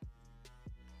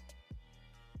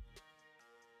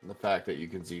fact that you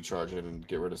can Z-charge it and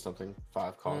get rid of something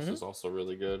 5 cost is also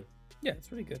really good. Yeah, it's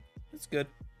really good. It's good.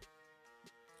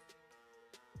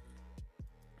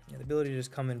 Yeah, the ability to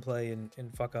just come and play and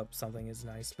fuck up something is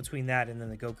nice. Between that and then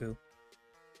the Goku.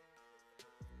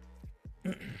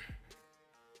 Let's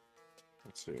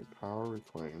see. Power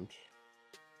reclaimed.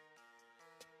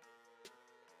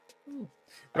 All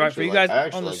right, for you guys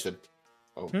on the...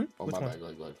 Oh, my bad. Go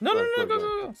ahead.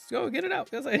 No. Go get it out.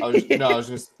 I was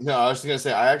just gonna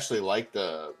say I actually like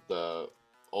the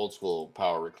old school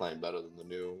power reclaim better than the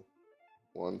new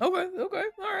one. Okay,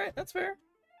 all right, that's fair.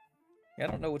 Yeah, I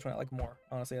don't know which one I like more.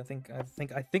 Honestly, I think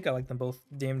I like them both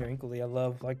damn near equally. I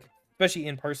love, like, especially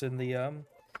in person, the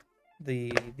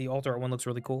altar art one looks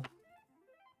really cool.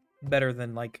 Better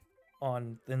than like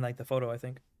the photo, I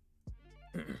think.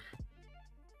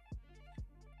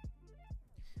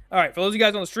 All right, for those of you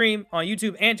guys on the stream, on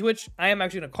YouTube and Twitch, I am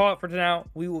actually going to call it for now.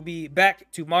 We will be back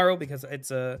tomorrow because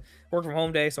it's a work from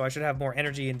home day, so I should have more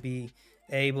energy and be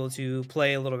able to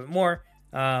play a little bit more.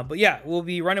 But yeah, we'll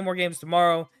be running more games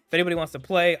tomorrow. If anybody wants to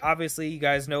play, obviously, you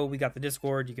guys know we got the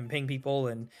Discord. You can ping people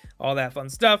and all that fun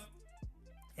stuff.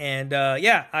 And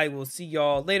yeah, I will see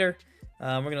y'all later.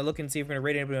 We're going to look and see if we're going to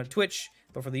rate anybody on Twitch.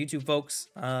 But for the YouTube folks,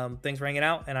 thanks for hanging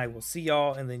out, and I will see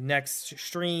y'all in the next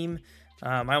stream.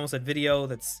 I almost said video.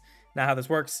 That's not how this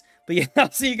works. But yeah,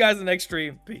 I'll see you guys in the next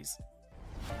stream. Peace.